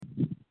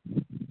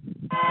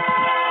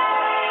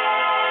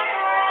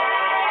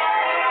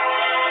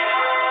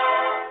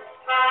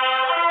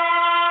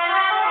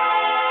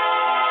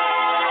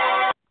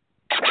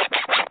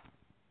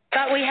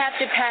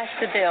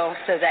the bill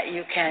so that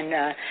you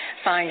can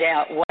find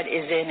out what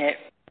is in it.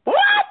 What?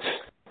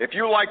 If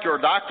you like your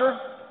doctor,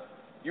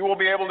 you will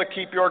be able to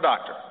keep your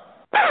doctor.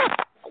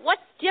 What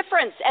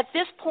difference at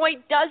this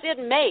point does it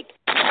make?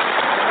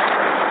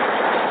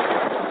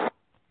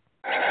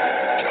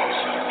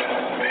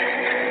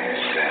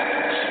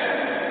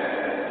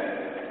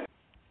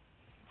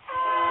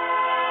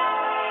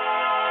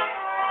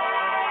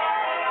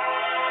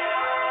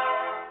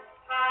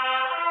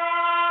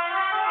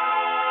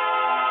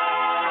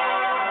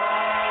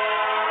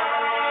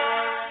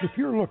 If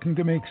you're looking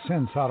to make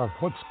sense out of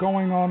what's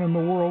going on in the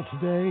world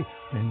today,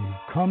 then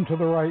you've come to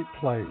the right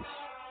place.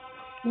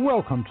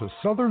 Welcome to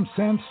Southern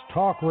Sense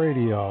Talk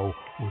Radio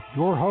with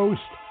your host,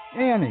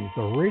 Annie,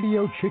 the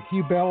Radio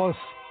Chickie Bellis,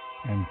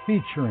 and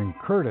featuring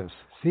Curtis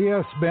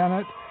C.S.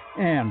 Bennett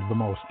and the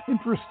most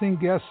interesting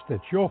guests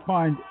that you'll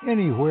find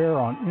anywhere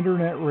on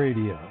Internet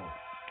radio.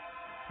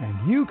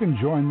 And you can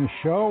join the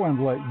show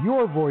and let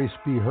your voice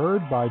be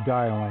heard by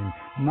dialing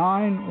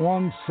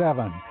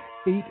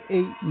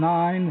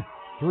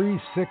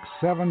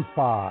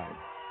 917-889-3675.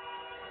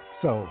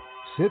 So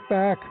sit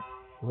back,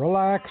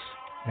 relax,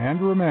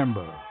 and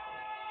remember,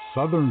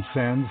 Southern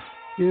Sense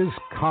is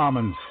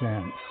common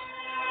sense.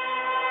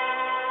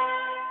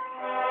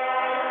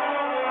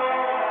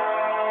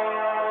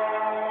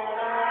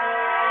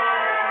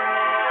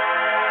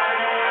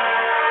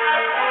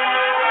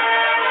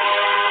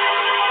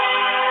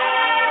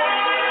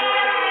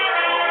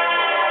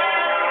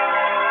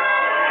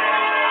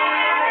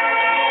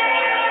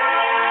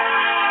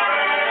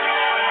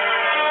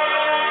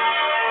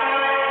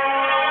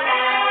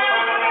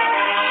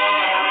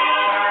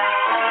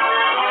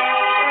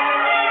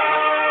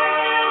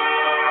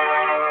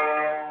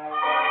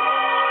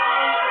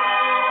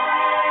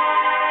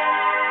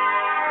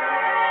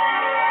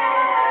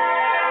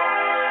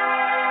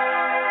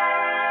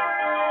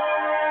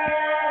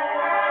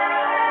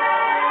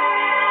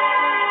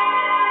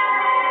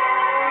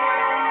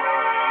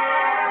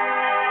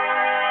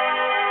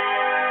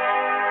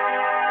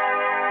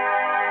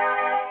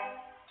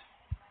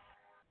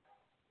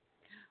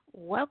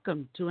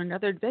 Welcome to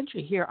another adventure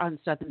here on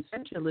Southern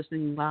Sense. You're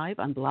listening live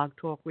on Blog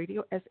Talk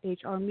Radio,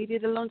 SHR Media,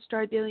 the Lone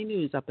Star Daily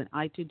News, up in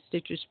iTunes,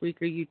 Stitcher,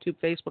 Spreaker, YouTube,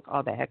 Facebook,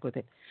 all the heck with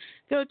it.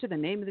 Go to the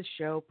name of the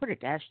show, put a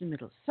dash in the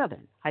middle,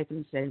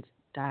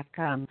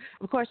 southern-sense.com.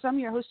 Of course, I'm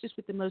your hostess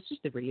with the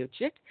mostest, the Radio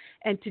Chick,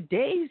 and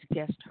today's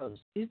guest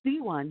host is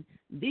the one,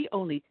 the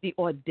only, the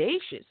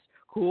audacious,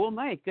 Cool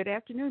Mike. Good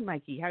afternoon,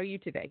 Mikey. How are you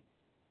today?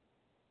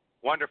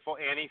 Wonderful,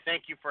 Annie.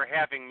 Thank you for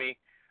having me.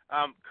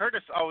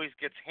 Curtis always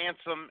gets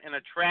handsome and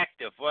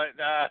attractive. What?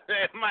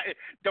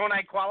 Don't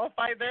I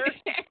qualify there?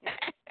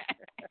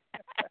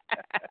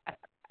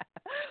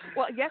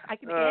 Well, yes, I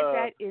can add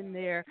that in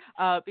there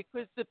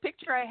because the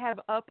picture I have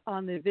up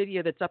on the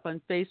video that's up on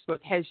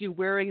Facebook has you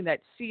wearing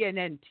that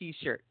CNN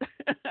T-shirt.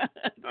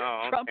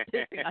 Trump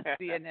pissing on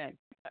CNN.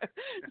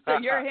 So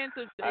your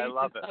handsome face I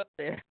love is it. up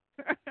there.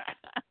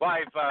 Well,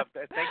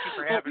 thank you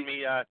for having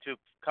me to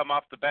come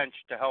off the bench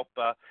to help,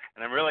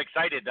 and I'm really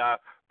excited.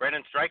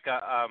 Brendan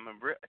Stryka, I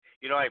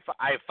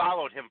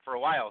followed him for a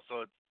while,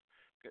 so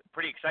it's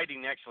pretty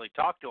exciting to actually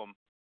talk to him.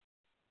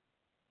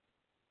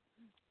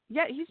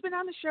 Yeah, he's been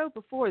on the show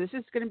before. This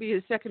is going to be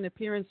his second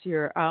appearance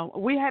here.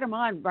 We had him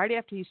on right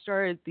after he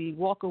started the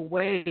Walk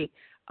Away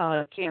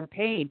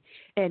campaign.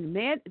 And,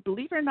 man,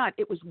 believe it or not,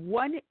 it was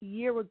 1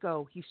 year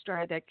ago he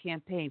started that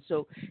campaign.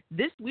 So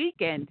this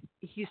weekend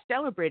he's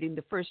celebrating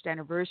the first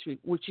anniversary,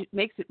 which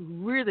makes it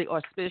really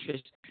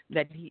auspicious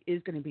that he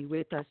is going to be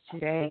with us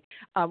today.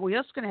 We're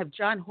also going to have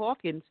John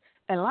Hawkins,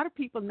 and a lot of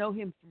people know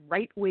him from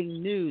Right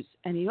Wing News.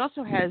 And he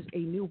also has a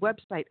new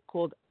website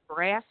called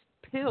Brass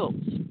Pills,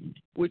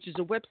 which is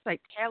a website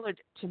tailored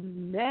to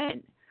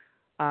men.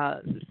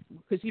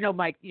 Because,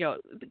 Mike,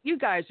 you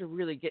guys are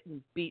really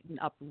getting beaten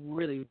up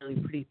really, really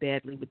pretty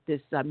badly with this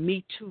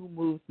Me Too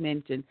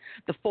movement and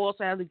the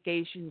false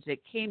allegations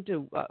that came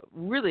to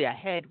really a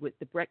head with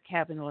the Brett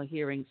Kavanaugh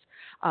hearings.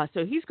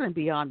 So he's going to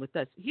be on with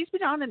us. He's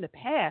been on in the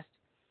past.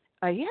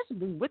 He hasn't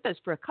been with us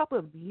for a couple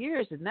of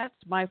years, and that's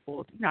my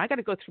fault. I got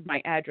to go through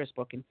my address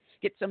book and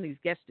get some of these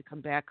guests to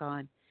come back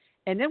on.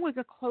 And then we're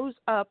going to close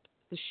up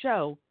the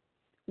show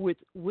with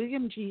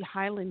William G.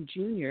 Hyland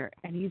Jr.,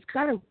 and he's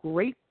got a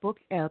great book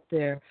out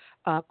there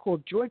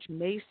called George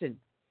Mason.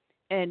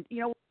 And,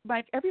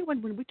 Mike,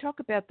 everyone, when we talk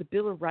about the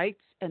Bill of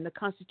Rights and the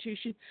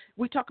Constitution,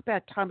 we talk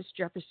about Thomas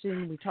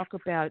Jefferson, we talk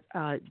about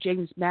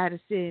James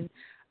Madison,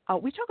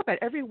 we talk about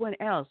everyone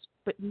else,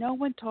 but no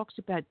one talks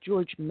about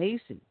George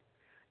Mason.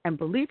 And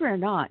believe it or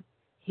not,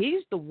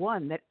 he's the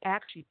one that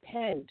actually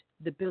penned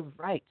the Bill of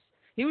Rights.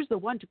 He was the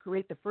one to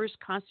create the first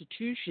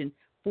Constitution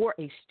for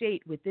a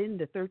state within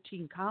the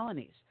 13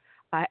 colonies.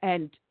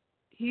 And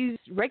he's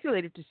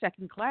regulated to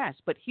second class,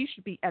 but he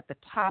should be at the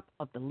top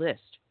of the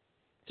list.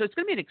 So it's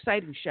going to be an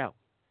exciting show.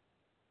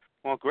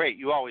 Well, great.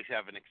 You always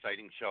have an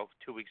exciting show.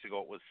 2 weeks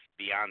ago it was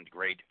beyond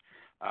great.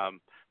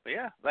 But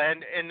yeah,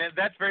 and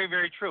that's very,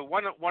 very true.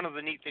 One of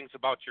the neat things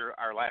about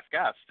our last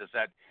guest is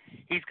that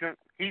he's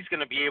going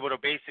to be able to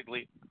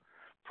basically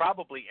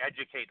probably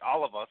educate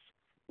all of us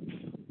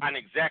on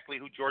exactly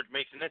who George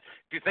Mason is.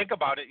 If you think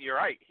about it, you're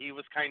right. He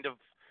was kind of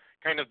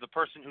the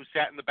person who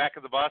sat in the back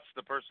of the bus,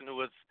 the person who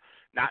was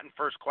not in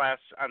first class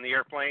on the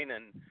airplane,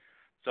 and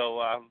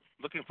so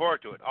looking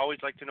forward to it. Always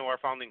like to know our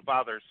founding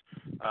fathers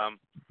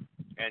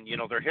and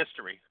their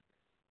history.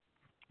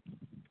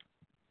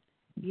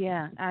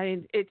 Yeah, I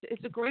mean,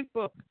 it's a great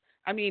book.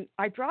 I mean,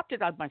 I dropped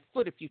it on my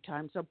foot a few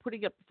times. So I'm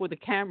putting it before the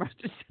camera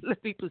just to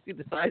let people see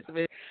the size of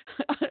it.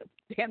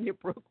 Damn near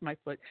broke my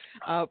foot.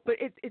 But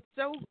it's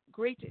so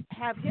great to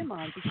have him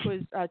on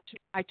because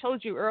I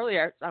told you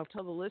earlier, I'll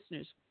tell the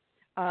listeners,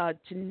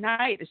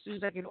 tonight, as soon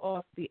as I get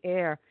off the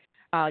air,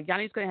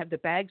 Yanni's going to have the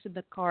bags in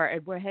the car,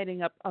 and we're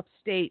heading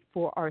upstate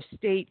for our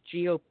state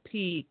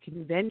GOP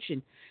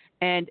convention.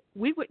 And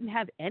we wouldn't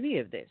have any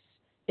of this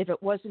if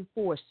it wasn't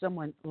for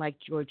someone like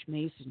George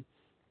Mason.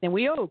 And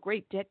we owe a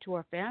great debt to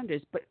our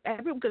founders, but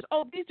everyone goes,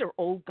 oh, these are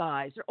old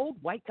guys. They're old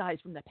white guys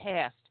from the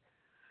past.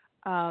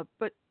 But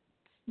it's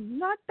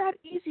not that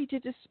easy to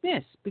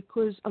dismiss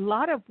because a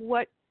lot of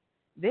what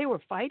they were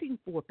fighting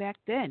for back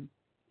then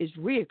is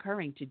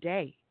reoccurring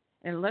today.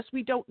 And unless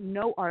we don't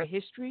know our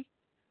history,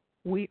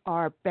 we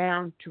are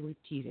bound to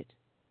repeat it.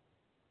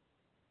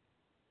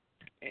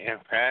 Yeah,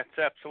 that's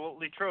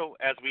absolutely true,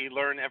 as we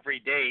learn every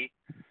day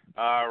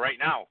right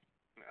now.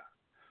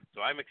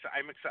 So I'm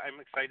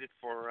excited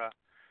for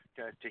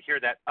to hear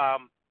that.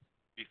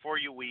 Before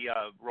we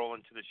roll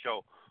into the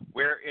show,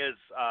 where is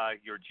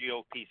your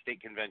GOP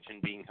state convention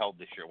being held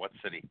this year? What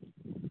city?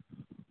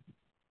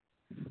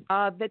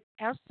 That's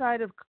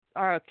outside of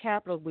our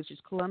capital, which is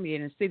Columbia,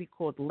 in a city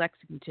called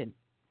Lexington.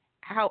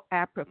 How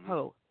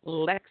apropos,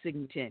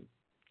 Lexington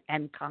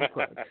and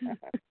Concord.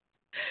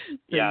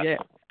 Yeah.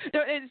 So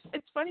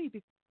it's funny.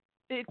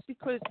 It's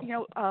because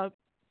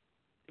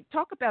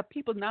talk about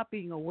people not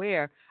being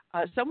aware.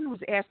 Someone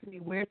was asking me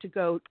where to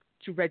go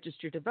to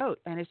register to vote,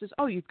 and it says,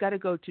 "Oh, you've got to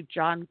go to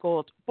John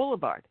Galt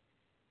Boulevard."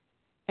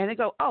 And they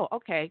go, "Oh,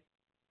 okay."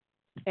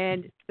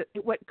 And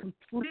it went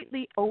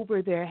completely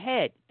over their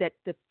head that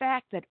the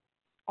fact that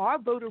our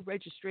voter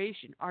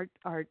registration, our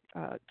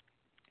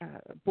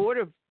board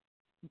of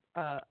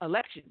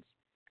elections,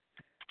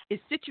 is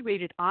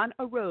situated on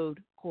a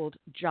road called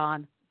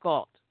John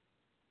Galt.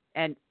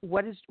 And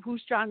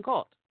who's John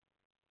Galt?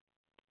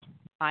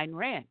 Ayn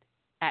Rand,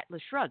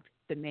 Atlas Shrugged,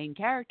 the main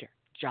character,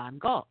 John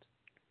Galt.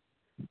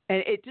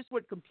 And it just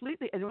went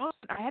completely, and also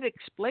I had to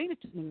explain it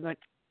to them and went,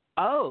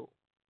 oh.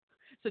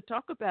 So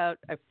talk about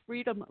a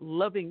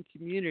freedom-loving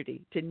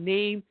community to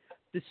name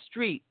the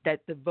street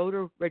that the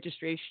voter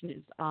registration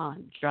is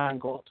on, John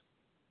Galt.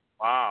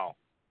 Wow.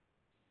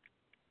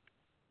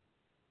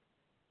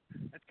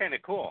 That's kind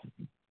of cool.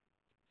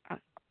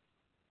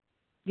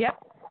 Yep.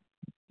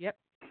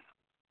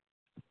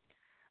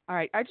 All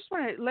right. I just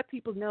want to let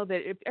people know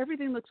that if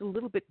everything looks a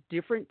little bit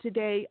different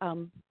today,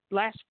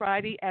 last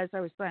Friday, as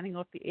I was signing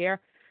off the air,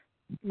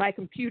 my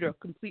computer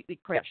completely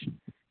crashed.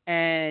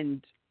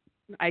 And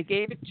I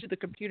gave it to the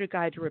computer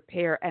guy to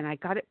repair, and I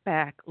got it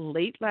back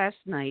late last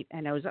night,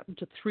 and I was up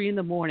until 3 in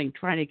the morning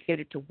trying to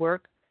get it to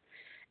work.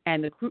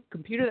 And the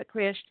computer that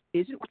crashed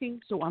isn't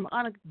working, so I'm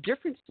on a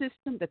different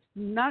system that's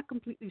not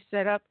completely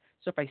set up.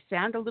 So if I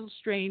sound a little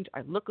strange,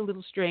 I look a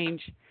little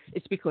strange,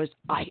 it's because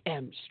I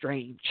am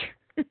strange.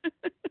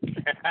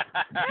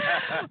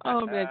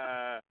 Oh, man.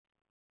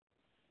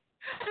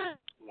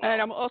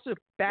 And I'm also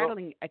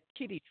battling a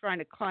kitty trying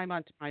to climb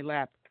onto my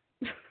lap.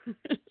 When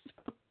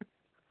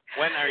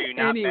are you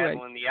not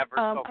battling the ever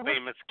so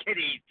famous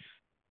kitties?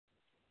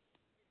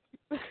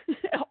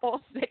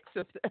 All 6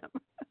 of them.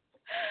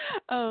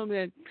 Oh,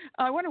 man.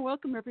 I want to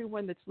welcome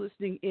everyone that's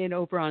listening in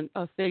over on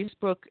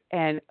Facebook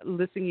and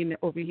listening in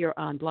over here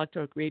on Blog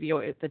Talk Radio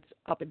that's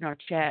up in our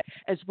chat,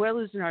 as well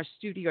as in our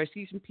studio. I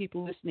see some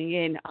people listening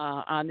in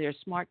on their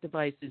smart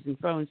devices and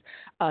phones.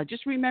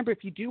 Just remember,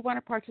 if you do want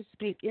to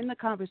participate in the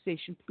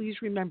conversation, please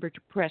remember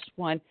to press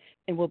 1,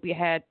 and we'll be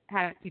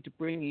happy to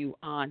bring you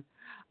on.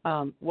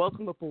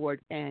 Welcome aboard,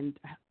 and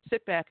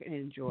sit back and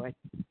enjoy.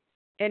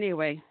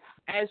 Anyway,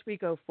 as we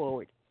go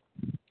forward,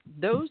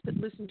 those that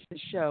listen to the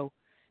show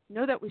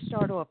know that we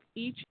start off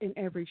each and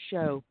every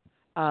show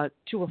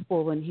to a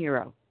fallen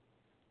hero.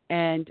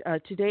 And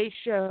today's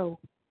show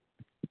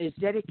is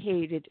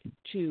dedicated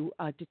to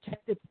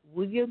Detective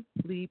William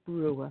Lee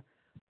Brewer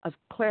of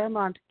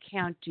Claremont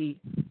County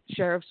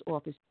Sheriff's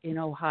Office in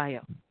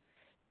Ohio.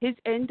 His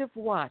end of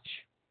watch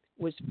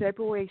was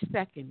February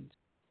 2nd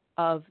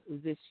of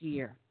this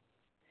year.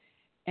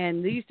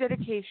 And these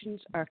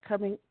dedications are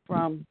coming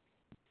from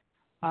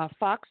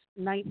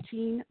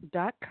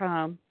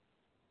Fox19.com,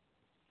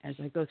 as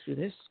I go through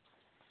this,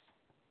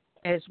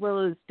 as well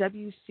as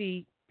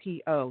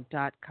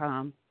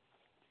WCPO.com,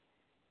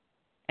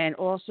 and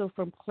also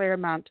from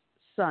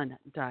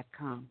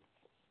ClaremontSun.com.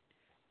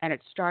 And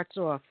it starts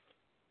off,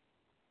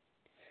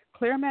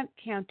 Claremont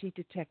County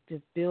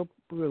Detective Bill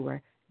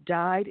Brewer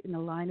died in the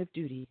line of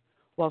duty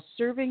while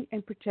serving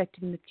and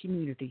protecting the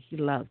community he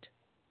loved.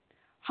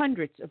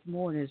 Hundreds of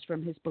mourners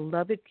from his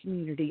beloved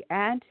community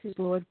and his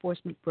law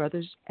enforcement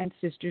brothers and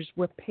sisters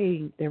were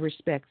paying their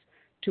respects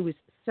to his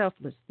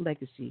selfless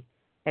legacy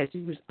as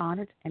he was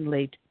honored and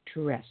laid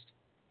to rest.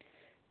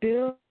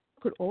 Bill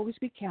could always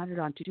be counted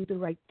on to do the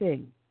right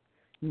thing.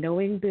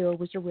 Knowing Bill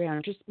was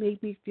around just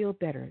made me feel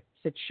better,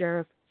 said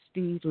Sheriff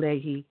Steve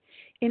Leahy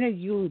in a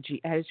eulogy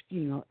at his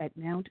funeral at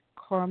Mount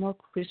Carmel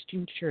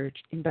Christian Church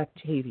in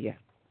Batavia.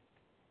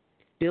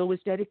 Bill was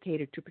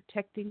dedicated to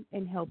protecting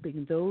and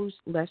helping those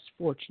less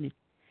fortunate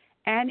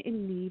and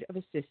in need of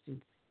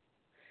assistance.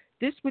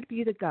 This would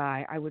be the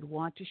guy I would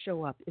want to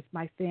show up if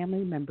my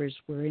family members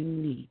were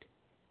in need.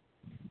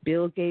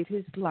 Bill gave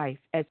his life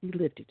as he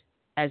lived it,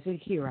 as a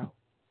hero.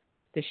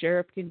 The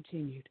sheriff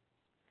continued,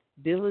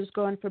 Bill is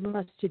gone from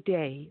us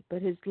today,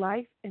 but his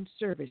life and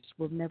service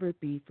will never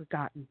be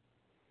forgotten.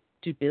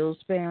 To Bill's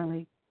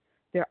family,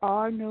 there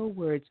are no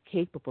words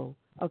capable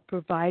of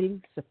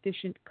providing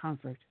sufficient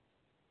comfort.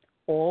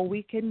 All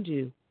we can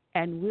do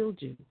and will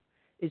do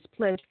is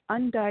pledge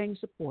undying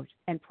support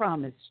and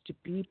promise to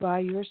be by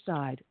your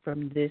side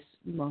from this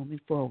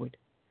moment forward.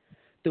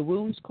 The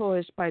wounds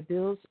caused by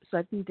Bill's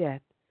sudden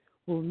death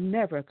will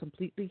never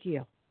completely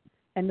heal,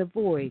 and the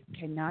void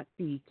cannot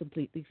be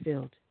completely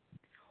filled.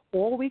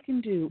 All we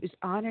can do is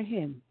honor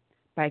him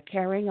by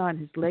carrying on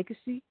his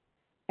legacy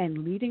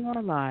and leading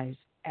our lives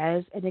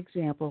as an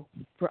example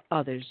for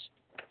others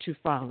to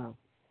follow.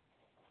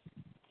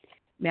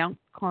 Mount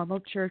Carmel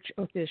Church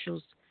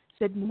officials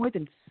said more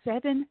than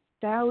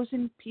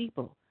 7,000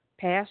 people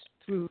passed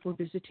through for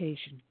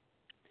visitation.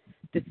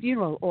 The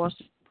funeral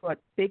also brought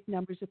big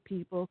numbers of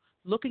people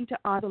looking to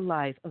honor the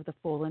life of the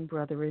fallen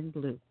brother in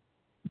blue.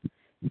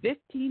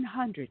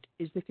 1,500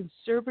 is the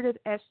conservative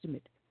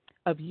estimate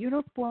of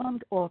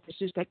uniformed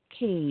officers that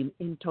came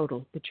in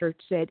total, the church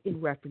said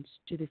in reference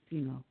to the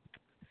funeral.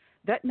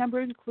 That number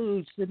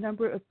includes the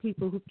number of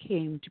people who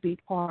came to be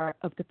part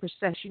of the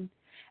procession,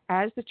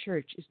 as the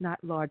church is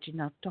not large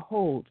enough to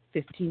hold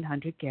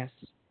 1,500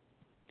 guests.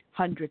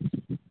 Hundreds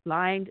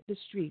lined the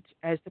streets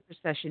as the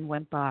procession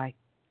went by.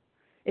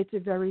 It's a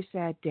very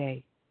sad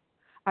day.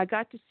 I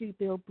got to see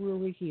Bill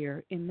Brewer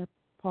here in the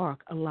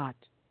park a lot,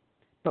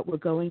 but we're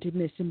going to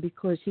miss him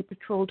because he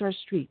patrolled our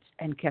streets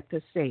and kept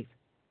us safe,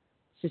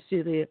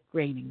 Cecilia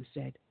Graining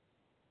said.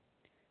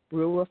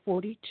 Brewer,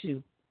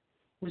 42,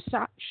 was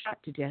shot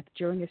to death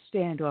during a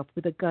standoff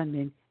with a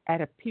gunman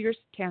at a Pierce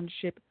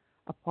Township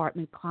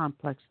apartment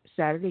complex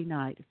Saturday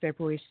night,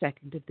 February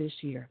 2nd of this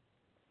year.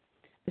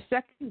 The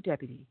second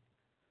deputy,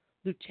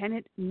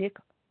 Lieutenant Nick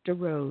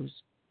DeRose,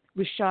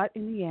 was shot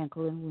in the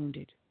ankle and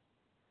wounded.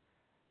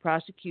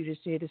 Prosecutors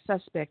say the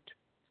suspect,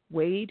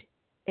 Wade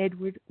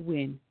Edward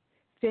Wynn,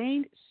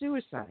 feigned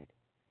suicide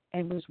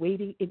and was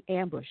waiting in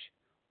ambush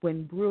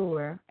when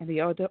Brewer and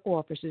the other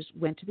officers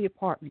went to the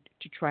apartment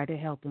to try to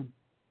help him.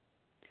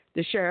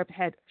 The sheriff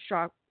had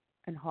sharp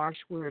and harsh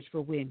words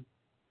for Wynn.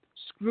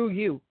 Screw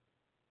you.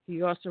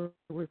 He also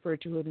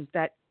referred to him as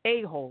that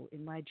a-hole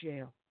in my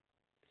jail.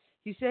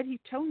 He said he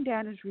toned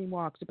down his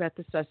remarks about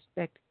the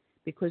suspect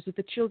because of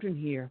the children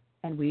here,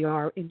 and we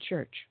are in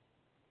church.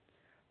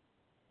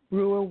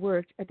 Brewer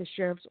worked at the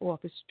sheriff's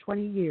office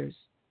 20 years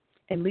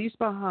and leaves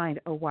behind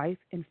a wife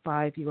and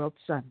 5-year-old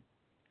son.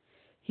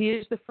 He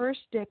is the first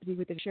deputy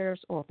with the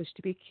sheriff's office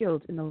to be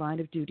killed in the line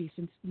of duty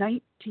since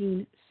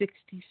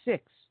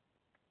 1966.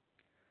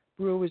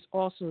 Brewer was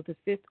also the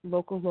 5th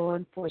local law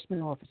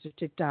enforcement officer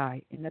to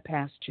die in the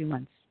past 2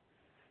 months.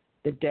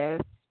 The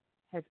deaths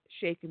have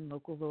shaken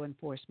local law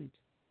enforcement,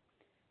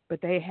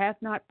 but they have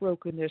not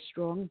broken their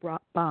strong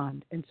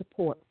bond and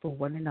support for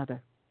one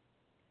another.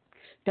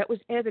 That was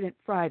evident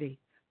Friday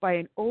by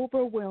an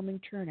overwhelming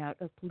turnout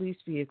of police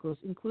vehicles,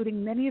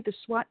 including many of the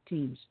SWAT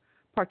teams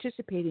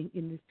participating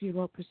in the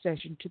funeral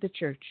procession to the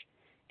church,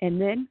 and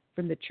then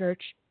from the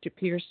church to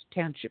Pierce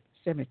Township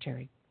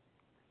Cemetery.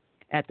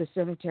 At the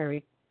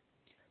cemetery,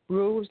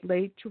 Brewer was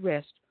laid to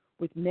rest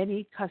with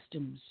many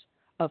customs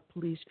of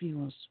police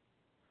funerals: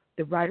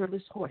 the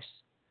riderless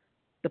horse,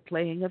 the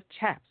playing of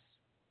taps,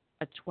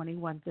 a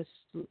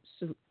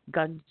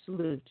 21-gun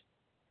salute,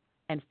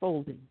 and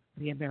folding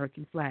the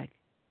American flag.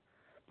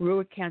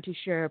 Brewer County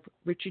Sheriff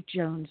Richard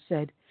Jones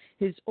said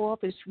his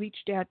office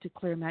reached out to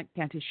Claremont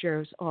County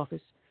Sheriff's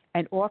Office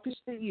and offered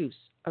the use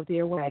of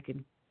their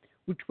wagon,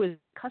 which was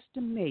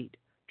custom-made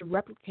to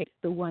replicate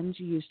the ones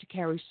used to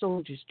carry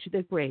soldiers to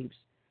their graves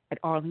at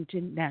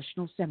Arlington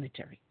National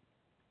Cemetery.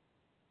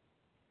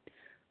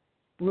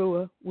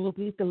 Brewer will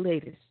be the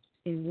latest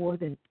in more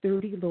than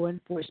 30 law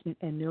enforcement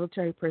and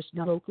military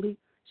personnel locally,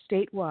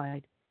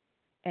 statewide,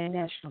 and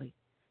nationally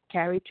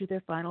carried to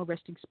their final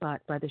resting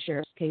spot by the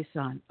sheriff's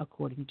caisson,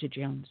 according to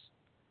Jones.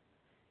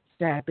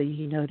 Sadly,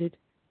 he noted,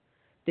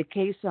 the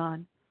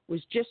caisson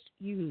was just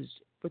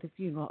used for the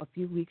funeral a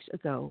few weeks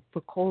ago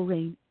for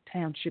Coleraine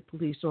Township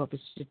Police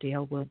Officer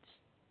Dale Woods.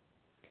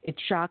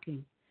 It's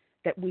shocking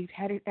that we've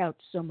had it out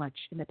so much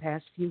in the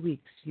past few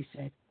weeks, he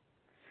said.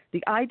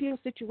 The ideal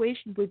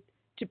situation would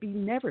to be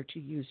never to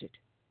use it,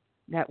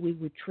 that we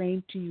would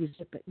train to use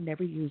it but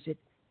never use it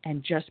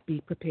and just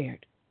be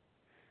prepared.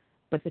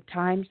 But the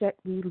times that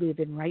we live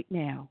in right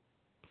now,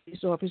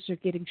 police officers are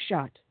getting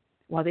shot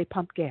while they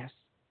pump gas,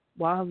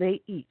 while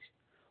they eat,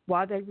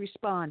 while they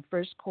respond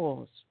first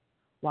calls,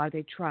 while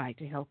they try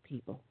to help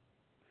people.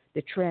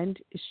 The trend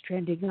is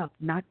trending up,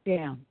 not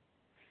down.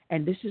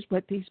 And this is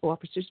what these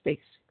officers face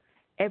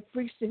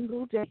every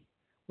single day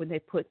when they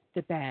put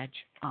the badge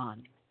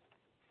on.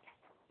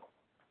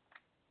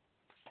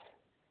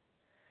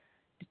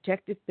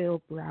 Detective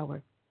Bill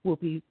Brower will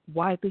be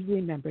widely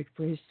remembered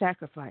for his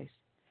sacrifice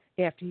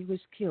after he was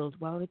killed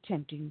while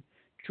attempting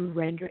to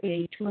render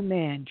aid to a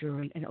man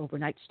during an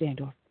overnight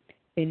standoff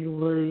in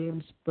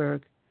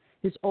Williamsburg.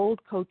 His old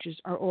coaches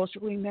are also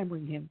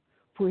remembering him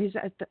for his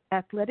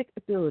athletic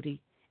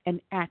ability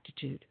and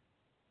attitude.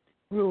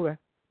 Brewer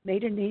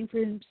made a name for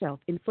himself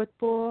in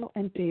football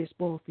and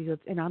baseball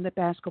fields and on the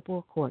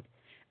basketball court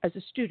as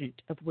a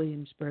student of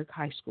Williamsburg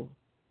High School.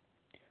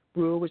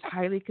 Brewer was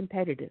highly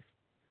competitive,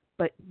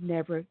 but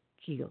never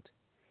keeled.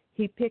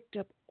 He picked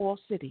up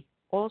all-city,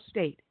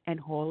 all-state, and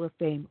Hall of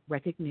Fame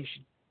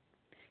recognition.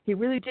 He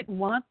really didn't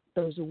want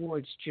those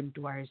awards, Jim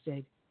Dwyer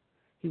said.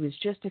 He was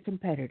just a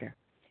competitor,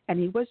 and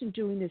he wasn't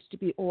doing this to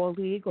be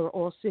all-league or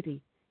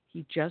all-city.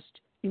 He just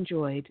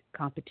enjoyed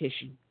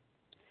competition.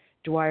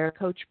 Dwyer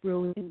coached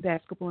Brewer in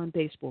basketball and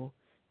baseball,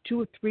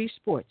 2 or 3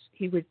 sports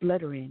he would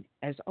letter in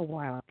as a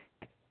Wildcat.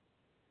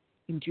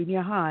 In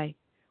junior high,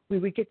 we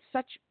would get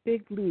such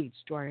big leads,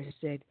 Dwyer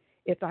said,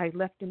 if I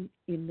left him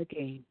in the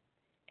game,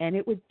 and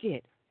it would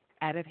get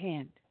out of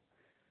hand.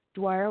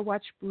 Dwyer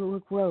watched Brewer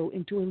grow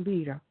into a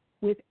leader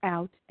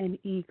without an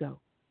ego.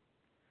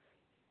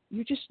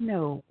 You just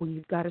know when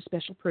you've got a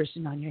special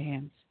person on your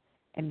hands,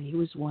 and he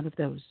was one of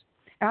those.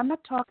 And I'm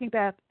not talking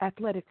about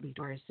athletically,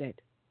 Dwyer said.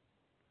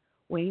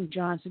 Wayne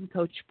Johnson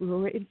coached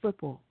Brewer in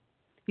football.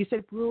 He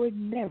said Brewer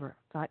never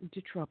got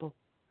into trouble.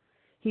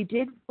 He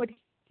did what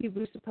he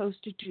was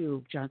supposed to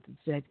do, Johnson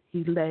said.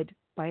 He led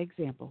by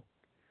example.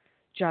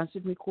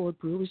 Johnson recalled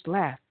Brewer's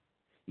laugh.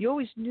 You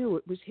always knew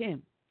it was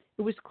him.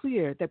 It was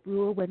clear that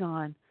Brewer went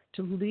on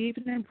to leave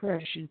an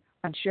impression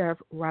on Sheriff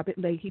Robert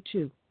Leahy,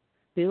 too.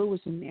 Bill was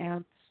an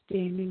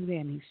outstanding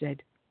man, he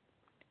said.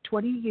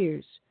 20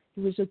 years,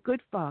 he was a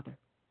good father,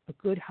 a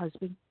good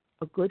husband,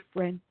 a good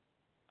friend,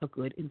 a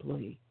good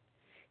employee.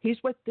 He's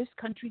what this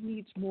country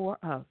needs more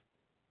of.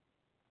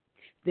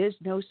 There's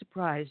no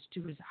surprise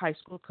to his high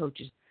school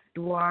coaches.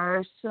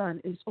 Dwyer's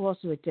son is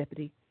also a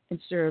deputy and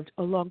served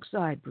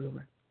alongside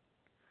Brewer.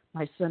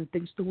 My son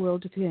thinks the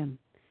world of him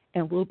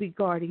and will be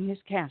guarding his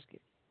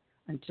casket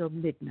until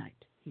midnight,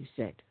 he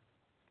said.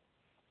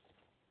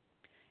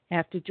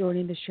 After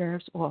joining the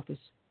sheriff's office,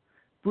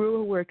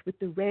 Brewer worked with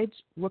the Reds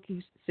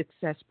Rookie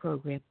Success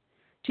Program,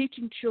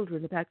 teaching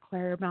children about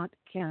Claremont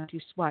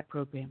County SWAT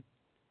program.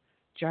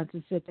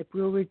 Johnson said that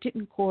Brewer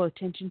didn't call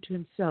attention to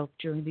himself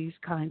during these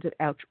kinds of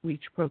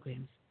outreach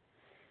programs.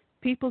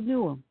 People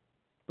knew him,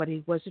 but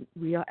he wasn't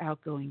real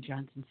outgoing,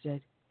 Johnson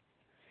said.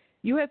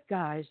 You have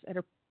guys that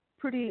are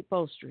pretty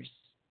bolsterous.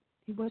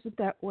 He wasn't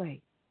that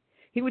way.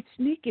 He would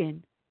sneak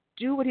in,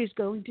 do what he's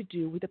going to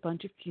do with a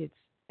bunch of kids,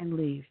 and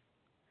leave.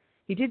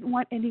 He didn't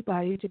want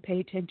anybody to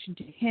pay attention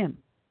to him.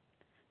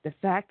 The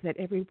fact that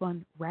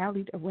everyone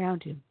rallied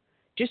around him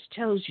just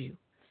tells you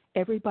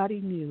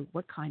everybody knew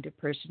what kind of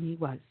person he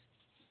was.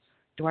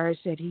 Dwyer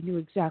said he knew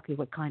exactly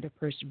what kind of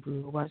person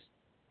Brewer was.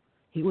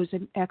 He was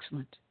an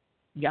excellent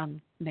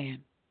young man.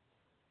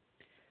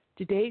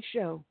 Today's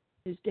show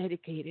is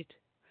dedicated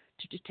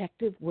to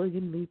Detective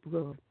William Lee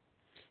Brewer.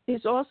 It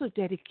is also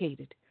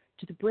dedicated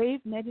to the brave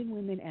men and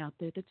women out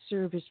there that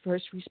serve as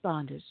first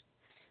responders.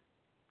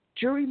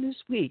 During this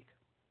week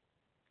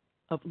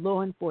of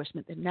law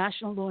enforcement, the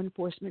National Law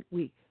Enforcement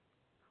Week,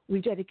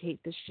 we dedicate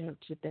this show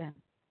to them.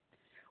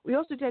 We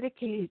also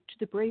dedicate it to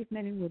the brave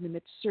men and women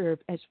that serve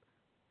as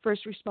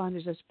first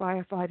responders, as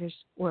firefighters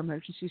or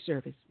emergency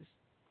services,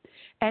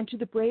 and to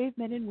the brave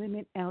men and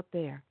women out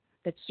there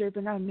that serve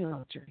in our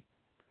military,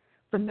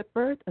 from the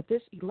birth of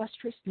this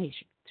illustrious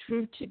nation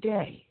through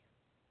today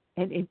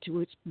and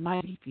into its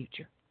mighty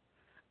future.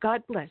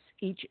 God bless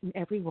each and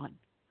every one.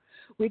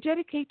 We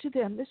dedicate to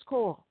them this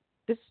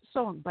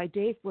song by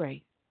Dave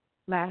Bray,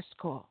 Last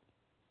Call.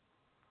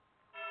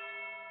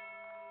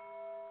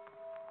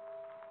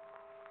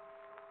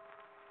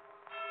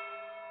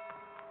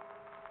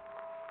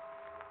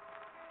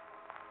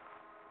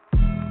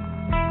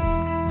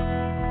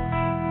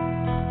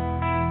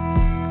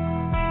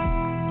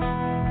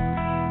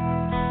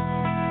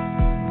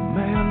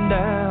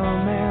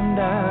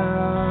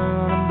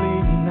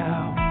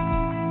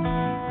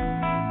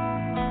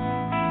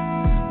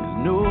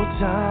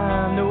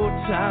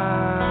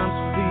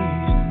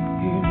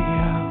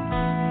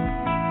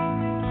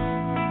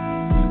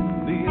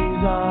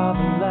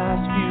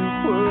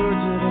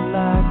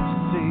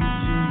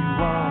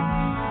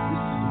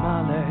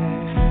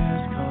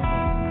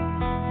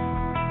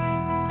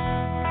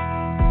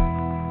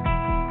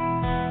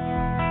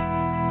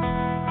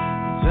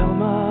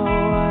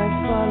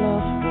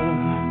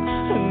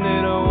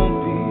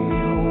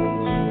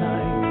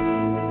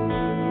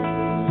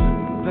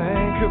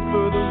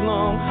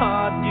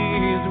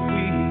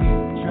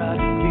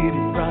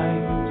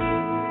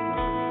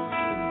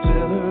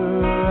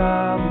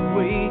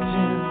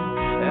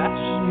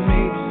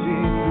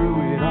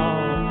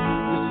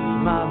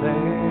 My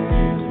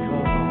last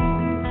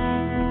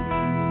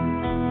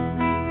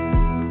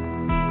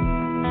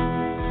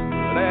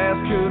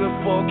could have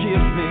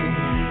forgiven me.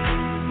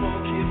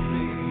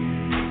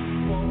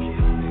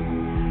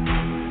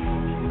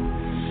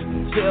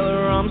 Tell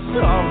her I'm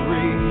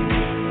sorry.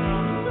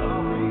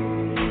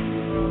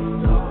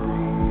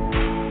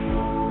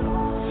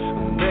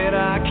 That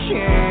I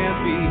can't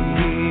be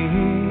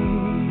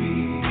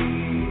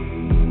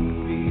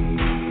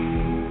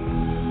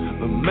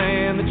the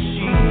man that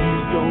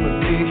she's gonna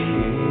need.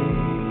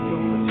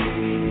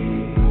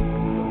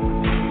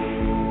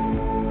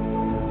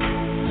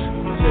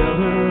 Tell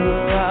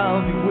her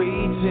I'll be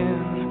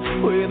waiting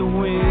where the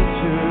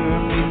winter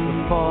meets the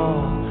fall.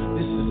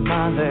 This is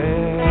my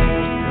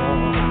last call.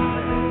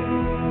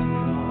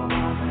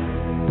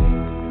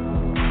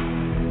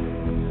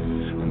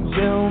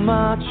 Tell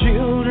my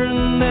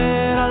children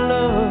that I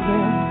love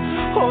them.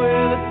 Oh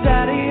yeah, that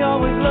daddy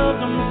always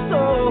loved them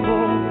so.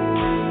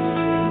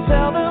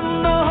 Tell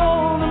them to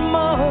hold their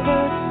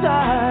mother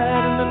tight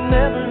and to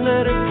never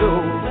let her go.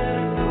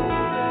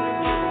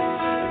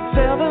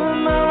 Tell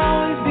them I'll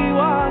always be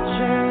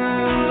watching,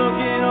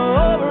 looking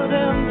over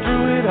them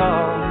through it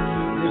all.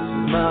 This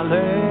is my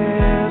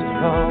last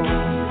call.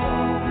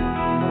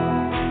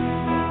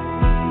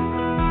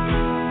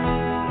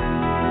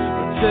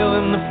 Tell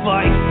them to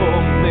fight for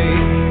me.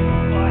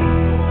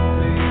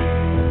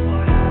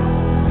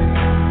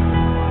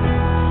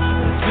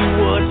 Do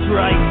what's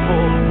right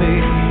for me.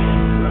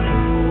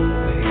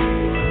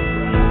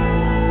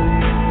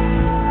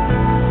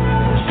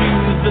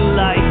 Choose the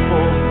light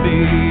for me.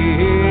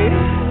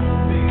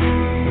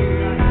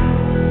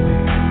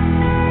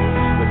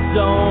 But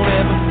don't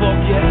ever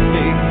forget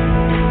me.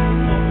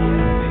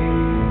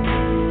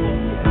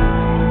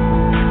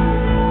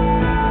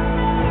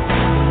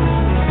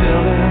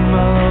 Tell them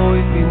I'll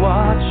always be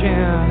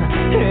watching,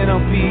 and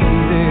I'll be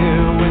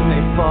there when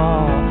they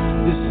fall.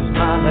 This is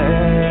my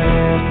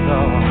last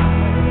call.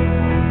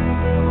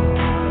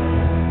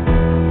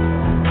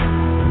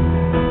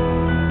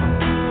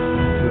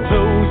 To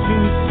those who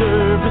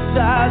serve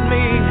beside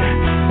me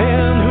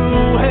and who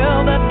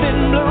held that thin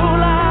blue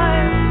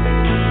line,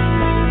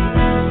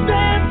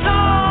 stand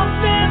tall,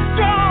 stand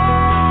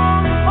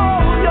strong,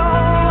 hold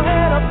your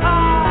head up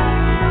high.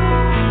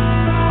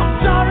 I'm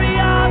sorry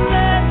I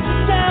let you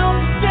down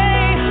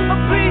today, but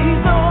please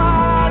know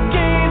I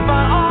gave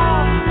my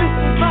all. This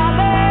is my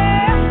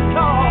last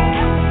call.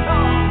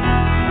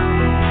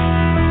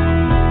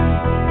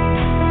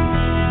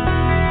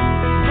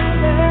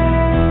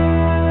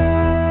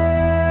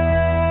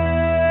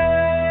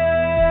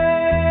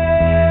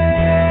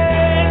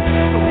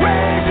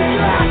 Raise your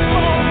glass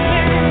for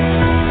me.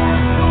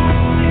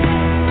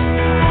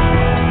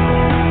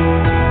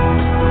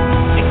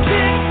 And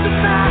kick the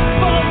mat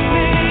for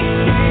me.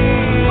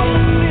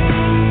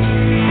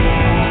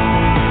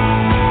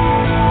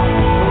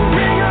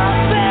 Ring a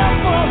bell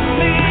for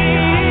me.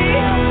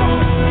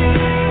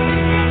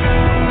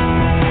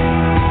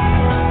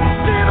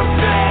 Send them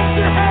straight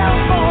to hell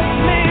for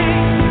me.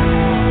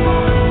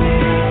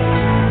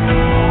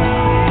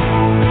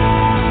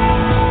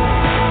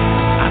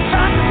 I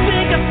tried to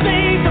think I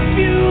saved a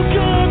few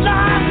good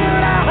lives,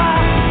 but I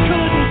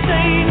couldn't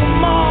save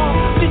them all.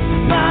 This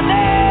is my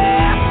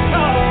last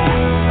call.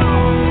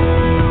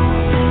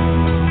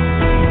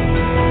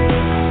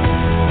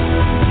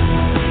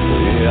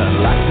 Yeah, I'd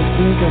like to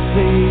think I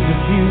saved a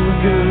few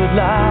good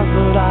lives,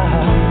 but I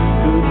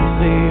couldn't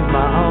save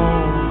my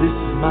own. This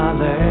is my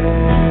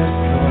last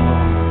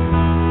call.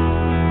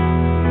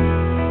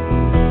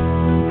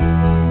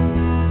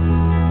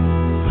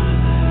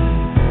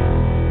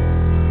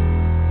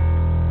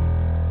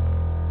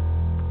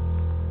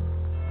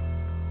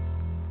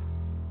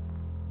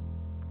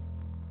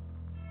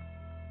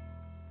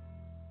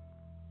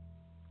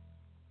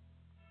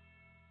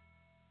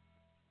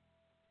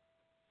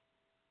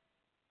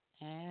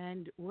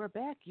 And we're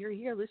back. You're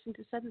here listening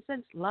to Southern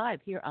Sense live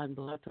here on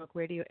Blog Talk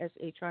Radio,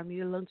 SHR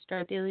Media, Lone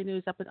Star Daily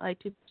News, up on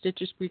iTunes,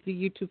 Stitcher, Spreaker,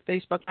 YouTube,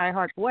 Facebook,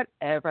 iHeart,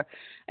 whatever.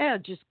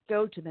 And just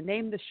go to the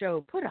name of the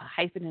show, put a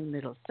hyphen in the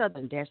middle,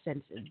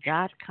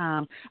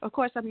 southern-sense.com. Of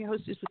course, I'm your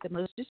hostess with the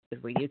mostest, the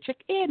radio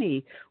chick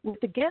Annie,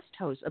 with the guest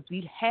host of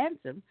the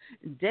handsome,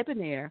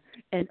 debonair,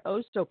 and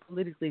oh so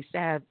politically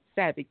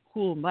savvy,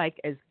 cool Mike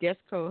as guest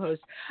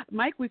co-host.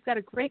 Mike, we've got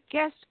a great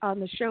guest on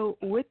the show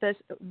with us,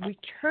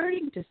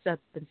 returning to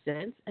Southern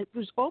Sense. It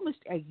was almost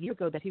a year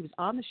ago that he was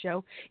on the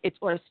show. It's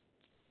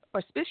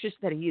auspicious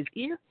that he is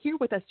here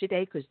with us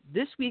today because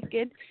this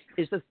weekend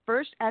is the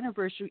first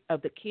anniversary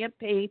of the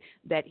campaign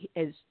that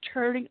is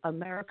turning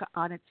America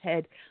on its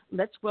head.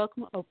 Let's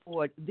welcome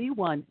aboard the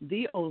one,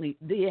 the only,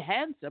 the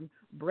handsome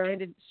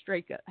Brandon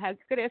Straka.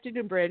 Good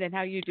afternoon, Brandon. How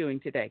are you doing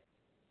today?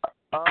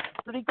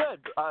 Pretty good.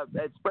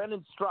 It's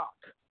Brandon Strzok.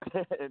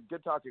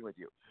 Good talking with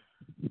you.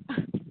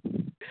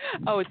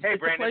 Oh, it's Hey, a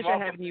Brandon, pleasure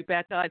welcome. having you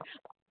back on.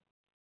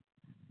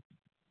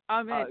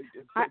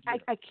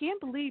 I can't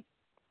believe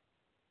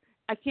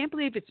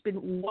it's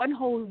been one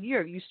whole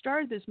year. You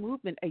started this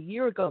movement a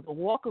year ago, the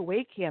Walk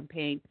Away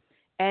campaign,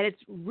 and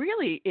it's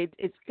really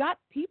it's got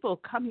people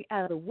coming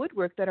out of the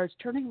woodwork that are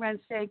turning around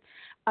saying,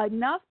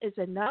 enough is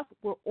enough.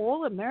 We're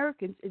all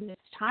Americans, and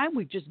it's time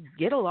we just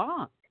get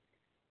along.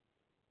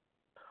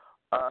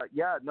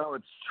 Yeah, no,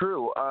 it's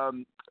true.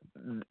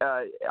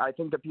 I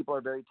think that people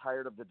are very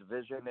tired of the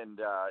division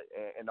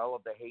and all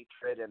of the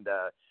hatred and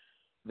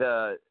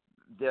the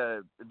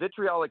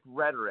vitriolic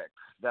rhetoric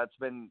that's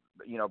been,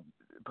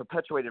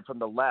 perpetuated from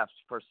the left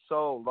for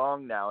so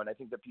long now. And I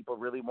think that people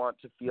really want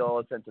to feel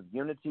a sense of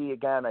unity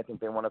again. I think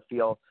they want to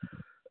feel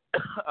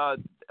a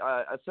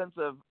sense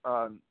of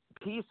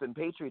peace and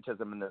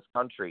patriotism in this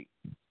country.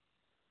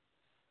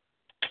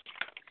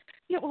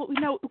 Yeah, well,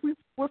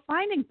 we're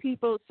finding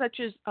people such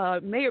as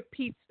Mayor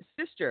Pete's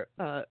sister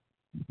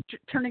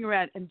turning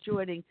around and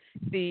joining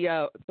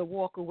the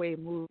Walk Away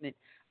movement.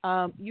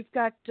 You've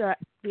got the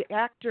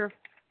actor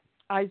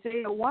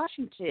Isaiah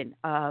Washington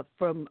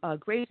from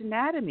Grey's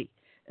Anatomy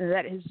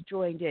that has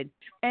joined in.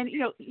 And,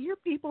 your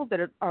people that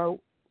are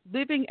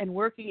living and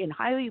working in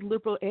highly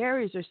liberal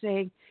areas are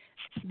saying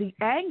the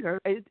anger,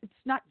 it's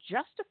not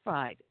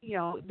justified.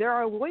 There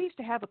are ways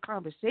to have a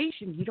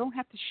conversation. You don't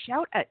have to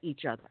shout at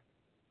each other.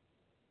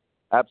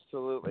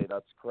 Absolutely,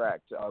 that's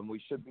correct.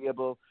 We should be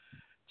able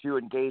to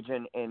engage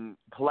in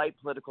polite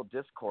political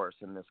discourse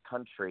in this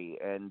country,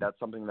 and that's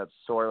something that's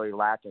sorely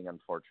lacking,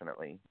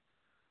 unfortunately.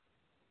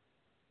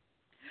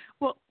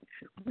 Well,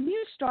 when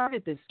you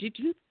started this, did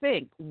you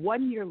think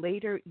 1 year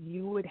later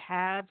you would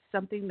have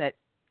something that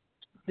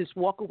this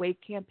Walk Away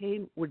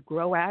campaign would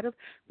grow out of?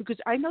 Because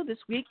I know this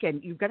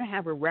weekend you're going to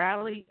have a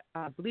rally,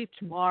 I believe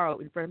tomorrow,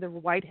 in front of the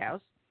White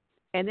House,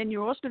 and then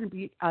you're also going to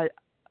be a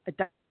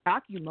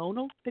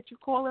documental that you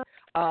call it.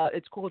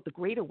 It's called The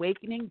Great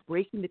Awakening: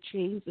 Breaking the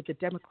Chains of the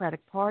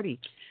Democratic Party.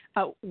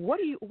 What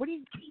are you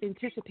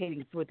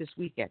anticipating for this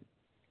weekend?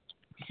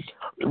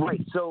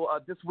 Right. So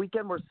this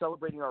weekend we're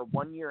celebrating our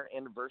 1 year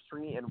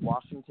anniversary in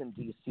Washington,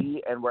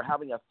 D.C., and we're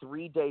having a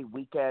 3-day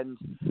weekend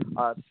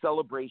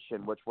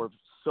celebration, which we're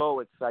so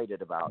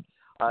excited about.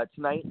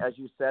 Tonight, as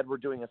you said, we're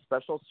doing a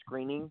special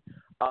screening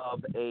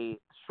of a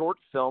short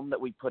film that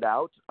we put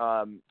out.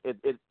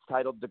 It's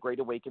titled The Great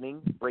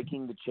Awakening: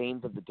 Breaking the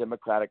Chains of the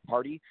Democratic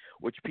Party,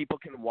 which people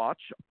can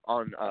watch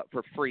on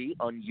for free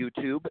on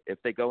YouTube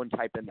if they go and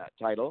type in that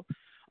title.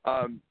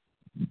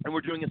 And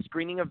we're doing a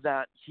screening of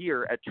that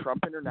here at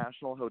Trump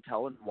International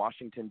Hotel in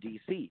Washington,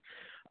 D.C.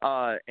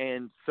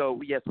 And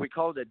so, yes, we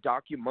call it a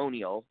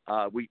documonial.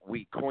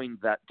 We coined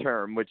that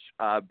term, which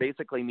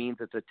basically means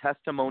it's a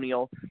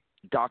testimonial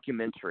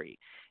documentary.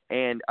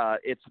 And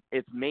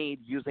it's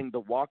made using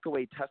the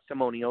walkaway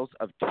testimonials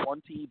of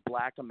 20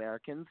 Black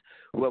Americans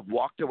who have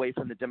walked away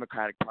from the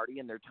Democratic Party,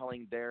 and they're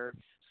telling their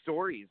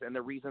stories and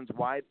the reasons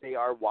why they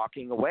are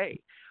walking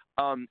away.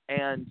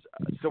 And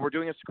so we're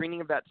doing a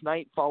screening of that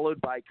tonight, followed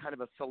by kind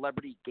of a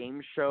celebrity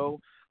game show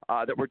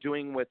that we're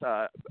doing with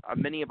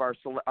many of our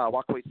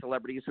walkaway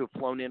celebrities who have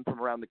flown in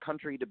from around the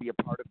country to be a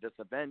part of this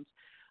event.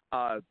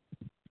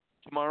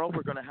 Tomorrow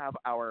we're going to have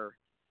our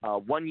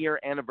 1 year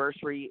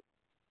anniversary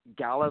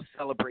gala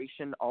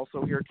celebration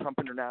also here at Trump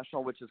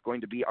International, which is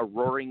going to be a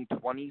roaring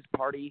 20s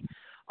party.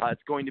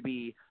 It's going to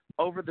be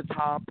over the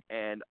top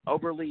and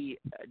overly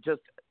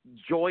just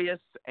joyous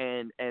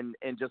and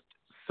just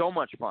so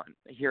much fun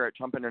here at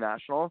Trump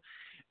International.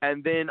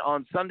 And then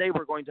on Sunday,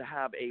 we're going to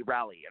have a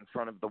rally in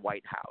front of the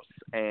White House.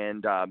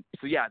 And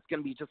so, yeah, it's going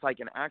to be just like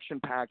an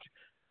action-packed,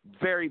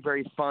 very,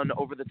 very fun,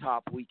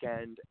 over-the-top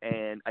weekend.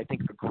 And I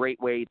think a great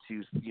way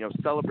to,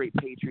 celebrate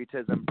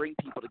patriotism, bring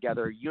people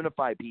together,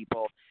 unify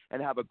people,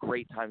 and have a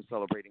great time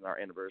celebrating our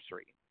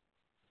anniversary.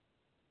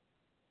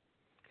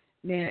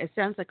 Man, it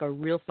sounds like a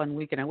real fun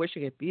weekend. I wish I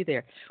could be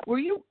there. Were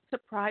you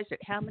surprised at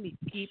how many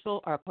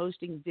people are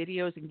posting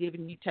videos and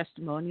giving you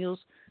testimonials?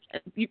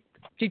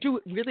 Did you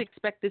really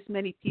expect this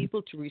many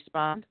people to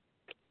respond?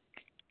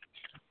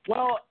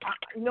 Well,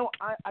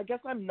 I guess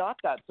I'm not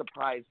that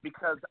surprised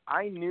because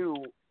I knew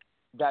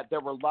that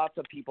there were lots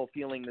of people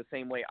feeling the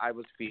same way I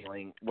was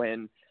feeling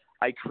when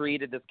I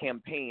created this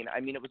campaign.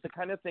 I mean, it was the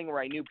kind of thing where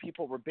I knew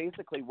people were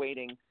basically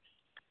waiting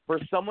for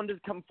someone to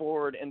come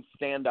forward and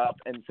stand up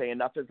and say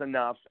enough is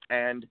enough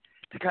and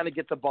to kind of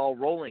get the ball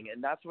rolling.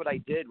 And that's what I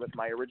did with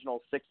my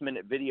original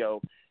 6-minute video,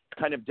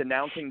 kind of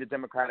denouncing the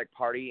Democratic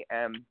Party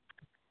and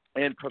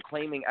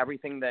proclaiming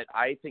everything that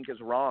I think is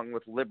wrong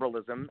with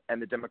liberalism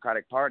and the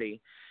Democratic Party.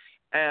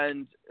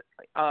 And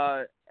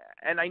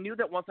I knew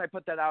that once I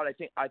put that out,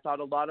 I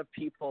thought a lot of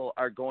people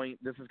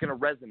this is going to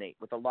resonate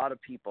with a lot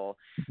of people,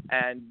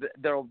 and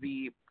there'll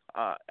be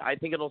I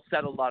think it'll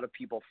set a lot of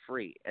people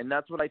free. And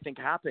that's what I think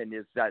happened,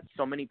 is that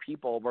so many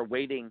people were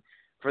waiting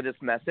for this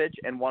message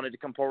and wanted to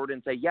come forward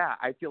and say, yeah,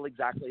 I feel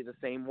exactly the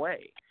same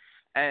way.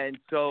 And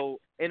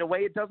so in a way,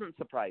 it doesn't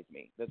surprise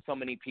me that so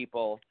many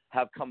people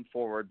have come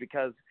forward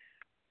because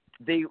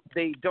they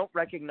don't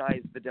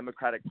recognize the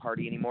Democratic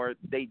Party anymore.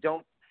 They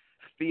don't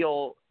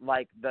feel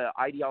like the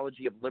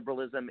ideology of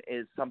liberalism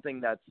is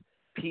something that's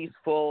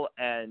peaceful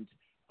and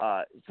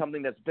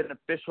something that's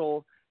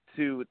beneficial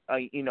to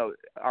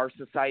our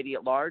society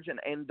at large,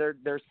 and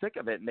they're sick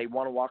of it and they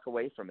want to walk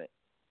away from it.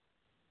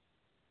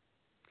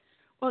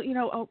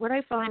 Well, what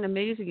I find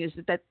amazing is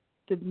that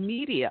the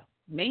media,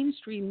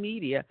 mainstream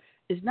media,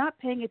 is not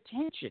paying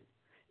attention.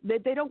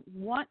 They don't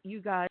want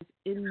you guys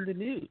in the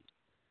news.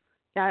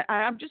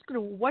 I'm just going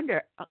to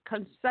wonder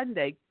come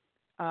Sunday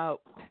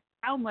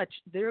how much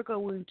they're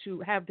going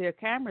to have their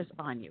cameras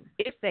on you,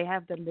 if they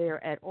have them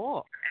there at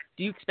all.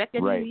 Do you expect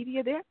any Right.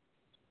 media there?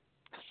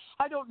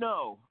 I don't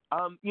know.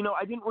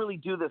 I didn't really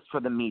do this for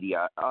the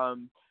media.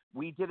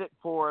 We did it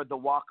for the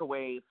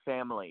Walkaway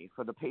family,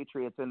 for the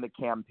Patriots in the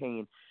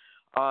campaign.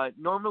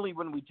 Normally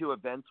when we do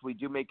events, we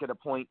do make it a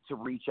point to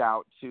reach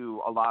out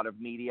to a lot of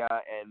media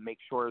and make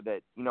sure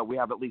that, we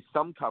have at least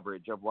some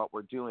coverage of what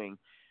we're doing.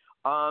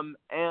 I'm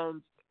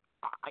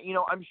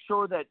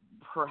sure that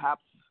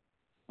perhaps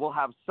we'll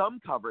have some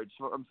coverage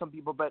from some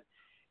people, but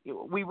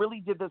we really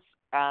did this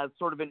as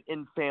sort of an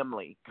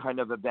in-family kind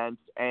of event,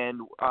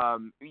 and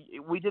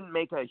we didn't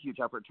make a huge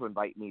effort to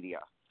invite media.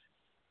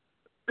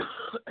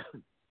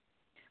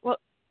 Well,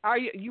 are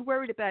you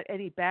worried about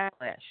any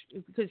backlash?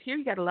 Because here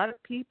you got a lot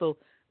of people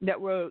that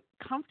were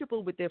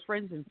comfortable with their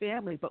friends and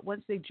family, but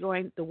once they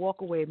joined the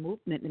walkaway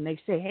movement and they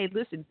say, hey,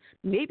 listen,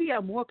 maybe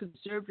I'm more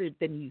conservative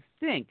than you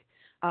think,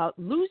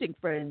 losing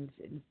friends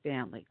and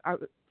family. Are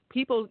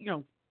people,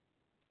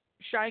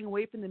 shying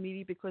away from the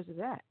media because of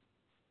that?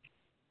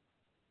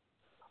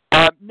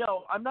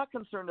 No, I'm not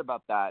concerned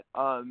about that.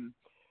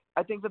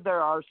 I think that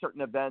there are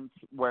certain events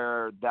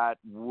where that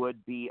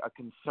would be a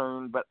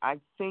concern, but I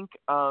think,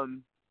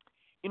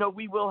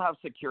 we will have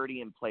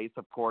security in place,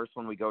 of course,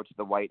 when we go to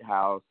the White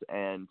House,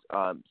 and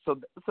so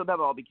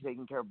that'll all be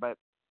taken care of. But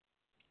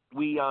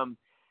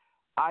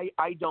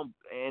I don't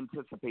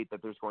anticipate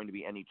that there's going to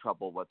be any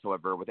trouble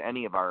whatsoever with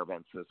any of our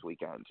events this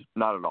weekend.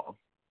 Not at all.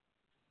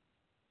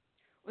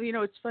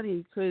 Well, it's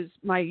funny because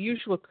my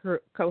usual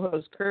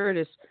co-host,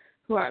 Curtis,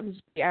 who happens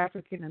to be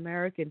African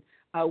American,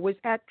 was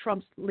at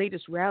Trump's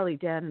latest rally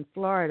down in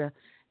Florida,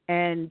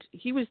 and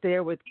he was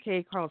there with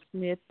K. Carl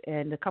Smith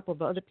and a couple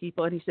of other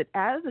people, and he said,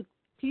 as the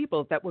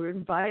people that were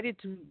invited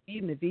to be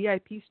in the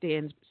VIP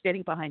stands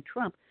standing behind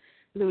Trump,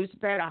 there was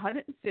about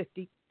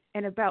 150,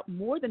 and about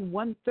more than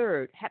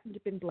one-third happened to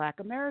have been Black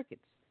Americans.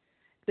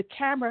 The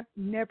camera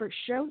never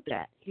showed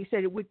that. He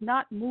said it would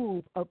not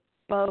move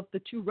above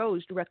the two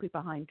rows directly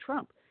behind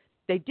Trump.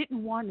 They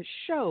didn't want to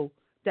show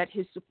that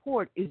his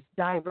support is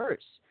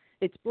diverse.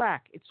 It's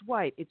Black, it's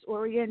white, it's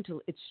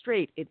Oriental, it's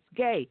straight, it's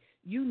gay.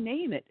 You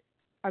name it.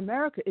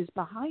 America is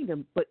behind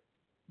him, but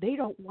they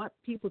don't want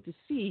people to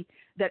see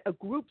that a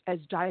group as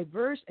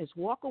diverse as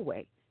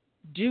Walkaway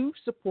do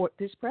support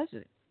this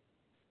president.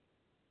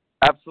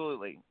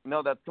 Absolutely.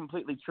 No, that's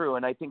completely true.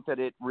 And I think that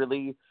it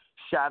really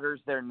shatters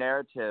their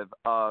narrative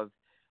of,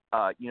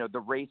 the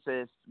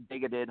racist,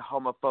 bigoted,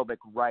 homophobic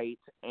right,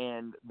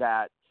 and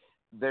that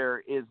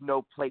there is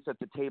no place at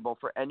the table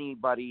for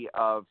anybody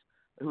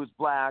who's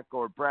Black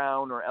or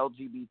brown or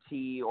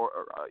LGBT or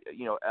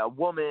a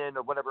woman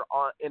or whatever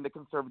in the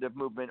conservative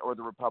movement or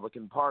the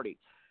Republican Party.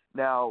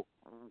 Now,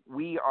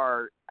 we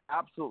are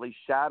absolutely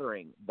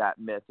shattering that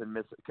myth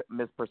and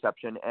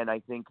misperception, and I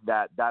think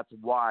that that's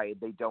why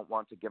they don't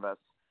want to give us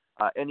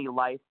any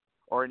life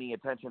or any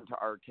attention to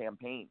our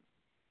campaign.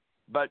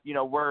 But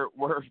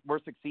we're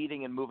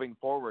succeeding and moving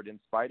forward in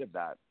spite of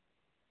that.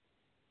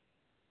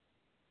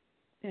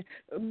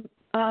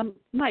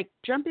 Mike,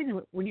 jump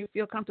in when you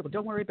feel comfortable.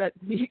 Don't worry about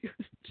me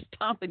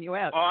stomping you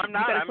out. Oh, I'm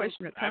not. You got a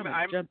question or comment,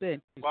 jump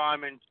in. Well,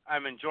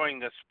 I'm enjoying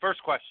this.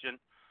 First question: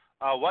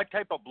 what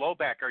type of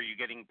blowback are you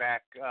getting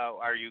back?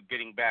 Are you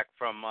getting back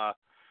from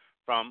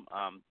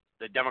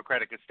the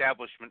Democratic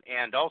establishment?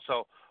 And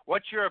also,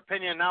 what's your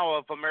opinion now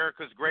of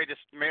America's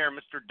greatest mayor,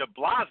 Mr. De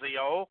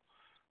Blasio,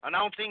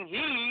 announcing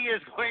he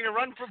is going to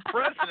run for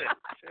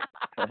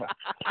president?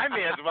 I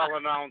may as well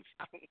announce.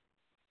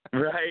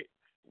 Right.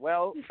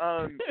 Well,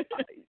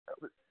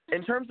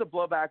 in terms of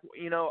blowback,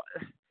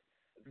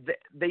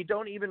 they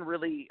don't even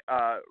really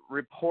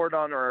report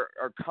on or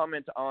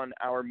comment on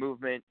our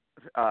movement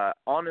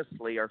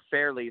honestly or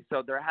fairly.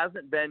 So there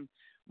hasn't been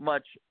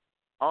much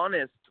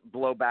honest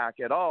blowback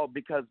at all,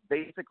 because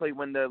basically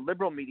when the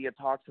liberal media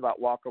talks about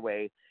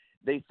Walkaway,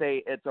 they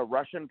say it's a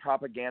Russian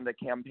propaganda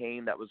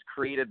campaign that was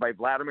created by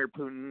Vladimir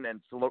Putin and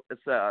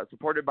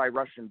supported by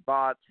Russian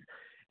bots,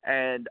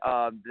 and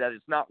that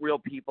it's not real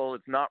people,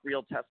 it's not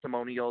real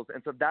testimonials.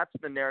 And so that's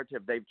the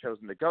narrative they've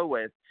chosen to go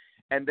with,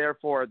 and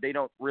therefore they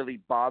don't really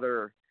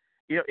bother.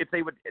 If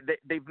they would,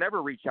 they've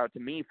never reached out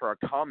to me for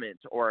a comment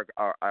or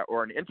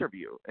an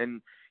interview.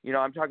 And,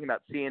 I'm talking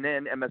about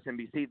CNN,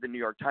 MSNBC, the New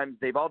York Times.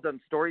 They've all done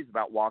stories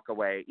about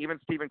Walkaway, even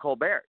Stephen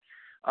Colbert.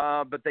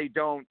 But they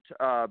don't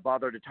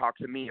bother to talk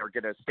to me or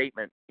get a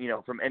statement,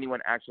 from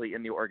anyone actually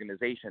in the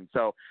organization.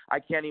 So I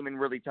can't even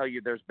really tell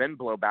you there's been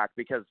blowback,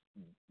 because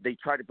they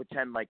try to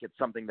pretend like it's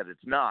something that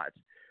it's not.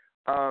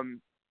 And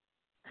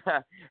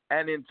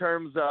in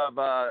terms of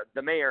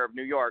the mayor of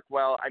New York,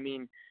 well, I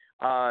mean,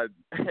 I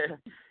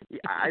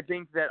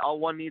think that all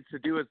one needs to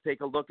do is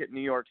take a look at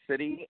New York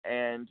City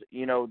and,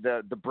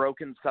 the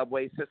broken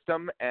subway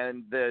system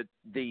and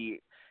the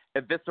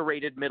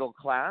eviscerated middle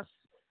class,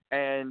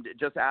 and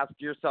just ask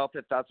yourself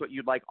if that's what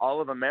you'd like all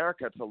of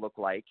America to look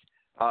like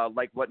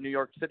what New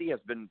York City has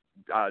been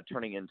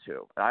turning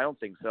into. I don't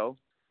think so.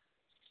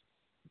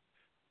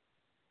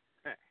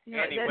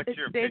 Annie, what's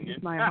your opinion? It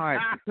breaks my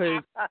heart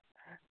because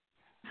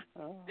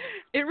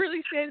It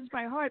really saddens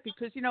my heart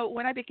because,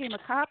 when I became a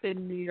cop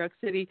in New York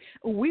City,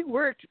 we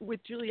worked with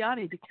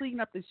Giuliani to clean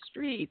up the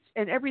streets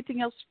and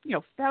everything else,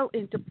 fell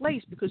into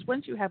place because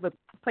once you have a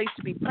place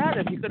to be proud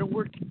of, you're going to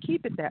work to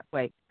keep it that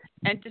way.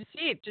 And to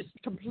see it just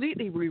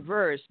completely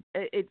reversed,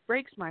 it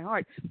breaks my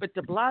heart. But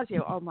de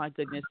Blasio, oh my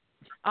goodness,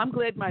 I'm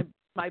glad my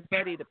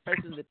buddy, the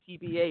president of the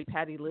PBA,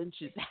 Patty Lynch,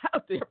 is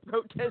out there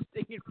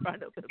protesting in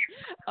front of him.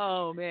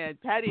 Oh, man,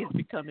 Patty has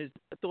become his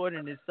thorn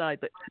in his side.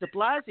 But de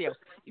Blasio,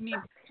 you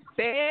mean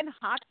ban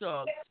hot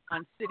dogs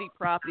on city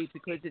property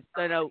because it's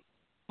going to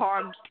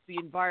harm the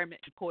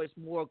environment and cause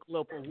more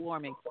global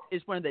warming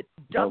is one of the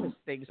dumbest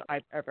things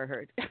I've ever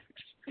heard.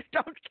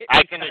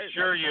 I can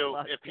assure you,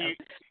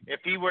 if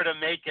he were to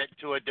make it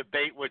to a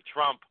debate with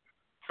Trump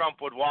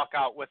would walk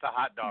out with a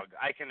hot dog.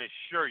 I can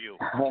assure you.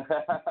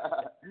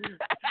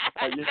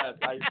 Yes,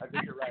 I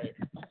think you're right.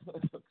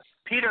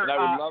 Peter, and I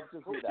would love to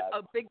see that.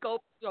 A big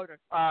gulp soda.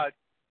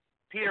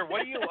 Peter,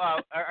 what do you?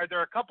 Are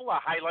there a couple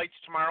of highlights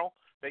tomorrow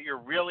that you're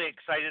really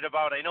excited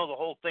about? I know the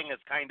whole thing is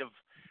kind of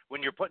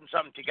when you're putting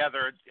something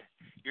together,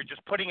 you're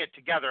just putting it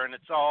together, and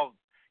it's all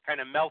kind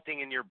of melting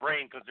in your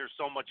brain because there's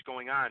so much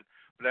going on.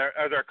 But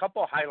are there a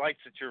couple of highlights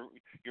that you're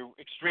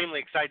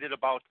extremely excited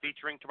about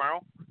featuring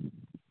tomorrow?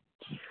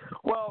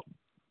 Well,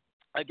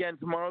 again,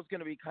 tomorrow's going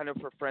to be kind of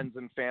for friends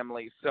and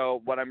family.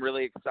 So what I'm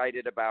really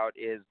excited about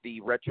is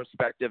the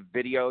retrospective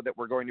video that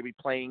we're going to be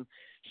playing,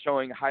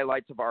 showing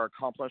highlights of our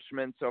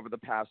accomplishments over the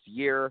past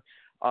year,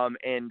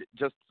 and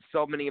just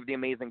so many of the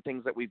amazing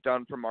things that we've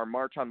done, from our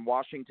March on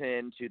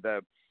Washington to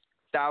the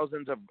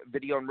thousands of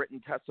video and written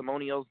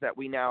testimonials that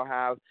we now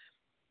have,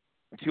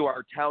 to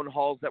our town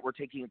halls that we're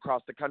taking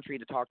across the country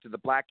to talk to the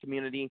Black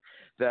community,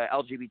 the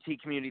LGBT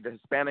community, the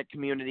Hispanic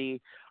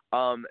community.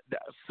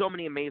 So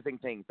many amazing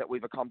things that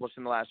we've accomplished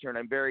in the last year, and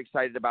I'm very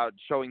excited about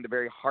showing the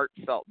very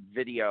heartfelt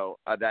video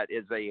that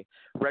is a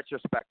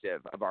retrospective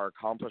of our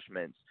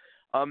accomplishments.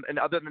 And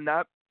other than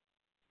that,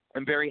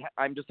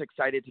 I'm just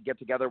excited to get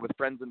together with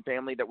friends and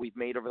family that we've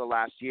made over the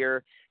last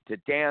year, to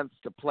dance,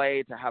 to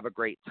play, to have a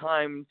great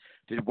time,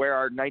 to wear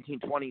our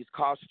 1920s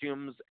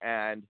costumes,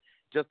 and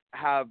just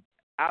have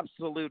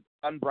absolute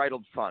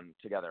unbridled fun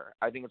together.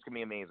 I think it's going to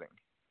be amazing.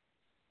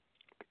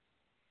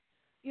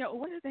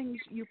 One of the things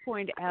you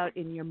point out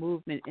in your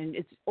movement, and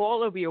it's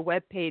all over your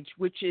webpage,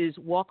 which is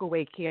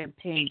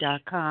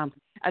walkawaycampaign.com.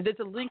 There's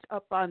a link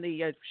up on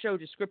the show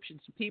description,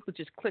 so people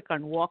just click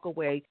on Walk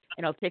Away,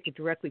 and I'll take it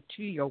directly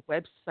to your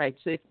website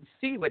so they can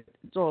see what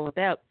it's all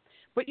about.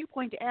 What you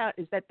point out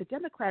is that the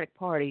Democratic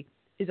Party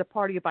is a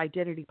party of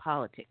identity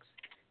politics.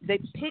 They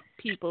pit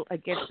people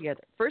against each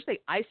other. First, they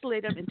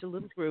isolate them into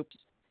little groups,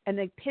 and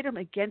they pit them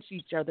against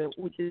each other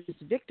with this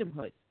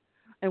victimhood.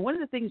 And one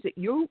of the things that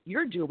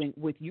you're doing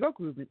with your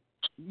movement,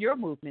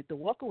 the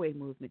Walkaway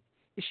movement,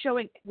 is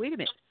showing, wait a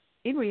minute,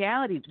 in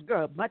reality,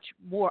 you're much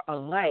more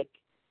alike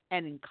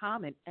and in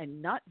common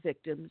and not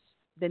victims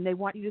than they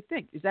want you to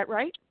think. Is that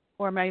right?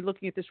 Or am I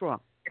looking at this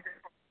wrong?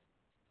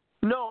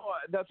 No,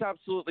 that's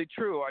absolutely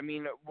true. I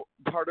mean,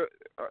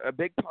 a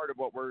big part of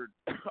what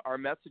our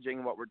messaging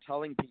and what we're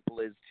telling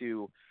people is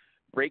to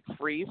break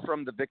free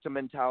from the victim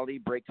mentality,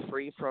 break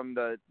free from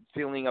the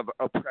feeling of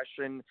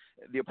oppression,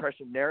 the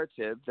oppression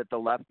narrative that the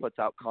left puts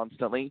out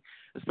constantly,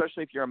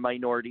 especially if you're a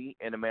minority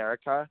in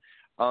America,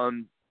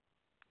 and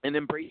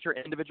embrace your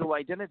individual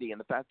identity and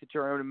the fact that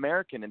you're an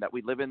American and that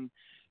we live in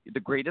the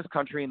greatest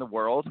country in the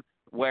world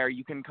where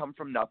you can come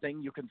from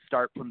nothing, you can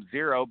start from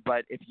zero,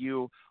 but if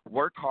you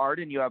work hard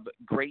and you have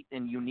great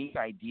and unique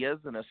ideas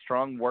and a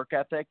strong work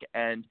ethic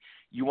and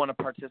you want to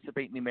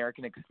participate in the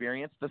American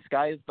experience, the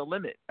sky is the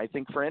limit, I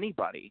think, for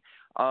anybody.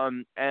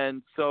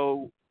 And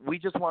so we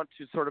just want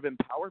to sort of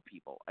empower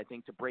people, I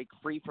think, to break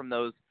free from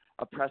those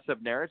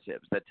oppressive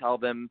narratives that tell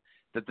them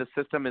that the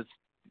system is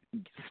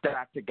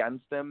stacked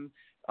against them,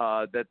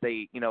 that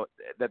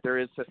there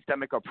is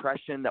systemic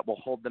oppression that will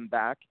hold them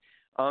back.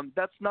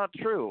 That's not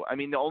true. I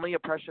mean, the only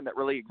oppression that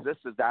really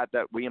exists is that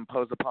we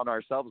impose upon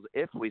ourselves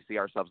if we see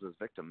ourselves as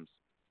victims.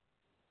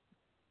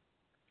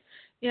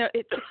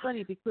 It's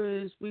funny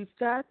because we've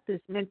got this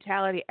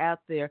mentality out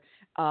there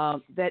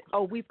that,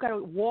 we've got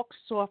to walk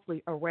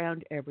softly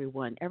around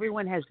everyone.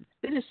 Everyone has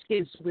thinner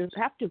skin, so we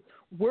have to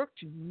work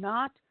to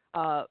not,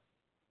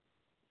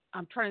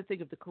 I'm trying to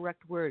think of the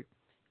correct word,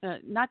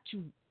 not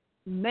to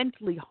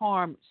mentally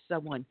harm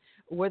someone,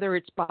 whether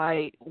it's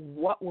by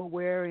what we're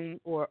wearing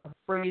or a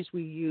phrase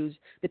we use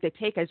that they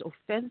take as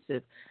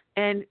offensive.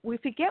 And we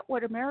forget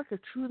what America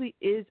truly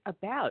is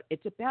about.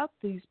 It's about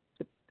the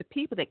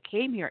people that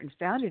came here and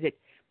founded it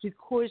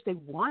because they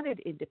wanted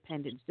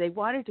independence. They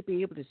wanted to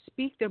be able to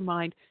speak their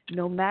mind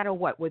no matter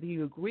what, whether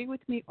you agree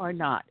with me or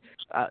not.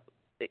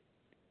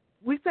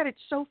 We've got it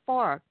so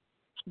far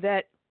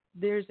that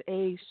there's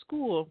a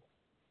school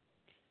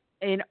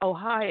in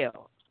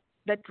Ohio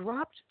that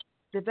dropped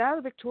the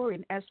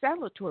valedictorian as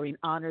salutatorian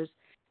honors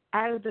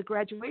out of the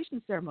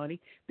graduation ceremony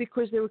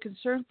because they were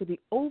concerned for the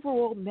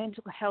overall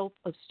mental health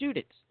of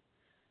students.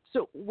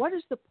 So what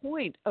is the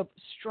point of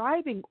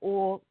striving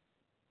all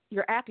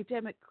your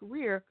academic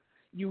career?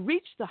 You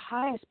reach the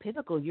highest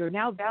pinnacle. You're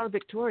now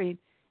valedictorian,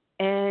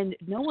 and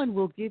no one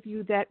will give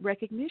you that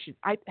recognition.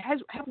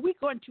 Have we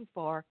gone too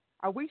far?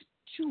 Are we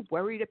too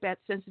worried about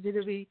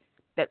sensitivity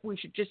that we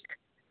should just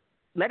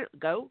let it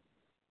go?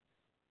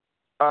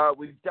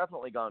 We've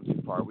definitely gone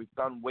too far. We've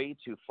gone way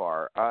too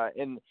far.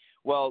 And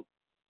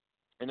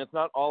it's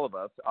not all of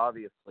us,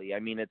 obviously. I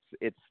mean,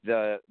 it's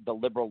the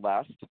liberal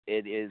left.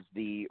 It is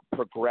the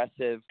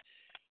progressive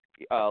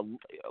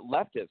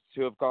leftists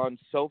who have gone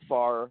so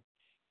far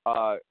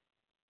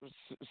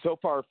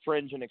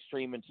fringe and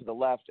extreme into the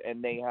left,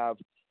 and they have.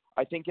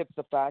 I think it's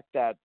the fact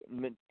that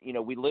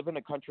we live in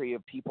a country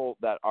of people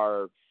that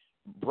are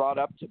brought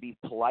up to be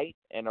polite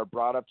and are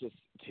brought up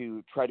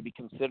to try to be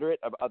considerate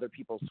of other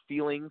people's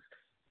feelings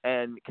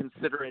and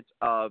considerate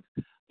of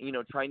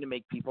trying to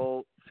make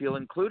people feel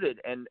included,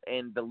 and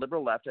the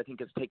liberal left, I think,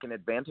 has taken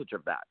advantage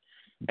of that,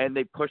 and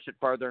they pushed it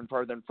farther and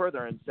farther and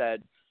further and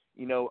said,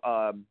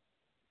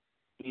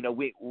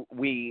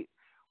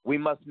 we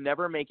must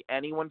never make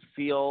anyone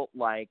feel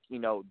like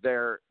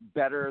they're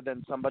better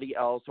than somebody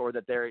else, or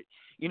that they're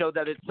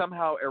that it's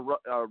somehow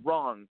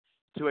wrong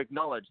to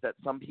acknowledge that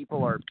some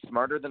people are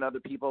smarter than other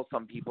people,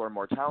 some people are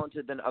more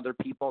talented than other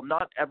people.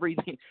 Not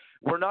everything.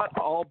 We're not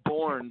all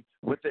born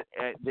with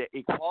the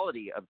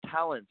equality of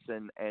talents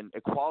and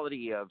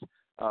equality of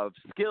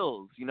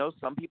skills.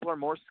 Some people are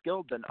more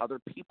skilled than other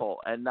people,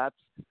 and that's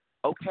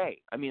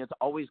okay. I mean, it's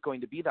always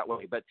going to be that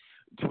way. But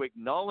to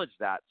acknowledge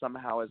that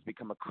somehow has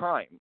become a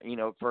crime,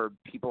 for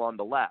people on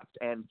the left.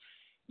 And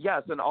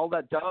yes, and all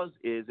that does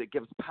is it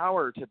gives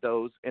power to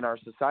those in our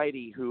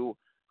society who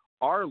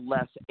are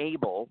less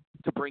able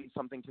to bring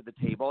something to the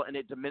table, and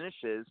it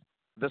diminishes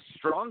the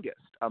strongest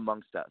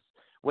amongst us,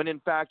 when in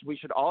fact we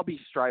should all be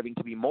striving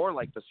to be more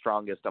like the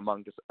strongest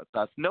amongst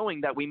us, knowing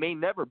that we may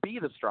never be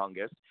the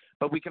strongest,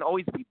 but we can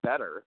always be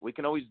better. We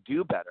can always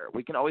do better.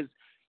 We can always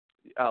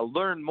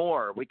learn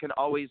more. We can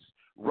always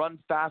run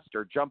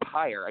faster, jump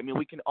higher. I mean,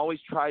 we can always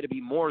try to be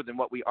more than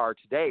what we are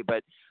today,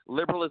 but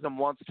liberalism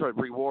wants to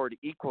reward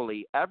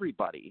equally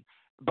everybody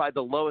by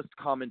the lowest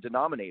common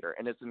denominator,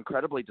 and it's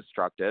incredibly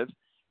destructive.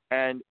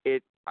 And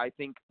it, I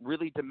think,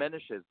 really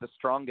diminishes the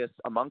strongest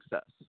amongst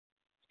us.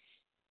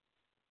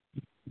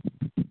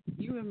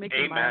 You are making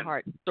Amen. my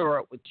heart soar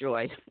up with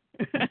joy.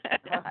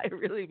 I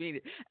really mean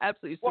it.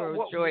 Absolutely soar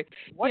with joy.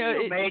 What do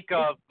you make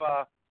of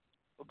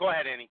go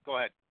ahead, Annie. Go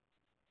ahead.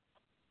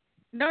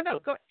 No.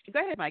 Go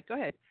ahead, Mike. Go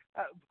ahead.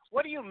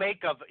 What do you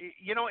make of,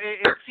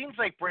 it seems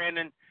like,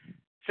 Brandon,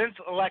 since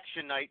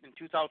election night in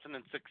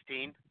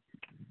 2016,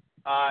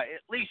 at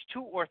least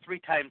 2 or 3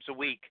 times a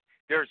week,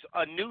 there's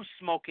a new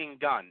smoking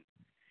gun.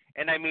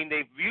 And I mean,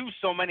 they've used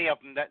so many of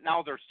them that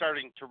now they're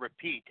starting to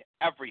repeat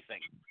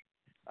everything.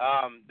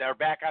 They're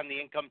back on the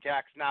income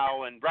tax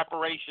now, and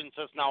reparations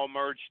has now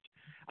emerged,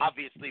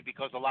 obviously,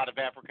 because a lot of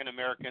African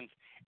Americans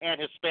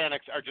and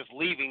Hispanics are just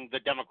leaving the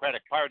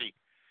Democratic Party.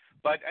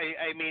 But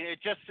I mean, it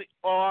just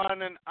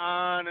on and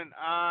on and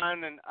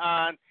on and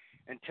on.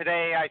 And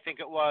today, I think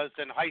it was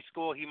in high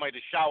school, he might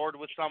have showered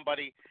with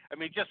somebody. I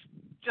mean, just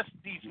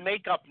these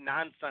make-up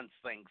nonsense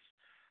things.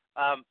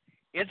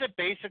 Is it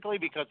basically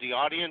because the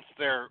audience,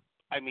 they're,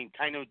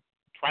 kind of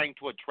trying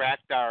to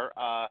attract our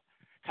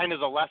kind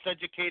of the less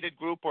educated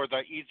group or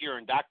the easier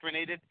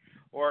indoctrinated?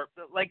 Or,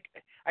 like,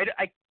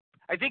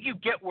 I think you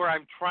get what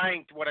I'm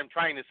trying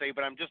to say,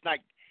 but I'm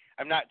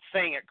not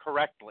saying it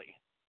correctly.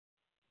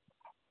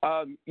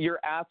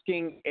 You're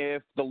asking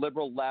if the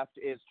liberal left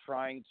is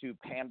trying to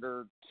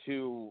pander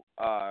to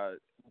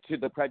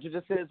the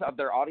prejudices of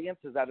their audience?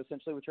 Is that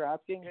essentially what you're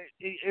asking?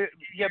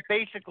 Yeah,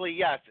 basically,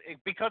 yes.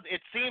 Because it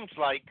seems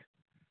like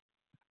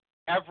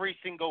every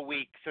single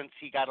week since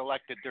he got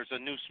elected, there's a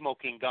new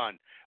smoking gun.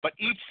 But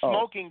each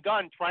smoking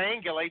gun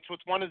triangulates with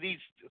one of these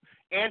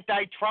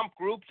anti-Trump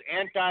groups,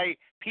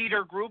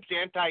 anti-Peter groups,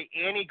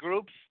 anti-Annie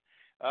groups.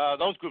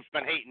 Those groups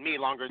been hating me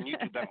longer than you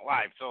two been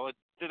alive, so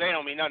they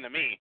don't mean nothing to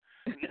me.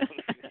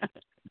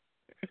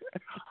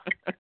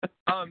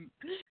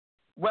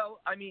 Well,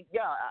 I mean,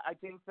 yeah, I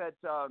think that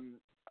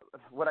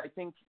what I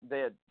think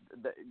that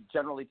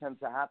generally tends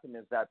to happen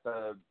is that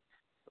the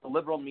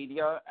liberal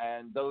media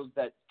and those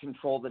that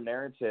control the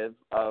narrative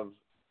of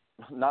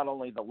not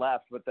only the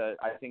left, but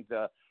I think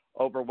the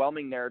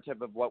overwhelming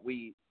narrative of what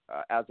we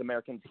as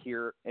Americans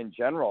hear in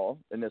general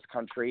in this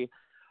country,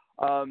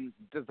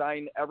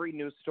 design every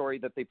news story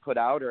that they put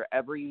out, or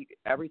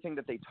everything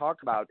that they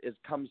talk about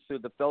comes through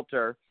the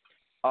filter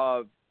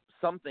of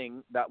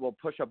something that will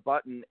push a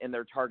button in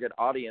their target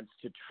audience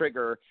to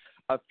trigger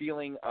a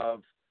feeling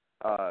of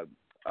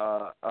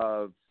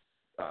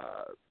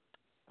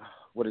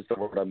what is the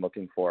word I'm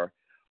looking for?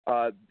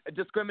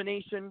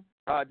 Discrimination,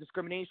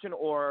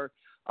 or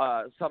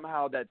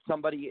somehow that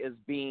somebody is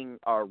being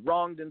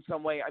wronged in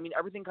some way. I mean,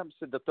 everything comes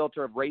through the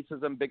filter of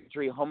racism,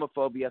 bigotry,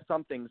 homophobia,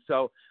 something.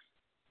 So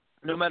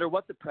no matter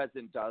what the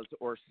president does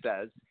or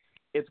says,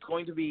 it's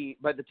going to be,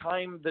 by the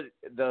time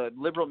the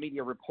liberal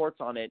media reports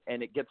on it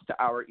and it gets to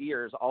our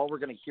ears, all we're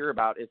going to hear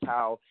about is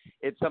how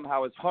it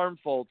somehow is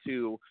harmful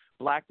to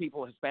Black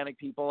people, Hispanic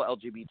people,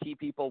 LGBT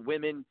people,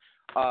 women,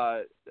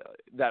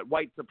 that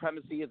white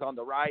supremacy is on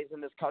the rise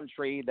in this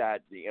country,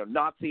 that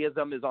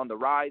Nazism is on the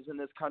rise in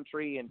this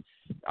country, and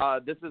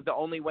this is the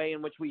only way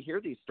in which we hear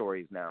these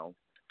stories now.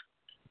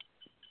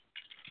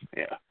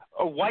 Yeah,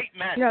 white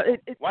men.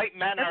 White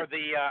men are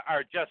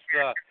just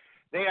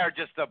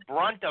the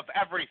brunt of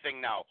everything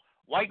now.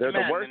 They're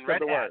men the worst and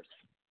red of the hats.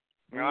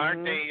 worst.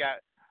 Aren't they?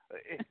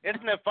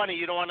 Isn't it funny?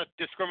 You don't want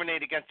to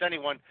discriminate against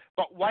anyone,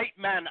 but white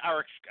men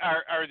are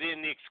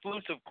in the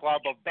exclusive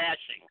club of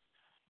bashing.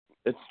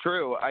 It's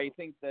true. I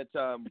think that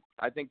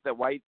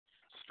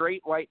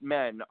straight white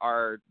men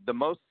are the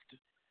most,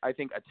 I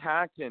think,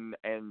 attacked and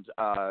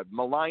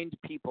maligned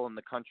people in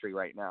the country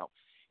right now,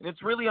 and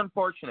it's really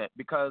unfortunate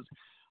because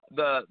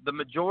the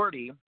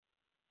majority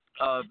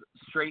of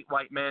straight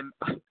white men.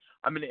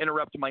 I'm going to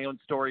interrupt my own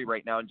story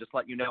right now and just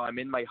let you know I'm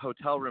in my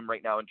hotel room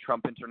right now in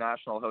Trump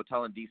International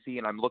Hotel in D.C.,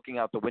 and I'm looking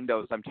out the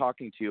windows I'm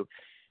talking to you,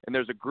 and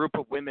there's a group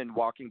of women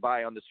walking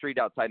by on the street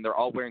outside, and they're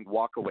all wearing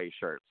walkaway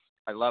shirts.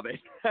 I love it.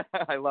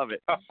 I love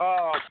it.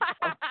 Oh,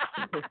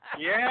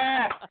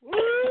 yeah. Woo!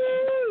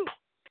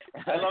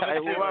 I love it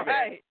too. Love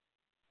it.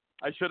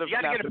 I should have. You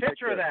got to get a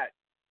picture of that.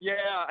 Yeah,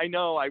 I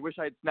know. I wish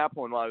I had snapped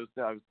one while I was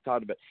talking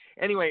about it.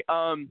 Anyway,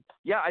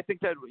 yeah, I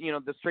think that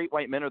the straight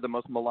white men are the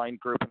most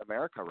maligned group in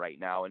America right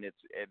now, and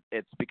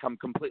it's become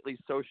completely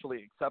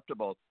socially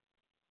acceptable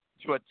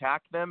to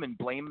attack them and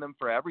blame them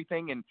for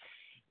everything and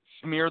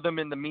smear them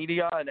in the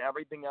media and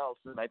everything else.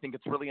 And I think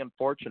it's really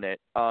unfortunate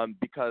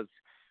because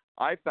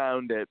I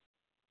found that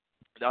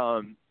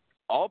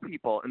all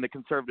people in the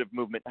conservative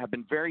movement have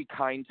been very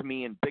kind to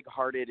me and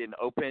big-hearted and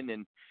open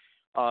and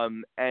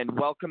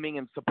welcoming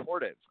and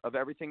supportive of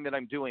everything that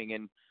I'm doing.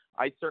 And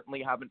I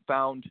certainly haven't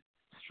found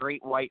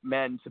straight white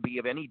men to be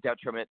of any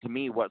detriment to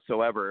me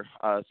whatsoever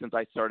since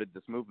I started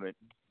this movement.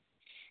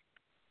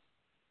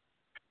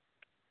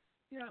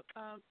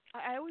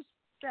 I always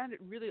found it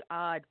really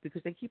odd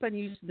because they keep on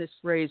using this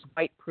phrase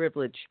white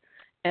privilege.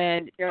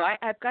 And,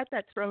 I've got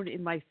that thrown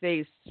in my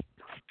face.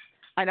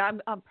 And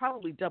I'm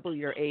probably double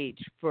your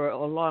age for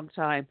a long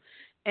time.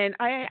 And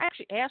I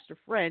actually asked a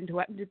friend who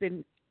happened to have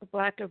been a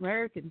Black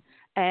American,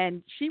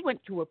 and she went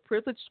to a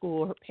privileged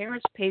school. Her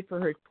parents paid for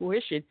her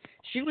tuition.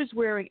 She was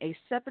wearing a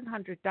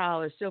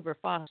 $700 Silver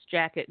Fox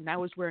jacket, and I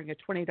was wearing a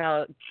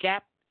 $20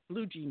 Gap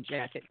blue jean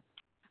jacket.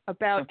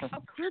 About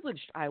how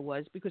privileged I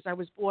was because I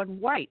was born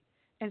white.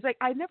 And it's like,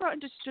 I never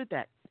understood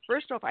that.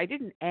 First off, I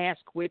didn't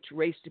ask which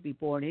race to be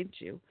born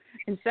into.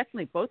 And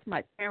secondly, both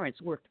my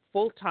parents worked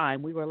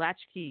full-time. We were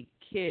latchkey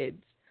kids.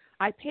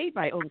 I paid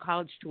my own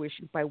college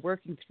tuition by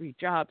working 3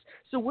 jobs.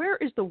 So where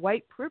is the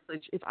white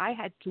privilege if I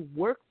had to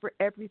work for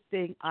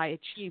everything I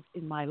achieved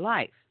in my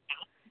life?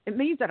 It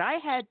means that I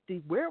had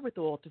the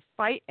wherewithal to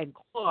fight and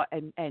claw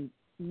and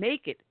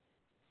make it,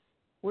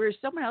 whereas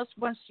someone else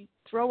wants to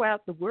throw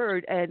out the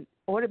word and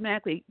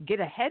automatically get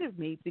ahead of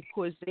me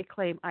because they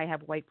claim I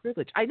have white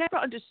privilege. I never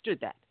understood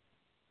that.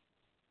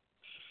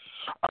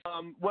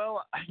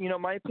 Well,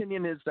 my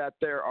opinion is that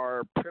there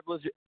are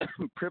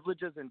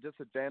privileges and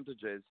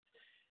disadvantages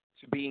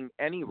to being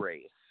any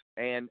race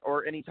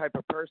or any type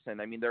of person.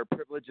 I mean, there are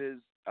privileges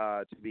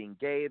to being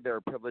gay, there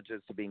are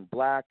privileges to being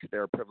Black,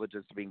 there are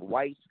privileges to being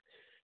white,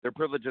 there are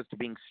privileges to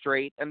being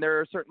straight, and there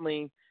are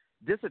certainly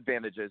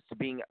disadvantages to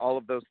being all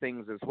of those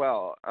things as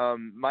well.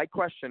 My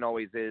question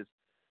always is,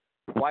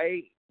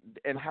 why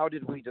and how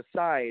did we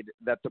decide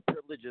that the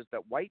privileges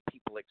that white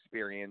people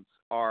experience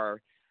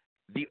are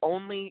the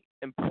only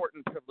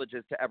important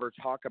privileges to ever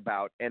talk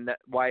about, and that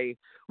why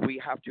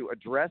we have to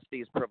address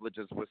these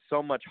privileges with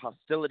so much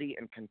hostility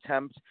and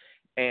contempt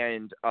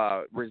and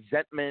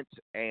resentment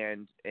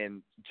and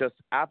just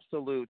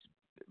absolute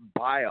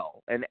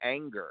bile and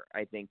anger,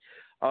 I think.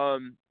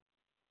 And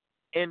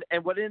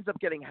what ends up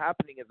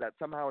happening is that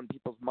somehow in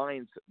people's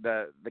minds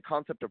the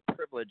concept of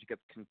privilege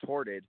gets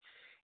contorted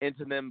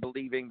into them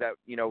believing that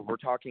we're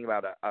talking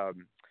about a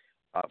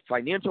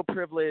financial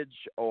privilege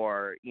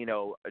or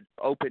an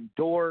open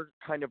door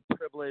kind of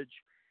privilege,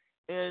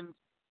 and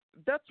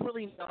that's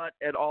really not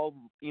at all.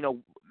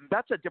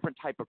 That's a different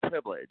type of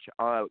privilege.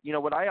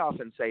 What I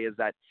often say is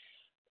that,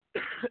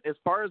 as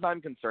far as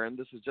I'm concerned,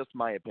 this is just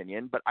my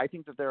opinion, but I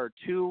think that there are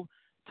 2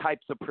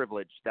 types of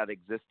privilege that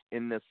exist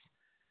in this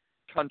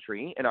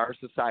country, in our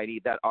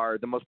society, that are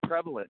the most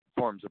prevalent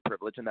forms of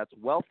privilege, and that's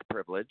wealth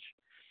privilege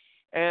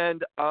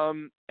and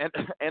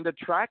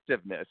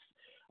attractiveness.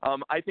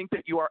 I think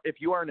that if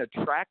you are an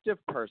attractive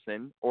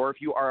person or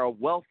if you are a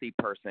wealthy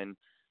person,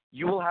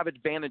 you will have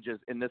advantages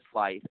in this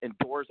life and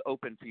doors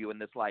open for you in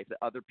this life that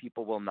other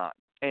people will not.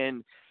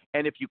 And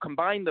if you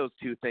combine those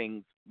 2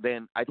 things,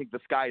 then I think the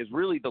sky is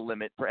really the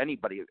limit for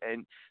anybody.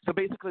 And so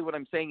basically what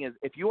I'm saying is,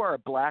 if you are a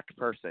Black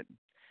person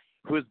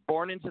who is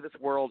born into this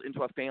world,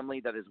 into a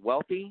family that is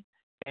wealthy,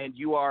 and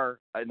you are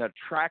an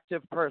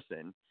attractive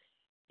person,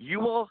 you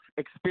will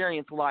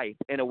experience life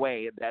in a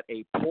way that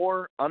a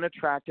poor,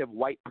 unattractive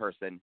white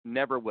person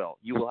never will.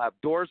 You will have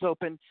doors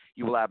open,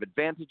 you will have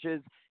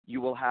advantages,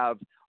 you will have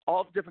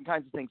all different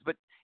kinds of things, but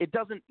it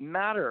doesn't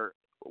matter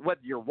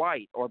whether you're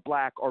white or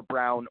black or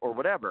brown or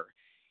whatever.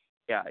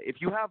 Yeah, if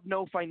you have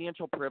no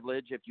financial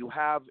privilege, if you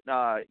have,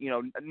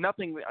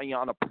 nothing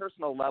on a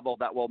personal level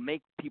that will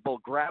make people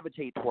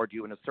gravitate toward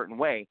you in a certain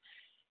way,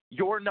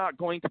 you're not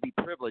going to be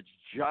privileged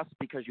just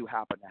because you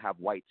happen to have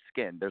white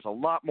skin. There's a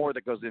lot more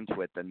that goes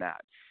into it than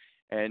that.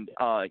 And,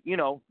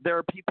 there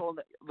are people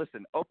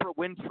listen, Oprah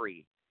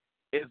Winfrey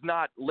is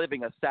not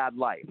living a sad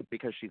life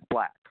because she's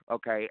black,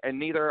 okay? And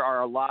neither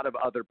are a lot of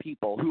other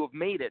people who have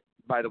made it,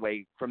 by the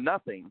way, from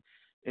nothing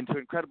into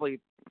incredibly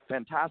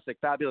fantastic,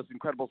 fabulous,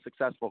 incredible,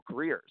 successful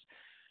careers.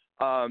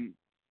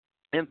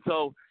 And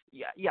so,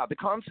 yeah, the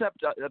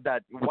concept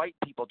that white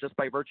people, just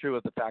by virtue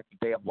of the fact that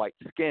they have white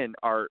skin,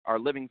 are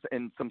living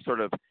in some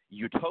sort of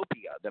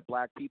utopia that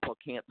black people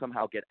can't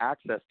somehow get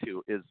access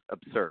to is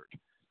absurd.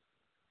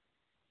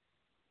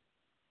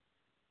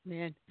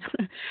 Man,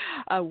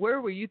 where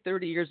were you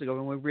 30 years ago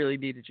when we really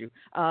needed you?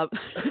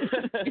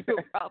 You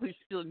were probably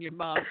still in your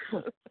mom's.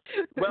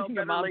 Well,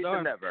 your better late than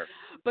arms. never.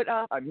 But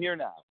I'm here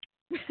now.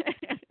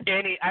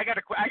 Annie, I got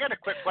a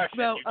quick question.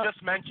 Well, you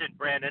just mentioned,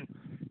 Brandon,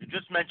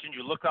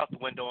 you looked out the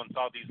window and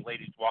saw these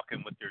ladies walk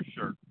in with their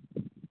shirt.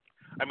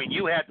 I mean,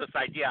 you had this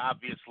idea,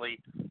 obviously,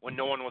 when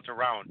no one was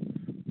around.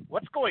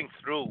 What's going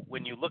through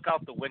when you look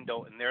out the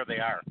window and there they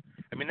are?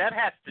 I mean, that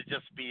has to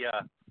just be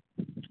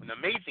an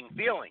amazing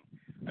feeling.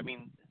 I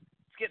mean,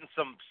 it's getting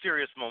some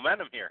serious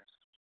momentum here.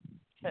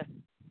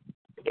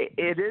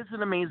 It is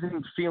an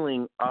amazing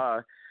feeling,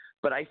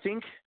 but I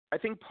think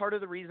part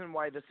of the reason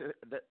why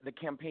the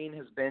campaign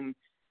has been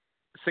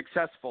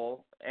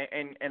successful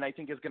and I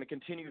think is going to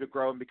continue to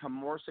grow and become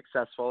more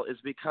successful is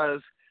because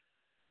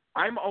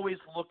I'm always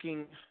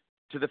looking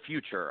to the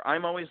future.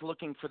 I'm always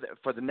looking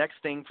for the next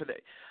thing.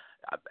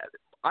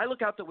 I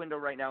look out the window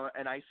right now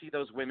and I see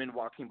those women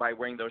walking by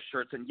wearing those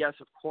shirts, and yes,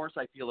 of course,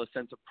 I feel a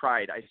sense of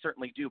pride. I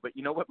certainly do. But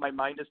you know what my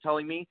mind is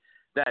telling me?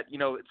 That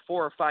it's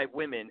 4 or 5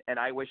 women, and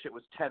I wish it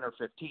was 10 or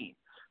 15.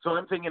 So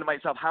I'm thinking to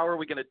myself, how are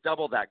we going to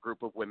double that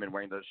group of women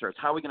wearing those shirts?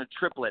 How are we going to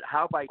triple it?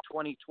 How by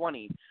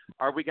 2020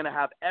 are we going to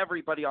have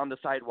everybody on the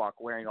sidewalk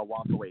wearing a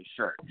walkaway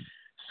shirt?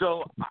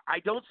 So I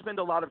don't spend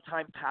a lot of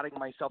time patting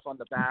myself on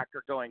the back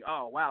or going,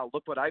 oh, wow,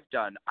 look what I've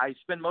done. I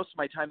spend most of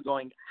my time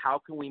going, how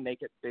can we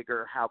make it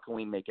bigger? How can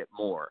we make it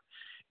more?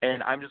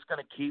 And I'm just going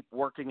to keep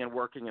working and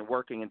working and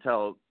working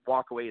until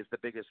walkaway is the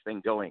biggest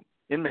thing going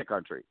in the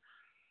country.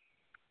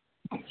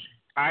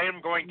 I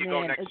am going to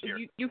go next year.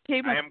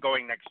 I am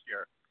going next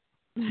year.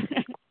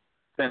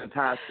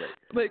 Fantastic.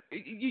 But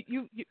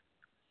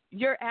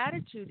your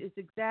attitude is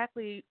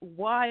exactly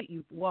why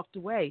you've walked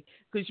away,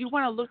 because you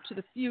want to look to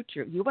the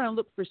future. You want to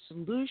look for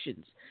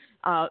solutions.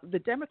 The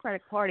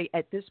Democratic Party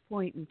at this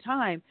point in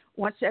time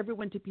wants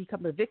everyone to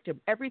become a victim.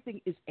 Everything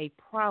is a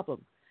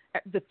problem.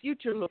 The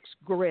future looks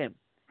grim.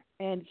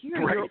 And here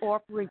You're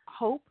offering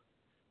hope.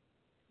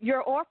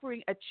 You're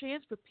offering a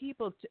chance for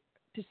people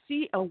to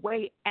see a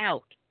way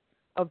out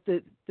of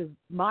the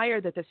mire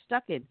that they're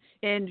stuck in.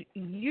 And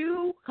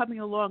you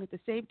coming along at the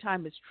same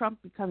time as Trump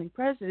becoming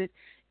president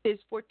is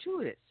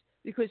fortuitous,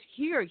 because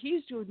here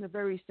he's doing the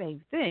very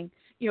same thing.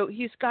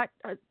 He's got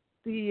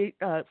the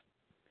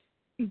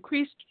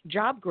increased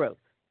job growth,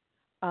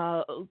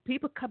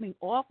 people coming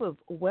off of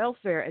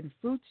welfare and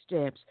food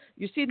stamps.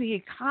 You're seeing the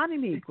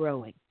economy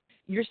growing.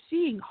 You're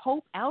seeing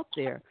hope out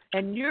there,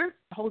 and you're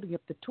holding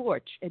up the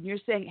torch, and you're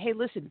saying, hey,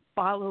 listen,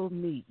 follow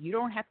me. You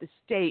don't have to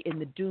stay in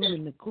the doom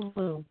and the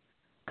gloom.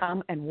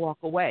 Come and walk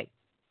away.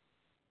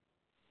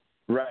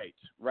 Right,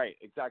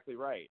 exactly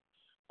right.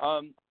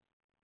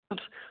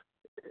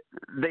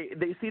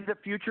 They see the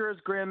future as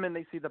grim, and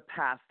they see the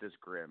past as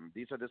grim.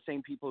 These are the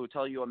same people who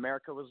tell you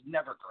America was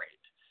never great.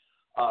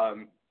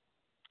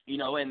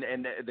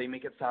 And they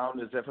make it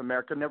sound as if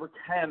America never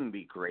can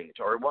be great,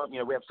 or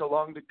we have so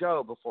long to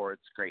go before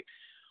it's great.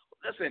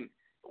 Listen,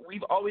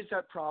 we've always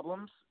had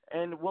problems,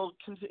 and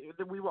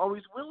we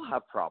always will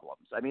have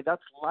problems. I mean,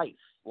 that's life.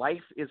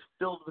 Life is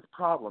filled with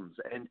problems.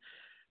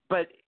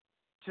 But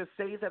to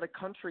say that a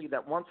country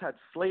that once had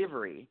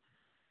slavery,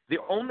 the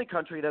only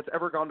country that's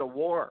ever gone to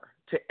war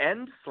to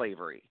end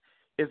slavery,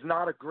 is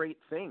not a great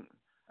thing.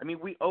 I mean,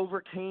 we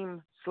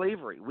overcame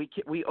slavery.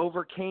 We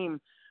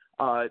overcame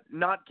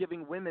not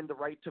giving women the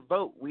right to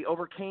vote. We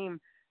overcame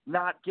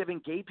not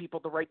giving gay people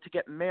the right to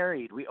get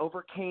married. We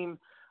overcame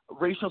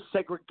racial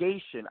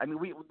segregation. I mean,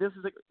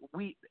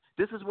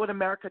 this is what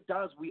America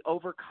does. We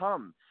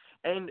overcome,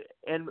 and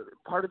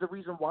part of the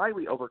reason why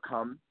we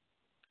overcome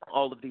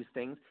all of these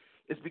things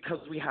is because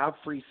we have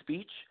free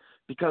speech,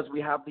 because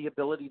we have the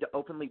ability to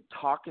openly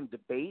talk and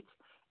debate,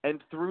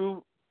 and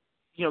through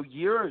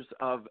years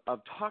of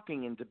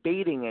talking and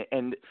debating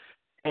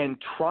and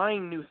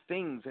trying new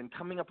things and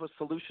coming up with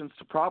solutions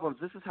to problems,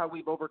 this is how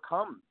we've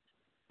overcome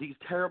these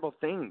terrible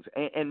things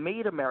and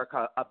made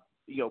America a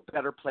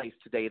better place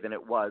today than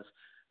it was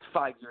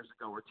 5 years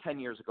ago or 10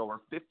 years ago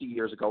or 50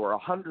 years ago or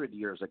 100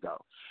 years ago.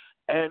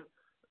 And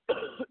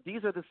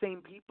these are the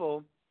same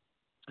people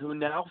who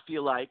now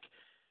feel like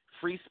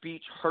free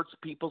speech hurts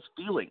people's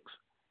feelings.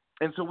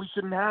 And so we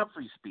shouldn't have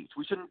free speech.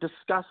 We shouldn't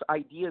discuss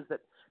ideas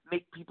that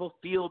make people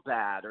feel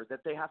bad, or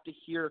that they have to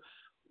hear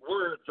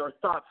words or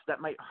thoughts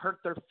that might hurt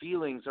their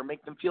feelings or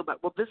make them feel bad.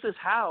 Well, this is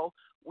how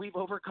we've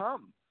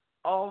overcome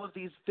all of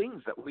these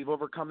things that we've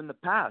overcome in the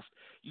past.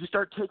 You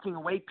start taking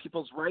away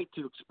people's right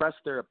to express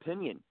their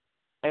opinion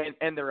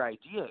and their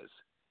ideas,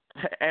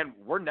 and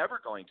we're never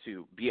going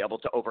to be able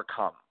to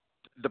overcome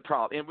the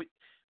problem. And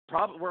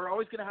we're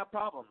always going to have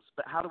problems,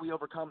 but how do we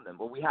overcome them?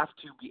 Well, we have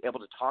to be able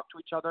to talk to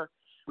each other.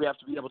 We have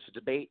to be able to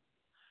debate,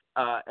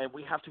 and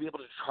we have to be able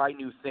to try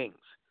new things.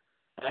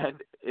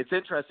 And it's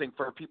interesting,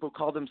 for people who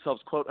call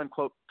themselves quote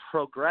unquote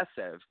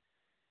progressive,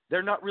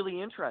 they're not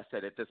really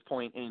interested at this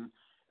point in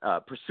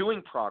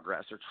pursuing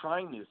progress or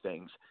trying new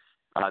things.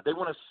 They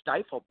want to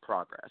stifle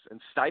progress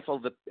and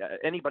stifle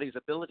anybody's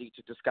ability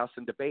to discuss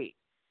and debate.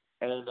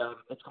 And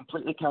it's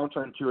completely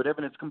counterintuitive,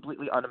 and it's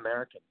completely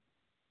un-American.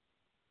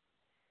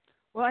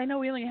 Well, I know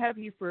we only have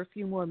you for a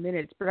few more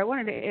minutes, but I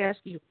wanted to ask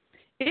you,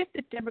 if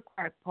the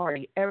Democratic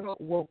Party ever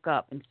woke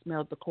up and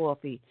smelled the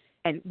coffee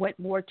and went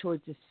more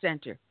towards the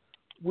center,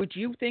 would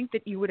you think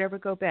that you would ever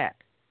go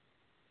back?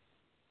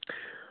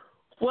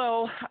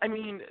 Well, I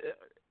mean,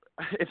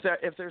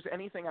 if there's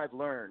anything I've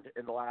learned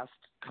in the last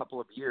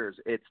couple of years,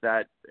 it's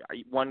that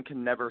one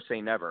can never say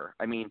never.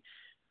 I mean,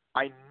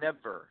 I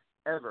never,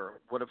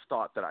 ever would have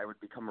thought that I would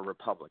become a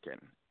Republican.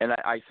 And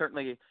I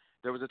certainly,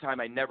 there was a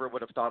time I never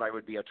would have thought I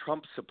would be a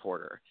Trump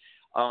supporter.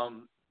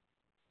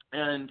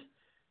 And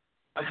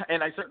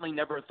I certainly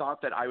never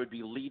thought that I would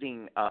be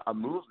leading a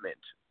movement,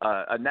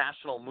 a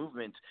national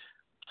movement,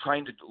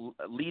 trying to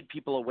lead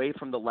people away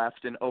from the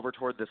left and over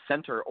toward the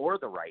center or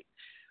the right.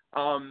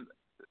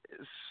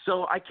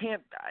 So I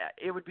can't,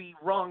 it would be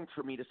wrong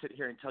for me to sit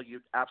here and tell you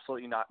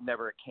absolutely not,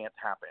 never, it can't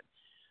happen.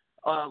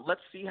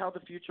 Let's see how the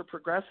future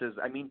progresses.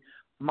 I mean,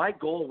 my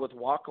goal with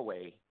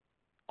Walkaway,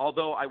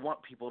 although I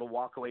want people to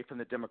walk away from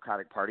the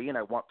Democratic Party and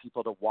I want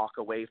people to walk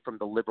away from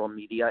the liberal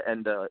media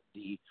and the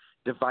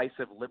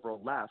divisive liberal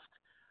left,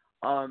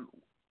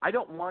 I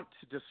don't want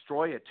to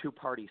destroy a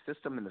two-party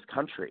system in this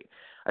country.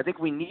 I think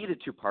we need a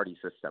two-party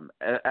system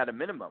at a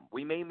minimum.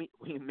 We may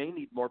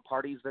need more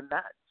parties than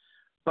that,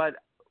 but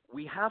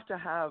we have to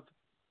have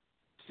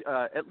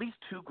at least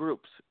two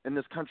groups in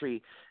this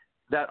country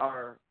that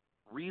are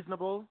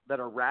reasonable, that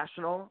are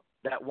rational,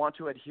 that want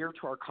to adhere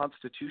to our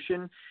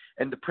Constitution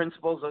and the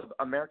principles of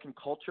American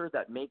culture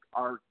that make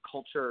our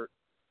culture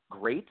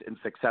great and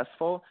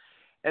successful,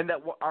 and that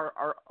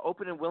are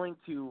open and willing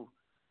to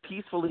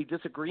peacefully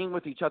disagreeing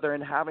with each other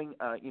and having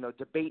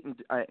debate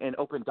and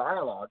open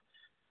dialogue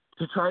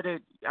to try to,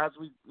 as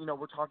we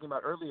were talking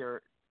about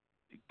earlier,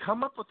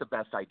 come up with the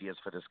best ideas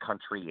for this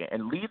country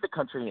and lead the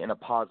country in a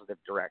positive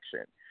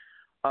direction.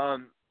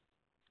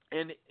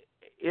 And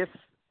if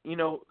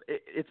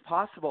it's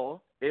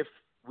possible, if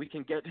we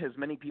can get as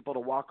many people to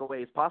walk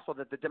away as possible,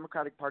 that the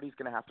Democratic Party is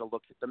going to have to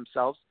look at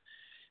themselves,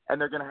 and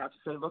they're going to have to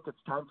say, look, it's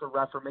time for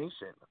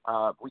reformation.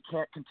 We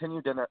can't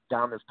continue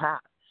down this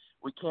path.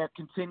 We can't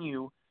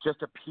continue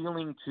just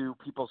appealing to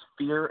people's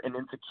fear and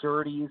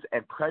insecurities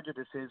and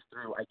prejudices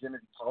through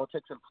identity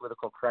politics and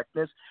political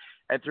correctness,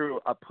 and through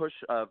a push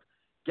of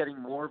getting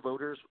more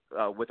voters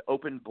with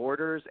open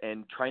borders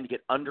and trying to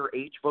get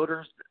underage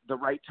voters the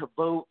right to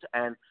vote.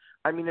 And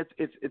I mean,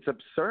 it's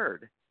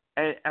absurd.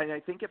 And I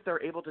think if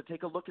they're able to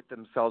take a look at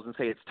themselves and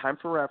say it's time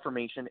for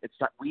reformation,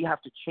 we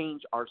have to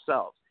change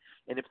ourselves.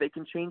 And if they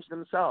can change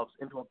themselves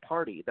into a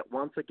party that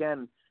once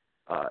again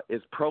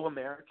is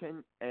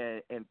pro-American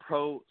and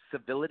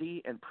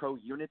pro-civility and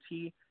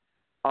pro-unity,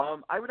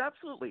 I would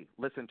absolutely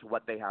listen to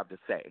what they have to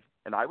say.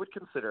 And I would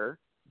consider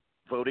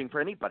voting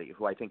for anybody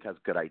who I think has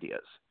good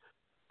ideas.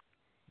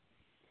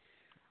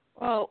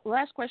 Well,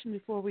 last question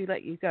before we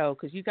let you go,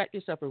 because you got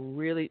yourself a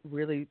really,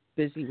 really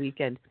busy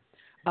weekend.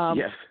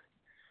 Yes.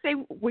 Say,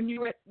 when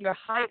you were at your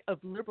height of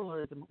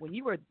liberalism, when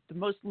you were the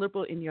most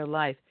liberal in your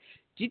life,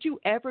 did you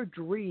ever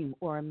dream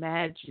or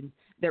imagine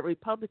that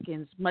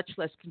Republicans, much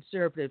less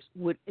conservatives,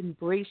 would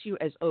embrace you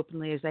as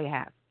openly as they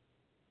have?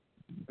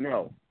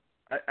 No,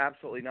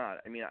 absolutely not.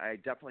 I mean, I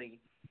definitely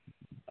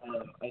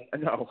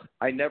no.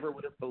 I never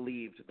would have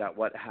believed that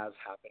what has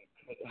happened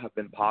could have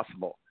been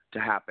possible to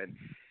happen.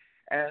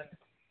 And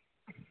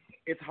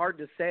it's hard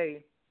to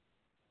say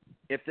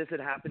if this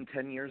had happened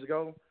 10 years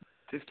ago,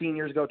 15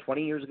 years ago,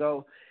 20 years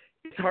ago.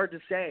 It's hard to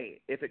say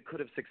if it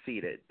could have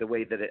succeeded the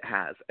way that it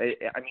has.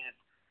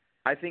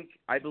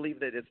 I believe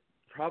that it's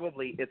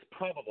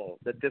probable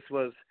that this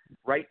was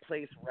right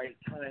place, right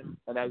time.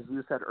 And as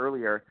you said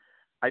earlier,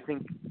 I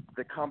think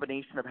the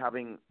combination of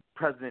having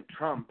President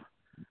Trump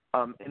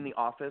in the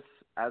office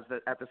at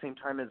the same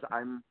time as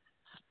I'm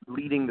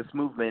leading this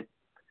movement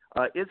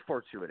is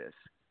fortuitous.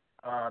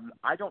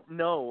 I don't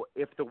know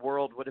if the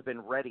world would have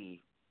been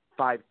ready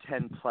 5,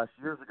 10 plus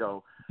years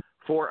ago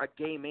for a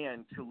gay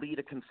man to lead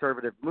a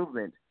conservative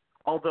movement.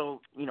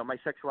 Although, my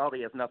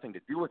sexuality has nothing to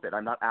do with it.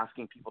 I'm not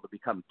asking people to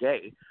become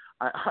gay.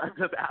 I'm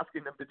just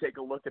asking them to take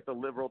a look at the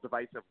liberal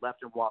divisive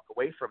left and walk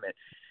away from it.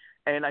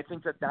 And I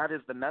think that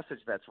is the message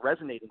that's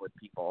resonating with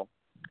people.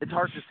 It's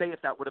hard to say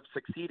if that would have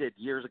succeeded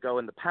years ago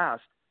in the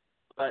past,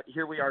 but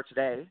here we are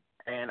today,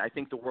 and I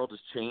think the world has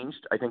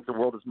changed. I think the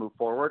world has moved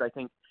forward. I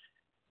think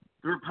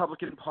the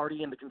Republican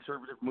Party and the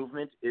conservative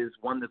movement is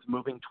one that's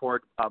moving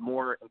toward a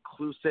more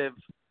inclusive,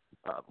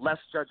 less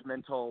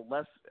judgmental,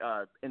 less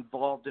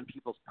involved in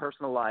people's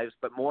personal lives,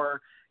 but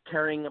more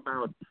caring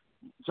about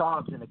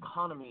jobs and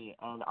economy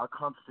and our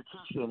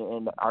Constitution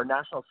and our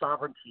national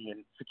sovereignty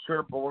and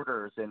secure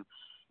borders and,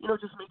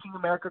 just making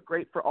America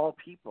great for all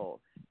people.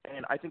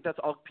 And I think that's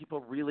all people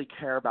really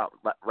care about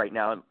right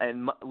now,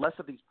 and less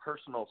of these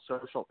personal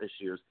social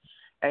issues.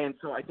 And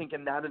so I think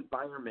in that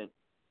environment,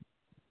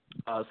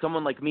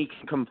 someone like me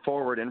can come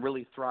forward and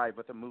really thrive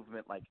with a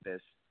movement like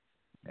this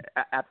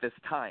at this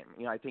time.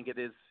 I think it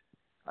is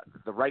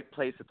the right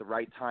place at the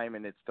right time,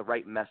 and it's the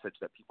right message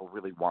that people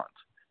really want.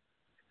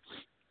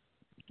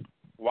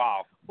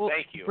 Wow. Well,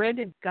 thank you.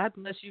 Brandon, God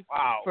bless you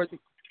for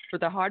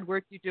the hard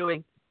work you're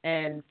doing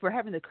and for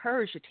having the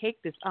courage to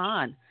take this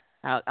on.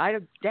 I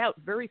doubt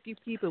very few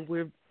people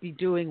will be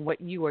doing what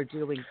you are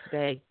doing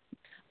today.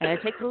 And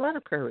it takes a lot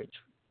of courage.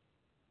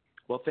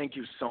 Well, thank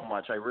you so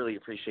much. I really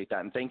appreciate that.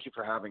 And thank you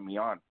for having me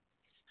on.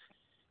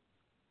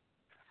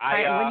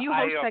 When you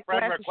host that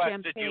friend glass of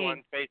requested champagne, you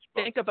on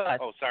Facebook. think of us.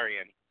 Oh, sorry,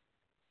 Annie.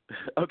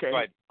 Okay. Go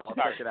ahead. I'll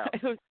check it out.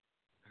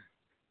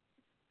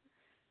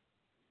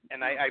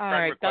 And I friend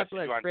right, requested God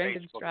you on bless.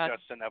 Brandon Facebook, Strauss.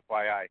 just an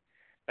FYI.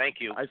 Thank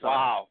you. I saw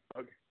Wow.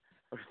 Okay.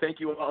 Thank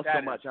you all That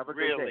so much. is Have a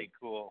great really day.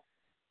 cool.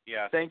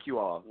 Yeah. Thank you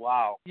all.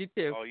 Wow. You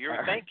too. Oh, All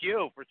right. thank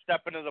you for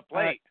stepping to the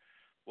plate. right.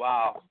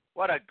 Wow.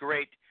 What a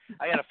great.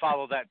 I got to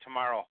follow that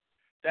tomorrow.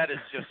 That is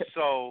just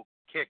so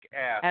kick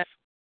ass.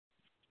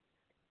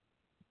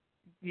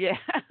 Yeah,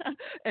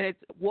 and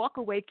it's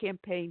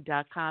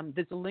walkawaycampaign.com.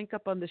 There's a link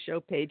up on the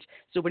show page.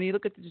 So when you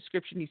look at the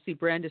description, you see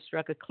Brandon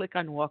Straka. Click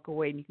on Walk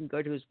Away, and you can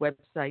go to his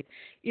website.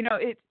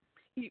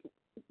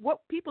 What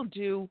people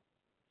do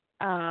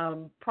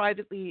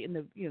privately in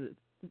the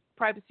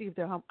privacy of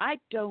their home. I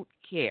don't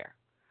care.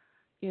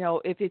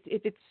 If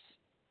it's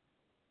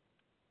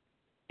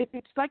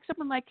like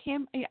someone like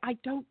him, I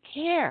don't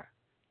care.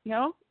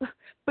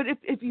 But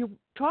if you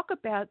talk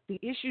about the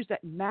issues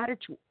that matter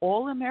to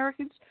all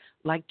Americans,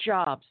 like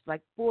jobs,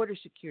 like border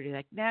security,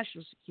 like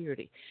national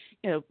security,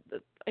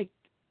 like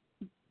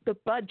the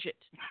budget,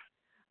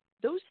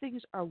 those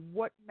things are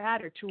what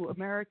matter to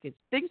Americans.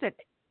 Things that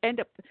end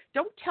up.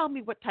 Don't tell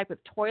me what type of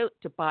toilet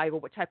to buy or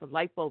what type of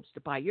light bulbs to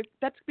buy.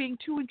 That's being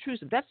too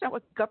intrusive. That's not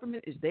what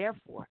government is there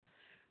for.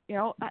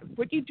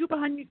 What you do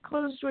behind your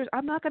closed doors,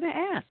 I'm not going to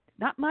ask.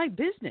 Not my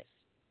business.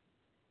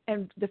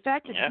 And the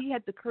fact that he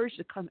had the courage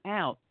to come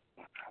out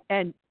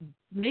and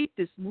make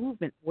this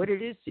movement what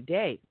it is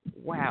today,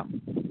 wow.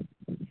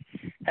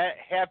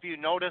 Have you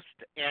noticed,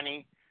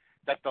 Annie,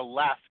 that the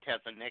left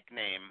has a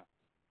nickname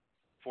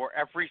for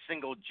every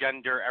single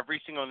gender,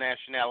 every single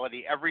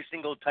nationality, every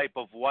single type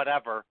of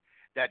whatever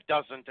that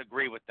doesn't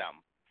agree with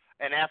them?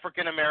 An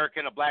African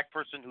American, a black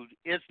person who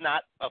is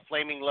not a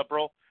flaming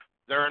liberal,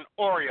 they're an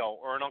Oreo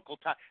or an Uncle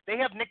Tom. They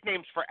have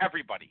nicknames for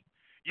everybody.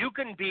 You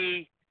can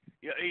be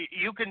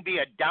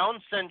a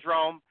Down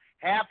syndrome,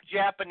 half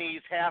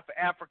Japanese, half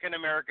African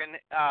American,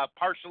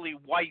 partially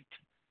white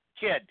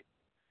kid.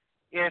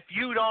 If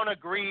you don't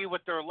agree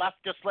with their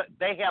leftist,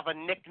 they have a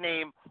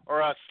nickname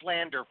or a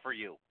slander for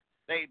you.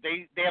 They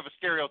have a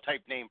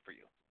stereotype name for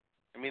you.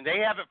 I mean, they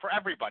have it for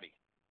everybody.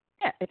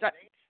 Yeah,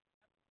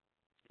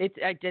 it's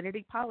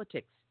identity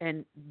politics.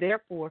 And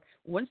therefore,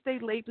 once they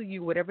label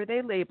you, whatever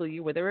they label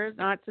you, whether or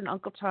not it's an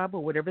Uncle Tom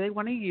or whatever they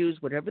want to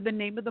use, whatever the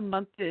name of the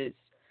month is,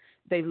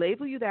 they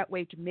label you that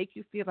way to make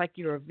you feel like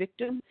you're a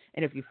victim.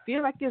 And if you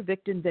feel like you're a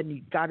victim, then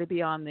you've got to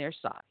be on their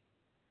side.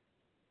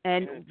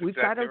 And we've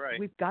got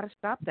to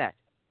stop that.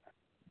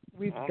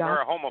 We've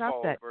got to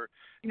stop that.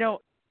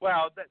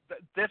 Well,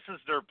 this is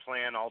their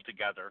plan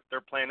altogether.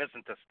 Their plan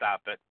isn't to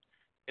stop it.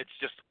 It's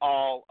just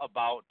all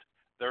about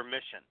their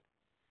mission.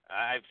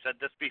 I've said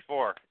this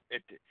before.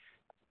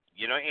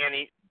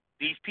 Annie,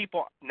 these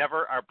people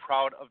never are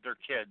proud of their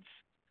kids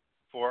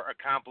for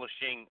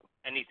accomplishing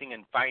anything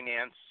in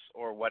finance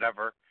or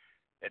whatever.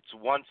 It's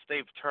once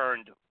they've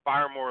turned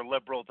far more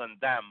liberal than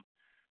them,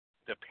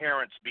 the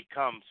parents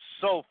become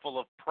so full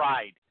of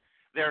pride.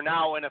 They're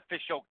now an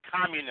official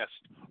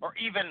communist or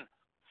even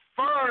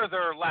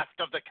further left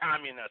of the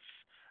communists.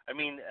 I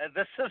mean,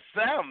 this is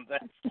them.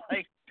 That's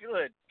like,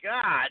 good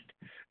God.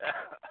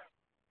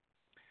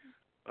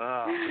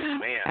 Oh,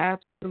 man.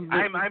 Absolutely.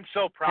 I'm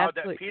so proud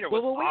Absolutely. that Peter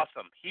was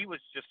awesome. He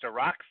was just a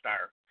rock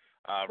star.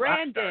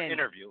 Brandon. Rock star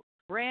interview.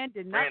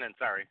 Brandon,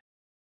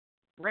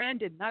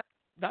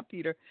 not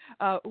Peter.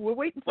 We're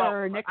waiting for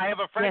our next I have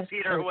a friend, guest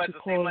Peter, who has to the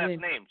same call last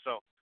in. name. So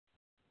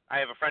I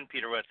have a friend,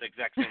 Peter, who has the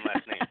exact same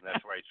last name.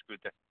 That's where I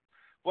screwed that.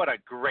 What a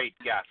great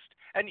guest.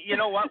 And you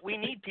know what? We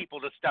need people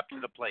to step to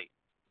the plate.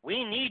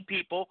 We need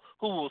people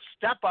who will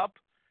step up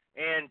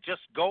and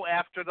just go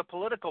after the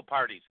political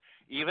parties.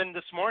 Even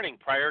this morning,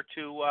 prior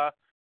to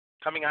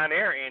coming on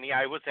air, Annie,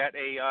 I was at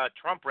a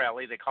Trump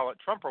rally. They call it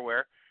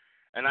Trumperware.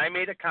 And I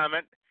made a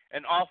comment,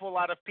 an awful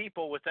lot of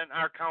people within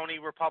our county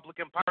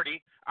Republican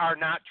Party are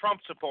not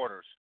Trump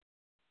supporters.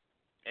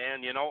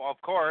 And,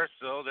 of course,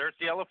 so there's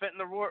the elephant in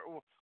the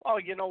room. Well,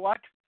 you know what?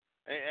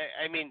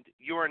 I mean,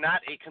 you are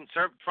not a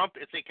Trump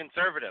is a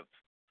conservative.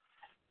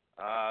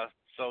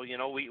 So,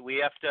 we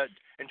have to,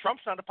 and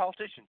Trump's not a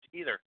politician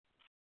either.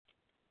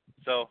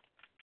 So,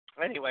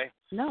 anyway.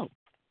 No.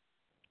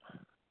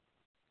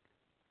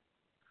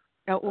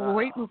 Now, we're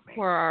waiting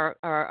for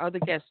our other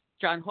guest,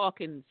 John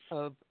Hawkins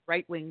of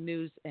Right Wing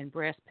News and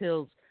Brass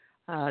Pills,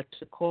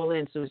 to call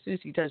in. So as soon as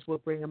he does, we'll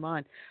bring him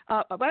on.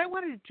 But I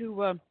wanted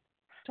to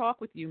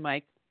talk with you,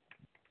 Mike,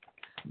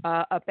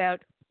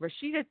 about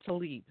Rashida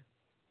Tlaib.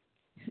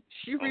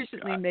 She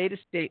recently made a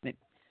statement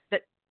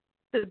that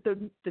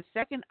the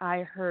second I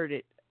heard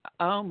it,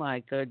 oh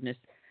my goodness,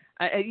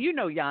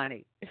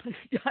 Yanni.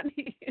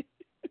 Yanni,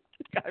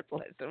 God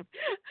bless him.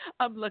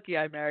 I'm lucky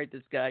I married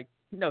this guy.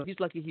 No, he's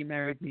lucky he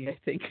married me, I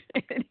think.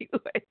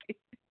 Anyway,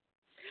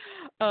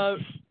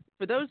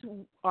 for those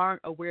who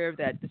aren't aware of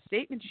that, the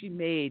statement she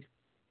made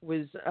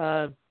was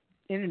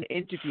in an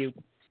interview.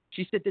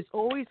 She said, "There's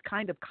always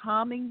kind of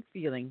calming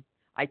feeling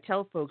I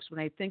tell folks when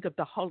I think of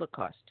the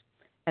Holocaust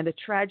and the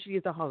tragedy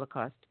of the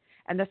Holocaust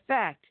and the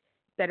fact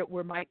that it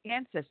were my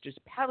ancestors,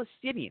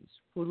 Palestinians,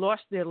 who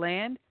lost their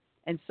land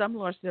and some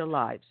lost their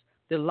lives.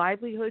 Their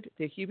livelihood,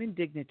 their human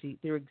dignity,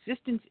 their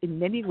existence in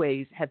many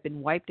ways have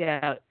been wiped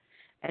out,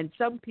 and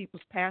some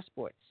people's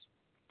passports."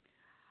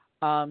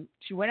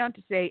 She went on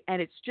to say,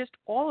 and it's just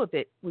all of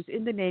it was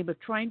in the name of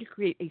trying to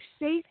create a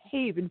safe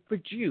haven for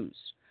Jews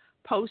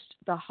post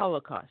the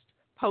Holocaust,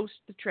 post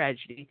the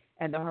tragedy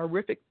and the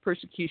horrific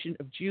persecution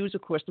of Jews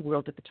across the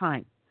world at the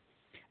time.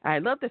 I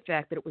love the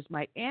fact that it was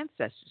my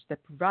ancestors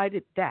that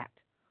provided that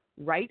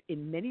right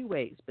in many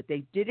ways, but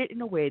they did it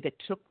in a way that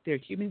took their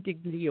human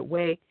dignity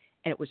away,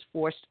 and it was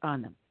forced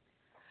on them.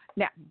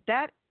 Now,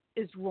 that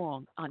is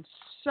wrong on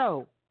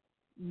so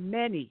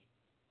many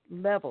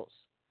levels.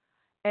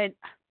 And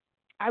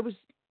I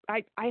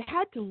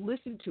had to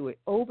listen to it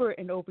over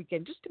and over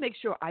again just to make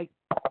sure I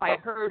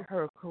heard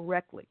her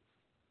correctly.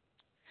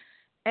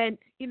 And,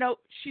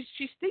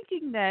 she's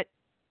thinking that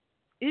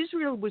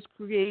Israel was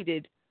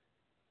created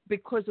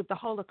because of the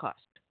Holocaust.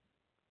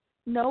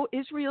 No,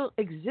 Israel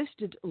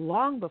existed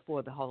long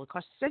before the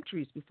Holocaust,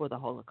 centuries before the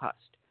Holocaust.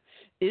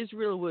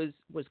 Israel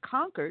was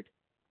conquered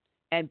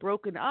and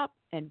broken up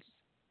and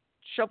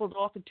shoveled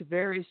off into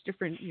various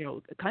different,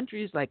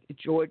 countries like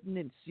Jordan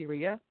and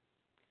Syria.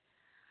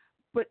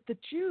 But the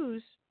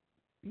Jews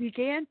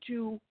began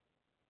to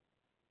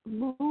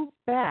move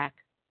back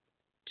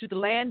to the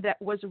land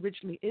that was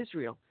originally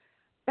Israel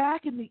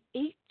back in the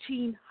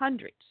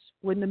 1800s,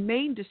 when the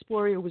main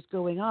diaspora was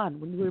going on,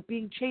 when we were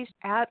being chased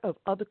out of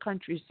other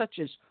countries such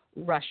as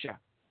Russia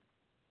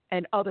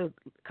and other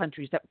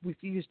countries that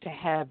refused to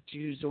have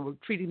Jews or were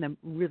treating them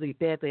really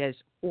badly as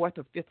fourth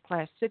or fifth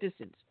class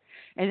citizens.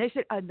 And they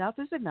said, enough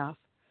is enough.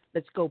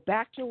 Let's go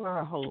back to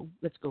our home.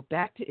 Let's go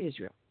back to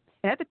Israel.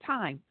 And at the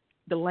time,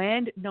 the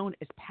land known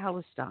as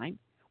Palestine,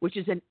 which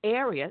is an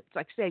area, it's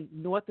like saying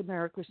North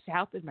America,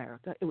 South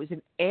America. It was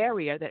an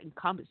area that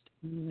encompassed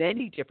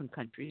many different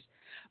countries,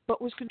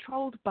 but was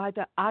controlled by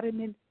the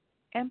Ottoman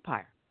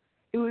Empire.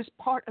 It was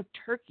part of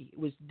Turkey. It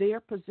was their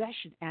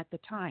possession at the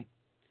time.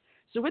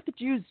 So what the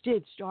Jews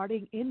did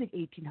starting in the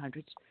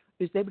 1800s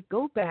is they would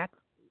go back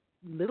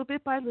little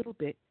bit by little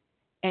bit,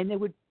 and they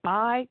would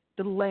buy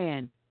the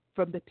land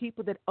from the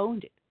people that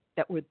owned it,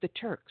 that were the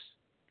Turks.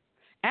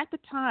 At the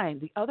time,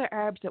 the other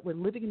Arabs that were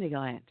living in the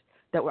land,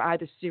 that were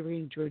either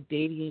Syrian,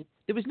 Jordanian,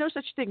 there was no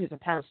such thing as a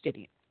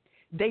Palestinian.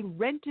 They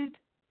rented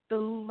the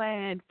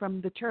land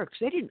from the Turks.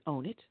 They didn't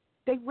own it.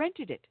 They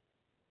rented it.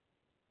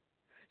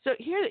 So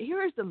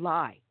here is the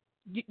lie.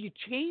 You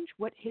change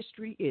what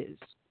history is.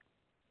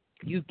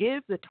 You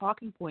give the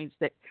talking points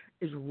that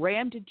is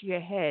rammed into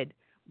your head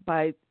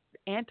by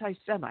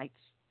anti-Semites,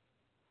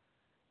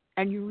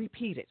 and you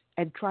repeat it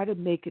and try to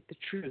make it the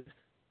truth.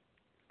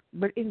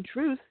 But in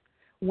truth,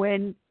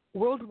 when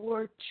World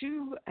War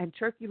II and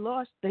Turkey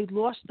lost, they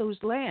lost those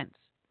lands.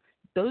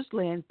 Those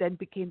lands then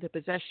became the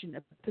possession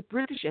of the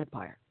British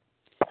Empire.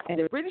 And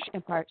the British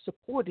Empire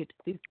supported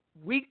the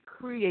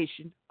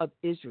recreation of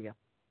Israel,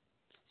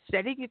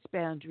 setting its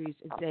boundaries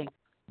and saying,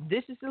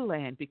 this is the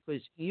land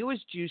because you as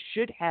Jews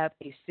should have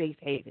a safe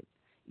haven.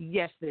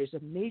 Yes, there's a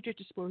major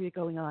dysphoria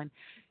going on.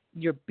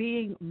 You're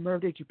being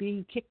murdered. You're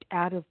being kicked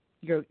out of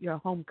your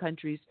home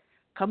countries.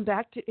 Come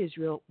back to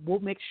Israel. We'll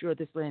make sure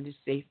this land is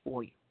safe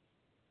for you.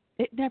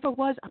 It never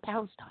was a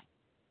Palestine.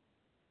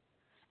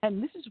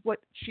 And this is what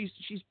she's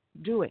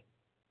doing.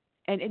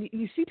 And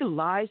you see the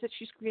lies that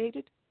she's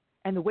created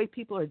and the way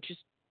people are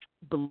just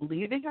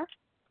believing her?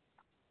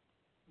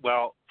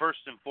 Well, first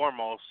and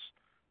foremost,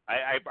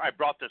 I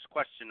brought this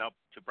question up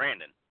to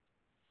Brandon.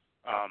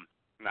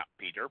 Not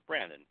Peter,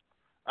 Brandon.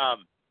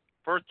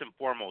 First and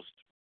foremost,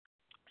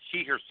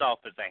 she herself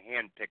is a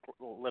hand-picked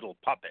little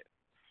puppet.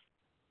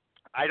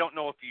 I don't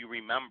know if you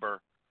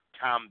remember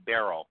Tom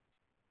Barrow.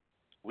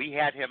 We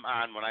had him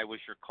on when I was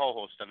your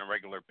co-host on a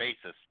regular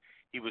basis.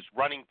 He was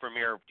running for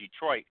mayor of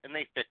Detroit, and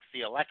they fixed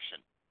the election.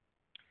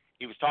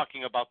 He was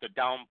talking about the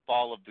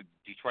downfall of the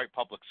Detroit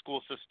public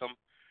school system.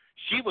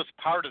 She was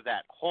part of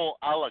that whole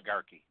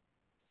oligarchy.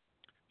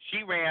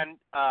 She ran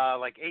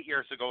like 8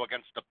 years ago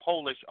against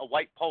a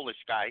white Polish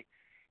guy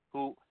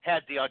who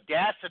had the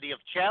audacity of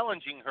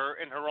challenging her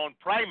in her own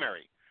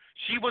primary.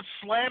 She was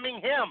slamming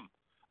him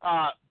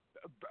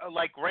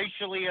like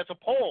racially as a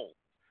Pole.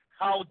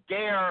 How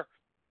dare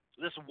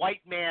this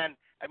white man?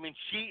 I mean,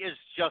 she is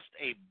just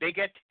a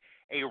bigot,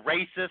 a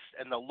racist,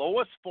 and the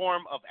lowest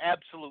form of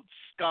absolute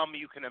scum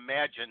you can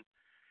imagine.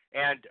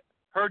 And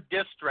her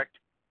district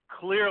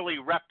clearly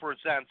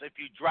represents, if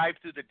you drive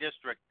through the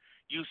district,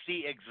 you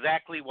see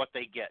exactly what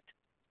they get.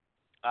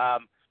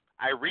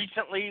 I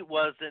recently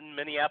was in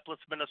Minneapolis,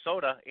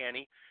 Minnesota,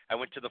 Annie. I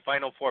went to the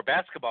Final Four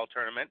basketball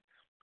tournament,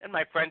 and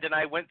my friend and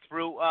I went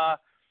through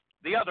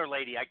the other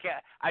lady.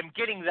 I'm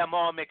getting them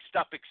all mixed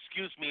up.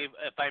 Excuse me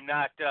if I'm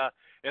not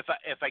if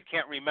I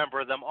can't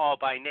remember them all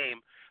by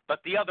name. But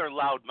the other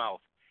loudmouth.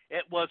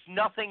 It was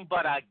nothing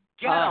but a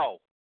ghetto.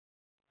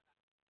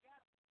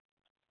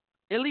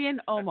 Ilhan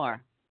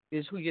Omar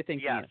is who you're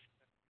thinking yes.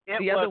 of.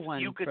 The other one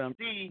you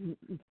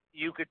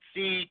could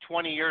see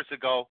 20 years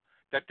ago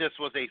that this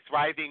was a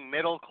thriving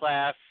middle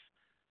class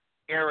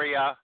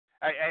area.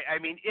 I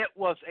mean, it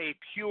was a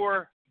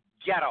pure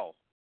ghetto.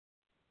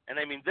 And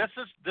I mean, this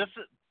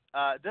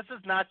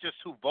is not just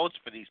who votes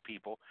for these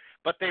people,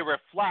 but they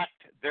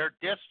reflect their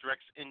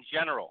districts in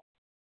general.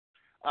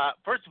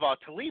 First of all,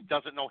 Tlaib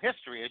doesn't know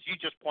history, as you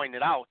just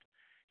pointed out.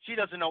 She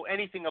doesn't know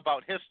anything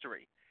about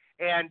history.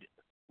 And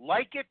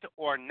like it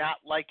or not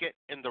like it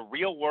in the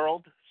real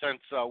world,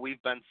 since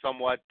we've been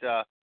somewhat,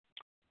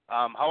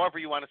 however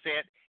you want to say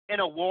it, in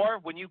a war,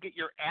 when you get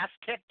your ass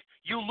kicked,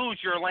 you lose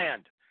your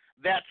land.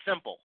 That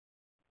simple.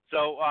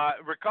 So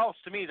it recalls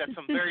to me that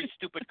some very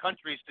stupid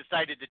countries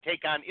decided to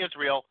take on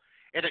Israel,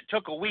 and it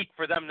took a week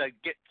for them to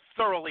get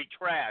thoroughly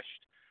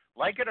trashed.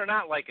 Like it or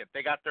not like it,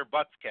 they got their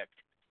butts kicked.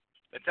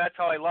 That's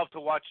how I love to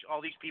watch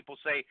all these people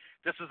say,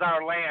 this is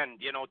our land,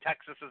 you know,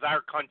 Texas is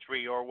our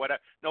country or whatever.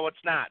 No,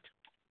 it's not.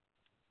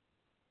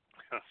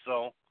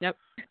 So, yep.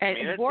 And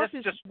I mean, WARP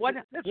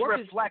this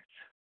reflects.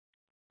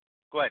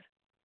 Go ahead.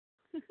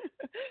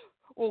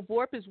 Well,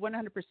 WARP is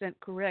 100%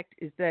 correct.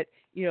 Is that,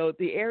 you know,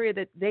 the area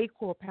that they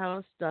call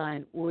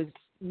Palestine was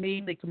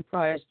mainly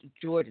comprised of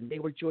Jordan. They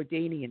were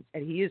Jordanians,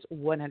 and he is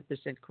 100%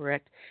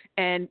 correct.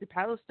 And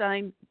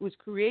Palestine was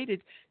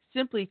created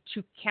simply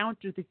to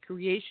counter the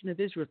creation of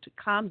Israel, to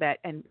combat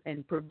and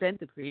prevent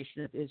the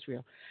creation of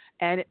Israel.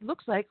 And it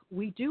looks like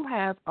we do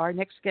have our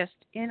next guest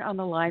in on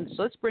the line.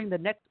 So let's bring the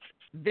next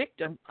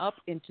victim up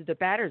into the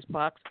batter's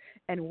box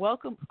and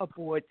welcome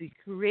aboard the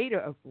creator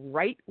of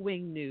Right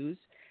Wing News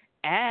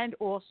and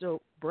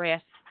also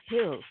Brass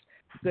Hills.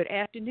 Good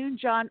afternoon,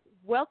 John.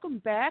 Welcome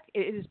back.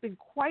 It has been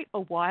quite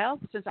a while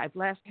since I've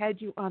last had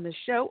you on the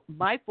show.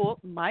 My fault,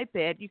 my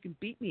bad. You can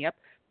beat me up,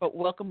 but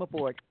welcome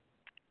aboard.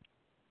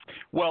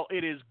 Well,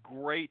 it is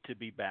great to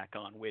be back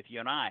on with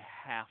you, and I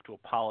have to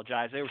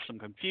apologize. There was some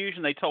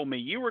confusion. They told me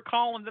you were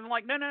calling. Then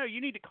like, no,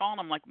 you need to call. And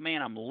I'm like,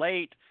 man, I'm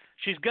late.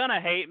 She's going to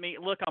hate me.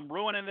 Look, I'm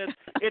ruining this.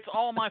 It's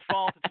all my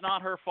fault. It's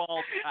not her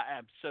fault.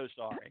 I'm so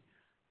sorry.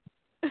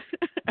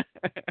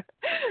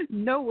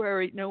 No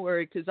worry,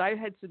 because I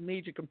had some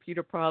major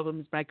computer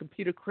problems. My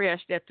computer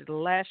crashed after the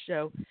last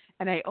show,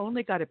 and I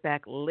only got it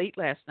back late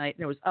last night,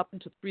 and I was up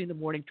until 3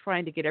 a.m.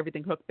 trying to get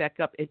everything hooked back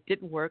up. It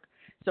didn't work.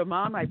 So I'm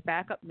on my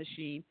backup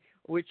machine,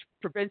 which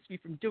prevents me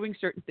from doing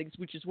certain things,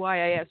 which is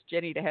why I asked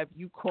Jenny to have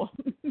you call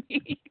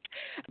me.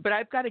 But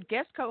I've got a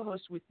guest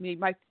co-host with me,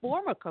 my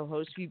former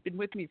co-host, who's been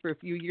with me for a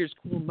few years,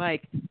 Cool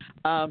Mike.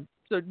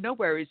 So no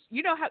worries.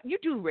 You know how you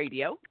do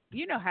radio.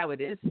 You know how it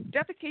is.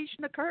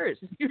 Defecation occurs.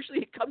 Usually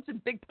it comes in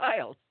big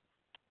piles.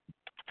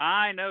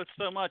 I know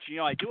so much. You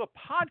know, I do a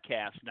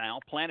podcast now,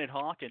 Planet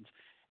Hawkins,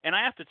 and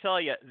I have to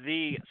tell you,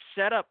 the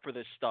setup for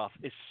this stuff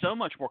is so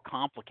much more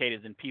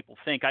complicated than people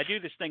think. I do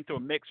this thing through a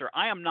mixer.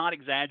 I am not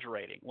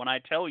exaggerating when I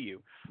tell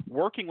you,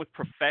 working with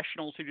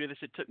professionals who do this,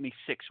 it took me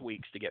 6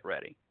 weeks to get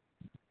ready,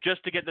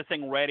 just to get the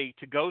thing ready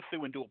to go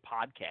through and do a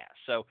podcast.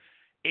 So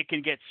it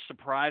can get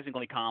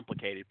surprisingly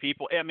complicated.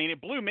 People, I mean,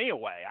 it blew me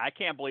away. I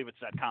can't believe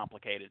it's that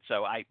complicated.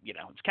 So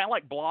it's kind of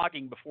like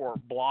blogging before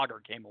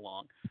Blogger came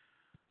along.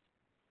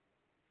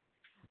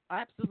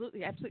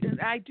 Absolutely. And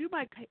I do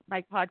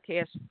my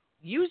podcast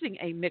using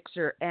a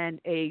mixer and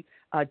a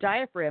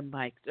diaphragm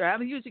mic.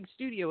 I'm using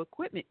studio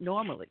equipment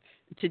normally.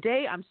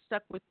 Today I'm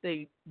stuck with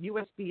the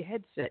USB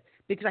headset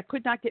because I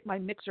could not get my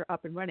mixer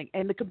up and running.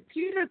 And the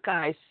computer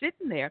guy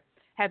sitting there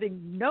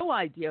having no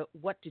idea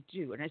what to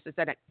do. And I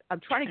said, I'm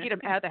trying to get him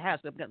out of the house.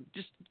 I'm going to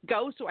just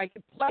go so I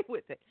can play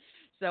with it.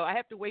 So I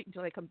have to wait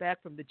until I come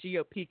back from the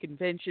GOP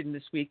convention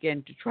this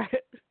weekend to try to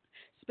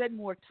spend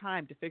more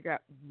time to figure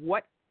out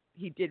what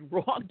he did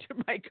wrong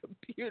to my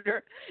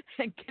computer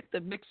and get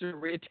the mixer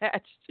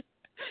reattached.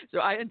 So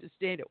I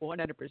understand it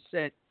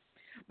 100%.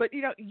 But,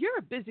 you know, you're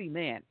a busy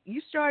man.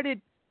 You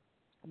started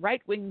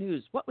Right Wing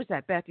News. What was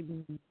that, back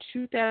in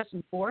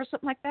 2004 or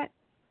something like that?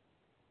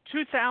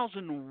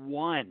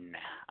 2001,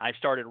 I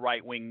started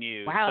Right Wing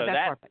News. Wow, so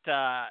that's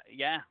that,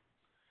 yeah.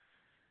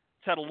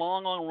 It's had a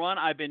long, long run.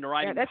 I've been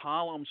writing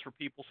columns for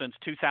people since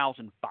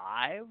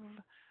 2005.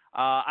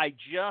 I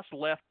just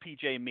left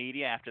PJ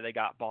Media after they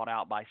got bought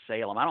out by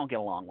Salem. I don't get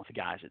along with the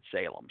guys at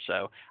Salem.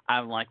 So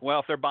I'm like,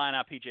 well, if they're buying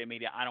out PJ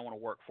Media, I don't want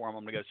to work for them.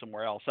 I'm going to go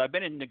somewhere else. So I've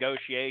been in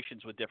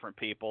negotiations with different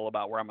people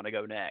about where I'm going to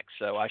go next.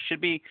 So I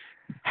should be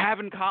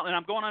having and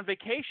I'm going on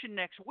vacation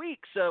next week,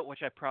 so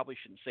which I probably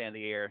shouldn't say on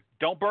the air.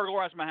 Don't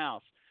burglarize my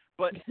house.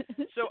 But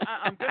so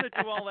I'm going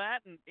to do all that,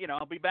 and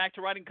I'll be back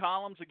to writing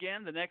columns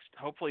again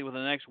hopefully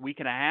within the next week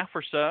and a half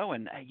or so.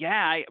 And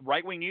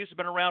Right Wing News has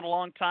been around a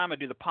long time. I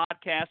do the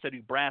podcast. I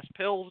do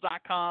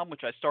BrassPills.com,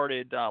 which I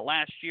started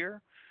last year.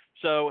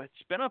 So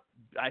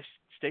I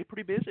stay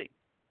pretty busy.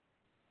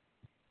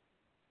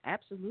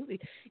 Absolutely.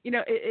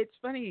 It's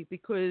funny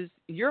because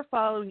you're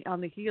following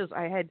on the heels.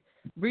 I had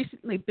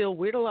recently Bill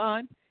Whittle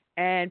on.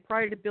 And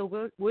prior to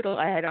Bill Whittle,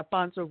 I had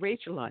Alfonso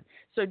Rachel on.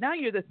 So now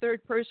you're the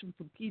third person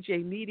from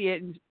PJ Media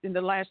in the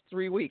last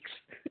 3 weeks.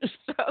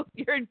 So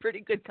you're in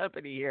pretty good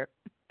company here.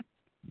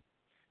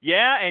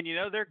 Yeah, and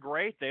they're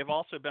great. They've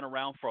also been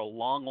around for a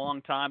long,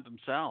 long time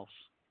themselves.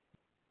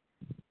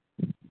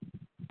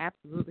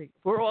 Absolutely.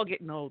 We're all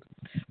getting old.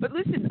 But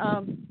listen,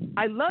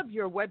 I love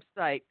your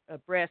website,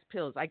 Brass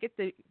Pills. I get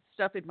the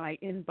stuff in my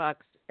inbox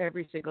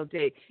every single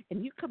day,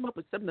 and you come up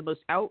with some of the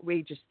most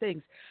outrageous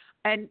things.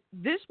 And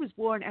this was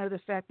born out of the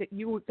fact that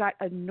you got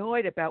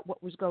annoyed about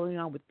what was going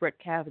on with Brett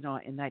Kavanaugh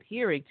in that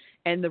hearing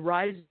and the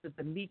rise of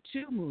the Me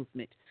Too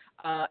movement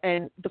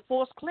and the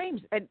false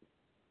claims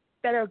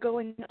that are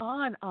going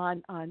on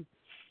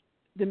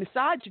the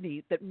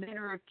misogyny that men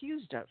are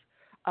accused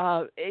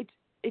of.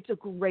 It's a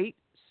great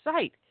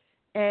site.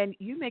 And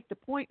you make the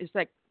point, it's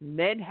like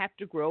men have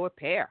to grow a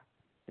pair.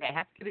 They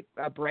have to get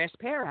a brass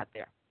pair out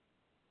there.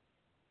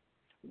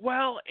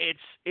 Well,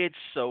 it's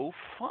so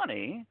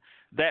funny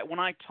that when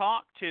I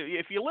talk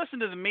if you listen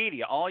to the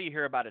media, all you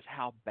hear about is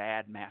how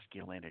bad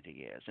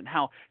masculinity is and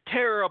how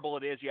terrible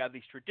it is. You have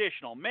these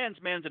traditional men's,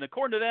 and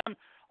according to them,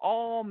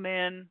 all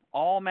men,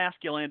 all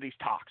masculinity is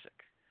toxic.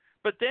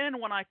 But then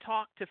when I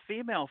talk to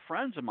female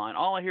friends of mine,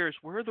 all I hear is,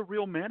 where are the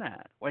real men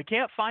at? Well, I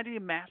can't find any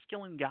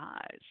masculine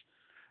guys.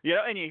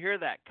 And you hear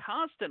that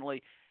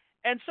constantly.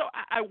 And so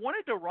I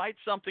wanted to write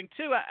something,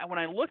 too. When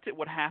I looked at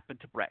what happened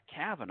to Brett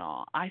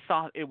Kavanaugh, I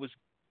thought it was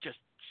just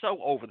so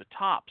over the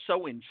top,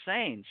 so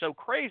insane, so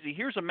crazy.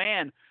 Here's a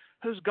man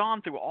who's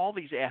gone through all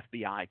these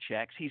FBI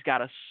checks. He's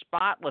got a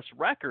spotless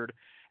record,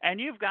 and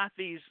you've got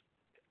these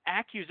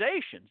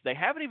accusations. They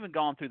haven't even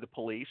gone through the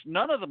police.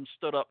 None of them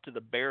stood up to the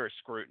barest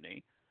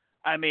scrutiny.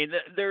 I mean,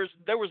 there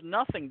was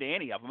nothing to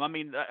any of them. I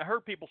mean, I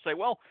heard people say,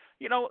 well,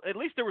 at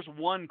least there was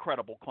one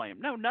credible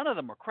claim. No, none of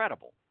them are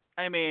credible.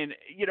 I mean,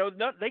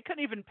 they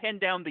couldn't even pin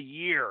down the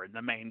year in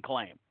the main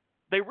claim.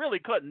 They really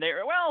couldn't.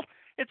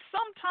 It's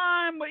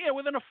sometime,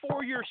 within a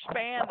 4-year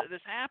span that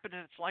this happened,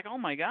 and it's like, oh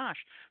my gosh.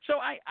 So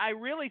I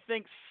really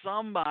think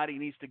somebody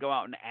needs to go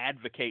out and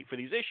advocate for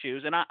these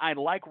issues, and I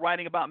like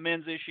writing about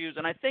men's issues,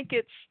 and I think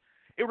it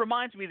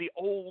reminds me of the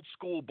old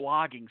school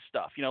blogging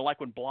stuff, like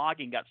when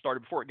blogging got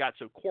started before it got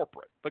so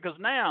corporate. Because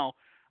now,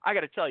 I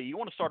got to tell you, you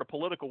want to start a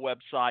political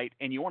website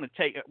and you want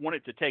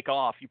it to take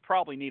off, you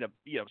probably need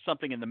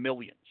something in the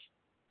millions.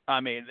 I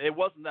mean, it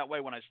wasn't that way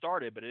when I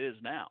started, but it is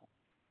now.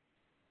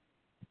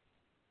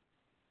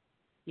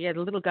 Yeah,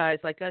 the little guys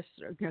like us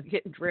are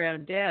getting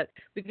drowned out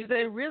because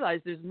they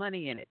realize there's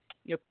money in it.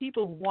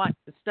 People want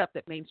the stuff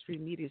that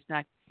mainstream media is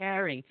not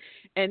carrying.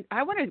 And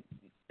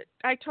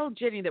I told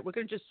Jenny that we're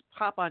going to just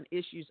hop on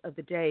issues of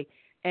the day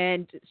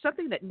and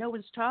something that no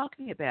one's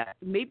talking about.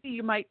 Maybe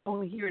you might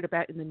only hear it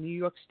about in the New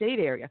York State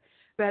area,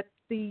 but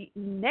the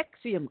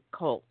NXIVM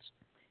cult.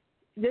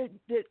 They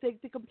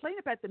complain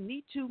about the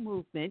Me Too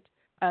movement.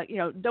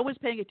 No one's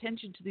paying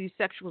attention to these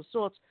sexual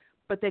assaults,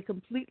 but they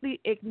completely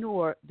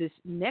ignore this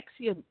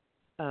NXIVM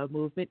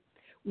movement,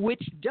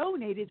 which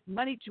donated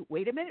money to,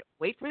 wait a minute,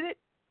 wait for it,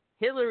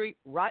 Hillary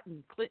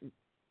Rotten Clinton.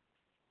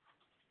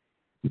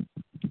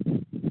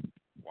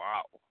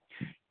 Wow.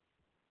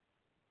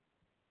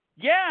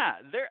 Yeah,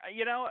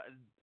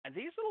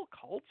 these little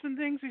cults and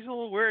things, these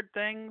little weird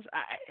things.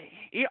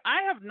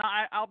 I have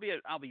not.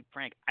 I'll be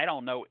frank. I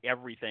don't know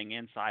everything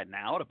inside and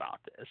out about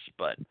this,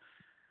 but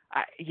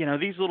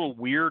these little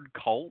weird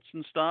cults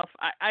and stuff.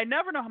 I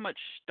never know how much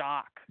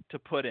stock to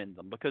put in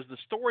them because the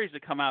stories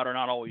that come out are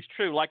not always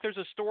true. Like there's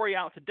a story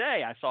out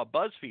today I saw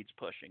BuzzFeed's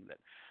pushing that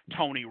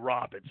Tony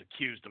Robbins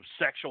accused of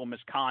sexual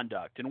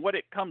misconduct, and what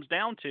it comes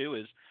down to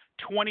is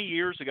 20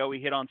 years ago he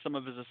hit on some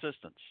of his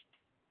assistants.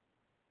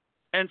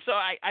 And so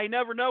I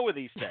never know with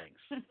these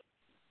things.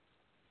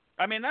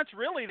 I mean, that's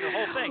really the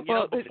whole thing.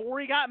 Before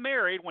he got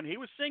married, when he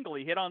was single,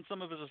 he hit on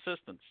some of his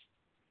assistants.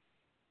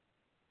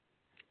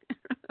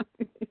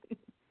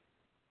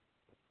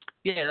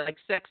 Yeah, like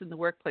sex in the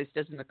workplace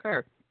doesn't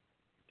occur.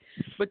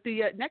 But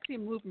the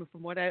NXIVM movement,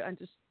 from what I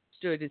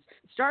understood,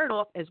 started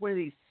off as one of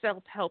these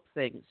self-help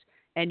things.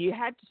 And you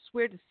had to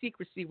swear to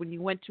secrecy when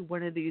you went to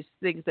one of these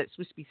things that's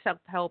supposed to be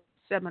self-help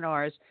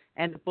seminars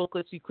and the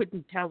booklets. You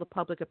couldn't tell the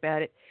public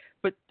about it.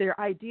 But their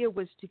idea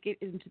was to get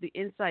into the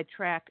inside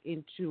track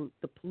into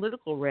the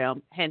political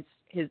realm, hence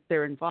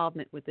their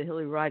involvement with the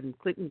Hillary Rodham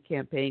Clinton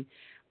campaign.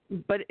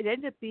 But it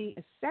ended up being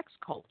a sex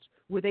cult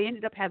where they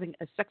ended up having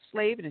a sex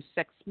slave and a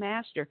sex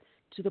master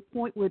to the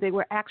point where they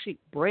were actually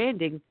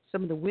branding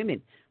some of the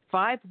women.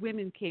 5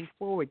 women came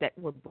forward that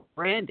were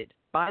branded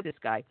by this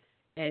guy,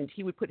 and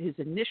he would put his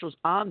initials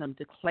on them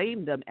to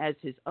claim them as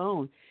his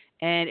own.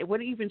 And it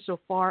went even so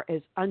far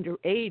as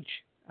underage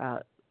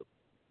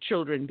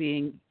children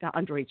being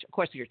underage. Of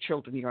course, you're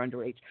children, you're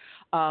underage,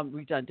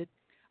 redundant.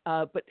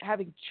 But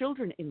having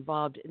children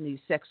involved in these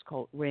sex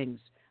cult rings,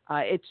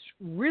 it's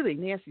really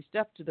nasty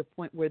stuff to the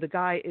point where the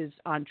guy is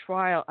on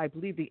trial, I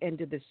believe, the end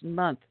of this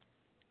month.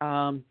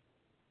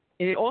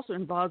 It also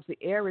involves the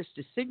heiress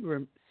to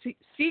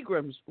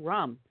Seagram's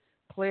rum,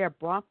 Claire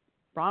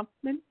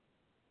Bronfman.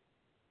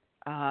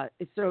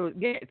 So,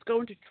 yeah, it's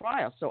going to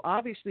trial. So,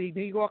 obviously,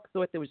 New York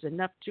thought there was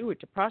enough to it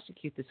to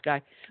prosecute this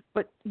guy.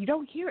 But you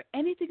don't hear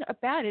anything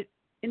about it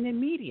in the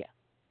media.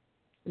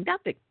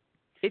 Nothing.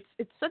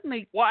 It's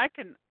suddenly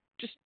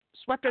just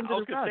swept under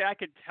the rug. I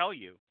can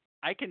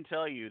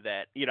tell you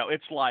that,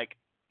 it's like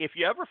if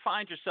you ever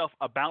find yourself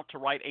about to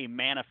write a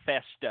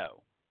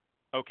manifesto,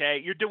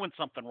 okay, you're doing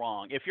something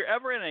wrong. If you're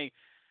ever in a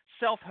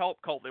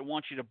self-help cult that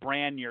wants you to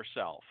brand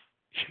yourself,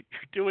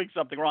 you're doing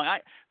something wrong.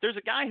 There's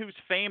a guy who's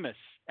famous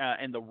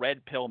in the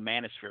red pill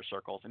manosphere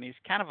circles, and he's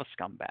kind of a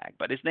scumbag,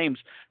 but his name's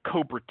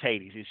Cobra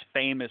Tate. He's a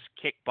famous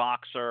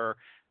kickboxer,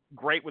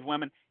 great with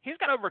women. He's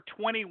got over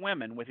 20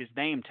 women with his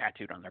name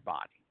tattooed on their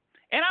body.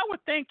 And I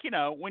would think,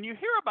 when you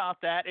hear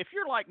about that, if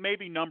you're like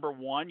maybe number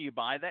 1, you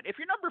buy that. If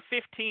you're number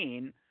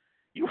 15,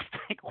 you would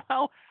think,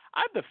 well,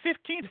 I'm the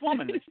 15th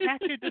woman that's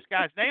tattooed this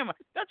guy's name.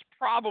 That's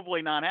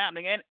probably not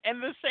happening.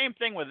 And the same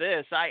thing with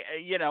this.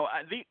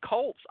 The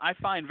cults I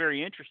find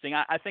very interesting.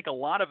 I think a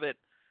lot of it,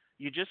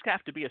 you just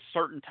have to be a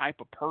certain type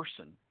of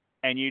person,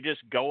 and you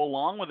just go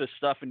along with this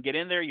stuff and get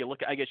in there. You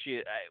look.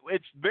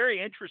 It's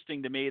very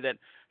interesting to me that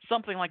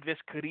something like this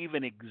could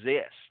even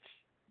exist,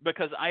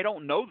 because I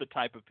don't know the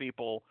type of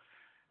people.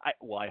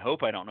 I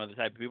hope I don't know the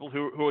type of people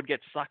who would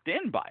get sucked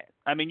in by it.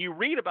 I mean, you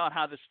read about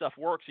how this stuff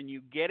works and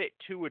you get it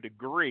to a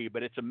degree,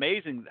 but it's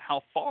amazing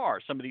how far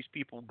some of these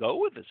people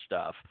go with this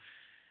stuff.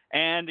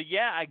 And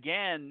yeah,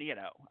 again,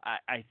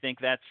 I think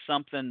that's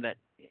something that,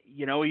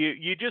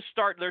 you just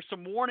start, there's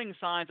some warning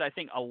signs. I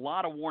think a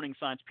lot of warning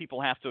signs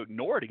people have to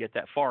ignore to get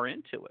that far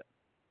into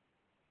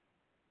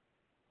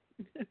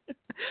it.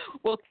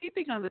 Well,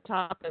 keeping on the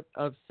topic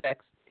of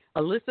sex,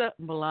 Alyssa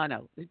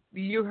Milano,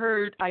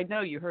 I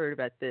know you heard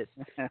about this,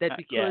 that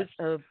because yes.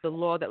 of the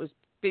law that was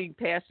being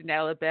passed in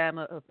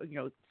Alabama of,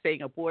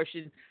 saying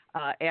abortion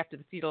after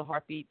the fetal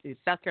heartbeat,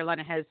 South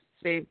Carolina has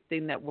the same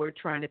thing that we're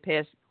trying to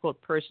pass called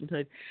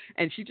personhood,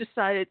 and she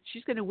decided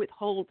she's going to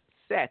withhold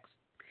sex.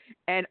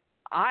 And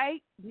I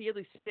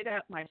nearly spit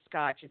out my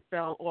scotch and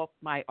fell off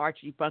my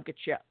Archie Bunker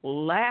chair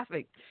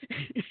laughing.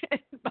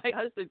 And my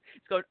husband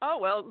is going, oh,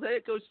 well, there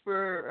it goes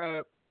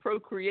for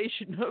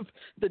procreation of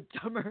the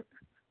dumber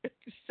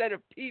set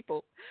of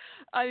people.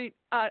 I mean,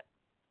 I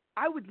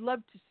would love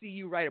to see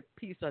you write a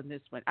piece on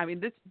this one. I mean,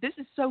 this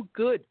is so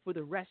good for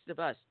the rest of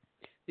us,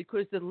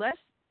 because the less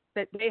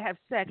that they have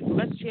sex, the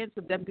less chance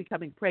of them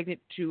becoming pregnant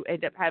to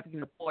end up having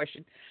an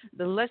abortion.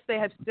 The less they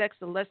have sex,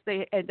 the less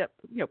they end up,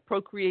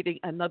 procreating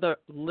another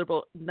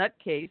liberal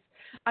nutcase.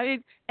 I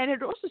mean, and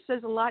it also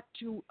says a lot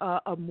to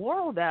a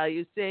moral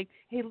value, saying,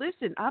 hey,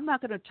 listen, I'm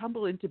not going to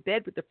tumble into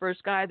bed with the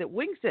first guy that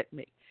winks at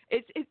me.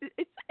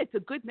 It's a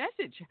good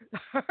message.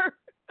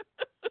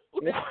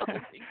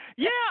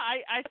 Yeah,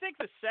 I think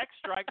the sex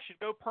strike should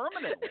go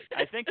permanently.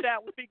 I think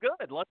that would be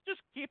good. Let's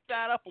just keep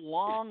that up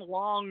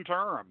long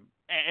term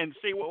and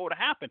see what would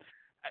happen.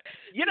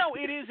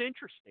 It is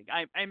interesting.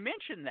 I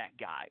mentioned that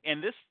guy,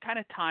 and this kind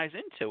of ties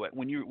into it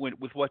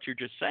with what you're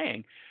just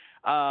saying.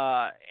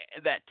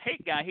 That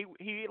Tate guy,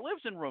 he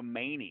lives in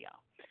Romania.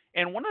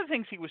 And one of the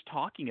things he was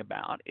talking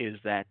about is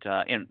that,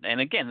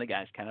 and again, the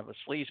guy's kind of a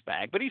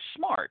sleazebag, but he's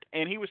smart.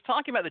 And he was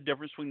talking about the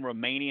difference between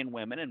Romanian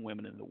women and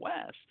women in the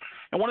West.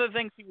 And one of the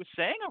things he was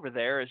saying over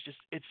there is just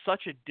it's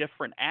such a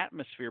different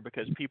atmosphere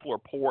because people are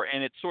poor.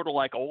 And it's sort of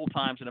like old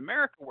times in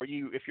America where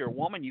if you're a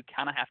woman, you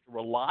kind of have to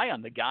rely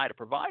on the guy to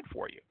provide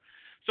for you.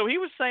 So he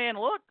was saying,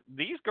 look,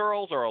 these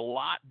girls are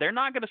they're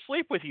not going to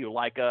sleep with you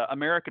like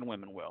American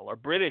women will or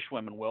British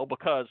women will,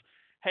 because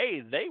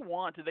hey, they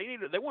want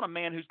a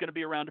man who's going to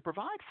be around to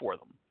provide for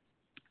them.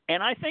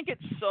 And I think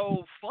it's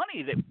so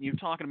funny that you're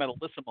talking about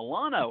Alyssa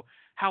Milano,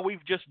 how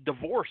we've just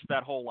divorced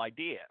that whole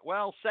idea.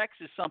 Well, sex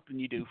is something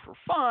you do for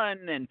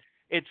fun, and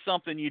it's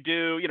something you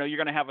do, you're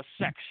going to have a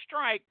sex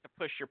strike to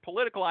push your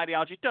political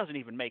ideology. It doesn't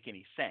even make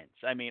any sense.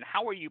 I mean,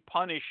 how are you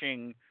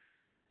punishing?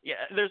 Yeah,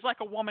 there's like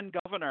a woman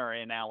governor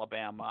in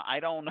Alabama. I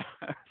don't know.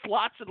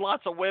 Lots and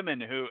lots of women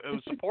who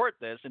support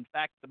this. In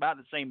fact, it's about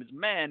the same as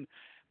men.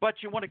 But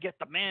you want to get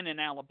the men in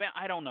Alabama.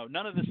 I don't know.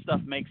 None of this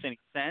stuff makes any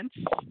sense.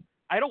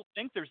 I don't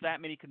think there's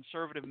that many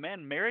conservative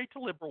men married to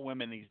liberal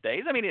women these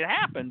days. I mean, it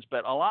happens,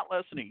 but a lot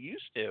less than it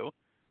used to.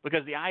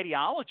 because the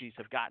ideologies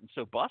have gotten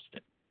so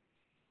busted.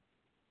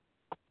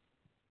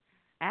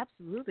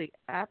 Absolutely,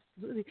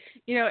 absolutely.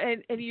 You know,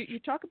 and you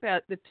talk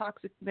about the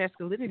toxic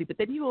masculinity, but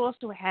then you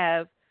also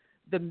have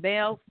the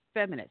male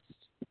feminist.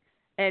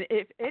 And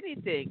if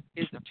anything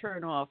is a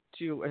turn off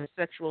to a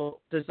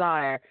sexual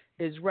desire,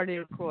 is running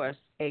across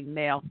a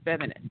male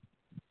feminist.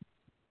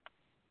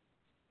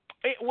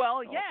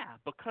 Yeah,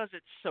 because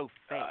it's so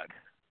fake.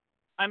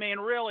 I mean,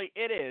 really,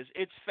 it is.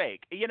 It's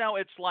fake. You know,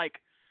 it's like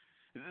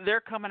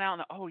they're coming out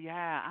and, oh,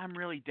 yeah, I'm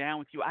really down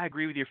with you. I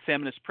agree with your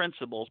feminist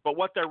principles. But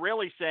what they're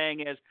really saying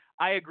is,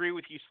 I agree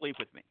with you, sleep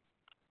with me.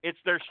 It's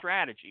their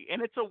strategy.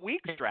 And it's a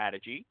weak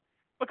strategy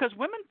because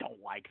women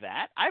don't like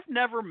that. I've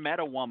never met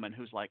a woman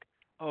who's like,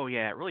 oh,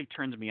 yeah, it really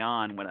turns me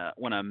on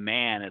when a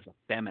man is a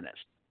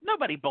feminist.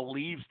 Nobody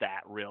believes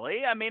that,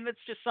 really. I mean, it's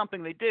just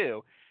something they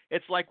do.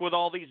 It's like with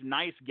all these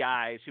nice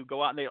guys who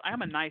go out and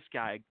I'm a nice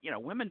guy. You know,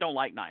 women don't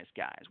like nice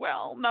guys.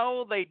 Well,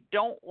 no, they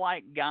don't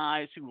like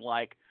guys who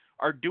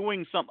are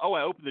doing something. Oh,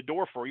 I opened the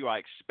door for you. I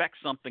expect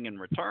something in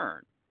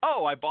return.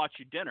 Oh, I bought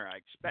you dinner. I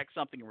expect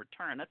something in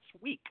return. That's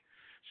weak.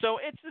 So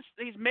it's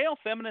these male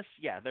feminists,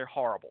 yeah, they're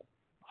horrible.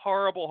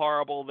 Horrible,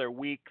 horrible. They're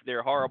weak.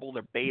 They're horrible.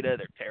 They're beta.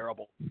 They're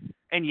terrible.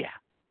 And yeah,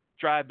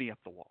 drive me up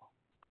the wall.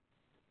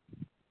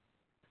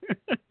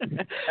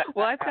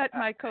 Well, I've got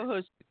my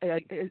co-host,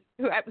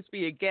 who happens to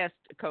be a guest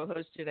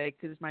co-host today,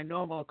 because my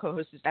normal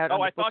co-host is out on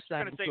the flip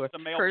side of the tour.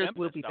 Curtis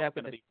will be back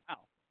with us.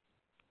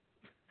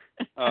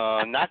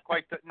 Not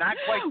quite the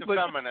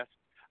feminist.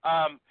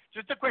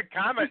 Just a quick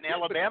comment in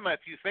Alabama.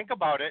 If you think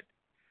about it,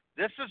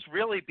 this is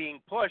really being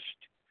pushed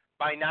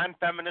by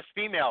non-feminist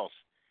females.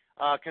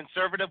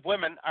 Conservative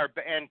women are,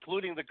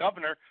 including the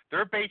governor,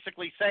 they're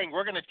basically saying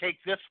we're going to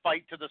take this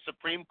fight to the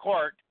Supreme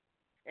Court,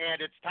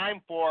 and it's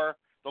time for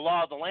the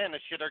law of the land to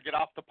shit or get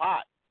off the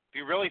pot. If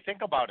you really think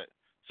about it,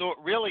 so it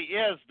really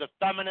is the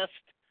feminist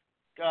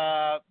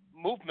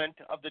movement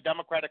of the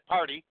Democratic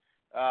Party,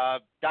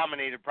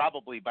 dominated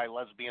probably by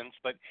lesbians,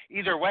 but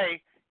either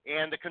way,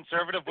 and the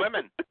conservative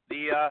women,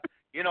 the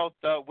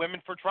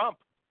women for Trump.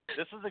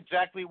 This is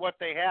exactly what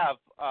they have.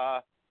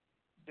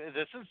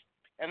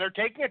 And they're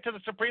taking it to the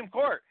Supreme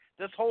Court.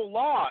 This whole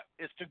law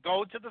is to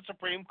go to the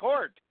Supreme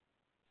Court.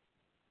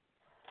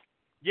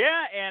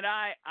 Yeah, and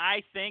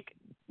I think,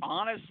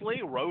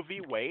 honestly, Roe v.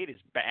 Wade is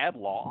bad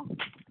law.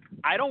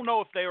 I don't know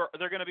if they're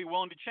going to be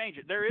willing to change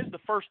it. There is the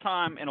first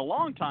time in a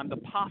long time the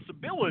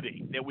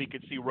possibility that we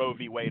could see Roe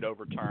v. Wade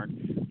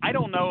overturned. I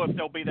don't know if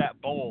they'll be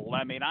that bold.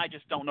 I mean, I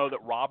just don't know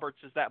that Roberts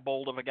is that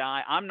bold of a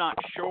guy. I'm not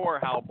sure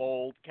how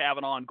bold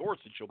Kavanaugh and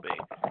Gorsuch will be.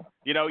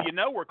 You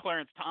know where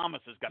Clarence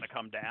Thomas is going to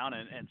come down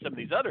and some of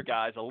these other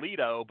guys,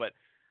 Alito, but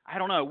I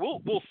don't know.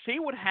 We'll see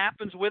what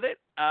happens with it.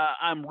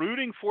 I'm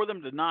rooting for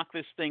them to knock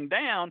this thing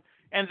down,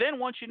 and then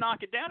once you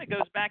knock it down, it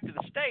goes back to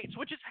the states,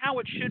 which is how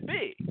it should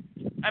be.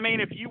 I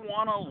mean, if you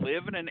want to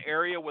live in an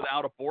area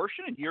without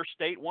abortion and your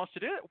state wants to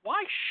do it,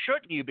 why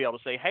shouldn't you be able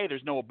to say, hey,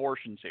 there's no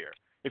abortions here?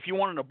 If you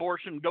want an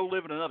abortion, go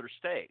live in another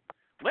state.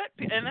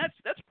 And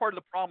that's part of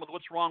the problem with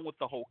what's wrong with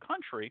the whole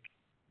country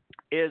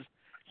is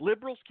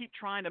liberals keep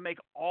trying to make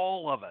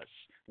all of us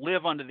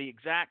live under the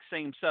exact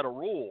same set of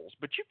rules,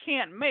 but you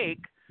can't make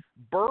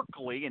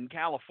Berkeley in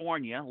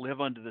California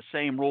live under the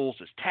same rules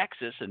as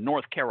Texas and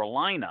North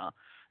Carolina.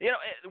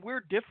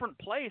 We're different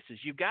places.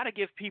 You've got to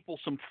give people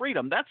some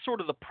freedom. That's sort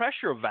of the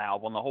pressure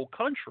valve on the whole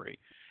country.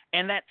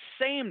 And that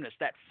sameness,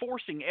 that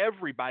forcing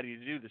everybody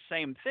to do the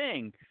same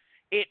thing,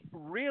 it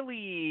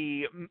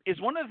really is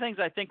one of the things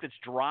I think that's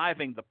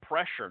driving the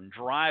pressure and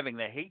driving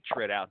the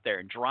hatred out there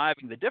and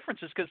driving the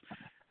differences because,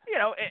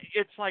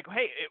 it's like,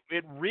 hey,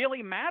 it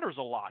really matters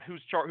a lot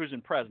who's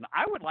in president.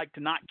 I would like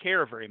to not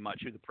care very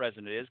much who the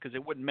president is because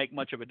it wouldn't make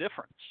much of a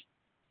difference.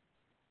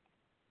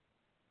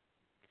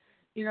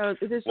 There's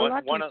a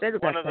lot to be said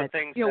about that. One of the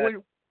things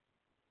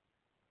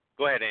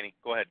Go ahead, Annie.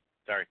 Go ahead.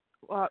 Sorry.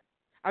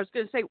 I was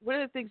going to say,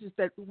 one of the things is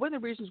that one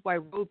of the reasons why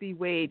Roe v.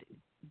 Wade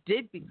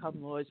did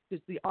become law is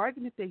because the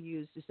argument they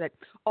used is that,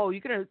 you're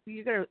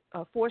gonna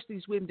force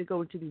these women to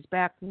go into these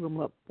backroom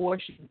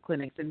abortion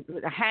clinics, and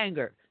the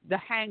hanger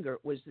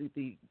was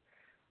the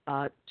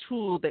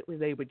tool that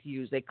they would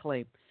use, they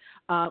claim.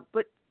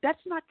 But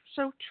that's not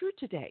so true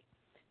today.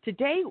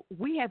 Today,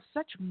 we have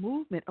such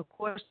movement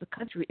across the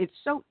country. It's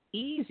so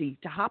easy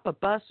to hop a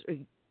bus or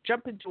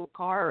jump into a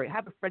car or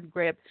have a friend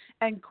grab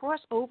and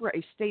cross over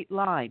a state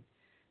line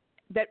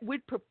that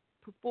would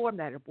perform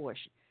that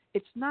abortion.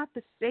 It's not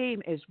the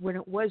same as when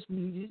it was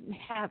when you didn't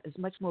have as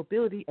much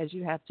mobility as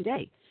you have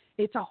today.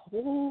 It's a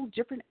whole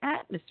different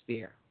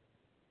atmosphere.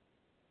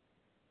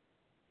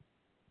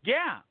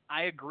 Yeah,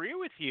 I agree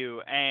with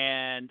you.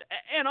 And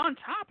on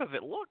top of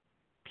it, look,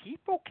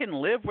 people can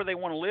live where they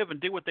want to live and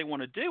do what they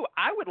want to do.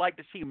 I would like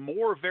to see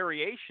more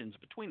variations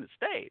between the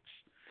states.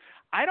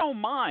 I don't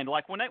mind.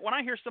 Like when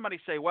I hear somebody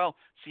say, well,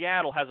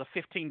 Seattle has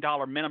a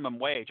 $15 minimum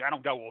wage, I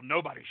don't go, well,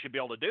 nobody should be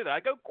able to do that. I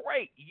go,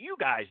 great, you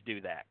guys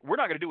do that. We're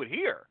not going to do it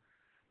here.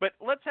 But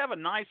let's have a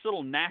nice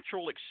little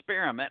natural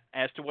experiment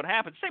as to what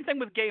happens. Same thing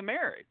with gay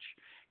marriage.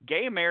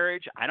 Gay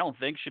marriage, I don't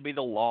think, should be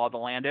the law of the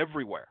land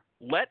everywhere.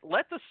 Let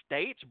the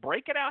states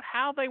break it out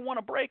how they want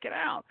to break it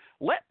out.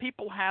 Let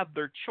people have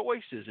their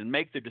choices and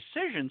make their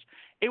decisions.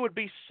 It would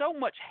be so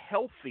much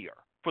healthier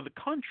for the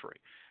country.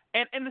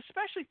 And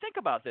especially think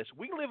about this.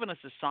 We live in a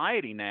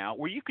society now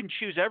where you can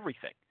choose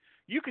everything.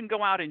 You can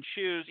go out and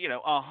choose,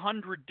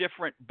 100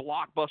 different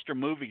blockbuster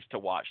movies to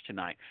watch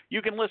tonight.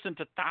 You can listen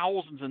to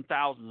thousands and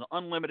thousands,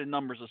 unlimited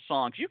numbers of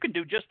songs. You can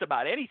do just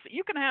about anything.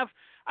 You can have,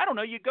 I don't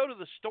know, you go to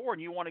the store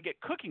and you want to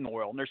get cooking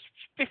oil, and there's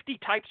 50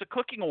 types of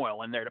cooking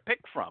oil in there to pick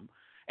from.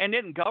 And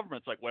then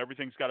government's like, well,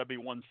 everything's got to be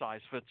one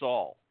size fits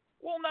all.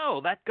 Well, no,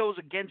 that goes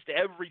against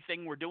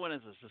everything we're doing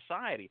as a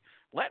society.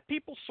 Let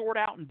people sort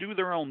out and do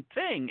their own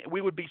thing. We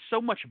would be so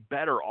much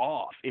better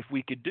off if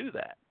we could do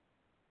that.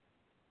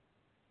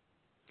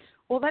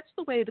 Well, that's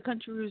the way the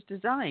country was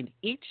designed.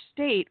 Each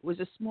state was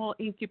a small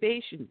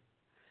incubation.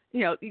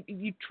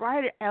 You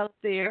try it out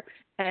there,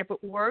 and if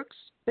it works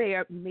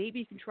there, maybe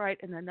you can try it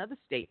in another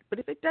state. But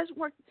if it doesn't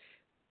work,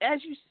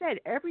 as you said,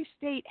 every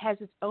state has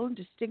its own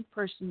distinct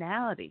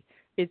personality,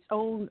 its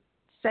own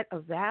set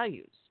of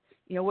values.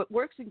 What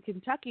works in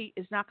Kentucky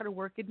is not going to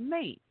work in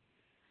Maine.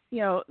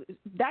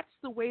 That's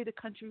the way the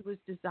country was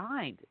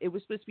designed. It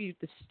was supposed to be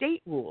the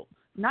state rule,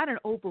 not an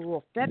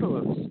overall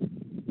federalism.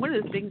 One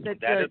of the things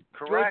that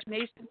George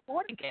Mason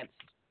fought against.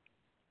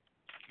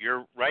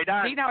 You're right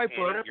on. See, now I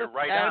brought up You're the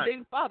right on.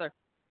 founding father.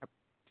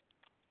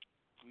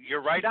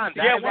 You're right on.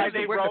 Yeah, That's why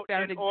they wrote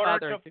in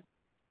order to.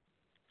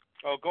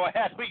 Oh, go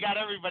ahead. We got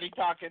everybody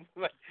talking.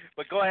 But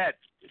go ahead.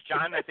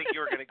 John, I think you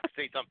were going to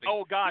say something.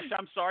 Oh, gosh,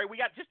 I'm sorry. We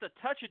got just a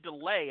touch of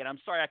delay, and I'm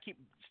sorry I keep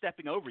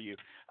stepping over you.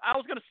 I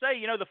was going to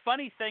say, the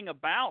funny thing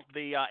about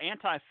the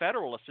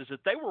Anti-Federalists is that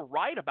they were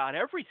right about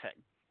everything.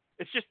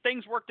 It's just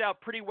things worked out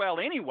pretty well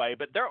anyway,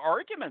 but their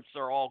arguments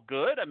are all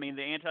good. I mean,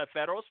 the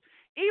Anti-Federalists,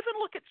 even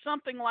look at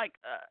something like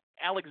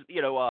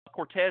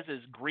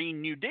Cortez's Green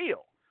New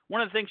Deal.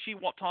 One of the things she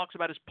talks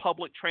about is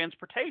public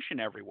transportation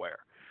everywhere.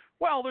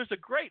 Well, there's a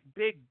great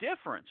big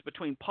difference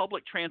between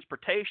public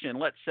transportation in,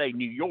 let's say,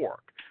 New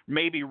York,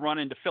 maybe run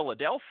into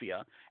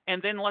Philadelphia,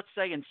 and then let's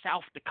say in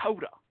South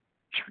Dakota.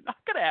 You're not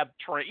going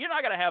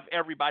to have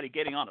everybody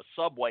getting on a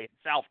subway in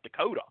South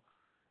Dakota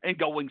and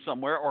going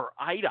somewhere, or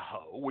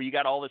Idaho, where you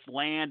got all this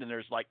land and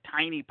there's like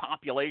tiny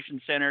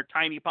population center,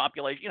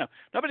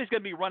 nobody's going to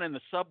be running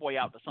the subway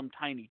out to some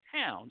tiny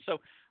town. So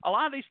a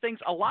lot of these things,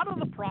 a lot of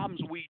the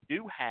problems we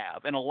do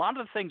have, and a lot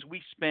of the things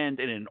we spend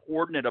an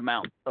inordinate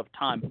amount of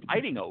time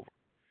fighting over,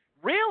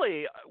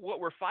 really what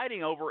we're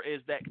fighting over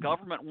is that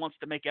government wants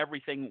to make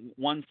everything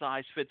one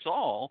size fits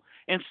all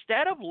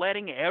instead of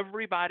letting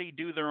everybody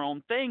do their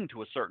own thing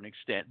to a certain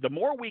extent. The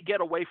more we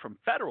get away from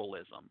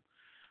federalism,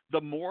 the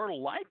more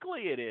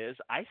likely it is,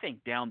 I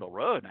think, down the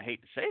road, and I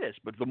hate to say this,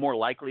 but the more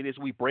likely it is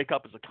we break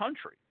up as a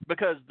country.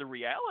 Because the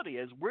reality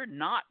is we're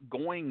not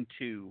going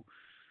to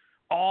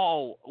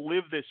all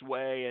live this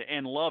way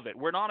and love it.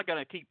 We're not going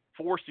to keep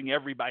forcing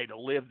everybody to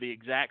live the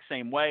exact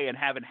same way and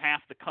having half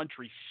the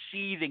country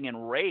seething in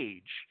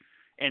rage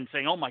and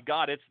saying, oh, my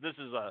God, this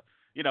is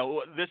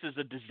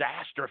a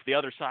disaster if the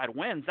other side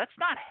wins. That's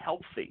not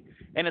healthy,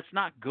 and it's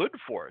not good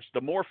for us.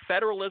 The more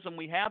federalism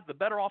we have, the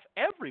better off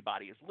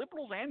everybody is,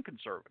 liberals and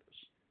conservatives.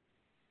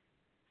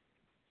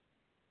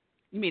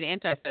 You mean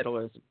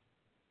anti-federalism?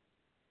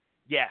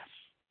 Yes.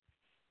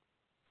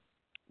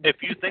 If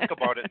you think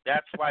about it,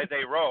 that's why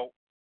they wrote,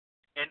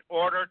 in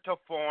order to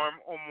form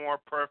a more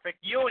perfect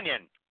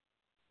union.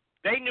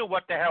 They knew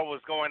what the hell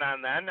was going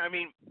on then. I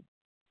mean,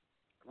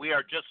 we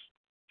are just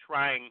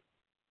trying,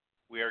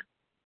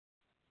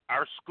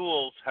 our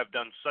schools have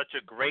done such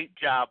a great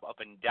job of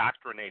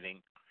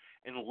indoctrinating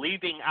and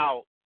leaving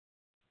out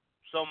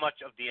so much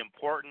of the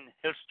important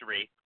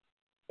history,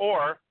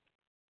 or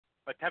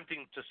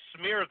attempting to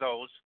smear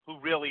those who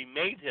really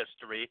made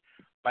history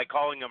by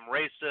calling them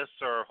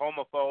racists or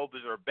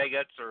homophobes or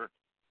bigots or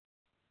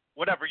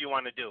whatever you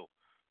want to do.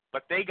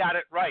 But they got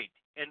it right,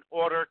 in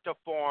order to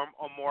form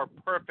a more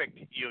perfect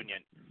union.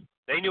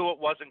 They knew it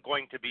wasn't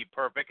going to be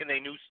perfect, and they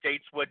knew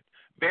states would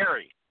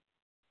vary.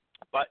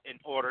 But in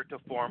order to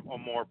form a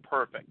more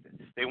perfect,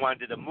 they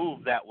wanted to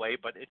move that way,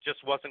 but it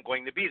just wasn't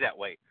going to be that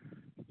way.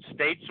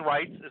 States'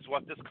 rights is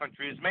what this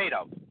country is made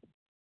of.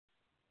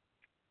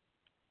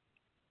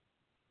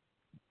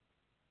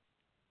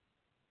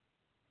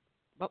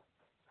 Well,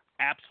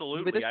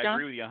 absolutely. I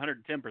agree with you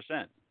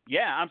 110%.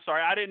 Yeah, I'm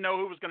sorry. I didn't know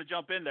who was going to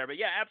jump in there. But,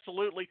 yeah,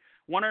 absolutely,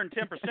 110%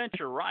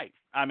 you're right.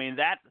 I mean,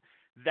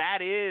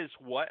 that is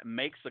what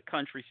makes a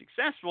country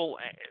successful,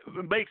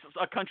 makes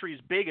a country as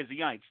big as the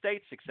United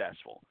States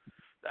successful.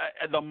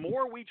 The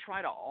more we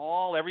try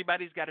to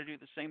everybody's got to do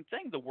the same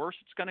thing, the worse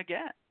it's going to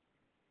get.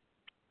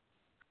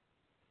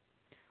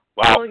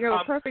 Well, you're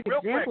a perfect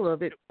example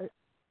of it.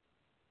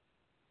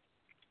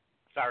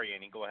 Sorry,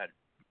 Annie, go ahead.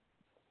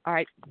 All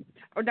right.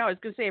 Oh, no, I was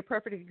going to say a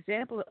perfect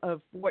example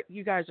of what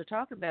you guys are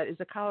talking about is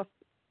a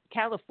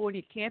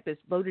California campus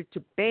voted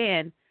to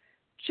ban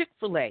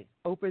Chick-fil-A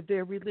over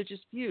their religious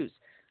views,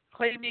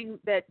 claiming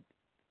that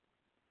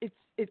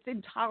it's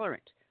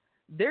intolerant.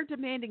 They're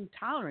demanding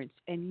tolerance,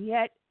 and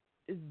yet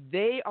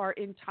they are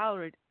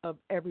intolerant of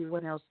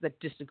everyone else that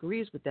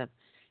disagrees with them.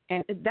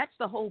 And that's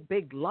the whole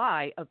big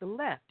lie of the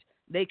left.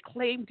 They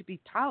claim to be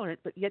tolerant,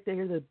 but yet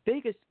they're the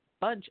biggest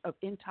bunch of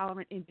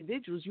intolerant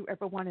individuals you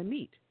ever want to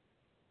meet.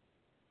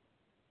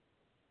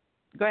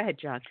 Go ahead,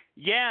 John.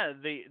 Yeah,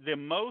 the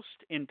most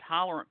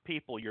intolerant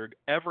people you're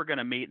ever going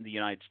to meet in the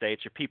United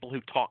States are people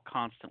who talk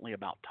constantly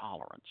about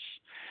tolerance.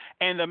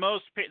 And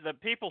the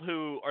people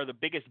who are the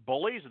biggest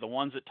bullies are the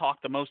ones that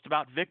talk the most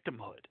about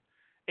victimhood.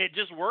 It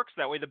just works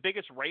that way. The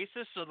biggest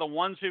racists are the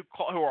ones who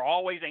are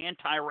always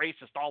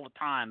anti-racist all the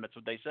time. That's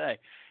what they say.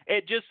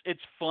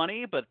 It's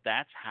funny, but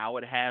that's how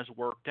it has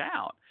worked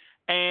out.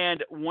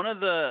 And one of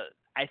the,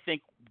 I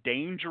think,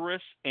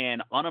 dangerous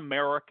and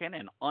un-American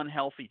and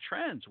unhealthy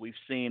trends we've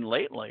seen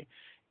lately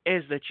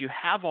is that you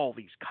have all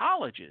these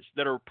colleges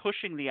that are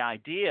pushing the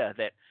idea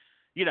that,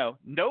 you know,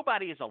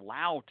 nobody is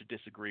allowed to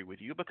disagree with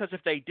you, because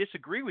if they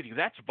disagree with you,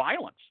 that's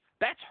violence.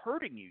 That's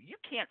hurting you. You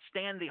can't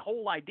stand the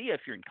whole idea,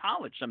 if you're in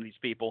college, some of these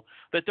people,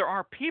 that there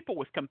are people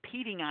with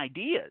competing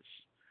ideas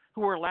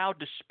who are allowed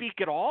to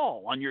speak at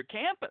all on your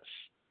campus.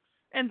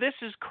 And this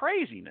is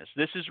craziness.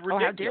 This is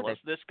ridiculous.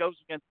 This goes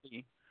against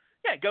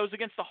it goes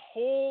against the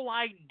whole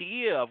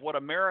idea of what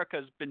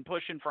America's been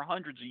pushing for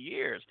hundreds of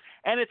years.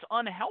 And it's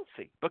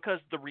unhealthy, because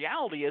the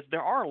reality is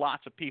there are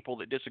lots of people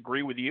that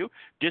disagree with you,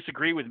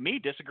 disagree with me,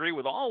 disagree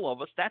with all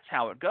of us. That's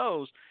how it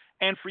goes.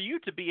 And for you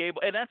to be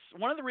able – and that's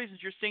one of the reasons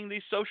you're seeing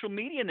these social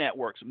media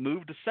networks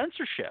move to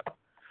censorship.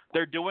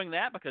 They're doing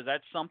that because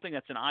that's something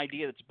that's an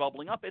idea that's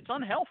bubbling up. It's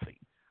unhealthy.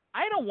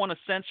 I don't want to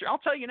censor – I'll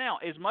tell you now,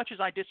 as much as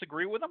I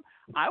disagree with them,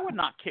 I would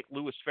not kick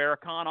Louis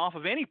Farrakhan off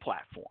of any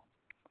platform.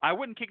 I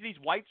wouldn't kick these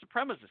white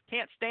supremacists.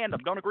 Can't stand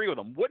them. Don't agree with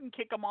them. Wouldn't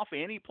kick them off of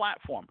any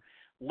platform.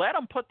 Let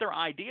them put their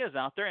ideas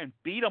out there and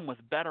beat them with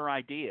better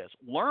ideas.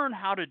 Learn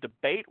how to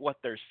debate what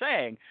they're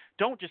saying.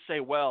 Don't just say,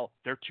 well,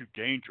 they're too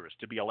dangerous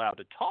to be allowed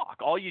to talk.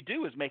 All you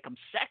do is make them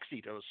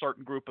sexy to a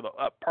certain group of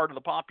the part of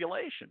the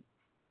population.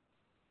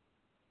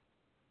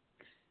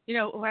 You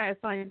know, what I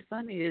find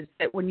funny is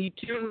that when you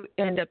do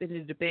end up in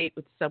a debate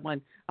with someone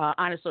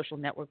on a social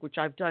network, which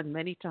I've done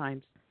many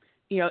times,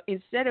 you know,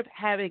 instead of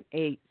having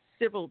a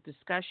civil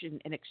discussion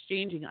and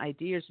exchanging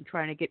ideas and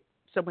trying to get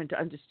someone to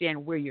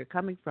understand where you're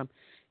coming from,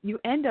 you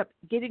end up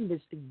getting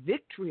this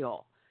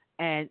vitriol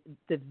and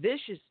the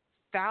vicious,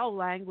 foul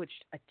language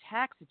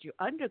attacks that you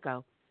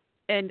undergo.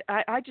 And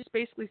I just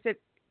basically said,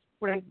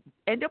 when I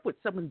end up with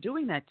someone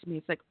doing that to me,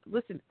 it's like,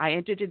 listen, I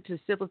entered into a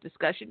civil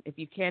discussion. If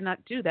you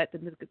cannot do that,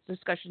 then the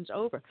discussion's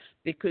over,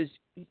 because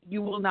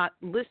you will not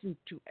listen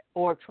to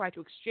or try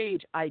to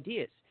exchange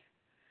ideas.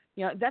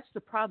 You know, that's the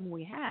problem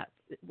we have.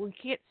 We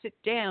can't sit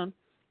down,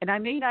 and I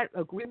may not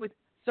agree with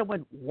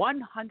someone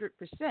 100%,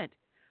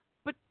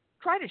 but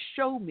try to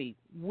show me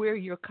where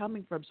you're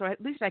coming from so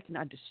at least I can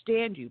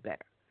understand you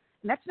better.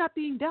 And that's not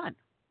being done.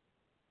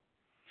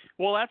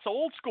 Well, that's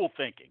old school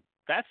thinking.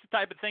 That's the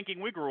type of thinking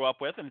we grew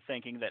up with, and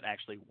thinking that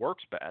actually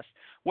works best.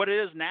 What it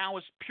is now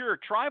is pure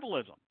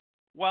tribalism.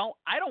 Well,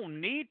 I don't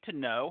need to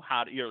know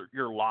how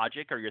your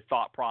logic or your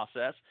thought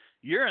process.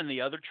 You're in the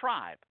other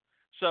tribe.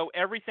 So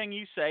everything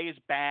you say is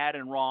bad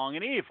and wrong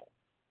and evil.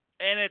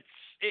 And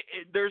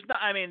there's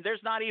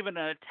not even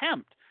an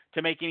attempt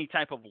to make any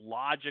type of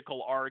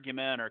logical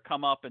argument or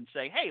come up and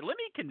say, hey, let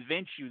me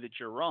convince you that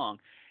you're wrong.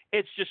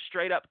 It's just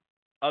straight up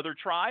other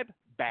tribe,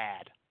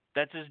 bad.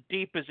 That's as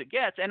deep as it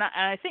gets. And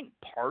I think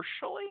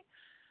partially,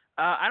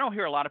 I don't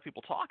hear a lot of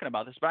people talking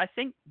about this, but I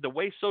think the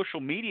way social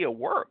media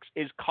works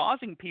is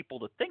causing people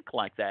to think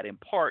like that, in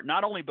part,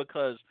 not only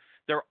because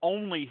they're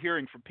only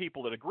hearing from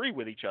people that agree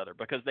with each other,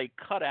 because they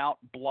cut out,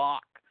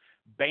 block,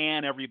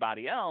 ban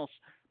everybody else,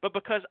 but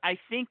because I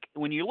think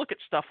when you look at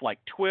stuff like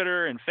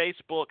Twitter and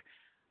Facebook,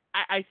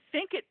 I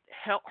think it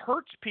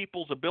hurts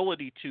people's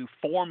ability to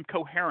form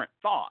coherent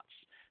thoughts.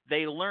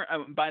 They learn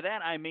by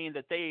that I mean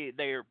that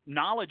their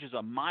knowledge is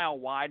a mile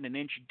wide and an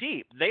inch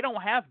deep. They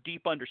don't have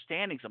deep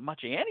understandings of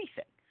much of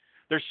anything.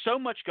 There's so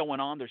much going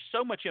on. There's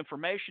so much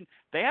information.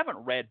 They haven't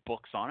read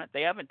books on it.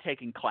 They haven't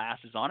taken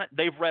classes on it.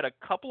 They've read a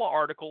couple of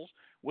articles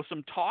with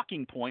some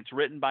talking points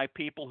written by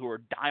people who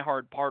are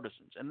diehard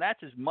partisans, and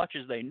that's as much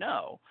as they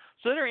know.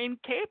 So they're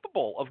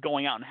incapable of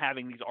going out and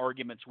having these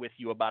arguments with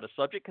you about a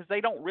subject because they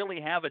don't really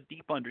have a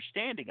deep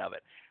understanding of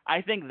it.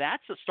 I think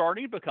that's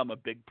starting to become a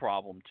big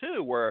problem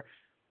too, where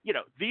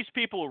these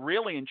people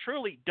really and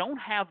truly don't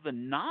have the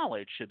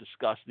knowledge to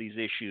discuss these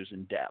issues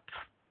in depth.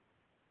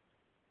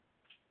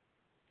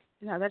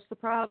 No, that's the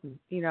problem.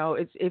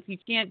 It's if you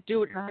can't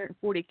do it in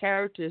 140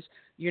 characters,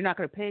 you're not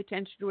going to pay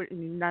attention to it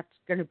and you're not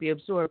going to be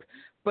absorbed.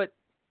 But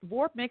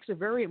Vorp makes a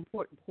very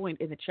important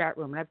point in the chat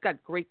room, and I've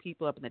got great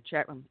people up in the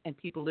chat room and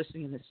people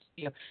listening in the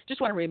studio.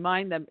 Just want to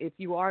remind them, if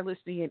you are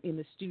listening in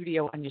the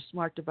studio on your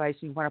smart device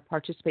and you want to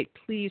participate,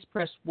 please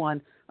press 1.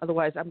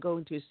 Otherwise, I'm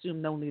going to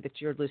assume only that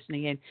you're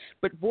listening in.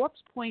 But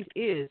Vorp's point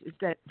is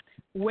that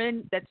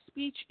when that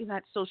speech in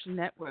that social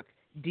network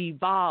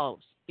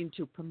devolves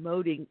into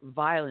promoting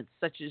violence,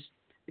 such as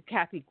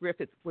Kathy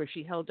Griffith, where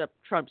she held up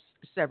Trump's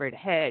severed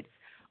head,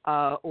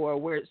 or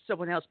where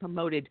someone else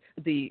promoted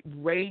the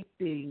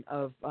raping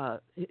of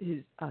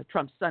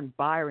Trump's son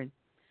Byron,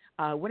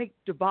 when it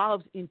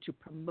devolves into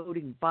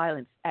promoting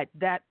violence, at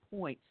that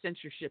point,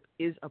 censorship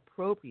is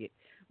appropriate.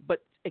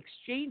 But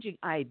exchanging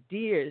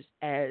ideas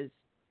as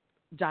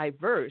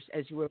diverse,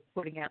 as you were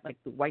putting out, like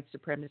the white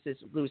supremacist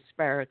Louis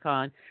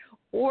Farrakhan,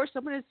 or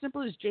someone as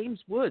simple as James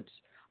Woods,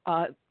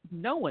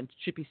 no one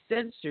should be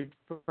censored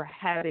for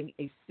having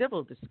a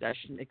civil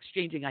discussion,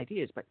 exchanging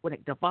ideas. But when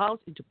it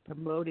devolves into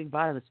promoting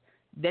violence,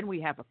 then we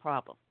have a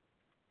problem.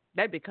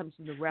 That becomes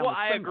in the realm of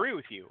criminal. I agree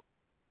with you.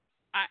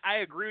 I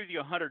agree with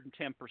you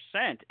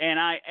 110%. And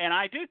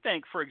I do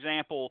think, for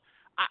example,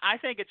 I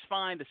think it's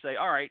fine to say,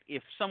 all right,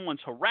 if someone's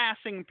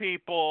harassing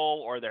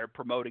people or they're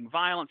promoting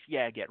violence,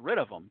 yeah, get rid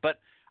of them. But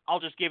I'll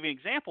just give you an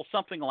example.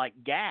 Something like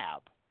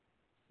Gab,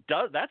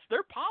 that's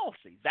their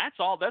policy. That's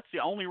all. That's the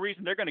only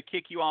reason they're going to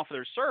kick you off of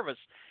their service,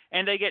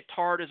 and they get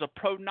tarred as a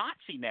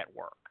pro-Nazi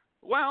network.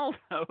 Well,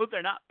 no,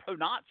 they're not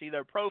pro-Nazi.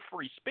 They're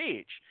pro-free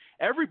speech.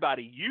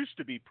 Everybody used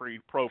to be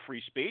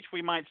pro-free speech.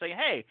 We might say,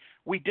 hey,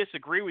 we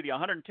disagree with you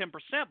 110%,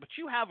 but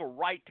you have a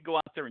right to go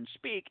out there and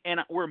speak,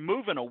 and we're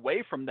moving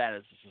away from that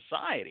as a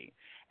society,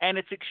 and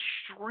it's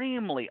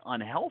extremely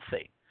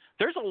unhealthy.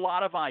 There's a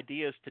lot of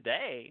ideas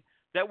today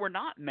that were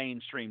not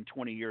mainstream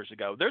 20 years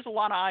ago. There's a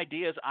lot of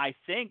ideas, I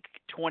think,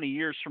 20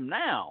 years from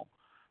now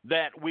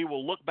that we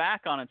will look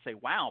back on and say,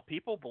 wow,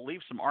 people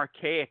believed some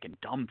archaic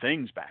and dumb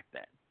things back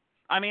then.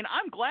 I mean,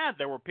 I'm glad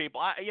there were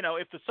people,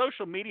 if the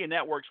social media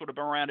networks would have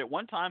been around at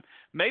one time,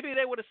 maybe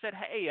they would have said,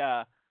 hey,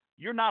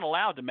 you're not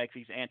allowed to make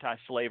these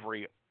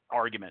anti-slavery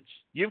arguments.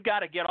 You've got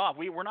to get off.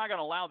 We're not going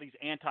to allow these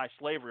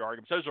anti-slavery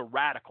arguments. Those are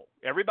radical.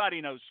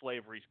 Everybody knows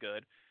slavery's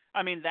good.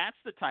 I mean, that's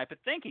the type of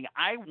thinking.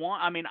 I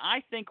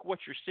think what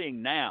you're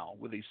seeing now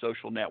with these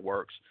social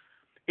networks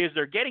is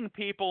they're getting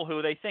people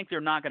who they think they're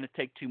not going to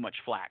take too much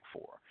flack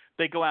for.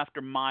 They go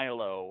after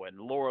Milo and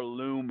Laura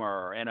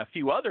Loomer and a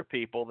few other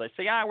people. They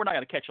say, we're not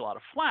going to catch a lot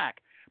of flack.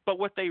 But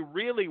what they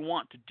really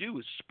want to do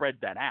is spread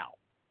that out.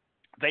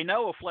 They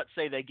know if, let's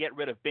say, they get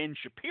rid of Ben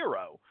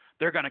Shapiro,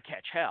 they're going to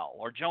catch hell,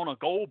 or Jonah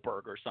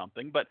Goldberg or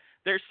something. But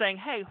they're saying,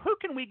 hey, who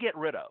can we get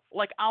rid of?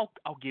 Like, I'll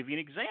give you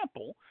an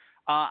example.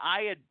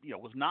 I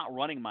was not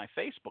running my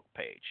Facebook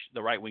page,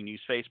 the Right Wing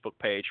News Facebook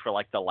page, for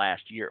like the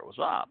last year it was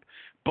up.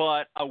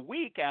 But a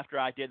week after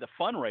I did the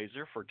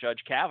fundraiser for Judge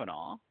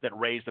Kavanaugh that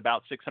raised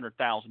about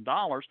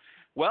 $600,000,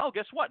 well,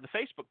 guess what? The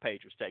Facebook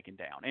page was taken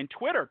down. And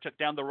Twitter took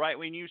down the Right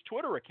Wing News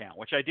Twitter account,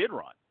 which I did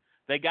run.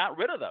 They got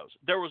rid of those.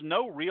 There was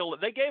no real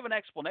 – they gave an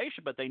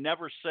explanation, but they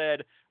never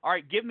said, all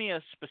right, give me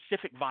a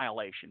specific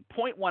violation.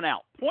 Point one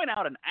out. Point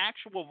out an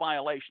actual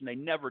violation. They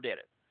never did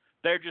it.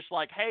 They're just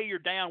like, hey, you're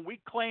down.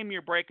 We claim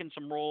you're breaking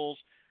some rules.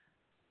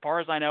 As far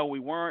as I know, we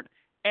weren't.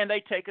 And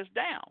they take us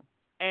down.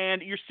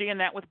 And you're seeing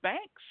that with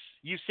banks.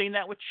 You've seen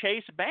that with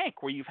Chase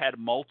Bank, where you've had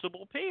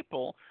multiple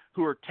people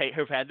who've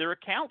had their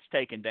accounts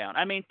taken down.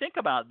 I mean, think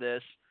about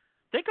this.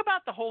 Think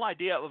about the whole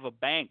idea of a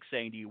bank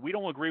saying to you, we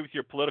don't agree with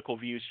your political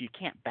views, so you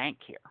can't bank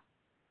here.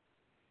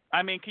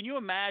 I mean, can you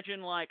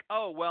imagine like,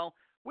 oh, well,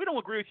 we don't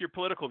agree with your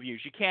political views.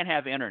 You can't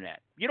have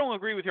internet. You don't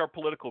agree with your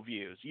political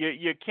views.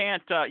 You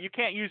can't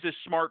use this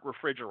smart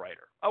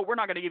refrigerator. Oh, we're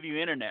not going to give you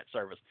internet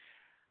service.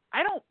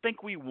 I don't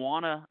think we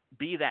want to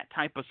be that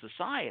type of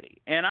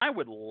society. And I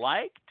would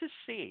like to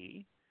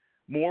see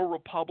more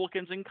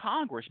Republicans in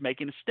Congress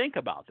making a stink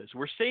about this.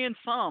 We're seeing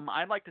some.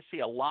 I'd like to see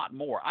a lot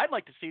more. I'd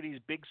like to see these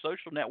big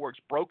social networks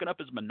broken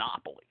up as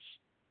monopolies.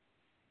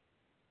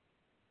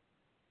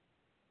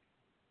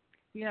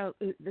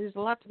 There's a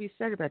lot to be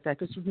said about that,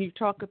 because when you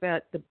talk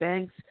about the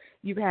banks,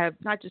 you have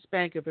not just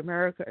Bank of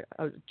America,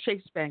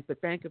 Chase Bank, but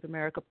Bank of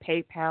America,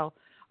 PayPal,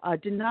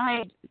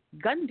 denied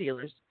gun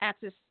dealers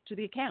access to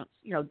the accounts.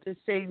 They're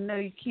saying, no,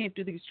 you can't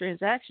do these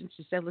transactions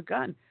to sell a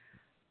gun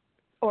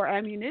or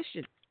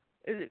ammunition.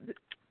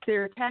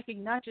 They're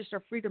attacking not just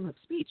our freedom of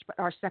speech, but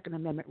our Second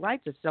Amendment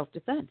rights of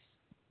self-defense.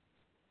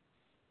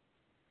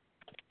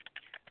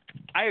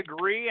 I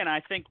agree, and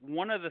I think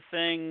one of the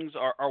things,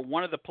 or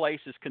one of the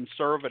places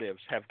conservatives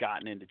have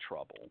gotten into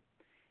trouble,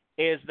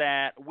 is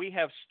that we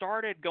have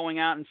started going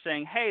out and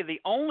saying, hey,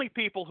 the only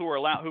people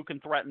who can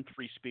threaten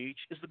free speech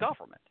is the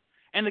government.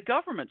 And the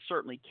government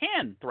certainly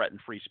can threaten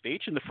free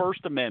speech, and the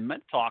First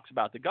Amendment talks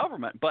about the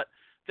government, but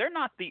they're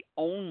not the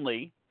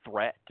only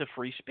threat to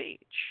free speech.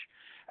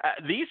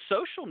 These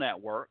social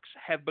networks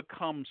have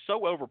become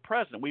so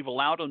overpresent. We've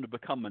allowed them to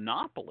become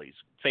monopolies,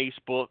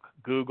 Facebook,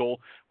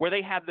 Google, where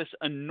they have this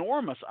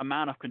enormous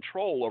amount of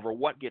control over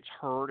what gets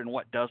heard and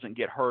what doesn't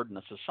get heard in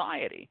a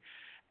society.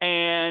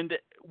 And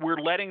we're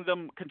letting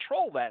them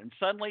control that. And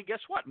suddenly,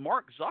 guess what?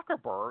 Mark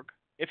Zuckerberg,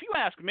 if you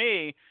ask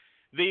me,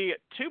 the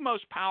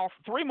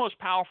three most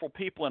powerful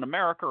people in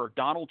America are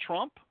Donald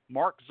Trump,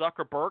 Mark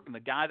Zuckerberg, and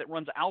the guy that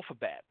runs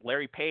Alphabet,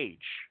 Larry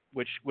Page,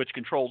 which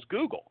controls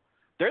Google.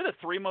 They're the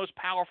three most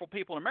powerful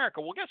people in America.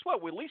 Well, guess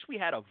what? At least we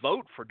had a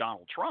vote for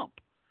Donald Trump.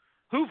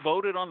 Who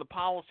voted on the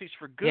policies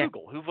for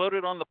Google? Yeah. Who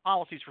voted on the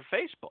policies for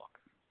Facebook?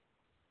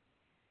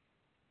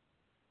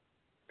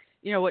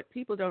 What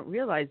people don't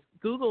realize,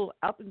 Google,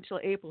 up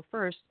until April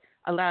 1st,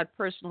 allowed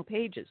personal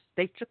pages.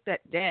 They took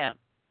that down.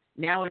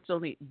 Now it's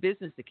only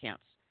business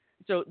accounts.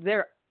 So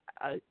they're,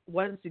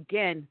 once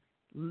again,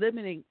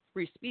 limiting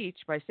free speech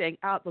by saying,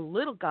 the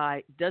little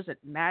guy doesn't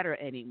matter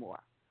anymore.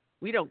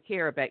 We don't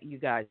care about you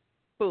guys.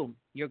 Boom,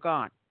 you're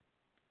gone.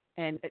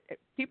 And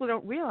people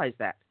don't realize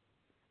that.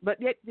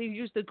 But yet they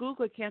use the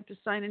Google account to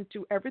sign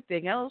into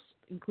everything else,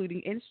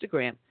 including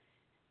Instagram.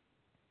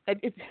 And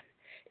it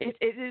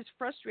is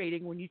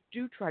frustrating when you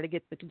do try to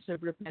get the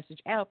conservative message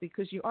out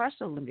because you are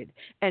so limited.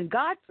 And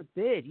God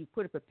forbid you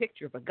put up a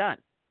picture of a gun.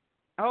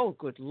 Oh,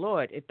 good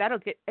Lord. If that'll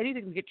get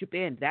anything to get you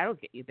banned, that'll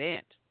get you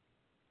banned.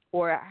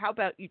 Or how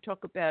about you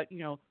talk about,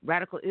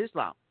 radical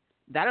Islam?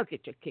 That'll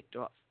get you kicked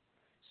off.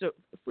 So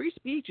free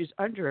speech is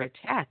under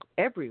attack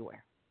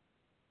everywhere.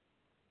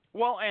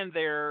 Well, and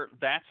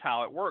that's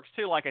how it works,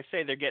 too. Like I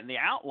say, they're getting the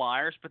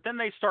outliers, but then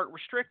they start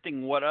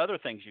restricting what other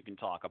things you can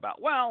talk about.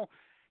 Well,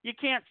 you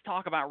can't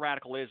talk about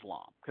radical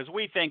Islam because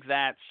we think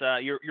that's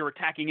you're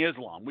attacking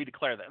Islam. We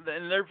declare that.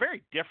 And they're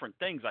very different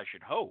things, I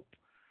should hope.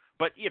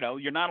 But,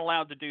 you're not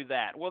allowed to do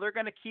that. Well, they're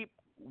going to keep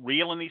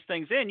reeling these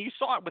things in. You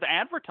saw it with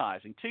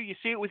advertising, too. You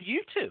see it with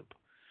YouTube,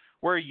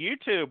 where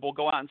YouTube will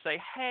go out and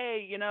say,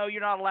 hey,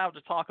 you're not allowed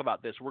to talk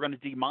about this. We're going to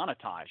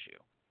demonetize you.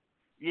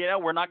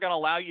 We're not going to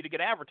allow you to get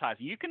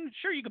advertising. You can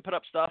put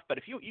up stuff, but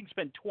if you can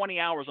spend 20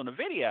 hours on a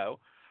video,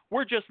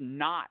 we're just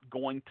not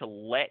going to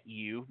let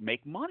you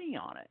make money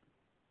on it.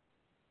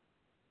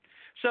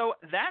 So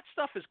that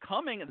stuff is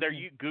coming.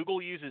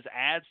 Google uses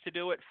ads to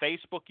do it.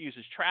 Facebook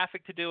uses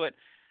traffic to do it.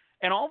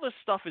 And all this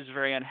stuff is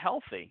very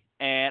unhealthy.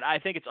 And I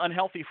think it's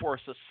unhealthy for a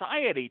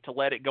society to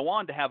let it go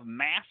on to have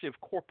massive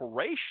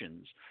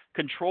corporations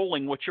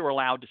controlling what you're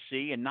allowed to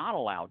see and not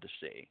allowed to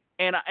see.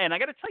 And I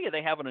got to tell you,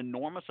 they have an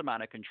enormous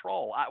amount of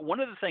control.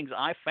 One of the things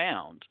I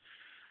found,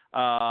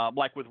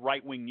 like with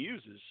Right Wing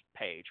News'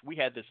 page, we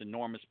had this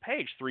enormous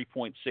page,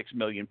 3.6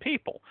 million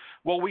people.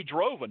 Well, we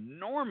drove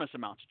enormous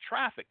amounts of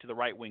traffic to the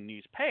Right Wing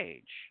News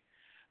page.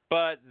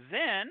 But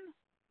then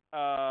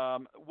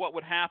what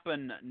would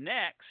happen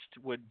next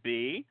would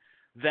be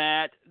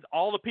that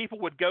all the people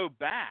would go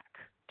back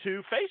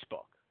to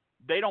Facebook.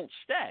 They don't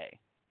stay.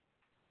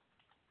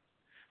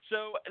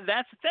 So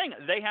that's the thing.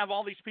 They have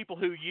all these people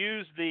who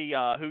use the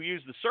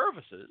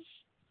services,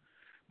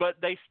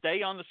 but they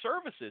stay on the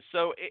services.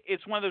 So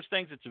it's one of those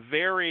things that's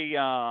very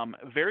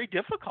very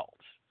difficult,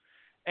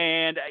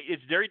 and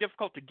it's very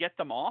difficult to get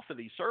them off of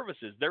these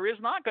services. There is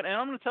not going, and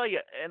I'm going to tell you,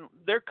 and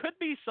there could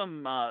be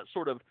some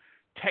sort of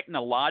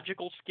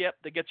technological skip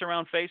that gets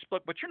around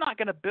Facebook, but you're not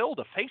going to build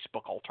a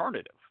Facebook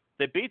alternative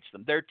that beats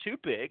them. They're too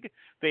big.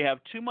 They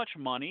have too much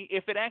money.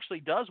 If it actually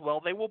does well,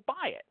 they will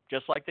buy it,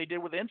 just like they did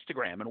with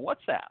Instagram and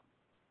WhatsApp.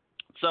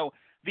 So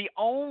the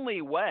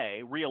only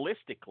way,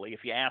 realistically,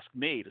 if you ask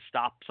me, to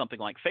stop something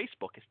like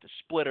Facebook is to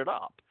split it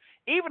up.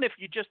 Even if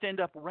you just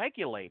end up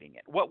regulating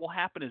it, what will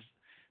happen is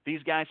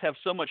these guys have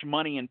so much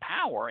money and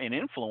power and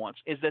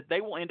influence is that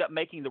they will end up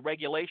making the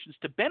regulations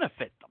to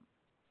benefit them.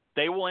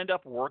 They will end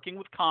up working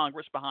with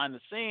Congress behind the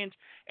scenes,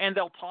 and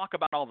they'll talk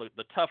about all the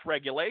tough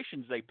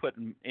regulations they put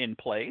in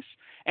place.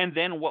 And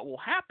then what will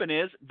happen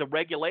is the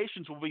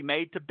regulations will be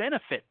made to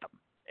benefit them.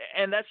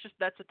 And that's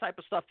the type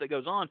of stuff that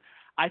goes on.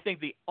 I think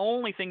the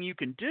only thing you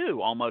can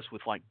do, almost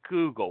with like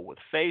Google, with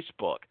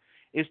Facebook,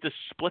 is to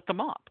split them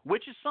up,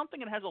 which is something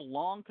that has a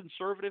long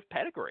conservative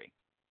pedigree.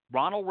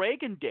 Ronald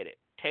Reagan did it.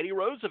 Teddy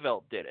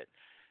Roosevelt did it.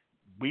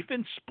 We've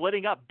been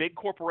splitting up big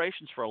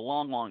corporations for a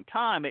long, long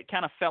time. It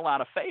kind of fell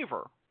out of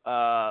favor.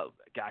 I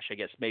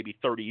guess maybe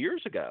 30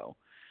 years ago.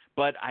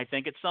 But I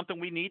think it's something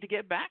we need to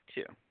get back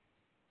to.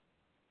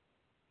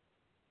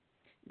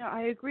 No,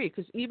 I agree,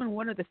 because even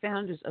one of the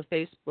founders of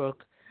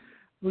Facebook,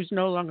 who's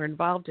no longer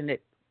involved in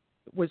it,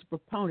 was a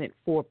proponent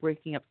for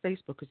breaking up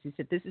Facebook because he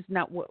said, this is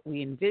not what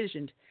we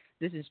envisioned.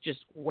 This is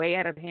just way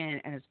out of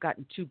hand, and it's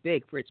gotten too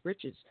big for its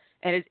britches.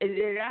 And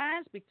it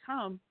has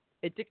become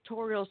a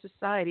dictatorial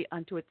society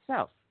unto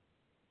itself.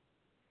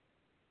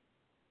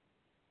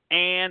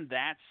 And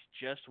that's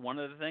just one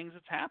of the things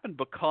that's happened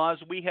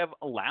because we have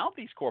allowed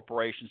these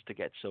corporations to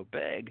get so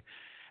big.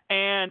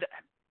 And,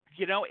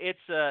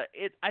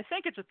 I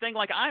think it's a thing.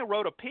 Like, I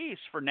wrote a piece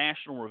for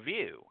National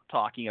Review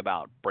talking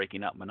about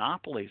breaking up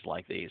monopolies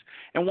like these.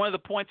 And one of the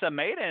points I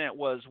made in it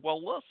was,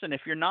 well, listen,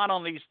 if you're not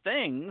on these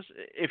things,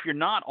 if you're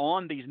not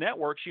on these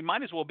networks, you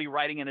might as well be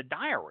writing in a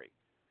diary.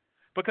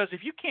 Because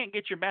if you can't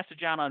get your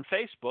message out on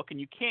Facebook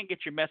and you can't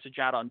get your message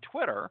out on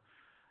Twitter,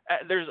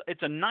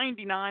 it's a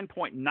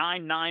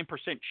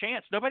 99.99%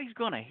 chance nobody's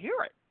going to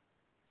hear it.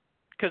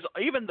 Because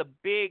even the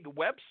big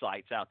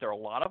websites out there, a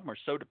lot of them are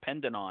so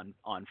dependent on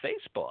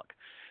Facebook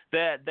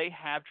that they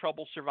have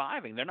trouble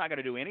surviving. They're not going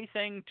to do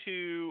anything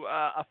to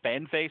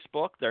offend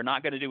Facebook. They're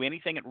not going to do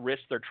anything that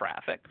risks their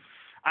traffic.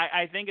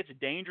 I think it's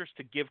dangerous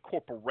to give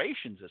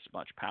corporations this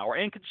much power.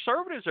 And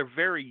conservatives are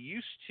very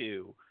used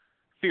to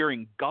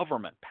fearing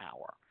government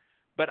power.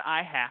 But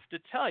I have to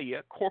tell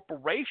you,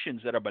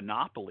 corporations that are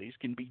monopolies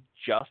can be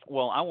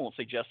I won't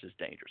say just as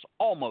dangerous,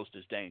 almost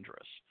as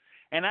dangerous.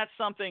 And that's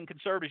something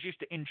conservatives used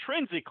to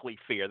intrinsically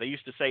fear. They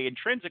used to say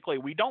intrinsically,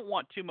 we don't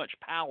want too much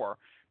power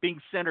being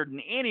centered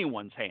in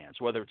anyone's hands,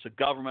 whether it's a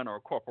government or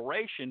a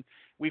corporation.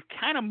 We've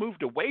kind of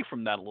moved away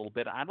from that a little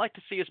bit. I'd like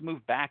to see us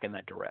move back in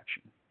that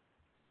direction.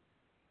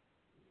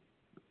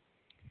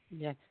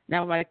 Yeah.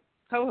 Now my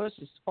co-host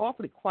is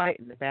awfully quiet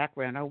in the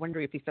background. I wonder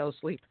if he fell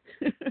asleep.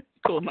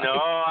 Cool. Mike. No,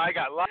 I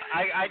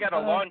got a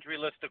laundry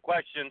list of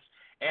questions,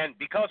 and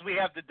because we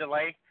have the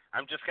delay,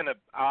 I'm just gonna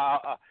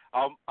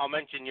I'll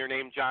mention your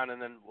name, John,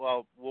 and then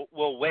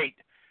we'll wait.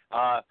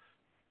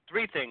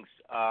 Three things.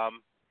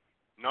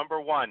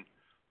 Number one,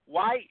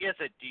 why is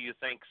it, do you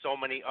think, so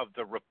many of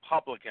the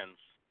Republicans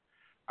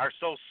are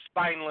so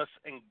spineless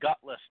and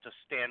gutless to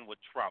stand with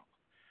Trump?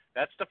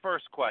 That's the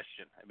first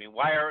question. I mean,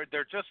 why are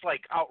they're just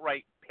like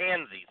outright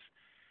pansies?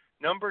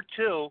 Number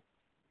two,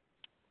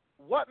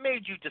 what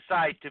made you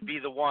decide to be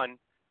the one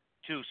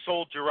to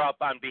soldier up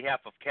on behalf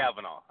of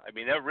Kavanaugh? I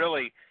mean,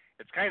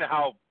 it's kind of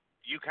how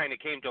you kind of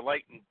came to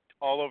light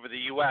all over the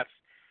U.S.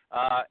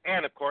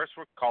 And, of course,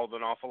 we're called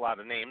an awful lot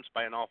of names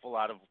by an awful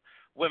lot of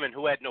women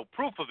who had no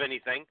proof of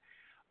anything.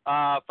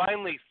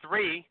 Finally,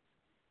 three,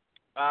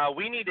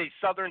 we need a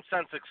Southern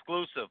Sense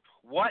exclusive.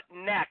 What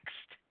next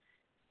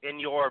in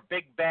your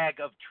big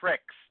bag of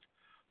tricks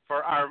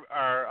for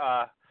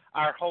our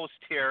host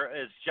here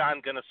is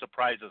John going to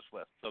surprise us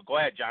with? So go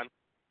ahead, John.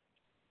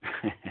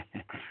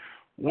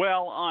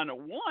 Well, on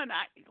one,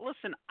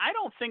 I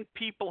don't think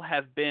people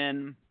have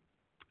been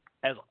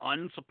as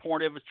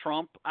unsupportive of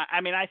Trump.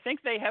 I mean, I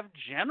think they have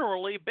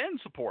generally been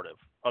supportive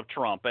of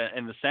Trump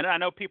in the Senate. I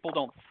know people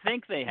don't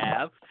think they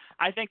have.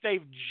 I think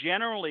they've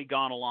generally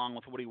gone along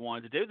with what he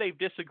wanted to do. They've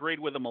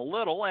disagreed with him a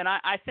little, and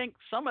I think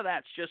some of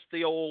that's just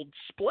the old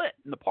split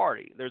in the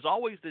party. There's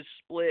always this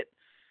split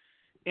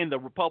in the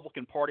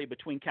Republican Party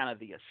between kind of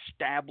the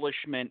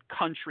establishment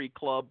country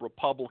club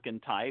Republican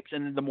types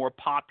and then the more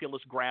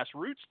populist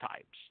grassroots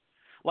types.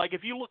 Like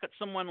if you look at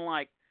someone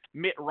like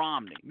Mitt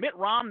Romney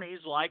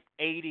is like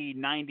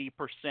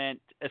 80-90%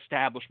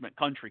 establishment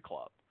country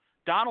club.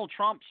 Donald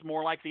Trump's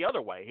more like the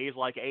other way. He's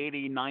like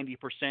 80-90%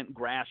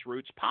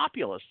 grassroots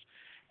populist.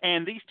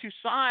 And these two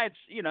sides,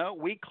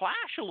 we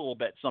clash a little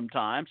bit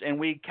sometimes, and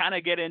we kind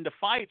of get into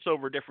fights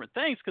over different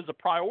things because the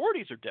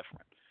priorities are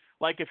different.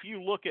 Like if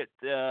you look at,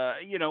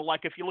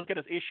 if you look at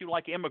an issue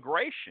like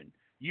immigration,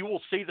 you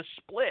will see the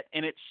split,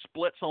 and it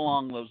splits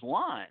along those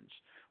lines,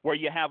 where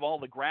you have all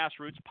the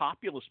grassroots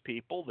populist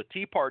people, the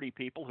Tea Party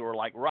people who are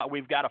like, right,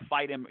 we've got to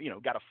fight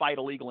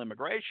illegal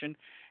immigration,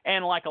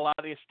 and like a lot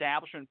of the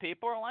establishment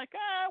people are like,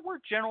 we're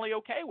generally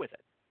okay with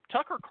it.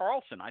 Tucker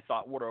Carlson, I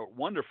thought, what a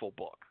wonderful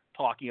book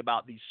talking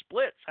about these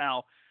splits,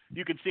 how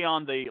you can see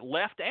on the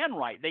left and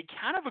right, they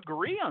kind of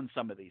agree on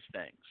some of these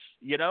things,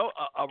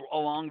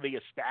 along the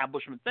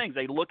establishment things.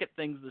 They look at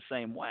things the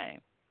same way.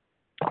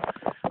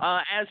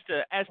 As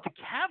to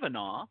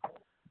Kavanaugh,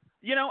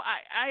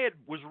 I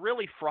was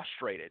really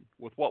frustrated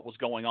with what was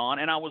going on,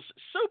 and I was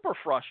super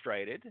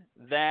frustrated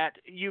that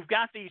you've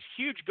got these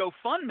huge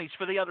GoFundMes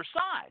for the other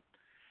side.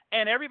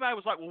 And everybody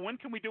was like, well, when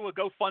can we do a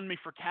GoFundMe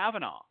for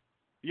Kavanaugh?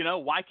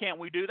 Why can't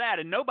we do that?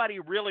 And nobody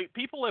really –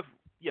 people have –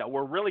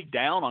 we're really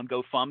down on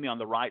GoFundMe on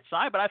the right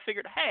side, but I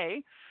figured,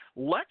 hey,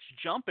 let's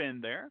jump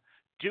in there,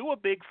 do a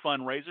big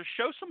fundraiser,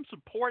 show some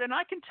support. And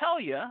I can tell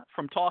you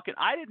from talking,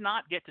 I did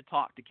not get to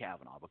talk to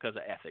Kavanaugh because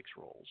of ethics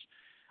rules.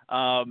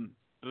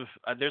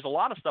 There's a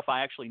lot of stuff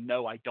I actually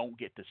know I don't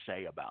get to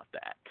say about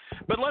that.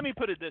 But let me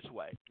put it this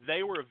way.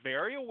 They were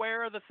very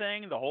aware of the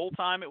thing the whole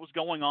time it was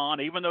going on,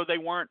 even though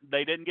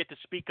they didn't get to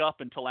speak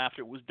up until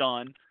after it was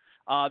done.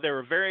 They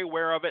were very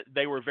aware of it.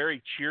 They were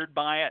very cheered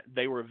by it.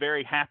 They were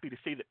very happy to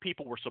see that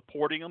people were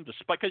supporting them,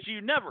 because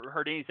you never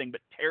heard anything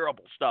but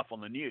terrible stuff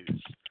on the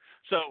news.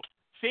 So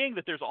seeing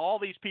that there's all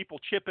these people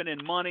chipping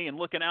in money and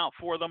looking out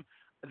for them,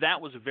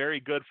 that was very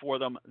good for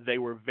them. They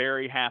were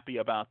very happy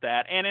about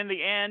that. And in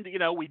the end,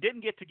 we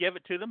didn't get to give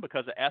it to them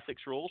because of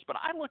ethics rules, but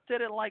I looked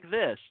at it like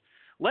this.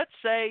 Let's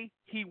say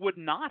he would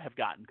not have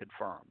gotten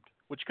confirmed,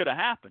 which could have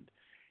happened.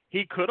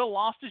 He could have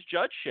lost his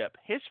judgeship.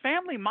 His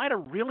family might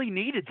have really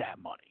needed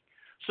that money.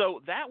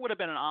 So that would have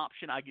been an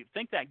option. I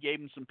think that gave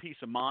him some peace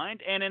of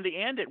mind. And in the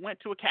end, it went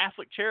to a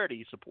Catholic charity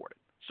he supported.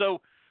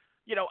 So,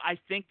 I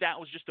think that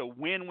was just a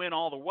win-win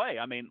all the way.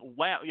 I mean,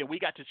 we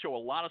got to show a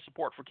lot of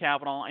support for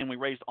Kavanaugh, and we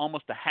raised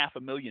almost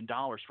 $500,000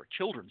 for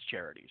children's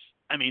charities.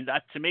 I mean,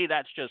 to me,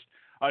 that's just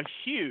a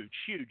huge,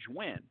 huge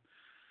win.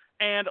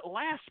 And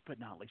last but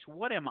not least,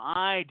 what am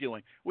I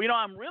doing? Well,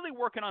 I'm really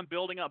working on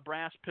building up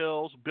Brass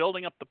Pills,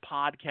 building up the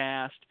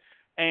podcast.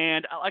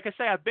 And like I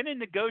say, I've been in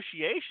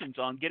negotiations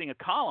on getting a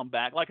column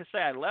back. Like I say,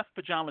 I left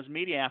Pajamas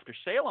Media after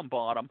Salem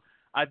bought them.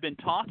 I've been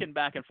talking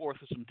back and forth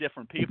with some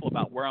different people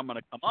about where I'm going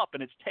to come up,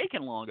 and it's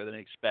taken longer than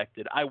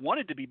expected. I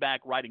wanted to be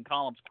back writing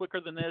columns quicker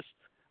than this.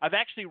 I've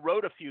actually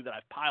wrote a few that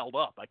I've piled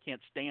up. I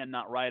can't stand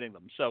not writing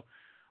them. So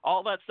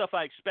all that stuff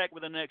I expect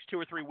within the next 2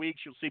 or 3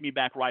 weeks, you'll see me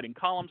back writing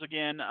columns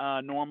again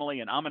normally,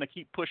 and I'm going to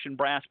keep pushing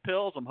Brass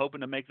Pills. I'm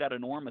hoping to make that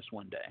enormous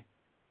one day.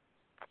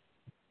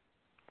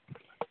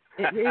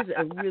 It is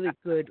a really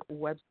good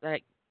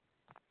website,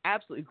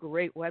 absolutely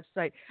great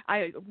website.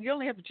 We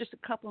only have just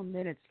a couple of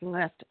minutes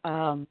left, but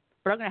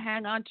I'm going to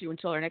hang on to you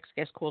until our next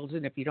guest calls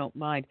in, if you don't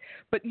mind.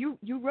 But you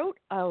wrote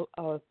a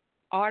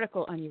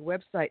article on your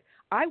website.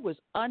 I was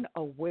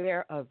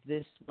unaware of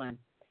this one,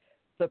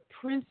 the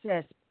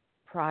Princess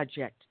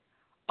Project.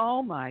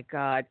 Oh my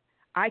God!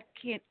 I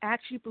can't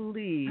actually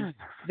believe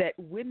that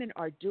women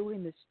are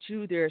doing this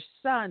to their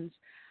sons.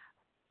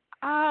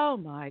 Oh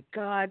my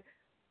God!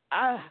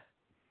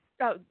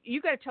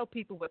 You got to tell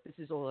people what this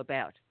is all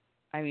about.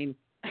 I mean,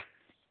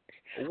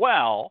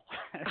 well,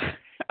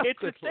 it's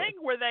a Good thing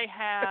where they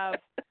have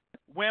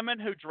women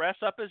who dress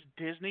up as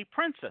Disney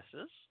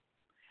princesses,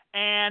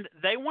 and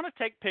they want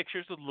to take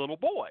pictures with little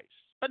boys,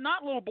 but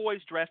not little boys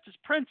dressed as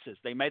princes.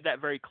 They made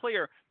that very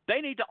clear.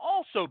 They need to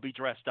also be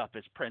dressed up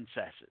as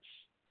princesses.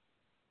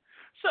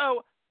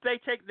 So they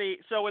take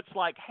so it's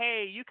like,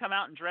 hey, you come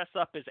out and dress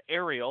up as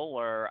Ariel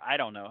or I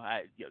don't know,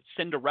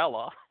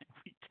 Cinderella.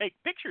 We take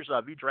pictures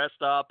of you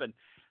dressed up, and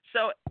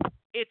so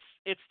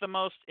it's the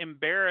most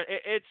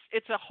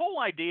it's a whole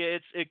idea.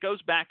 It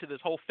goes back to this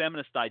whole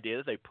feminist idea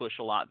that they push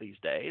a lot these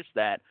days,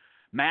 that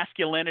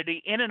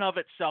masculinity in and of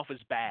itself is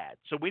bad.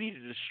 So we need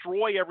to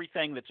destroy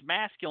everything that's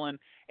masculine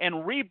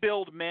and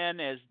rebuild men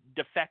as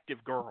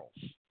defective girls.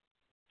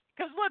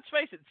 Because let's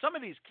face it, some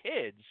of these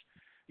kids,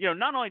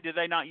 not only did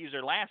they not use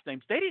their last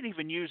names, they didn't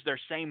even use their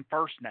same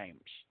first names,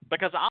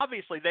 because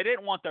obviously they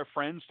didn't want their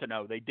friends to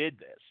know they did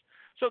this.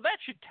 So that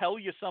should tell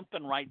you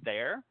something right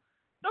there.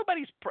 No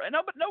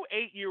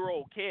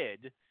 8-year-old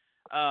kid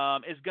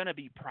is going to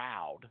be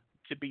proud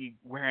to be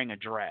wearing a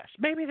dress.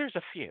 Maybe there's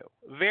a few,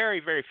 very,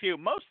 very few.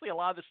 Mostly a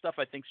lot of this stuff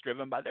I think is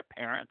driven by their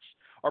parents,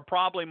 or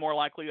probably more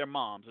likely their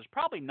moms. There's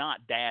probably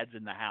not dads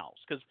in the house,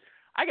 because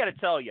I got to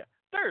tell you,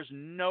 there's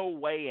no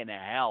way in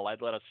hell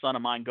I'd let a son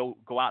of mine go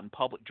out in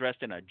public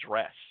dressed in a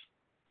dress.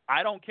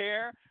 I don't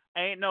care.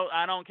 I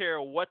don't care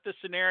what the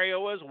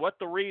scenario is, what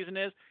the reason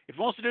is. If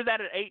he wants to do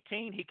that at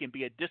 18, he can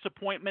be a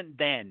disappointment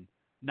then,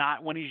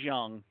 not when he's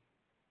young.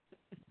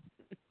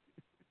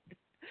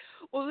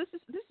 Well, this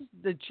is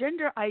the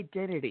gender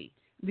identity,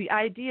 the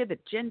idea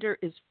that gender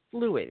is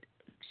fluid.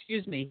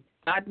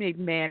 God made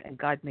man and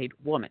God made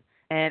woman.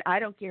 And I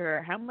don't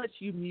care how much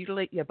you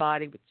mutilate your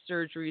body with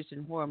surgeries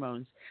and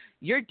hormones,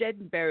 you're dead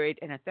and buried,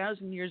 and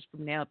 1,000 years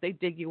from now, if they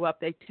dig you up,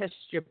 they test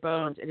your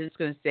bones, and it's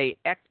going to say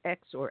XX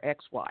or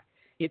XY.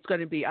 It's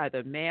going to be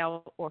either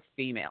male or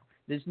female.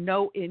 There's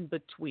no in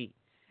between.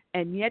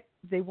 And yet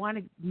they want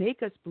to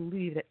make us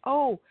believe that,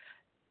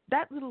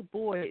 that little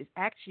boy is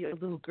actually a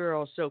little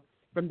girl. So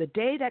from the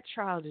day that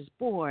child is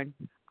born,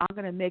 I'm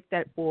going to make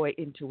that boy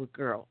into a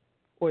girl,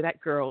 or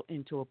that girl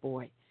into a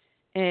boy.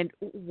 And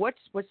what's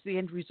the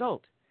end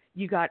result?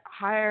 You got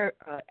higher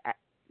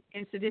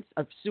incidence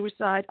of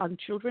suicide on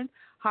children,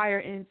 higher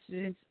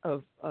incidence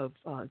of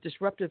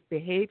disruptive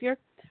behavior,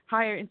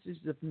 higher incidence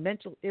of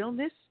mental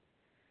illness.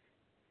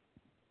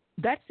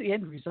 That's the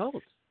end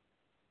result.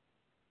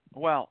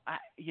 Well,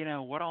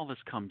 what all this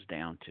comes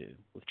down to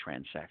with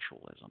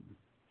transsexualism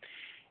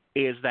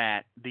is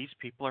that these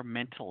people are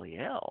mentally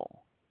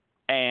ill.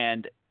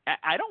 And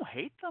I don't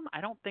hate them.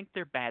 I don't think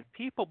they're bad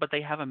people, but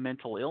they have a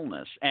mental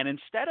illness. And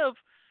instead of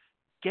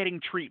getting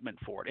treatment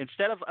for it,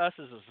 instead of us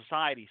as a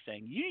society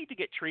saying, you need to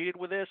get treated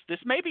with this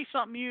may be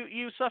something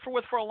you suffer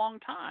with for a long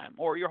time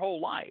or your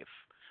whole life.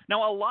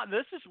 Now,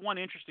 this is one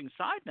interesting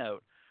side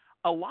note.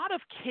 A lot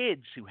of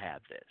kids who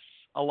have this,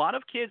 a lot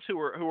of kids who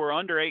are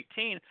under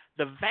 18,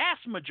 the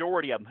vast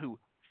majority of them who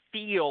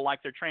feel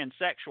like they're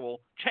transsexual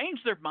change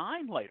their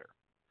mind later.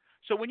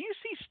 So when you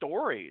see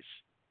stories,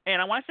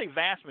 and when I say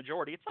vast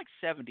majority, it's like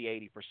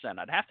 70-80%.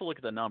 I'd have to look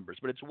at the numbers,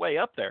 but it's way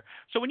up there.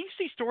 So when you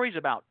see stories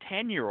about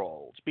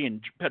 10-year-olds being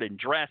put in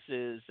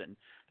dresses and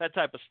that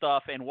type of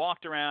stuff and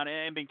walked around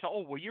and being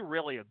told, well, you're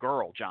really a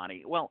girl,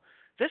 Johnny. Well,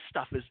 this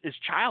stuff is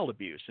child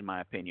abuse, in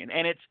my opinion,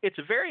 and it's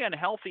very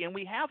unhealthy, and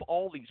we have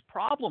all these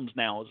problems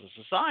now as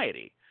a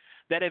society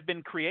that have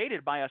been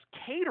created by us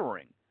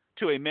catering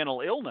to a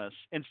mental illness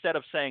instead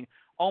of saying,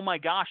 oh, my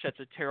gosh, that's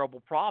a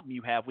terrible problem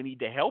you have. We need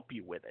to help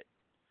you with it.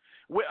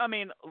 I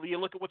mean, you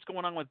look at what's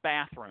going on with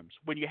bathrooms,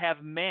 when you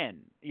have men,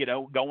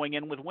 going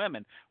in with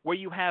women, where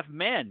you have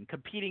men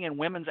competing in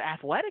women's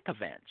athletic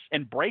events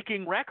and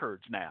breaking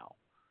records now.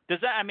 Is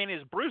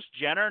Bruce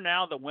Jenner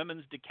now the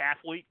women's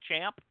decathlete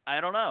champ?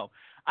 I don't know.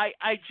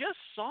 I just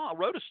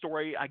wrote a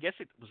story, I guess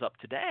it was up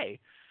today,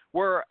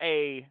 where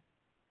a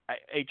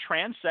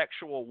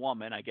transsexual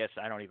woman, I guess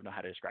I don't even know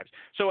how to describe it.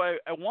 So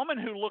a woman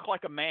who looked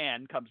like a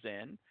man comes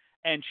in,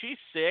 and she's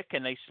sick,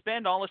 and they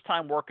spend all this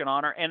time working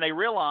on her, and they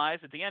realize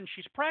at the end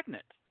she's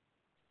pregnant.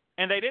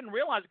 And they didn't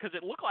realize it because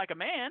it looked like a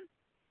man,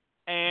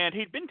 and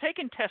he'd been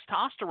taking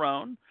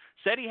testosterone,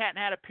 said he hadn't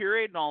had a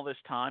period in all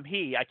this time.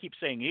 I keep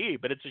saying he,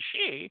 but it's a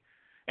she.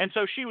 And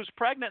so she was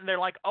pregnant, and they're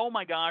like, oh,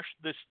 my gosh,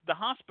 the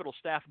hospital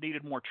staff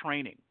needed more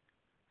training.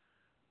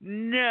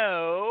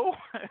 No,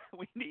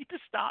 we need to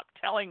stop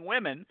telling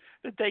women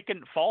that they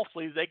can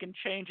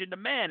change into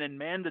men, and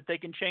men that they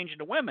can change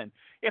into women.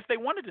 If they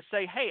wanted to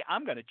say, hey,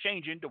 I'm going to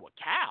change into a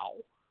cow,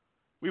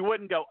 we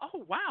wouldn't go,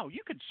 oh, wow,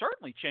 you can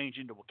certainly change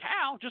into a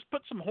cow. Just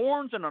put some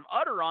horns and an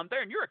udder on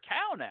there, and you're a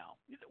cow now.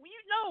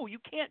 No, you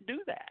can't do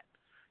that.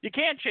 You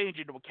can't change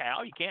into a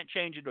cow. You can't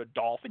change into a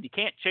dolphin. You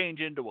can't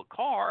change into a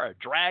car, a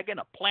dragon,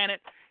 a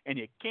planet, and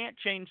you can't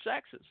change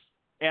sexes.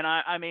 And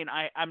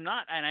I'm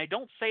not, and I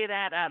don't say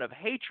that out of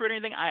hatred or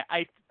anything.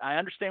 I I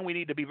understand we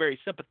need to be very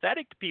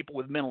sympathetic to people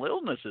with mental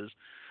illnesses,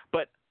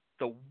 but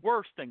the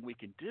worst thing we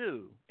can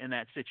do in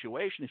that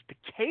situation is to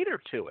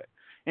cater to it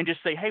and just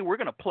say, hey, we're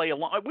going to play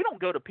along. We don't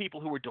go to people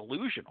who are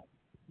delusional,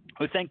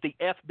 who think the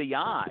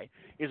FBI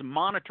is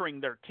monitoring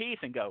their teeth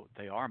and go,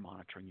 they are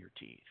monitoring your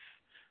teeth.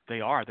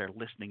 They are. They're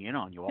listening in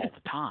on you all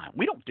the time.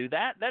 We don't do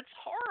that. That's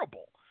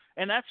horrible.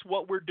 And that's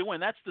what we're doing.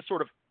 That's the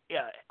sort of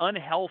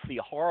unhealthy,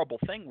 horrible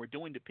thing we're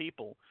doing to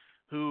people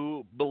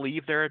who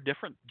believe they're a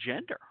different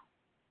gender.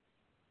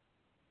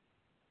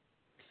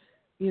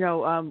 You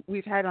know,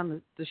 we've had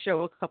on the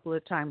show a couple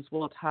of times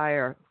Walt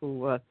Heyer,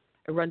 who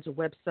runs a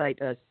website,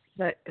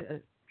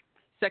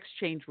 Sex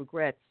Change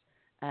Regrets,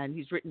 and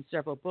he's written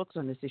several books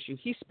on this issue.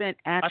 He spent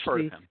I've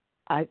heard of him.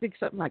 I think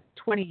something like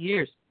 20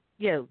 years,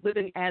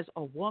 living as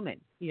a woman.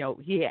 You know,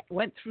 he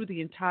went through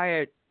the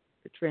entire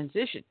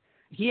transition.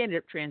 He ended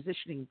up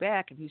transitioning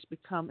back, and he's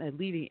become a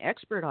leading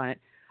expert on it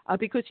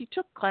because he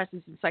took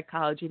classes in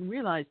psychology and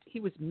realized he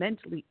was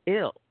mentally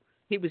ill.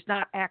 He was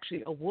not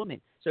actually a woman.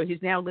 So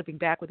he's now living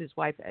back with his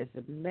wife as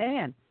a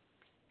man.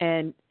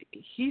 And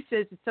he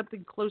says it's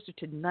something closer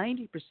to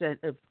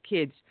 90% of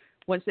kids,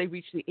 once they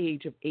reach the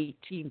age of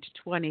 18 to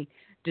 20,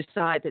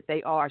 decide that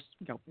they are,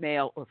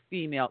 male or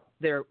female,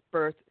 their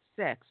birth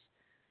sex.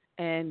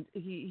 And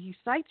he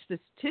cites the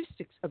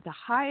statistics of the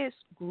highest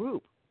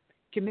group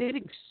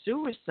committing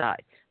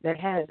suicide that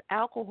has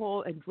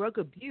alcohol and drug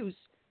abuse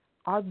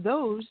are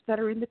those that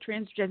are in the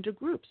transgender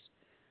groups.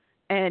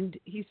 And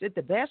he said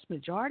the vast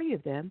majority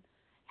of them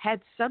had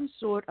some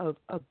sort of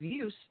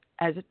abuse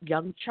as a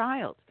young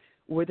child,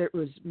 whether it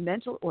was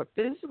mental or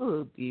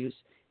physical abuse,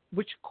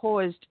 which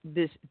caused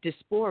this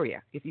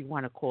dysphoria, if you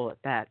want to call it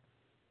that.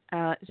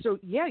 So,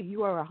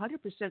 you are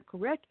 100%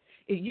 correct.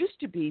 It used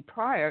to be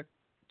prior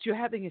to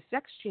having a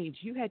sex change,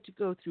 you had to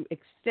go through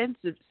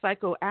extensive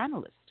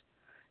psychoanalyst.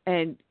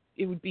 And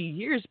it would be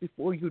years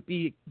before you would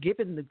be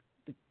given the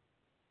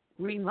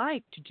green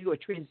light to do a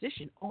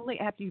transition, only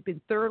after you've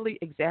been thoroughly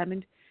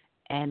examined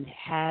and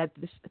had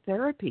this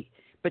therapy.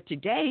 But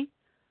today,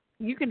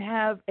 you can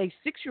have a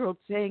 6-year-old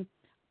saying,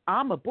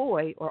 I'm a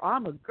boy or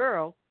I'm a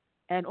girl,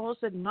 and all of a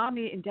sudden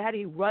mommy and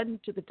daddy run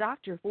to the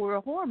doctor for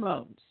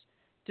hormones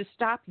to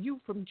stop you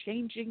from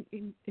changing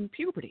in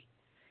puberty.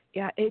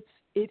 Yeah, it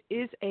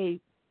is a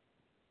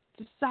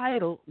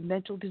societal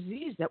mental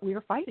disease that we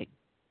are fighting.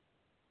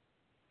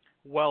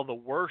 Well, the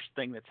worst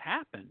thing that's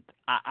happened,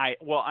 I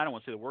don't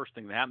want to say the worst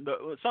thing that happened, but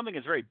something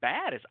that's very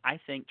bad is I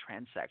think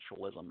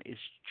transsexualism is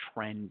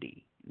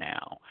trendy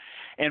now.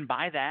 And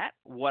by that,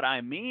 what I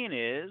mean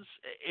is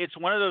it's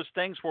one of those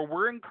things where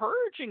we're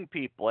encouraging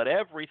people at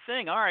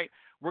everything. All right,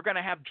 we're going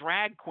to have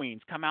drag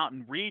queens come out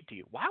and read to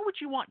you. Why would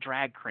you want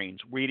drag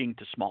queens reading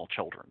to small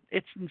children?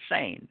 It's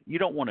insane. You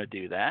don't want to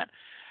do that.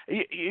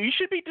 You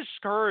should be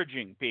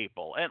discouraging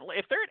people. And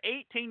if they're at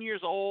 18 years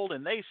old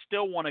and they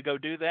still want to go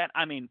do that,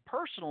 I mean,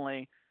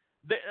 personally,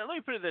 let me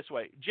put it this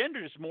way.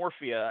 Gender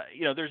dysmorphia,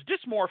 there's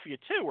dysmorphia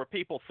too, where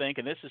people think,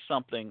 and this is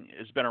something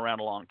that's been around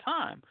a long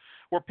time,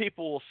 where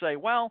people will say,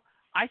 well,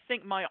 I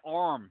think my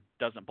arm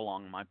doesn't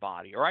belong in my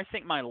body, or I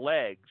think my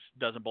legs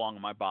doesn't belong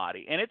in my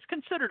body. And it's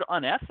considered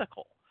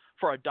unethical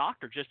for a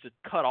doctor just to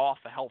cut off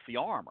a healthy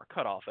arm or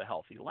cut off a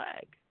healthy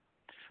leg.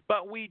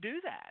 But we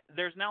do that.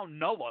 There's now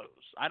nullos.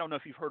 I don't know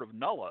if you've heard of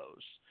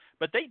nullos,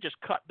 but they just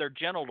cut their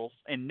genitals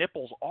and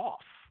nipples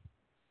off.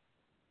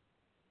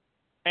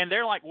 And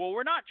they're like, well,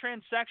 we're not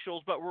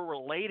transsexuals, but we're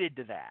related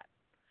to that.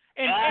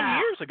 And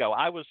years ago,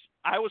 I was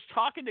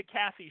talking to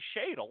Kathy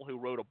Shadle, who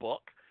wrote a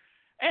book,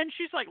 and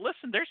she's like,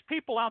 listen, there's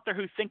people out there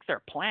who think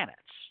they're planets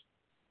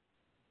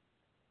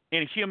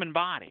in a human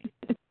body.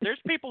 There's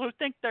people who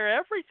think they're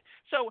everything.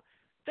 So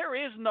there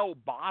is no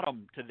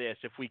bottom to this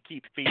if we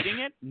keep feeding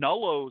it.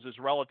 Nullos is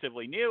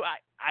relatively new.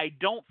 I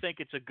don't think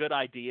it's a good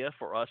idea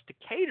for us to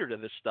cater to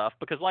this stuff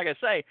because, like I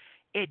say,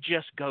 it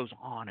just goes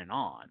on and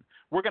on.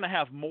 We're going to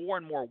have more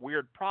and more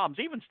weird problems,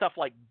 even stuff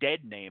like dead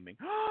naming.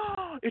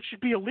 It should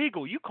be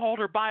illegal. You called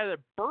her by the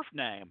birth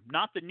name,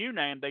 not the new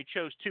name they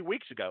chose 2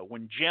 weeks ago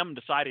when Jim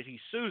decided he's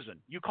Susan.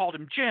 You called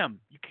him Jim.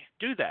 You can't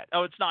do that.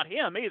 Oh, it's not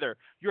him either.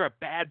 You're a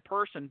bad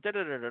person.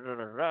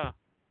 Da-da-da-da-da-da.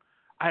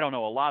 I don't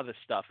know. A lot of this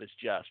stuff is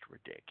just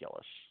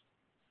ridiculous.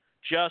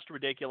 Just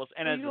ridiculous.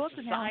 And as a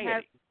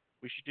society,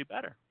 we should do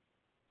better.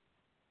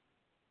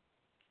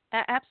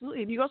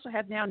 Absolutely. And you also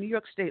have now New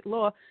York state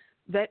law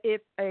that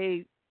if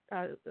a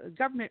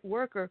government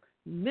worker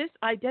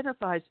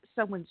misidentifies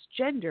someone's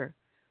gender,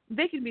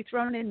 they can be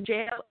thrown in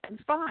jail and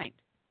fined.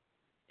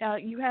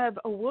 You have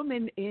a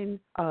woman in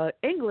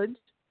England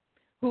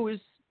who is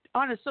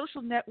on a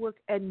social network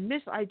and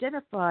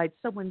misidentified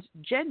someone's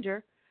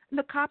gender, and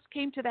the cops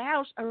came to the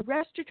house,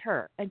 arrested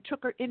her, and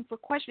took her in for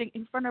questioning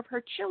in front of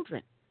her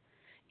children.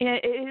 And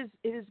it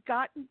has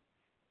gotten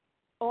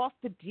off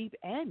the deep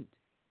end.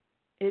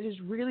 It has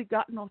really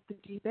gotten off the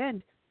deep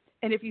end.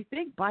 And if you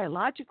think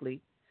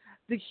biologically,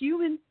 the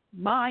human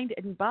mind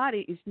and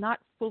body is not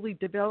fully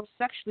developed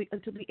sexually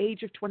until the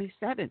age of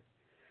 27.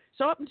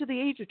 So up until the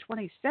age of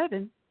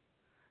 27,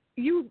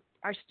 you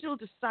are still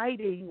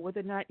deciding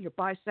whether or not you're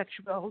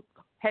bisexual,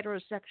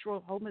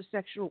 heterosexual,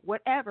 homosexual,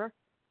 whatever,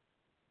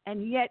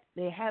 and yet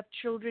they have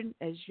children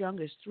as young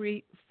as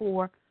 3,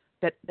 4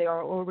 that they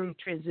are already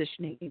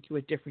transitioning into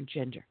a different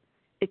gender.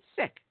 It's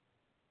sick.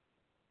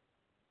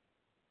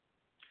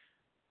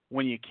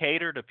 When you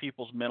cater to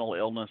people's mental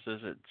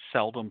illnesses, it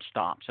seldom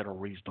stops at a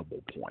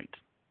reasonable point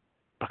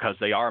because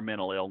they are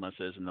mental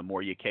illnesses, and the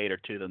more you cater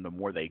to them, the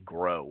more they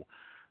grow.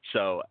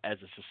 So as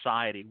a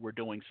society, we're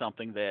doing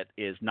something that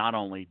is not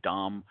only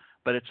dumb,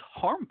 but it's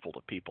harmful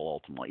to people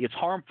ultimately. It's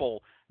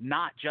harmful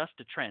not just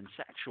to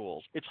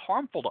transsexuals. It's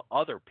harmful to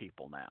other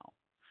people now.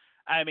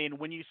 I mean,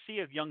 when you see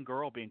a young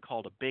girl being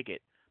called a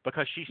bigot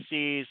because she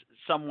sees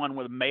someone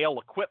with male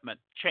equipment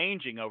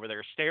changing over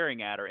there,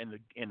 staring at her in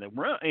the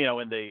room,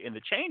 in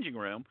the changing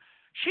room,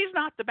 she's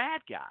not the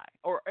bad guy.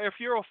 Or if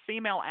you're a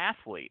female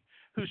athlete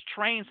who's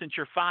trained since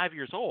you're 5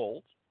 years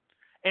old,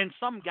 and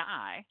some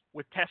guy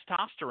with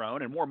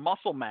testosterone and more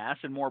muscle mass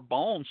and more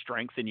bone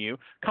strength than you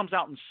comes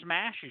out and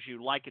smashes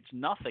you like it's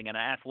nothing in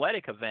an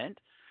athletic event,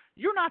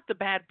 you're not the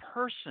bad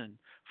person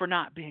for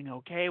not being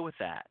okay with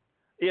that.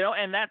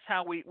 And that's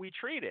how we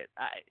treat it.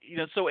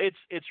 So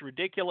it's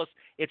ridiculous.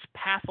 It's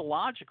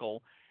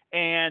pathological.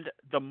 And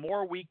the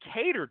more we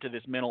cater to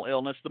this mental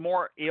illness, the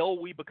more ill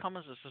we become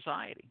as a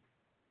society.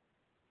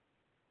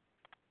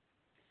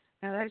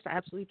 Now, that is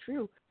absolutely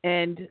true.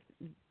 And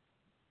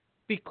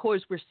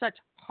because we're such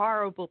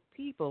horrible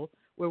people,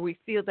 where we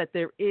feel that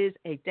there is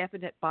a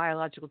definite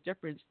biological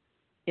difference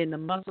in the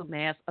muscle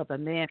mass of a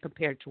man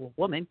compared to a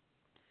woman,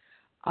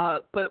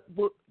 but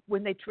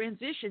when they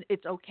transition,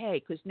 it's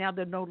okay because now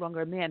they're no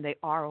longer a man, they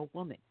are a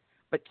woman.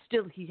 But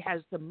still, he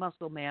has the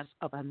muscle mass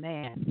of a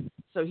man,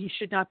 so he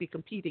should not be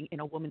competing in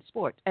a woman's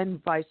sport,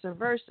 and vice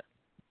versa.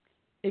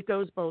 It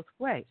goes both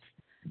ways.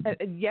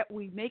 And yet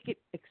we make it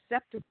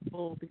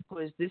acceptable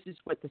because this is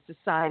what the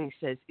society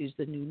says is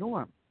the new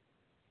norm.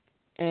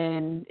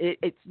 And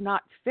it's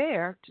not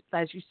fair,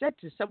 as you said,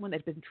 to someone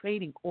that's been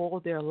training all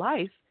their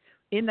life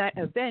in that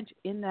event,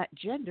 in that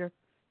gender,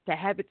 to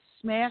have it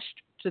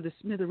smashed to the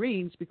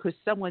smithereens because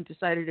someone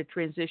decided to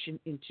transition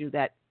into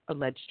that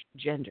alleged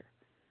gender.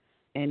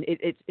 And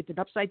it's an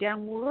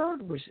upside-down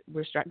world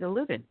we're starting to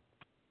live in.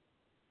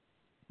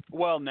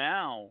 Well,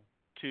 now,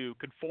 to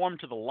conform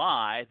to the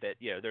lie that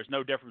there's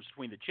no difference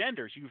between the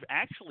genders, you've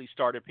actually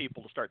started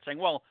people to start saying,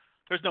 well,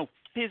 there's no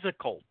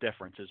physical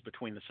differences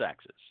between the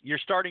sexes. You're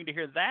starting to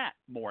hear that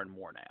more and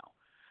more now.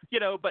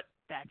 But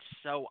that's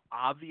so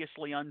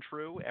obviously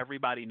untrue.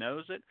 Everybody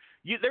knows it.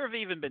 There have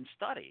even been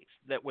studies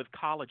that with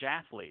college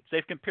athletes,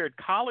 they've compared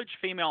college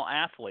female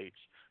athletes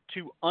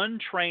to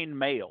untrained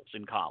males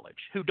in college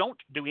who don't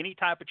do any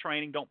type of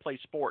training, don't play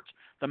sports.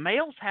 The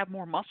males have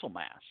more muscle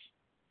mass.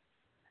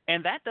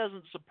 And that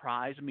doesn't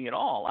surprise me at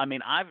all. I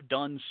mean, I've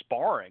done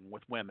sparring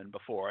with women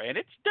before, and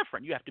it's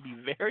different. You have to be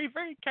very,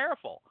 very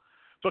careful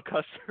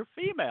because they're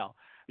female.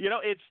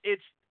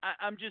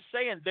 I'm just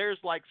saying there's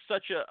like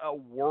such a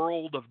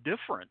world of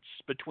difference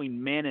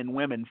between men and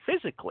women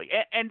physically.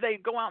 And they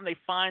go out and they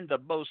find the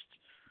most,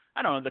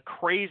 the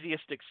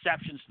craziest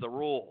exceptions to the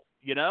rule,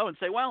 and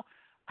say, well,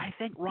 I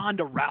think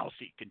Ronda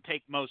Rousey can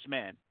take most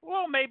men.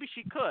 Well, maybe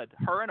she could.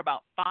 Her and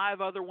about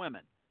 5 other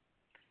women.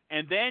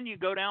 And then you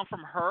go down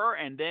from her,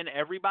 and then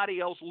everybody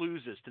else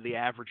loses to the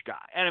average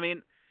guy. And I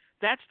mean,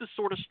 that's the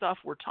sort of stuff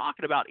we're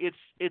talking about.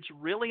 It's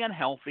really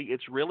unhealthy.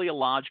 It's really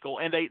illogical.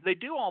 And they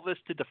do all this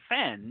to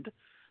defend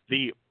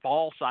the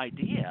false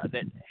idea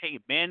that, hey,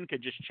 men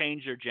could just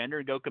change their gender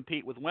and go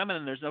compete with women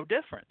and there's no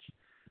difference.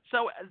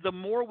 So the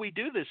more we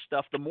do this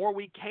stuff, the more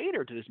we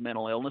cater to this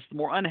mental illness, the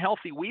more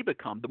unhealthy we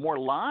become, the more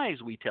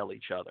lies we tell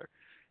each other.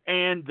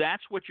 And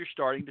that's what you're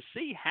starting to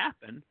see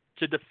happen.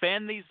 To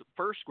defend these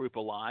first group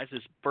of lies,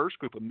 this first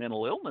group of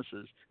mental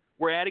illnesses,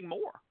 we're adding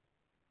more.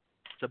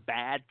 It's a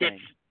bad thing.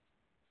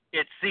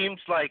 It seems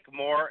like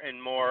more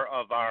and more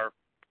of our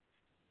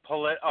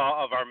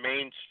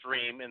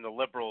mainstream and the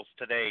liberals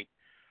today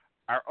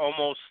are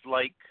almost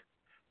like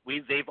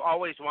they've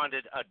always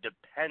wanted a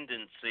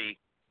dependency,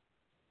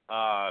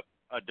 a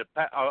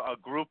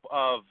group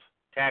of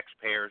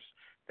taxpayers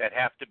that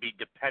have to be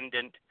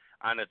dependent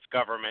on its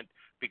government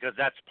because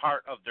that's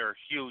part of their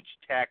huge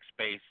tax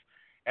base,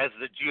 as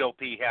the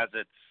GOP has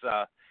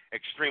its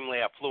extremely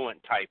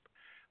affluent type.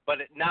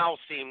 But it now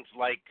seems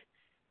like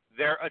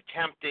they're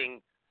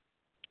attempting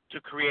to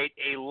create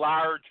a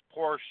large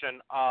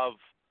portion of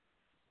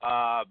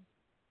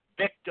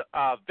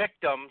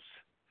victims,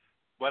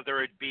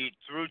 whether it be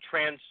through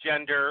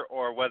transgender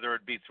or whether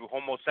it be through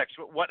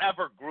homosexual,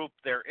 whatever group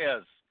there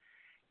is.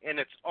 And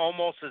it's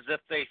almost as if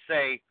they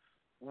say,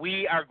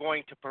 we are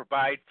going to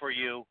provide for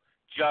you,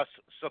 just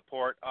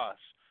support us.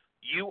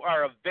 You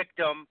are a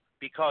victim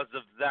because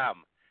of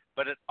them.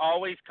 But it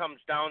always comes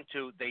down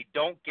to they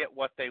don't get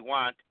what they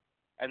want,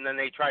 and then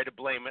they try to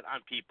blame it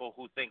on people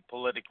who think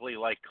politically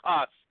like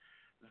us.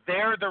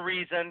 They're the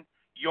reason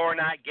you're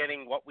not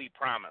getting what we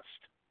promised.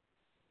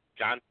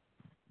 John?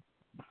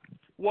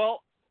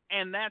 Well,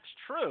 and that's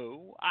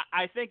true.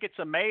 I think it's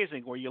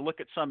amazing where you look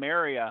at some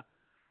area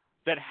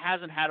that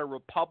hasn't had a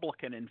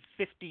Republican in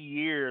 50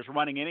 years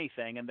running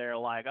anything, and they're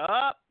like,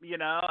 oh,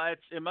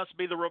 it must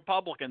be the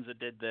Republicans that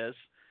did this.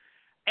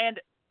 And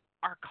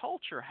our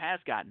culture has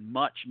gotten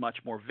much, much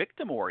more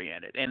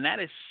victim-oriented, and that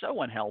is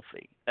so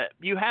unhealthy.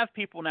 You have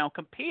people now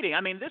competing.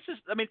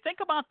 Think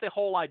about the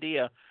whole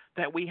idea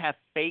that we have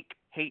fake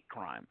hate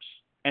crimes,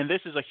 and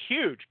this is a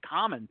huge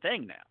common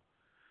thing now.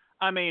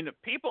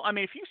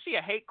 If you see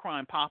a hate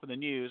crime pop in the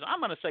news, I'm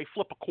going to say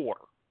flip a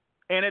quarter.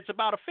 And it's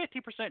about a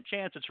 50%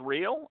 chance it's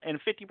real and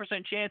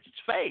 50% chance it's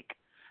fake.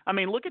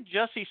 Look at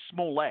Jussie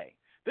Smollett.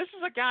 This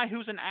is a guy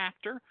who's an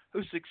actor,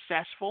 who's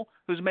successful,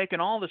 who's making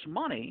all this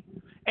money,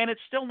 and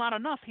it's still not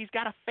enough. He's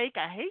got to fake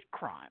a hate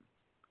crime.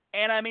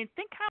 And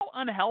think how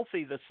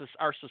unhealthy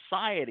our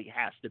society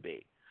has to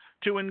be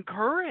to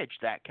encourage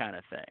that kind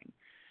of thing.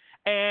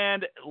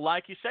 And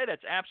like you say,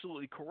 that's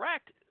absolutely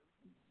correct.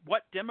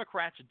 What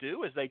Democrats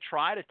do is they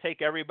try to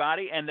take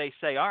everybody and they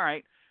say, all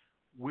right,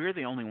 we're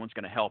the only ones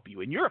going to help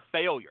you, and you're a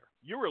failure.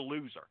 You're a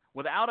loser.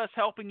 Without us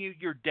helping you,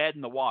 you're dead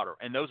in the water.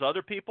 And those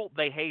other people,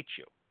 they hate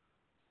you.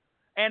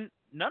 And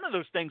none of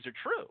those things are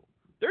true.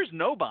 There's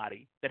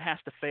nobody that has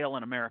to fail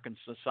in American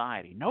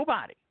society.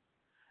 Nobody.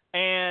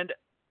 And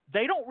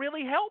they don't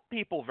really help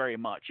people very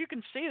much. You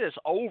can see this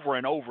over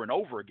and over and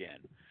over again,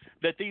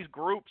 that these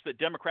groups that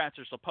Democrats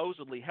are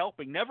supposedly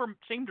helping never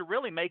seem to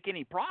really make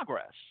any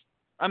progress.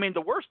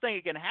 The worst thing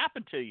that can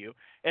happen to you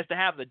is to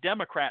have the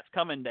Democrats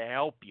come in to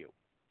help you,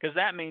 because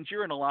that means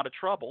you're in a lot of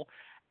trouble.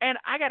 And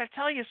I got to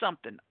tell you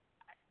something.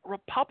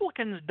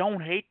 Republicans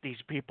don't hate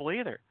these people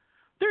either.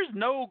 There's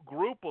no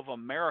group of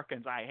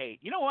Americans I hate.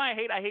 You know what I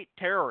hate? I hate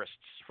terrorists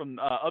from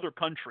other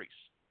countries.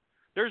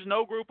 There's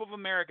no group of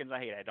Americans I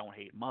hate. I don't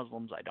hate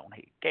Muslims. I don't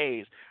hate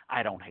gays.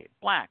 I don't hate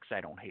blacks.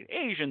 I don't hate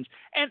Asians.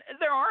 And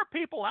there are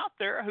people out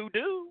there who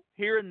do,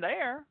 here and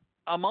there.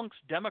 Amongst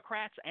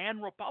Democrats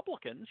and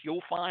Republicans,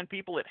 you'll find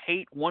people that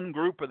hate one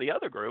group or the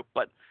other group.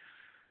 But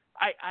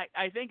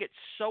I think it's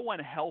so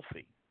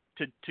unhealthy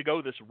to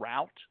go this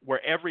route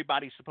where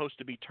everybody's supposed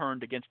to be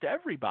turned against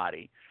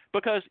everybody,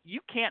 because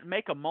you can't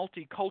make a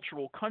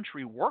multicultural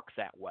country work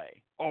that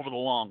way over the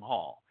long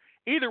haul.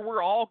 Either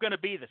we're all going to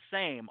be the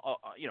same,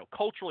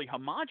 culturally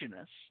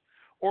homogenous,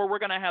 or we're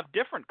going to have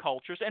different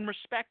cultures and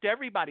respect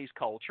everybody's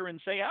culture and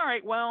say, all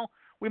right, well,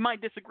 we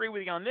might disagree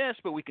with you on this,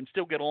 but we can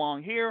still get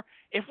along here.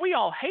 If we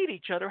all hate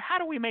each other, how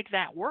do we make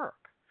that work?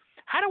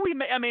 How do we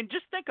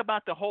just think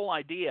about the whole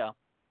idea,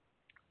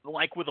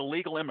 like with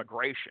illegal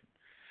immigration.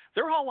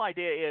 Their whole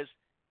idea is,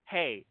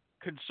 hey,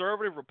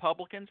 conservative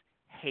Republicans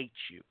hate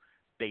you.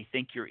 They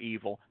think you're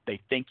evil. They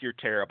think you're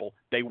terrible.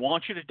 They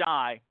want you to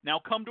die. Now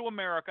come to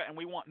America, and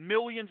we want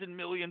millions and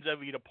millions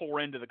of you to pour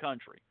into the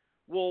country.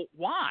 Well,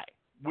 why?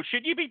 Well,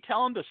 should you be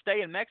telling them to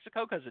stay in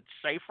Mexico because it's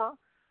safer?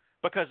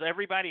 Because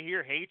everybody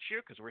here hates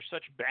you because we're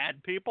such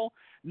bad people?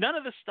 None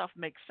of this stuff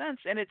makes sense,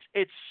 and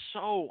it's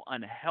so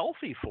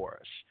unhealthy for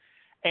us.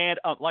 And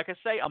like I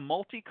say, a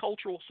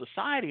multicultural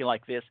society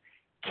like this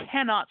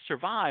cannot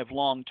survive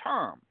long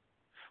term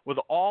with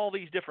all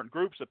these different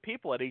groups of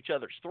people at each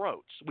other's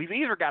throats. We've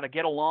either got to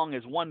get along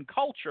as one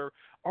culture,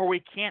 or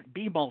we can't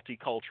be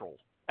multicultural.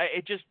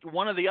 It just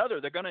one or the other.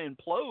 They're going to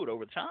implode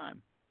over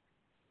time.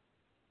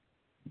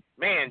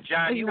 Man,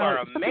 John, you are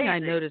amazing. Something I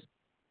noticed.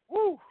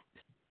 Woo.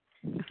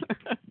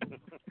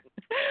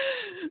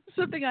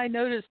 Something I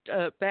noticed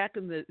back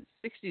in the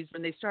 60s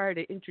when they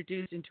started to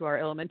introduce into our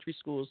elementary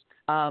schools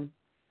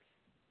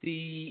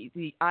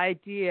the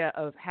idea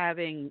of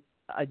having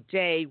a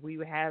day where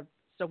you have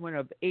someone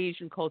of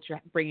Asian culture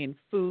bring in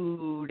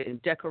food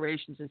and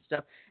decorations and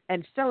stuff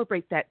and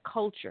celebrate that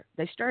culture.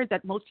 They started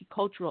that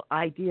multicultural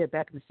idea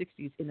back in the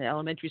 60s in the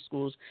elementary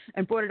schools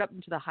and brought it up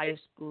into the high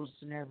schools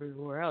and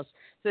everywhere else.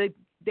 So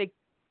they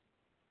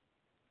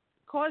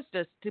caused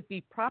us to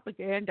be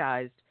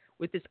propagandized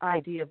with this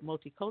idea of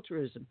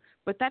multiculturalism.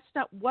 But that's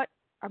not what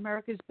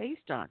America is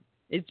based on.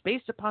 It's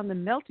based upon the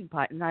melting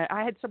pot. And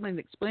I had someone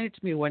explain it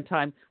to me one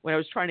time when I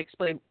was trying to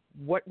explain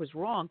what was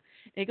wrong.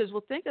 And he goes,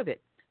 well, think of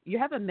it. You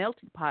have a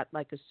melting pot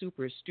like a soup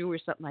or a stew or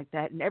something like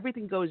that, and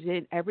everything goes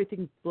in,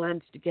 everything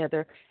blends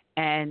together,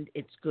 and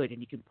it's good.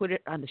 And you can put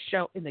it on the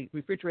shelf in the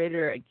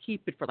refrigerator and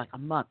keep it for like a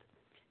month.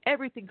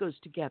 Everything goes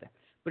together.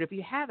 But if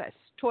you have a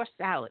tossed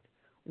salad,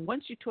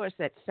 once you toss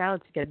that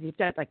salad together, you've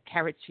got like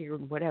carrots here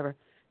and whatever,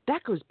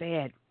 that goes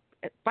bad.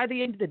 By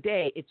the end of the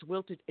day, it's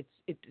wilted.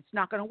 It's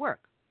not going to work.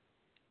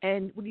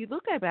 And when you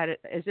look at it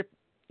as if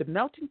the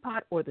melting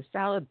pot or the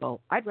salad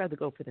bowl, I'd rather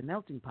go for the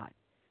melting pot.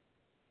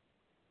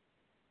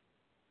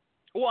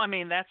 Well, I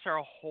mean, that's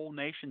our whole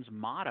nation's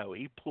motto,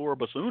 e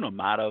pluribus unum,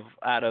 out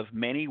of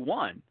many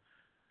one.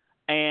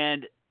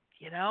 And,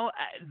 you know,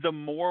 the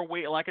more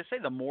we, like I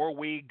say, the more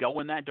we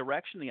go in that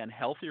direction, the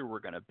unhealthier we're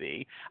going to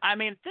be. I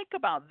mean, think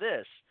about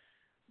this.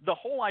 The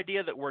whole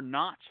idea that we're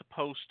not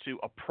supposed to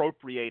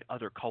appropriate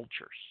other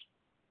cultures,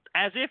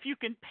 as if you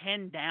can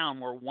pin down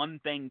where one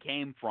thing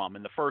came from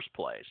in the first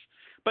place.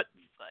 But,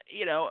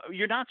 you know,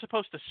 you're not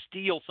supposed to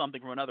steal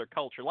something from another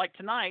culture. Like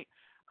tonight,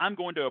 I'm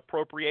going to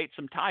appropriate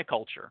some Thai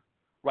culture.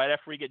 right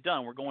after we get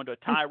done. We're going to a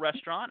Thai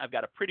restaurant. I've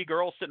got a pretty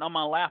girl sitting on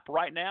my lap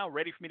right now,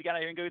 ready for me to get out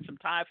here and go eat some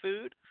Thai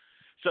food.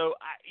 So,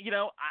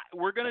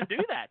 we're going to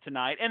do that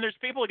tonight. And there's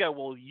people who go,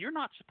 well, you're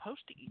not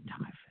supposed to eat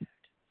Thai food.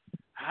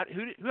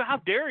 How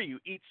dare you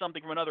eat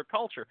something from another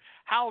culture?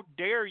 How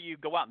dare you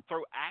go out and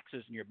throw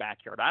axes in your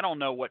backyard? I don't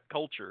know what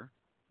culture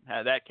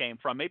that came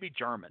from. Maybe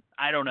German.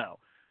 I don't know.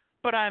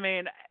 But, I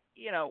mean,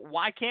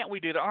 why can't we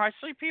do that? Or I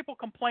see people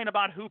complain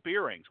about hoop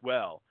earrings.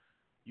 Well,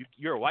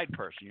 you're a white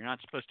person. You're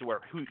not supposed to wear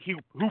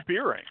hoop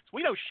earrings.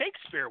 We know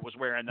Shakespeare was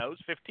wearing those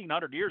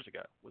 1,500 years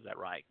ago. Was that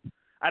right?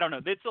 I don't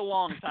know. It's a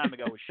long time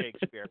ago with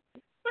Shakespeare.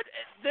 But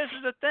this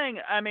is the thing.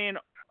 I mean,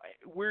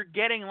 we're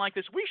getting like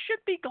this. We should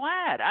be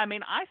glad. I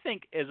mean, I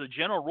think as a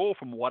general rule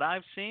from what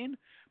I've seen,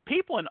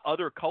 people in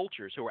other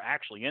cultures who are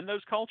actually in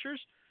those cultures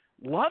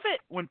love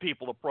it when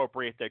people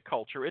appropriate their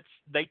culture.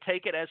 They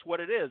take it as what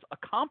it is, a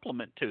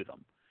compliment to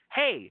them.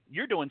 Hey,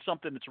 you're doing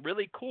something that's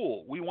really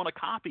cool. We want to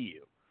copy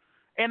you.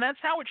 And that's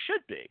how it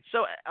should be.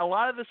 So a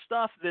lot of the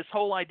stuff, this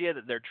whole idea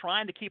that they're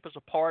trying to keep us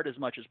apart as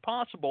much as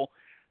possible,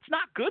 it's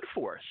not good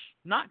for us.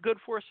 Not good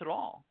for us at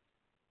all.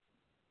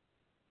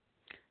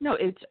 No,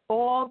 it's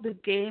all the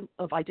game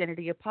of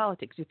identity of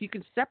politics. If you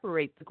can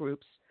separate the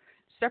groups,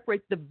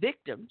 separate the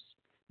victims,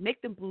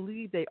 make them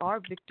believe they are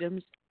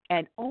victims,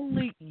 and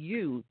only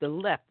you, the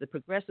left, the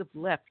progressive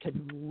left,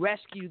 can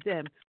rescue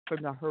them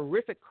from the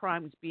horrific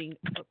crimes being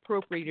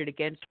appropriated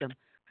against them.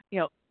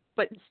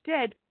 But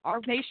instead,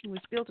 our nation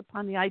was built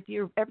upon the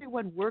idea of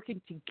everyone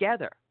working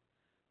together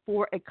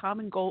for a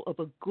common goal of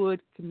a good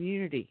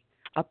community,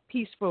 a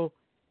peaceful,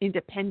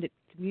 independent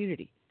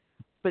community.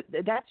 But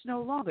that's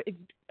no longer. If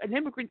an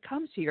immigrant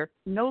comes here,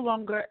 no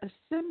longer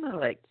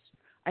assimilates.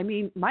 I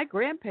mean, my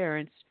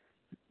grandparents,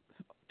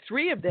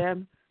 3 of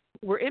them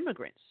were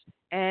immigrants.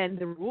 And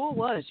the rule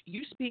was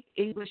you speak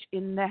English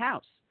in the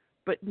house.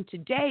 But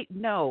today,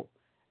 no.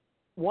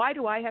 Why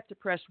do I have to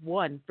press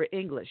 1 for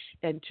English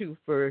and 2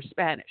 for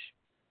Spanish?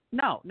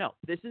 No.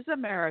 This is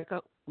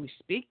America. We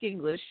speak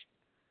English.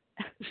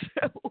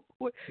 So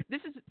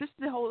this is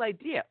the whole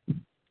idea.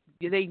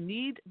 They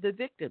need the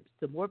victims.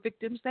 The more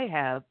victims they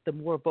have, the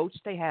more votes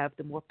they have,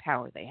 the more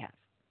power they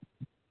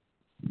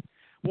have.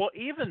 Well,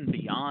 even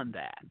beyond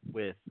that,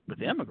 with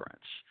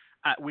immigrants,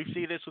 we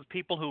see this with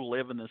people who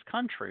live in this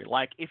country.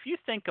 Like, if you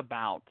think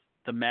about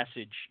the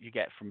message you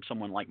get from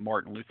someone like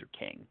Martin Luther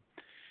King,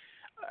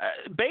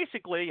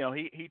 basically,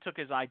 he took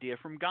his idea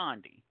from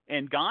Gandhi.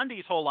 And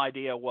Gandhi's whole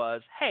idea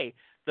was, hey,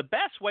 the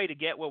best way to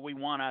get what we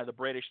want out of the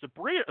British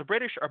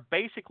are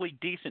basically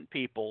decent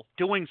people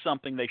doing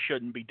something they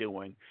shouldn't be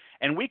doing.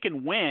 And we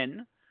can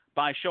win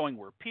by showing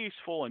we're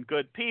peaceful and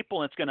good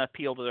people, and it's going to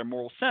appeal to their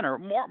moral center.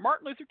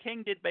 Martin Luther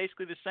King did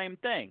basically the same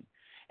thing.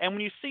 And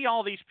when you see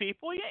all these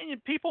people,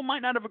 people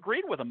might not have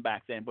agreed with them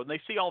back then, but when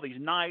they see all these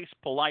nice,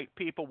 polite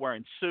people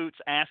wearing suits,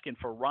 asking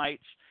for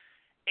rights,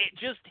 it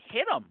just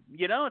hit them.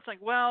 It's like,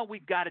 well,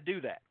 we've got to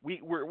do that.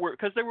 We're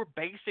because they were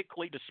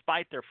basically,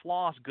 despite their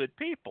flaws, good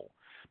people.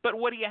 But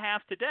what do you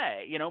have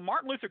today?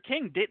 Martin Luther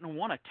King didn't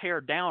want to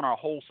tear down our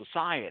whole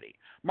society.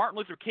 Martin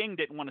Luther King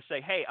didn't want to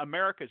say, hey,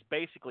 America is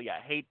basically a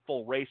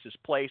hateful, racist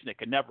place and it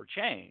can never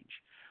change.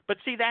 But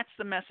see, that's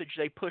the message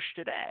they push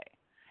today.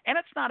 And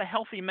it's not a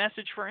healthy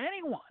message for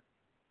anyone.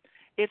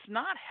 It's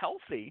not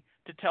healthy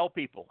to tell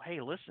people,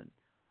 hey, listen,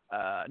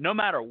 no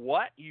matter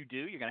what you do,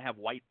 you're going to have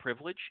white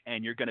privilege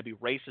and you're going to be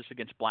racist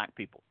against black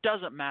people.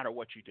 Doesn't matter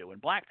what you do.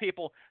 And black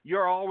people,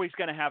 you're always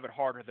going to have it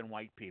harder than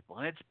white people.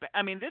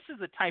 And this is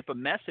the type of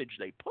message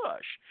they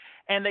push.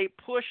 And they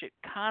push it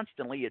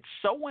constantly. It's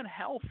so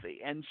unhealthy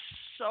and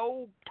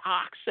so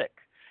toxic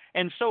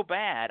and so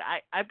bad.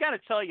 I've got to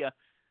tell you,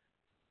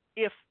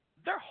 if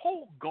their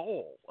whole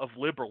goal of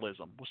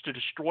liberalism was to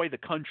destroy the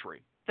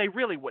country, they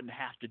really wouldn't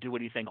have to do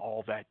anything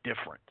all that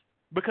different.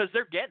 Because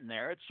they're getting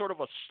there. It's sort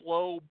of a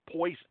slow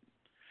poison.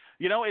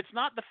 It's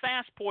not the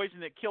fast poison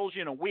that kills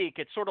you in a week.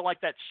 It's sort of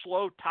like that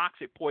slow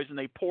toxic poison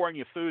they pour in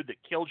your food that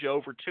kills you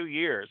over 2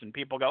 years. And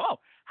people go, oh,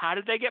 how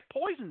did they get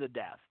poisoned to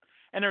death?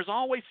 And there's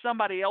always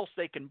somebody else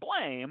they can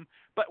blame.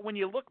 But when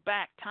you look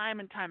back time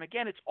and time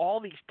again, it's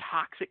all these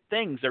toxic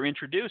things they're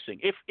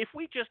introducing. If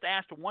we just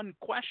asked one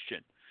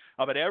question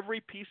about every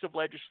piece of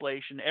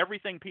legislation,